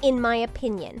that, in my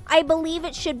opinion. I believe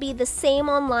it should be the same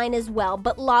online as well,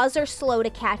 but laws are slow to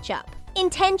catch up.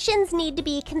 Intentions need to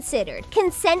be considered.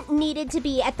 Consent needed to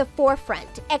be at the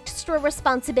forefront. Extra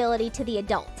responsibility to the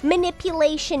adult.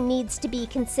 Manipulation needs to be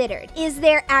considered. Is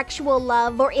there actual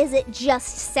love or is it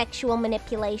just sexual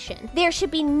manipulation? There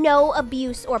should be no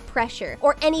abuse or pressure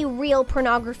or any real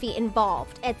pornography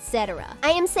involved, etc.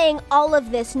 I am saying all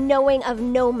of this knowing of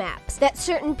no maps that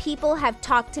certain people have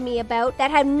talked to me about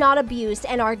that have not abused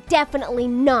and are definitely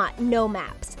not no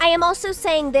maps. I am also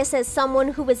saying this as someone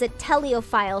who was a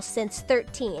teleophile since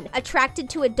 13, attracted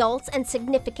to adults and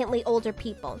significantly older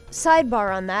people.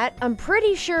 Sidebar on that, I'm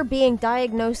pretty sure being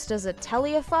diagnosed as a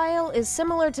teleophile is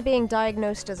similar to being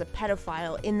diagnosed as a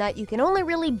pedophile in that you can only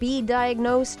really be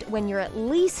diagnosed when you're at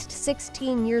least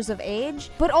 16 years of age,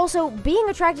 but also being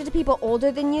attracted to people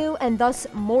older than you and thus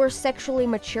more sexually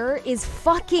mature is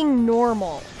fucking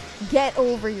normal. Get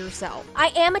over yourself.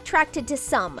 I am attracted to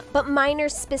some, but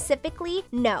minors specifically,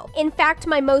 no. In fact,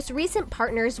 my most recent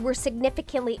partners were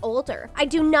significantly older. I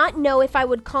do not know if I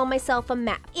would call myself a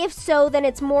map. If so, then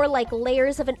it's more like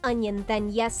layers of an onion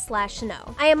than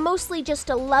yes/no. I am mostly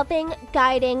just a loving,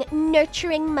 guiding,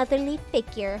 nurturing motherly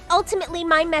figure. Ultimately,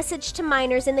 my message to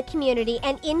minors in the community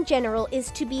and in general is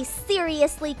to be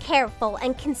seriously careful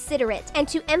and considerate and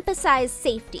to emphasize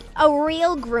safety. A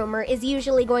real groomer is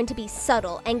usually going to be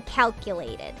subtle and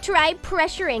calculated. Try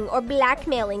pressuring or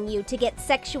blackmailing you to get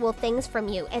sexual things from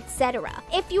you, etc.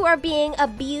 If you are being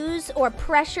abused or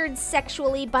pressured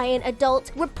sexually by an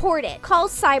adult, report it. Call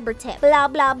cybertip, blah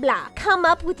blah blah. Come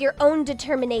up with your own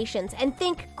determinations and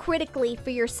think critically for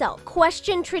yourself.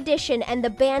 Question tradition and the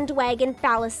bandwagon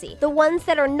fallacy. The ones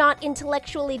that are not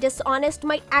intellectually dishonest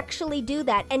might actually do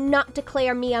that and not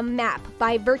declare me a map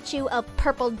by virtue of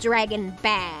Purple Dragon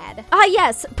bad. Ah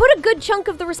yes, put a good chunk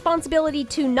of the responsibility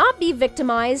to not be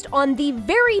victimized on the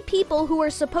very people who are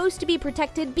supposed to be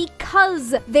protected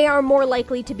because they are more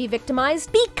likely to be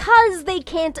victimized because they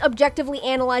can't objectively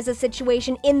analyze a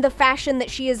situation in the fashion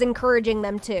that she is encouraging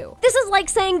them to. This is like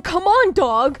saying, come on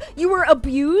dog, you were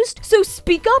abused, so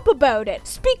speak up about it.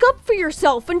 Speak up for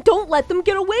yourself and don't let them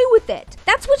get away with it.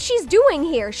 That's what she's doing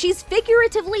here. She's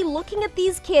figuratively looking at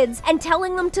these kids and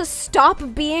telling them to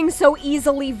stop being so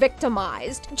easily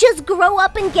victimized. Just grow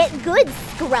up and get good,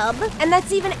 scrub. And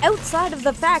that's even outside of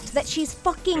the fact that she's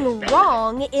fucking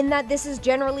wrong in that this is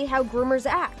generally how groomers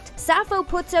act. Sappho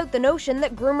puts out the notion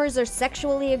that groomers are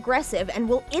sexually aggressive and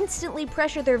will instantly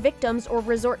pressure their victims or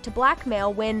resort to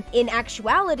blackmail when, in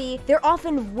actuality, they're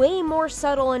often way more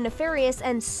subtle and nefarious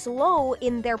and slow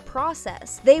in their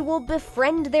process. They will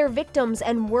befriend their victims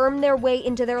and worm their way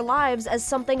into their lives as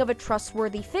something of a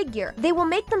trustworthy figure. They will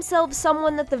make themselves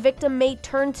someone that the victim may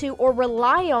turn to or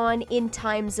rely on in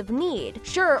times of need.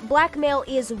 Sure, blackmail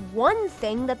is one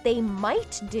thing that they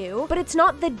might do, but it's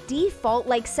not the default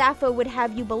like Sappho would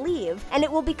have you believe, and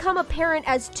it will become apparent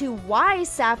as to why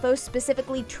Sappho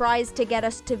specifically tries to get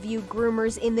us to view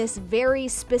groomers in this very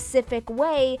specific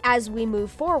way as we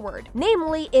move forward,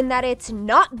 namely in that it's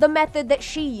not the method that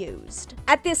she used.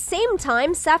 At this same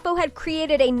time, Sappho had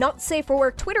created a Not Safe for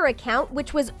Work Twitter account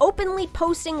which was openly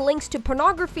posting links to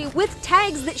pornography with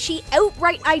tags that she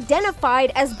outright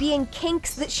identified as being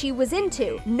kinks that she was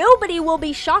into. Nobody will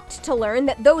be shocked to learn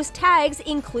that those tags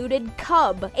included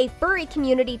cub, a furry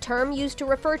community term used to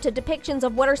refer to depictions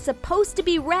of what are supposed to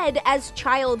be read as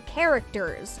child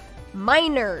characters.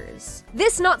 Minors.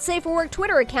 This Not Safe for Work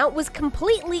Twitter account was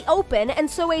completely open, and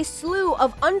so a slew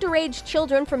of underage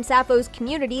children from Sappho's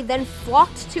community then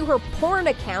flocked to her porn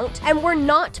account and were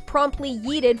not promptly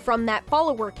yeeted from that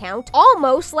follower count,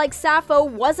 almost like Sappho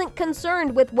wasn't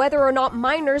concerned with whether or not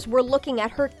minors were looking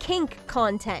at her kink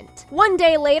content. One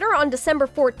day later, on December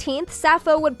 14th,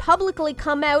 Sappho would publicly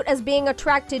come out as being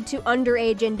attracted to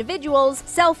underage individuals,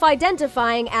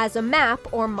 self-identifying as a MAP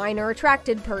or minor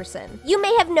attracted person. You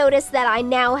may have noticed notice that I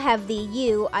now have the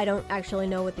U. I don't actually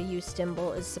know what the U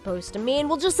symbol is supposed to mean.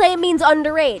 We'll just say it means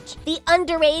underage. The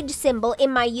underage symbol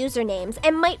in my usernames,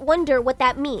 and might wonder what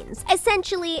that means.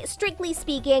 Essentially, strictly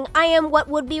speaking, I am what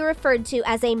would be referred to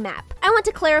as a map. I want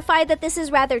to clarify that this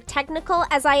is rather technical,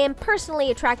 as I am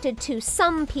personally attracted to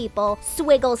some people,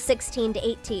 swiggle 16 to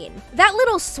 18. That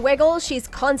little swiggle she's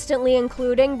constantly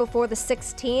including before the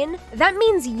 16, that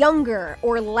means younger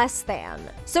or less than.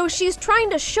 So she's trying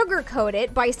to sugarcoat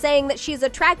it by saying that she's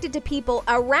attracted to people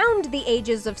around the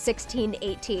ages of 16 to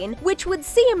 18, which would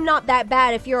seem not that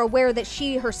bad if you're aware that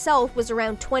she herself was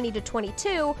around 20 to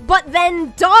 22, but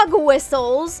then dog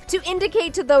whistles to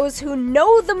indicate to those who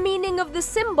know the meaning of the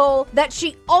symbol that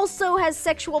she also has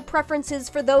sexual preferences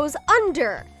for those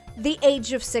under the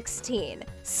age of 16.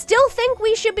 Still think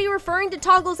we should be referring to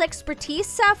Toggle's expertise,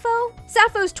 Sappho?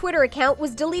 Sappho's Twitter account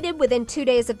was deleted within 2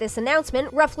 days of this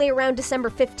announcement, roughly around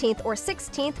December 15th or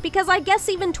 16th, because I guess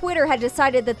even Twitter had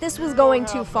decided that this was going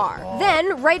too far.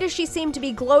 Then, right as she seemed to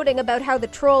be gloating about how the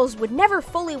trolls would never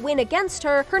fully win against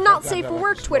her, her Not Safe for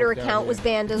Work Twitter account was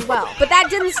banned as well. But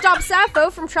that didn't stop Sappho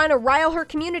from trying to rile her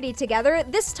community together,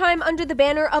 this time under the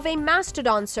banner of a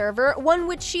Mastodon server, one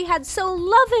which she had so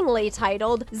lovingly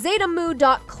titled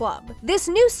Zetamu.club.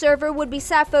 This new server would be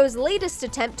Sappho's latest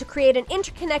attempt to create an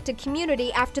interconnected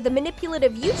community after the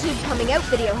manipulative YouTube coming out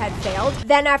video had failed,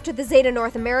 then after the Zeta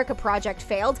North America project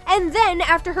failed, and then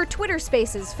after her Twitter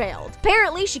Spaces failed.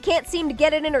 Apparently, she can't seem to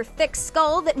get it in her thick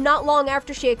skull that not long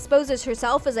after she exposes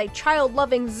herself as a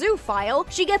child-loving zoophile,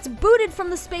 she gets booted from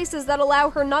the spaces that allow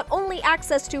her not only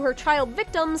access to her child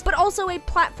victims, but also a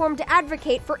platform to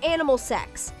advocate for animal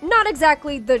sex. Not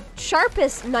exactly the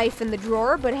sharpest knife in the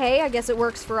drawer, but hey, I guess it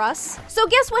works for us. So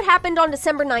guess what happened on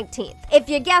December 19th? If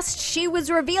you guessed she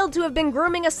was revealed to have been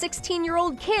grooming a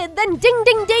 16-year-old kid, then ding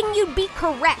ding ding, you'd be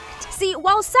correct. See,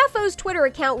 while Sappho's Twitter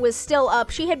account was still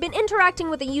up, she had been interacting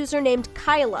with a user named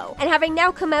Kylo, and having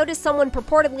now come out as someone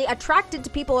purportedly attracted to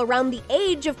people around the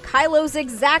age of Kylo's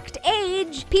exact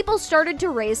age, people started to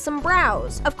raise some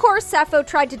brows. Of course, Sappho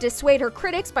tried to dissuade her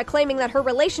critics by claiming that her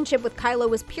relationship with Kylo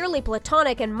was purely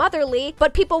platonic and motherly,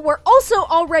 but people were also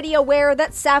already aware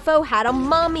that Sappho had a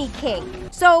mommy kink.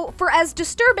 So, for as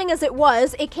disturbing as it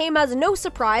was, it came as no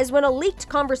surprise when a leaked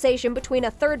conversation between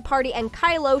a third party and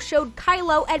Kylo showed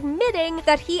Kylo admitting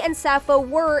that he and Sappho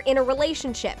were in a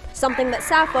relationship, something that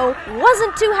Sappho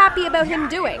wasn't too happy about him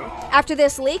doing. After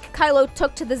this leak, Kylo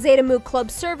took to the Zetamu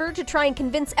Club server to try and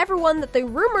convince everyone that the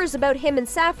rumors about him and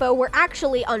Sappho were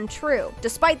actually untrue.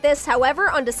 Despite this,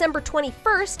 however, on December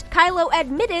 21st, Kylo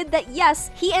admitted that yes,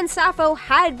 he and Sappho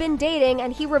had been dating,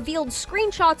 and he revealed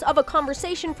screenshots of a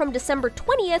conversation from December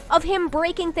 20th of him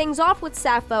breaking things off with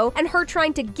Sappho and her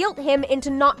trying to guilt him into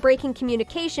not breaking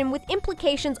communication, with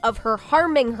implications of her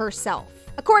harming herself.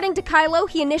 According to Kylo,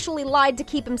 he initially lied to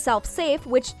keep himself safe,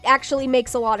 which actually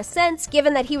makes a lot of sense,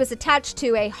 given that he was attached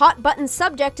to a hot-button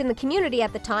subject in the community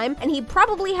at the time, and he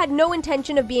probably had no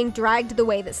intention of being dragged the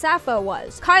way that Sappho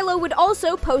was. Kylo would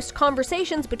also post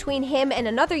conversations between him and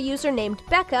another user named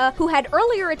Becca, who had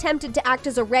earlier attempted to act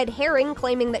as a red herring,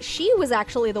 claiming that she was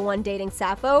actually the one dating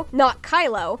Sappho, not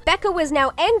Kylo. Becca was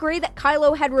now angry that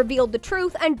Kylo had revealed the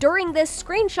truth, and during this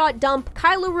screenshot dump,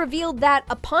 Kylo revealed that,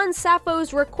 upon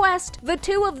Sappho's request, the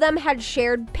two of them had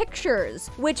shared pictures,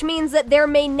 which means that there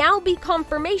may now be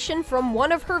confirmation from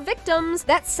one of her victims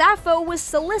that Sappho was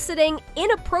soliciting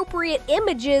inappropriate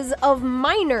images of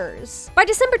minors. By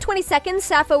December 22nd,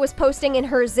 Sappho was posting in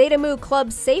her Zetamu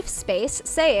Club safe space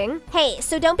saying, "Hey,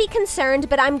 so don't be concerned,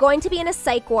 but I'm going to be in a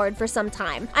psych ward for some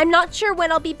time. I'm not sure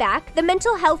when I'll be back. The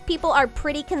mental health people are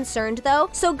pretty concerned though,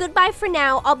 so goodbye for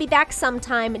now. I'll be back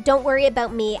sometime. Don't worry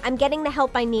about me. I'm getting the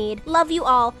help I need. Love you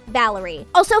all, Valerie."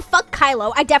 Also, fuck Kylo.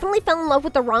 I definitely fell in love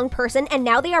with the wrong person, and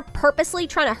now they are purposely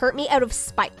trying to hurt me out of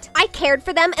spite. I cared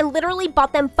for them and literally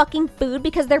bought them fucking food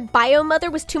because their bio mother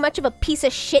was too much of a piece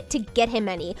of shit to get him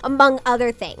any, among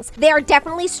other things. They are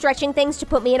definitely stretching things to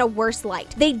put me in a worse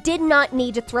light. They did not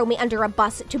need to throw me under a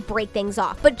bus to break things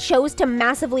off, but chose to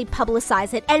massively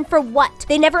publicize it, and for what?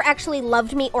 They never actually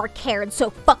loved me or cared, so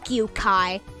fuck you,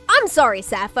 Kai. I'm sorry,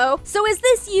 Sappho. So is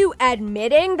this you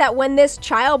admitting that when this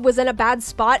child was in a bad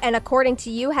spot and according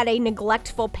to you had a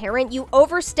neglectful parent, you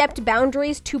overstepped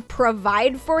boundaries to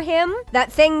provide for him? That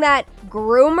thing that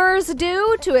groomers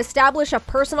do to establish a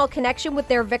personal connection with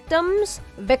their victims?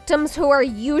 Victims who are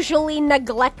usually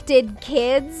neglected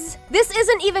kids? This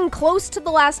isn't even close to the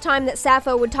last time that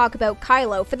Sappho would talk about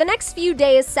Kylo. For the next few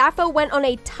days, Sappho went on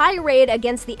a tirade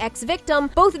against the ex-victim,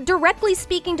 both directly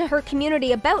speaking to her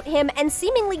community about him and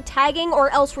seemingly reportedly tagging or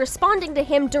else responding to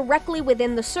him directly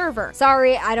within the server.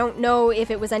 Sorry, I don't know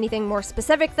if it was anything more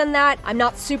specific than that. I'm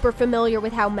not super familiar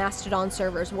with how Mastodon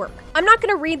servers work. I'm not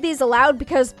gonna read these aloud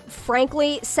because,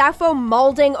 frankly, Sappho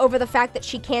mauling over the fact that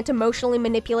she can't emotionally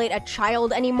manipulate a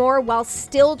child anymore while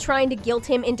still trying to guilt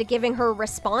him into giving her a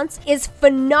response is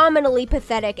phenomenally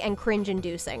pathetic and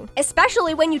cringe-inducing.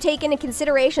 Especially when you take into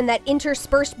consideration that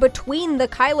interspersed between the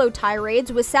Kylo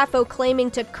tirades was Sappho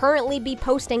claiming to currently be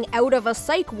posting out of a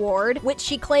psych ward, which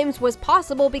she claims was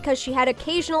possible because she had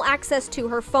occasional access to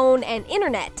her phone and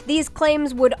internet. These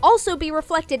claims would also be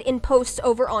reflected in posts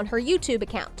over on her YouTube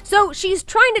account. So she's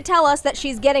trying to tell us that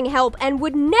she's getting help and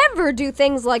would never do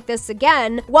things like this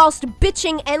again, whilst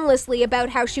bitching endlessly about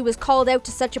how she was called out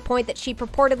to such a point that she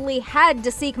purportedly had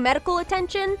to seek medical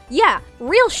attention. Yeah,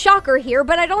 real shocker here,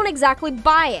 but I don't exactly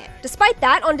buy it. Despite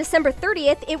that, on December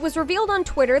 30th, it was revealed on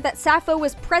Twitter that Sappho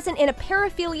was present in a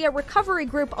paraphilia recovery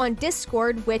group on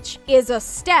Discord, which is a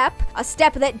step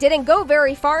that didn't go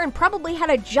very far and probably had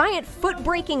a giant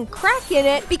foot-breaking crack in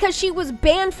it because she was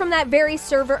banned from that very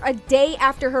server a day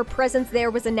after her presence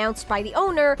there was announced by the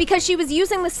owner because she was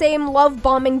using the same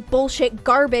love-bombing bullshit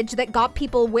garbage that got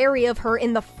people wary of her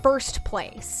in the first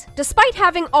place. Despite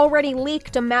having already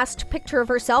leaked a masked picture of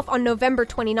herself on November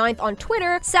 29th on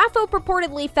Twitter, Sappho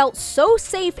purportedly felt so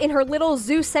safe in her little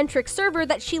zoo-centric server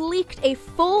that she leaked a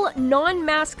full,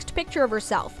 non-masked picture of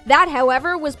herself. That,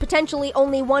 however, was potentially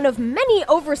only one of many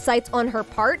oversights on her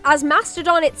part, as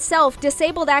Mastodon itself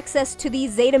disabled access to the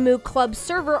Zetamu Club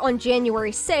server on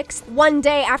January 6th, one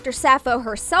day after Sappho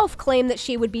herself claimed that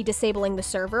she would be disabling the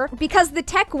server, because the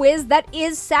tech whiz that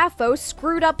is Sappho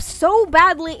screwed up so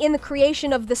badly in the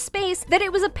creation of the space that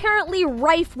it was apparently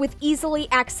rife with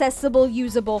easily accessible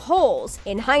usable holes.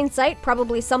 In hindsight,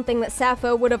 probably something that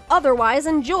Sappho would have otherwise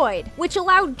enjoyed, which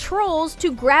allowed trolls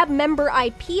to grab member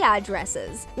IP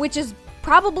addresses, which is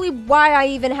probably why I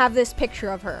even have this picture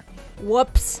of her.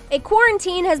 Whoops. A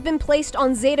quarantine has been placed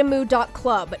on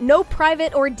Zetamu.club. No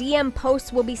private or DM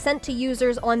posts will be sent to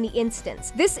users on the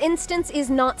instance. This instance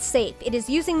is not safe. It is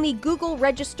using the Google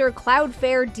Register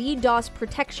Cloudflare DDoS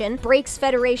protection, breaks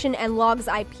Federation and logs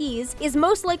IPs, is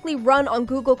most likely run on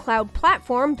Google Cloud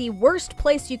Platform, the worst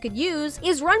place you could use,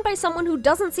 is run by someone who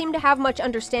doesn't seem to have much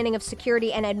understanding of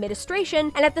security and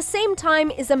administration, and at the same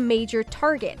time is a major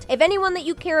target. If anyone that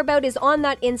you care about is on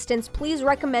that instance, please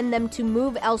recommend them to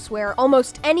move elsewhere.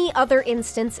 Almost any other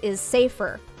instance is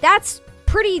safer. That's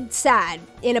pretty sad,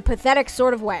 in a pathetic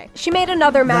sort of way. She made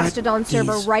another Mastodon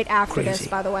server right after this,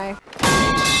 by the way.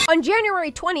 On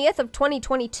January 20th of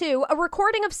 2022, a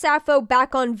recording of Sappho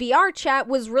back on VR chat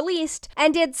was released,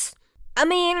 and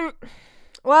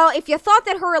well, if you thought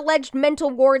that her alleged mental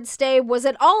ward stay was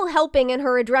at all helping in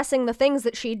her addressing the things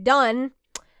that she'd done,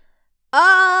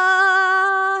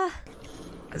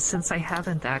 since I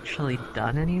haven't actually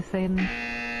done anything,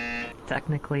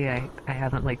 technically I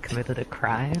haven't committed a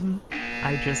crime.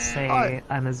 I just say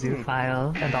I'm a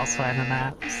zoophile and also I'm a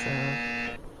map, so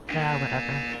yeah,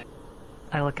 whatever.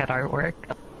 I look at artwork.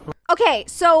 Okay,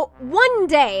 so one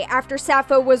day after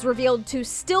Sappho was revealed to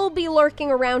still be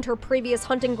lurking around her previous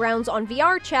hunting grounds on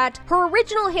VRChat, her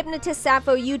original Hypnotist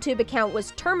Sappho YouTube account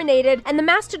was terminated, and the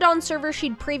Mastodon server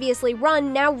she'd previously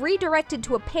run now redirected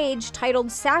to a page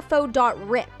titled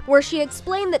sappho.rip, where she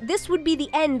explained that this would be the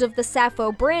end of the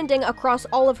Sappho branding across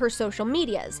all of her social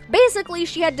medias. Basically,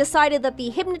 she had decided that the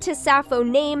Hypnotist Sappho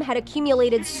name had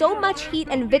accumulated so much heat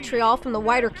and vitriol from the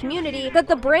wider community that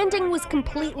the branding was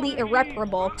completely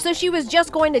irreparable, so she was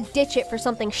just going to ditch it for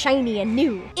something shiny and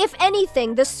new. If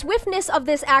anything, the swiftness of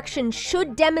this action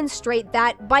should demonstrate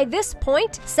that, by this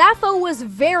point, Sappho was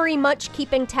very much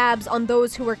keeping tabs on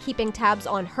those who were keeping tabs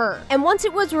on her. And once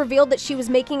it was revealed that she was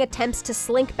making attempts to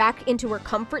slink back into her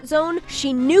comfort zone,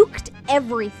 she nuked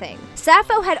everything.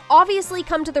 Sappho had obviously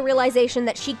come to the realization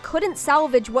that she couldn't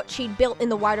salvage what she'd built in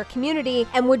the wider community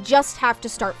and would just have to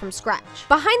start from scratch.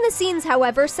 Behind the scenes,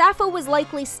 however, Sappho was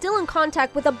likely still in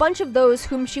contact with a bunch of those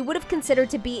whom she would have considered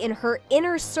to be in her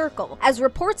inner circle, as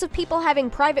reports of people having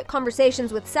private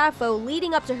conversations with Sappho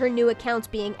leading up to her new accounts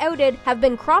being outed have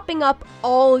been cropping up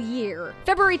all year.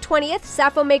 February 20th,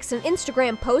 Sappho makes an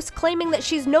Instagram post claiming that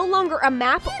she's no longer a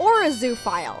map or a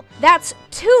zoophile. That's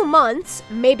 2 months,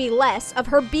 maybe less, of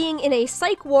her being in a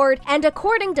psych ward, and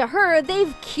according to her,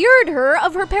 they've cured her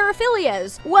of her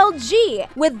paraphilias. Well, gee,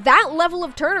 with that level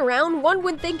of turnaround, one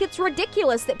would think it's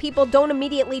ridiculous that people don't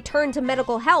immediately turn to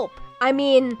medical help. I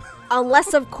mean,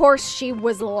 unless of course she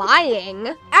was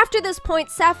lying. After this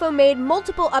point, Sappho made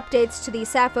multiple updates to the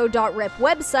sappho.rip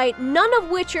website, none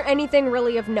of which are anything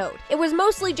really of note. It was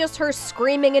mostly just her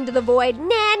screaming into the void,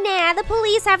 "Nah, the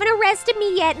police haven't arrested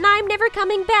me yet, and I'm never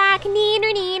coming back,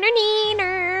 neener, neener,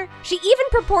 neener." She even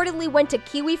purportedly went to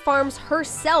Kiwi Farms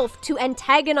herself to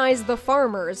antagonize the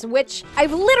farmers, which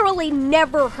I've literally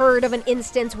never heard of an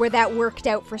instance where that worked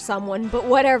out for someone, but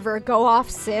whatever, go off,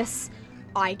 sis.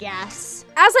 I guess.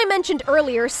 As I mentioned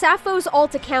earlier, Sappho's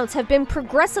alt accounts have been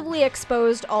progressively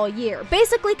exposed all year,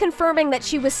 basically confirming that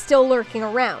she was still lurking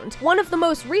around. One of the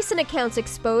most recent accounts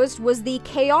exposed was the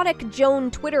Chaotic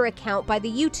Joan Twitter account by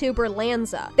the YouTuber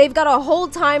Lanza. They've got a whole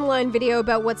timeline video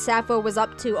about what Sappho was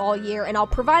up to all year, and I'll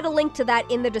provide a link to that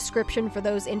in the description for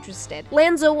those interested.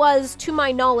 Lanza was, to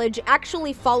my knowledge,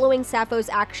 actually following Sappho's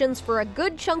actions for a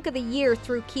good chunk of the year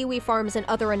through Kiwi Farms and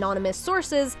other anonymous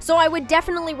sources, so I would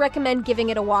definitely recommend giving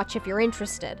it a watch if you're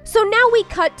interested. So now we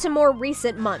cut to more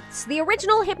recent months. The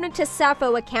original Hypnotist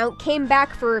Sappho account came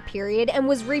back for a period and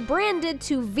was rebranded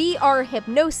to VR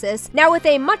Hypnosis, now with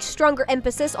a much stronger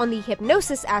emphasis on the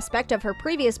hypnosis aspect of her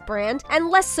previous brand, and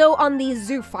less so on the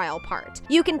zoophile part.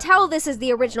 You can tell this is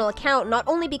the original account not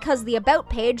only because the About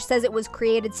page says it was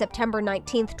created September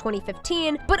 19th,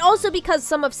 2015, but also because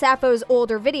some of Sappho's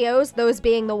older videos, those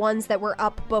being the ones that were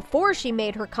up before she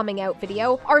made her coming out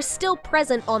video, are still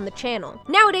present on the channel.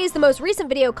 Nowadays, the most recent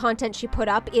video content she put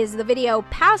up is the video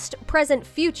Past, Present,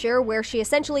 Future, where she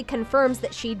essentially confirms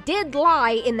that she did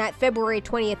lie in that February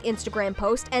 20th Instagram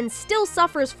post and still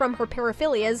suffers from her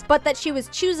paraphilias, but that she was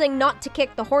choosing not to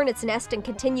kick the hornet's nest and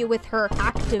continue with her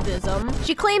activism.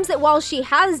 She claims that while she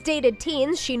has dated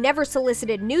teens, she never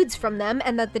solicited nudes from them,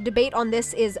 and that the debate on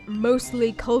this is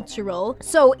mostly cultural,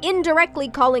 so indirectly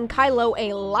calling Kylo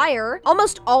a liar.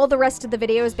 Almost all the rest of the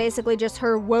video is basically just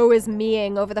her woe is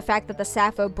meing over the fact that the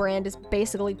Sappho brand is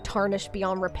basically tarnished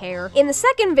beyond repair. In the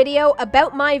second video,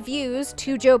 About My Views,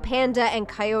 Tujo Panda and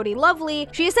Coyote Lovely,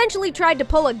 she essentially tried to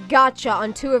pull a gotcha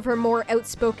on two of her more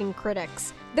outspoken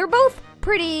critics. They're both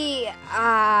pretty,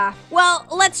 well,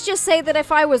 let's just say that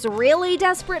if I was really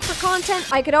desperate for content,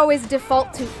 I could always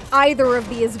default to either of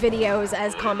these videos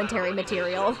as commentary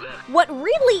material. What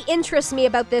really interests me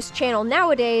about this channel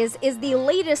nowadays is the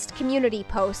latest community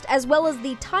post, as well as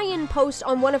the tie-in post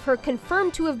on one of her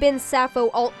confirmed to have been Sappho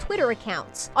alt Twitter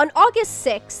accounts. On August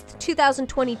 6th,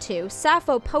 2022,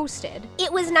 Sappho posted,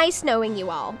 "It was nice knowing you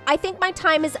all. I think my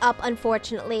time is up,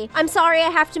 unfortunately. I'm sorry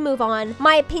I have to move on.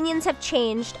 My opinions have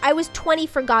changed. I was 20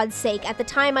 for God's sake at the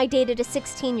time I dated a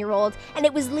 16-year-old, and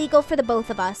it was legal for the both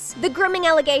of us. The grooming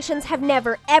allegations have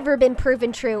never, ever been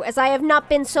proven true, as I have not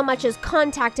been so much as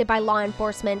contacted by law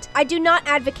enforcement. I do not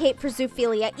advocate for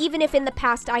zoophilia, even if in the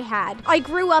past I had. I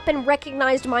grew up and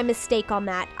recognized my mistake on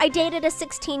that. I dated a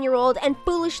 16-year-old and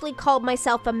foolishly called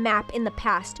myself a map in the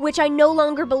past, which I no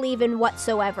longer believe in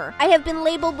whatsoever. I have been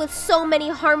labeled with so many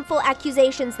harmful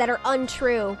accusations that are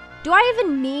untrue." Do I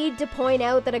even need to point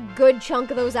out that a good chunk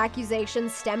of those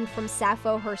accusations stemmed from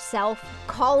Sappho herself,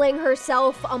 calling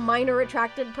herself a minor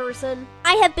attracted person?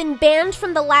 "I have been banned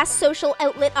from the last social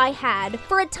outlet I had.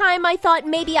 For a time I thought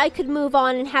maybe I could move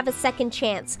on and have a second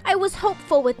chance. I was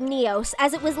hopeful with Neos,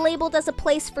 as it was labeled as a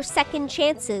place for second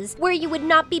chances, where you would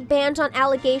not be banned on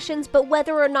allegations but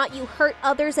whether or not you hurt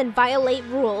others and violate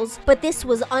rules. But this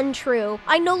was untrue.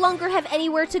 I no longer have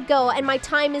anywhere to go and my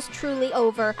time is truly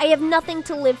over. I have nothing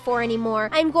to live for anymore.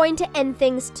 I'm going to end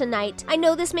things tonight. I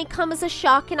know this may come as a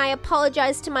shock and I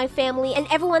apologize to my family and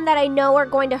everyone that I know are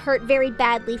going to hurt very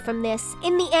badly from this.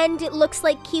 In the end, it looks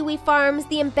like Kiwi Farms,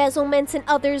 the embezzlements, and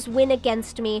others win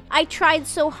against me. I tried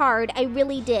so hard, I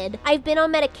really did. I've been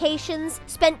on medications,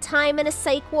 spent time in a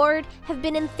psych ward, have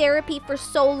been in therapy for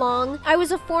so long. I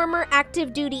was a former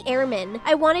active duty airman.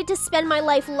 I wanted to spend my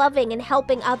life loving and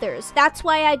helping others. That's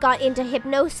why I got into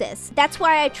hypnosis. That's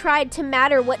why I tried to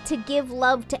matter what to give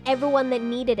love to everyone that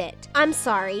needed it. I'm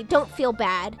sorry, don't feel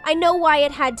bad. I know why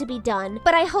it had to be done,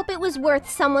 but I hope it was worth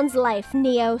someone's life.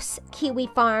 Neos, Kiwi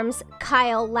Farms,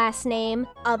 Kyle, last name,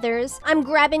 others. I'm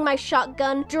grabbing my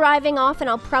shotgun, driving off, and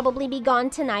I'll probably be gone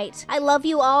tonight. I love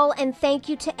you all, and thank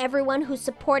you to everyone who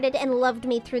supported and loved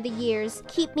me through the years.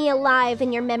 Keep me alive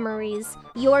in your memories.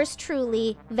 Yours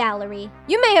truly, Valerie."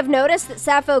 You may have noticed that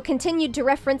Sappho continued to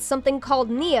reference something called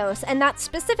Neos, and that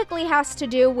specifically has to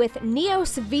do with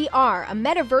Neos VR, a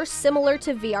metaverse similar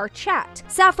to VR chat.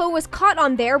 Sappho was caught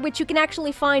on there, which you can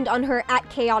actually find on her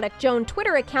 @ChaoticJoan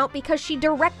Twitter account because she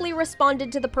directly responded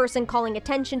to the person calling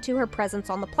attention to her presence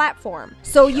on the platform.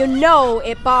 So you know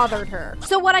it bothered her.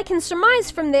 So what I can surmise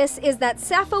from this is that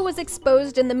Sappho was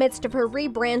exposed in the midst of her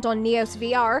rebrand on Neos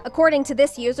VR. According to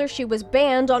this user, she was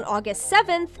banned on August 7th,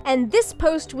 and this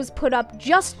post was put up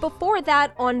just before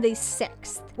that on the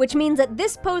 6th. Which means that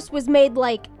this post was made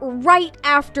like right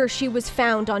after she was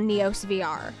found on Neos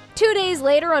VR. 2 days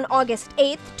later, on August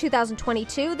 8th,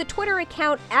 2022, the Twitter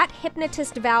account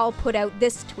 @HypnotistVal put out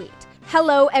this tweet.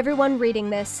 Hello, everyone reading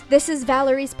this. This is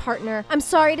Valerie's partner. I'm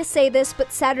sorry to say this,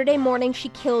 but Saturday morning she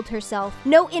killed herself.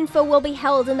 No info will be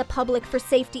held in the public for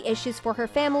safety issues for her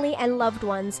family and loved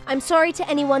ones. I'm sorry to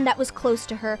anyone that was close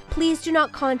to her. Please do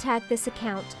not contact this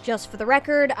account. Just for the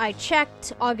record, I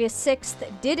checked. August 6th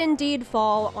did indeed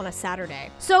fall on a Saturday.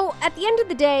 So, at the end of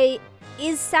the day,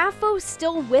 is Sappho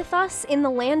still with us in the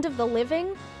land of the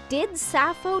living? Did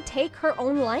Sappho take her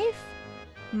own life?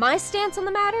 My stance on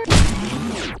the matter?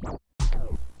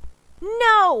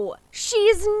 No!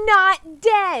 She's not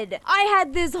dead! I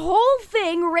had this whole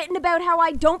thing written about how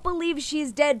I don't believe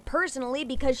she's dead personally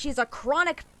because she's a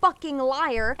chronic fucking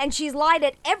liar and she's lied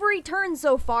at every turn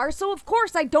so far, so of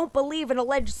course I don't believe an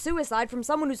alleged suicide from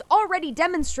someone who's already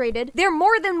demonstrated they're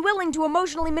more than willing to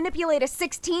emotionally manipulate a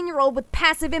 16-year-old with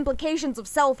passive implications of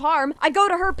self-harm. I go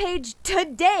to her page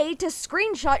today to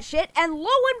screenshot shit and lo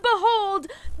and behold,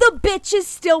 the bitch is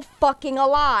still fucking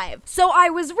alive. So I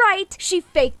was right, she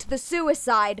faked the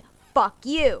suicide. Fuck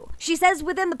you. She says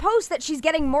within the post that she's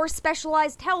getting more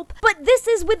specialized help, but this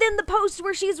is within the post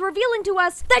where she's revealing to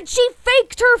us that she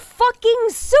faked her fucking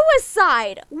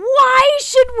suicide. Why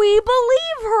should we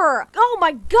believe her? Oh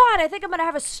my god, I think I'm gonna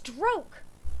have a stroke.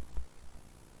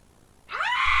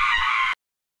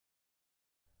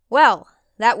 Well,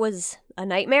 that was a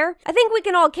nightmare. I think we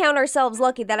can all count ourselves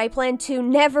lucky that I plan to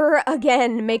never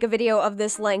again make a video of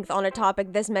this length on a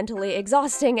topic this mentally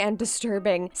exhausting and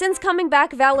disturbing. Since coming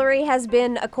back, Valerie has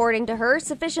been, according to her,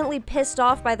 sufficiently pissed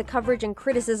off by the coverage and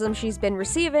criticism she's been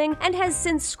receiving, and has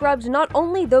since scrubbed not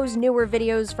only those newer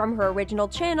videos from her original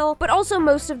channel, but also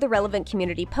most of the relevant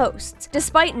community posts.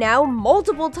 Despite now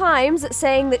multiple times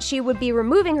saying that she would be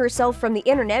removing herself from the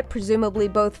internet, presumably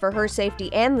both for her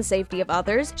safety and the safety of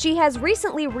others, she has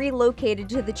recently relocated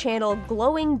to the channel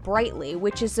Glowing Brightly,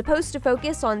 which is supposed to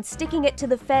focus on sticking it to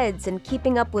the feds and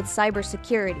keeping up with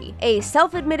cybersecurity. A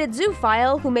self-admitted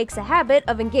zoophile who makes a habit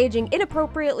of engaging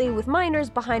inappropriately with minors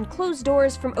behind closed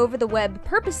doors from over the web,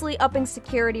 purposely upping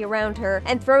security around her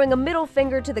and throwing a middle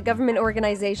finger to the government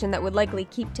organization that would likely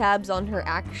keep tabs on her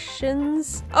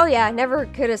actions. Oh yeah, never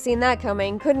could have seen that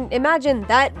coming. Couldn't imagine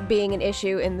that being an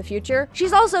issue in the future.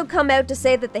 She's also come out to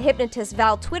say that the Hypnotist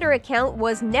Val Twitter account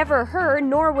was never her,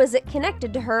 nor was it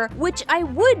connected to her, which I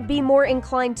would be more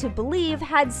inclined to believe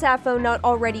had Sappho not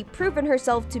already proven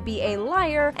herself to be a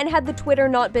liar, and had the Twitter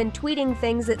not been tweeting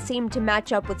things that seemed to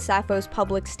match up with Sappho's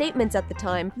public statements at the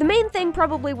time. The main thing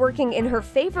probably working in her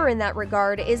favor in that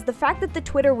regard is the fact that the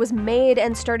Twitter was made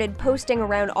and started posting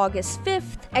around August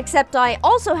 5th, except I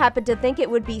also happen to think it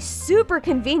would be super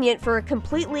convenient for a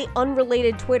completely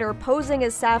unrelated Twitter posing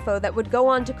as Sappho that would go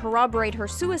on to corroborate her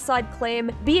suicide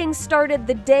claim being started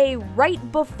the day right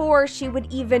before she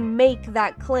would even make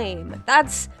that claim.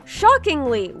 That's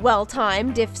shockingly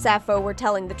well-timed if Sappho were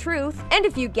telling the truth, and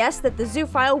if you guess that the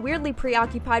zoophile weirdly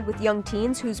preoccupied with young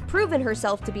teens who's proven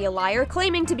herself to be a liar,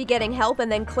 claiming to be getting help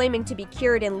and then claiming to be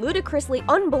cured in ludicrously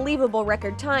unbelievable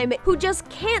record time, who just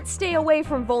can't stay away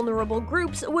from vulnerable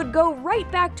groups, would go right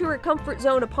back to her comfort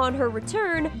zone upon her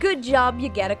return, good job, you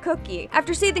get a cookie.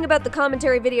 After seething about the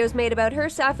commentary videos made about her,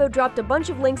 Sappho dropped a bunch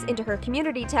of links into her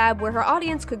community tab where her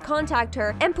audience could contact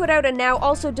her, and put out a now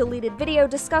also deleted video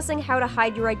discussing how to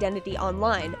hide your identity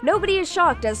online. Nobody is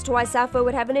shocked as to why Sappho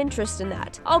would have an interest in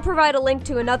that. I'll provide a link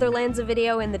to another Lanza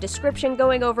video in the description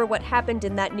going over what happened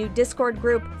in that new Discord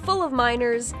group full of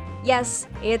minors. Yes,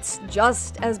 it's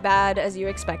just as bad as you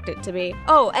expect it to be.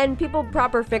 Oh, and people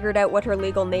proper figured out what her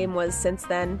legal name was since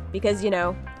then, because, you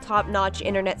know, top-notch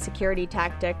internet security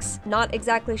tactics. Not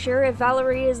exactly sure if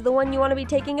Valerie is the one you want to be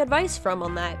taking advice from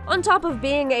on that. On top of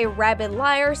being a rabid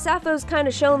liar, Sappho's kind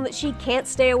of shown that she can't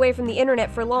stay away from the internet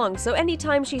for long, so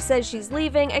anytime she says she's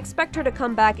leaving, expect her to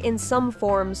come back in some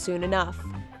form soon enough.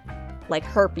 Like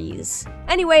herpes.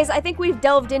 Anyways, I think we've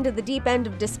delved into the deep end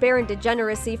of despair and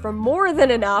degeneracy for more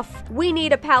than enough. We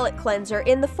need a palate cleanser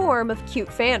in the form of cute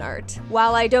fan art.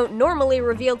 While I don't normally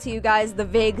reveal to you guys the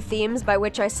vague themes by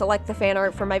which I select the fan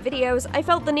art for my videos, I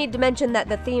felt the need to mention that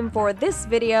the theme for this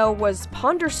video was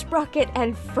Ponder Sprocket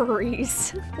and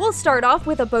furries. We'll start off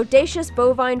with a bodacious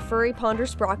bovine furry Ponder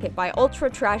Sprocket by Ultra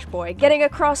Trash Boy, getting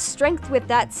across strength with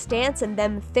that stance and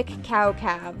them thick cow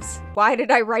calves. Why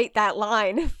did I write that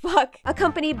line? Fuck.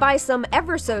 Accompanied by some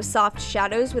ever so soft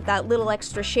shadows with that little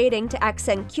extra shading to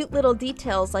accent cute little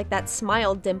details like that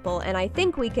smile dimple, and I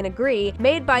think we can agree,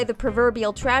 made by the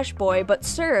proverbial trash boy, but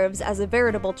serves as a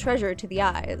veritable treasure to the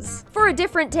eyes. For a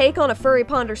different take on a furry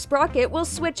Ponder Sprocket, we'll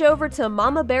switch over to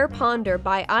Mama Bear Ponder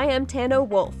by I Am Tano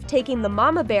Wolf, taking the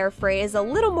Mama Bear phrase a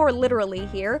little more literally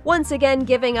here, once again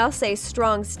giving us a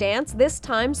strong stance, this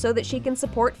time so that she can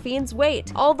support Fiend's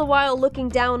weight, all the while looking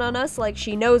down on us like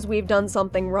she knows we've done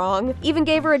something wrong. along, even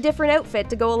gave her a different outfit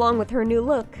to go along with her new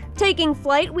look. Taking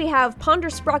flight, we have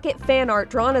Sprocket fan art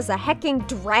drawn as a hecking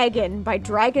dragon by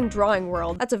Dragon Drawing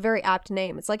World. That's a very apt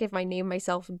name. It's like if I named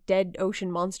myself Dead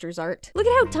Ocean Monsters Art. Look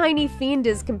at how tiny Fiend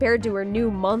is compared to her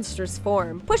new monstrous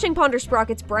form, pushing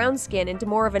Sprocket's brown skin into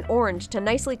more of an orange to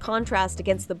nicely contrast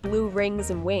against the blue rings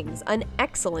and wings. An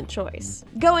excellent choice.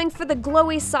 Going for the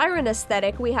glowy Siren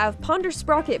aesthetic, we have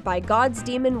Sprocket by God's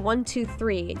Demon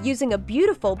 123, using a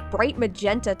beautiful bright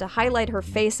magenta to highlight her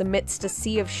face amidst a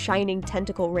sea of shining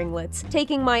tentacle ringlets,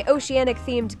 taking my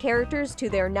oceanic-themed characters to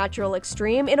their natural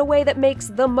extreme in a way that makes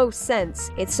the most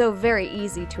sense. It's so very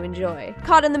easy to enjoy.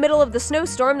 Caught in the middle of the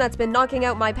snowstorm that's been knocking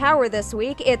out my power this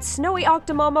week, it's Snowy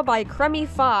Octomama by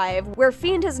Crummy5, where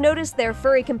Fiend has noticed their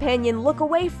furry companion look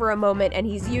away for a moment and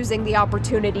he's using the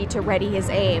opportunity to ready his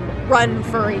aim. Run,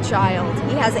 furry child.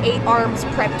 He has 8 arms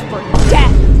prepped for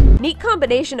death! Neat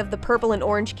combination of the purple and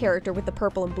orange character with the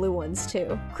purple and blue ones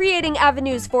too. Creating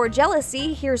avenues for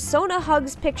jealousy, here's Sona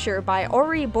Hugs picture by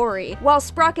Ori Bori. While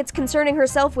Sprocket's concerning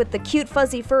herself with the cute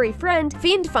fuzzy furry friend,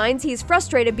 Fiend finds he's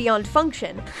frustrated beyond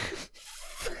function.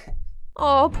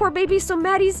 Oh, poor baby, so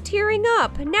mad he's tearing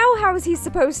up. Now how is he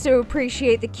supposed to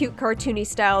appreciate the cute cartoony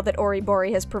style that Ori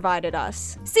Bori has provided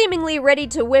us? Seemingly ready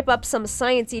to whip up some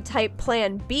sciencey type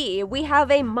plan B, we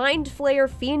have a Mindflayer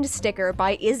Fiend sticker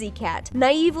by IzzyKat,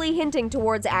 naively hinting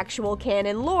towards actual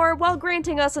canon lore while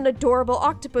granting us an adorable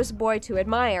octopus boy to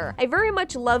admire. I very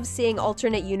much love seeing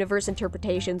alternate universe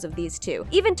interpretations of these two,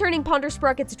 even turning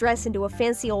Sprocket's dress into a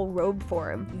fancy old robe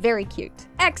for him. Very cute.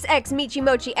 XX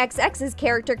Michimochi XX's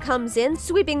character comes in,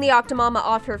 sweeping the Octomama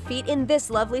off her feet in this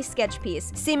lovely sketch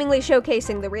piece, seemingly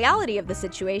showcasing the reality of the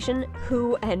situation,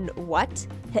 who and what.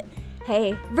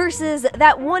 Hey, versus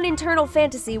that one internal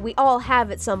fantasy we all have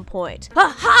at some point.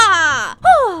 Ha-ha!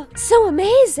 Oh, so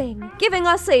amazing! Giving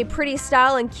us a pretty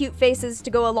style and cute faces to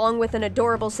go along with an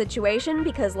adorable situation,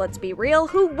 because let's be real,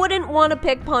 who wouldn't want to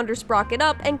pick Sprocket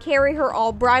up and carry her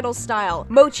all bridal style?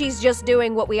 Mochi's just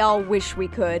doing what we all wish we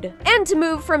could. And to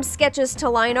move from sketches to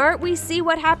line art, we see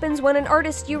what happens when an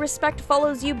artist you respect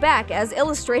follows you back, as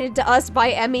illustrated to us by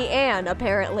Emmy Ann,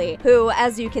 apparently, who,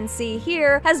 as you can see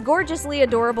here, has gorgeously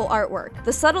adorable artwork.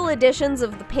 The subtle additions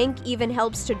of the pink even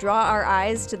helps to draw our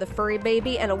eyes to the furry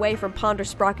baby and away from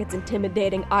Sprocket's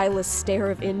intimidating eyeless stare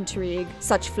of intrigue.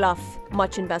 Such fluff.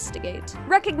 Much investigate.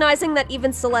 Recognizing that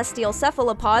even celestial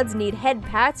cephalopods need head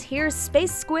pats, here's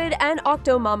Space Squid and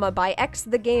Octomama by X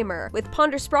the Gamer, with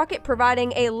Sprocket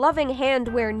providing a loving hand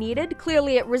where needed.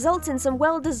 Clearly it results in some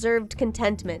well-deserved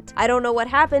contentment. I don't know what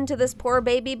happened to this poor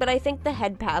baby, but I think the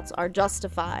head pats are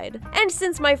justified. And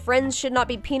since my friends should not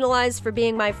be penalized for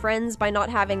being my friends by not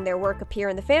having their work appear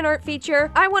in the fan art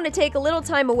feature, I want to take a little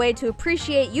time away to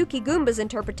appreciate Yuki Goomba's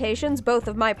interpretations both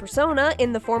of my persona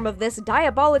in the form of this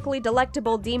diabolically delectable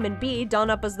demon bee done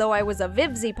up as though I was a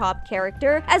Vivzy Pop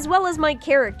character, as well as my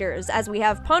characters, as we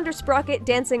have Sprocket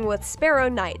dancing with Sparrow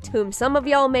Knight, whom some of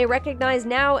y'all may recognize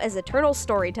now as Eternal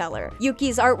Storyteller.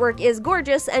 Yuki's artwork is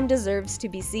gorgeous and deserves to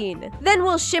be seen. Then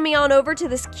we'll shimmy on over to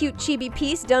this cute chibi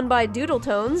piece done by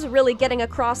Doodletones, really getting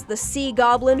across the sea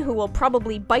goblin who will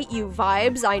probably bite you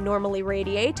vibes I normally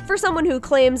radiate. For someone who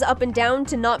claims up and down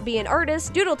to not be an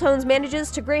artist, Doodletones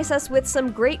manages to grace us with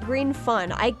some great green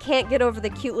fun. I can't get over the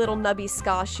cute little nubby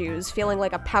ska shoes, feeling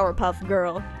like a Powerpuff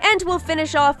Girl. And we'll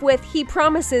finish off with He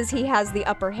Promises He Has the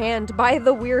Upper Hand by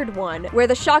The Weird One, where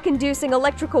the shock-inducing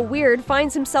electrical weird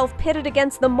finds himself pitted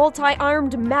against the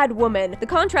multi-armed madwoman, the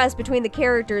contrast between the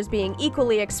characters being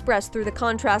equally expressed through the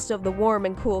contrast of the warm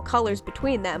and cool colors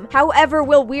between them. However,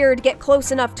 will Weird get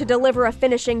close enough to deliver a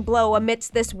finishing blow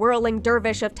amidst this whirling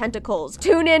dervish of tentacles?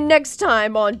 Tune in next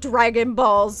time on Dragon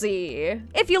Ball Z.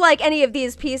 If you like any of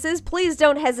these pieces, please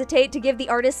don't hesitate to give the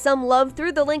artist some love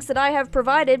through the links that I have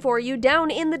provided for you down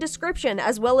in the description,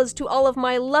 as well as to all of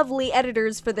my lovely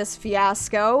editors for this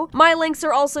fiasco. My links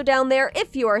are also down there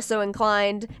if you are so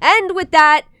inclined. And with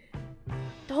that,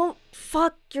 don't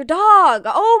fuck your dog.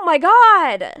 Oh my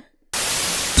god!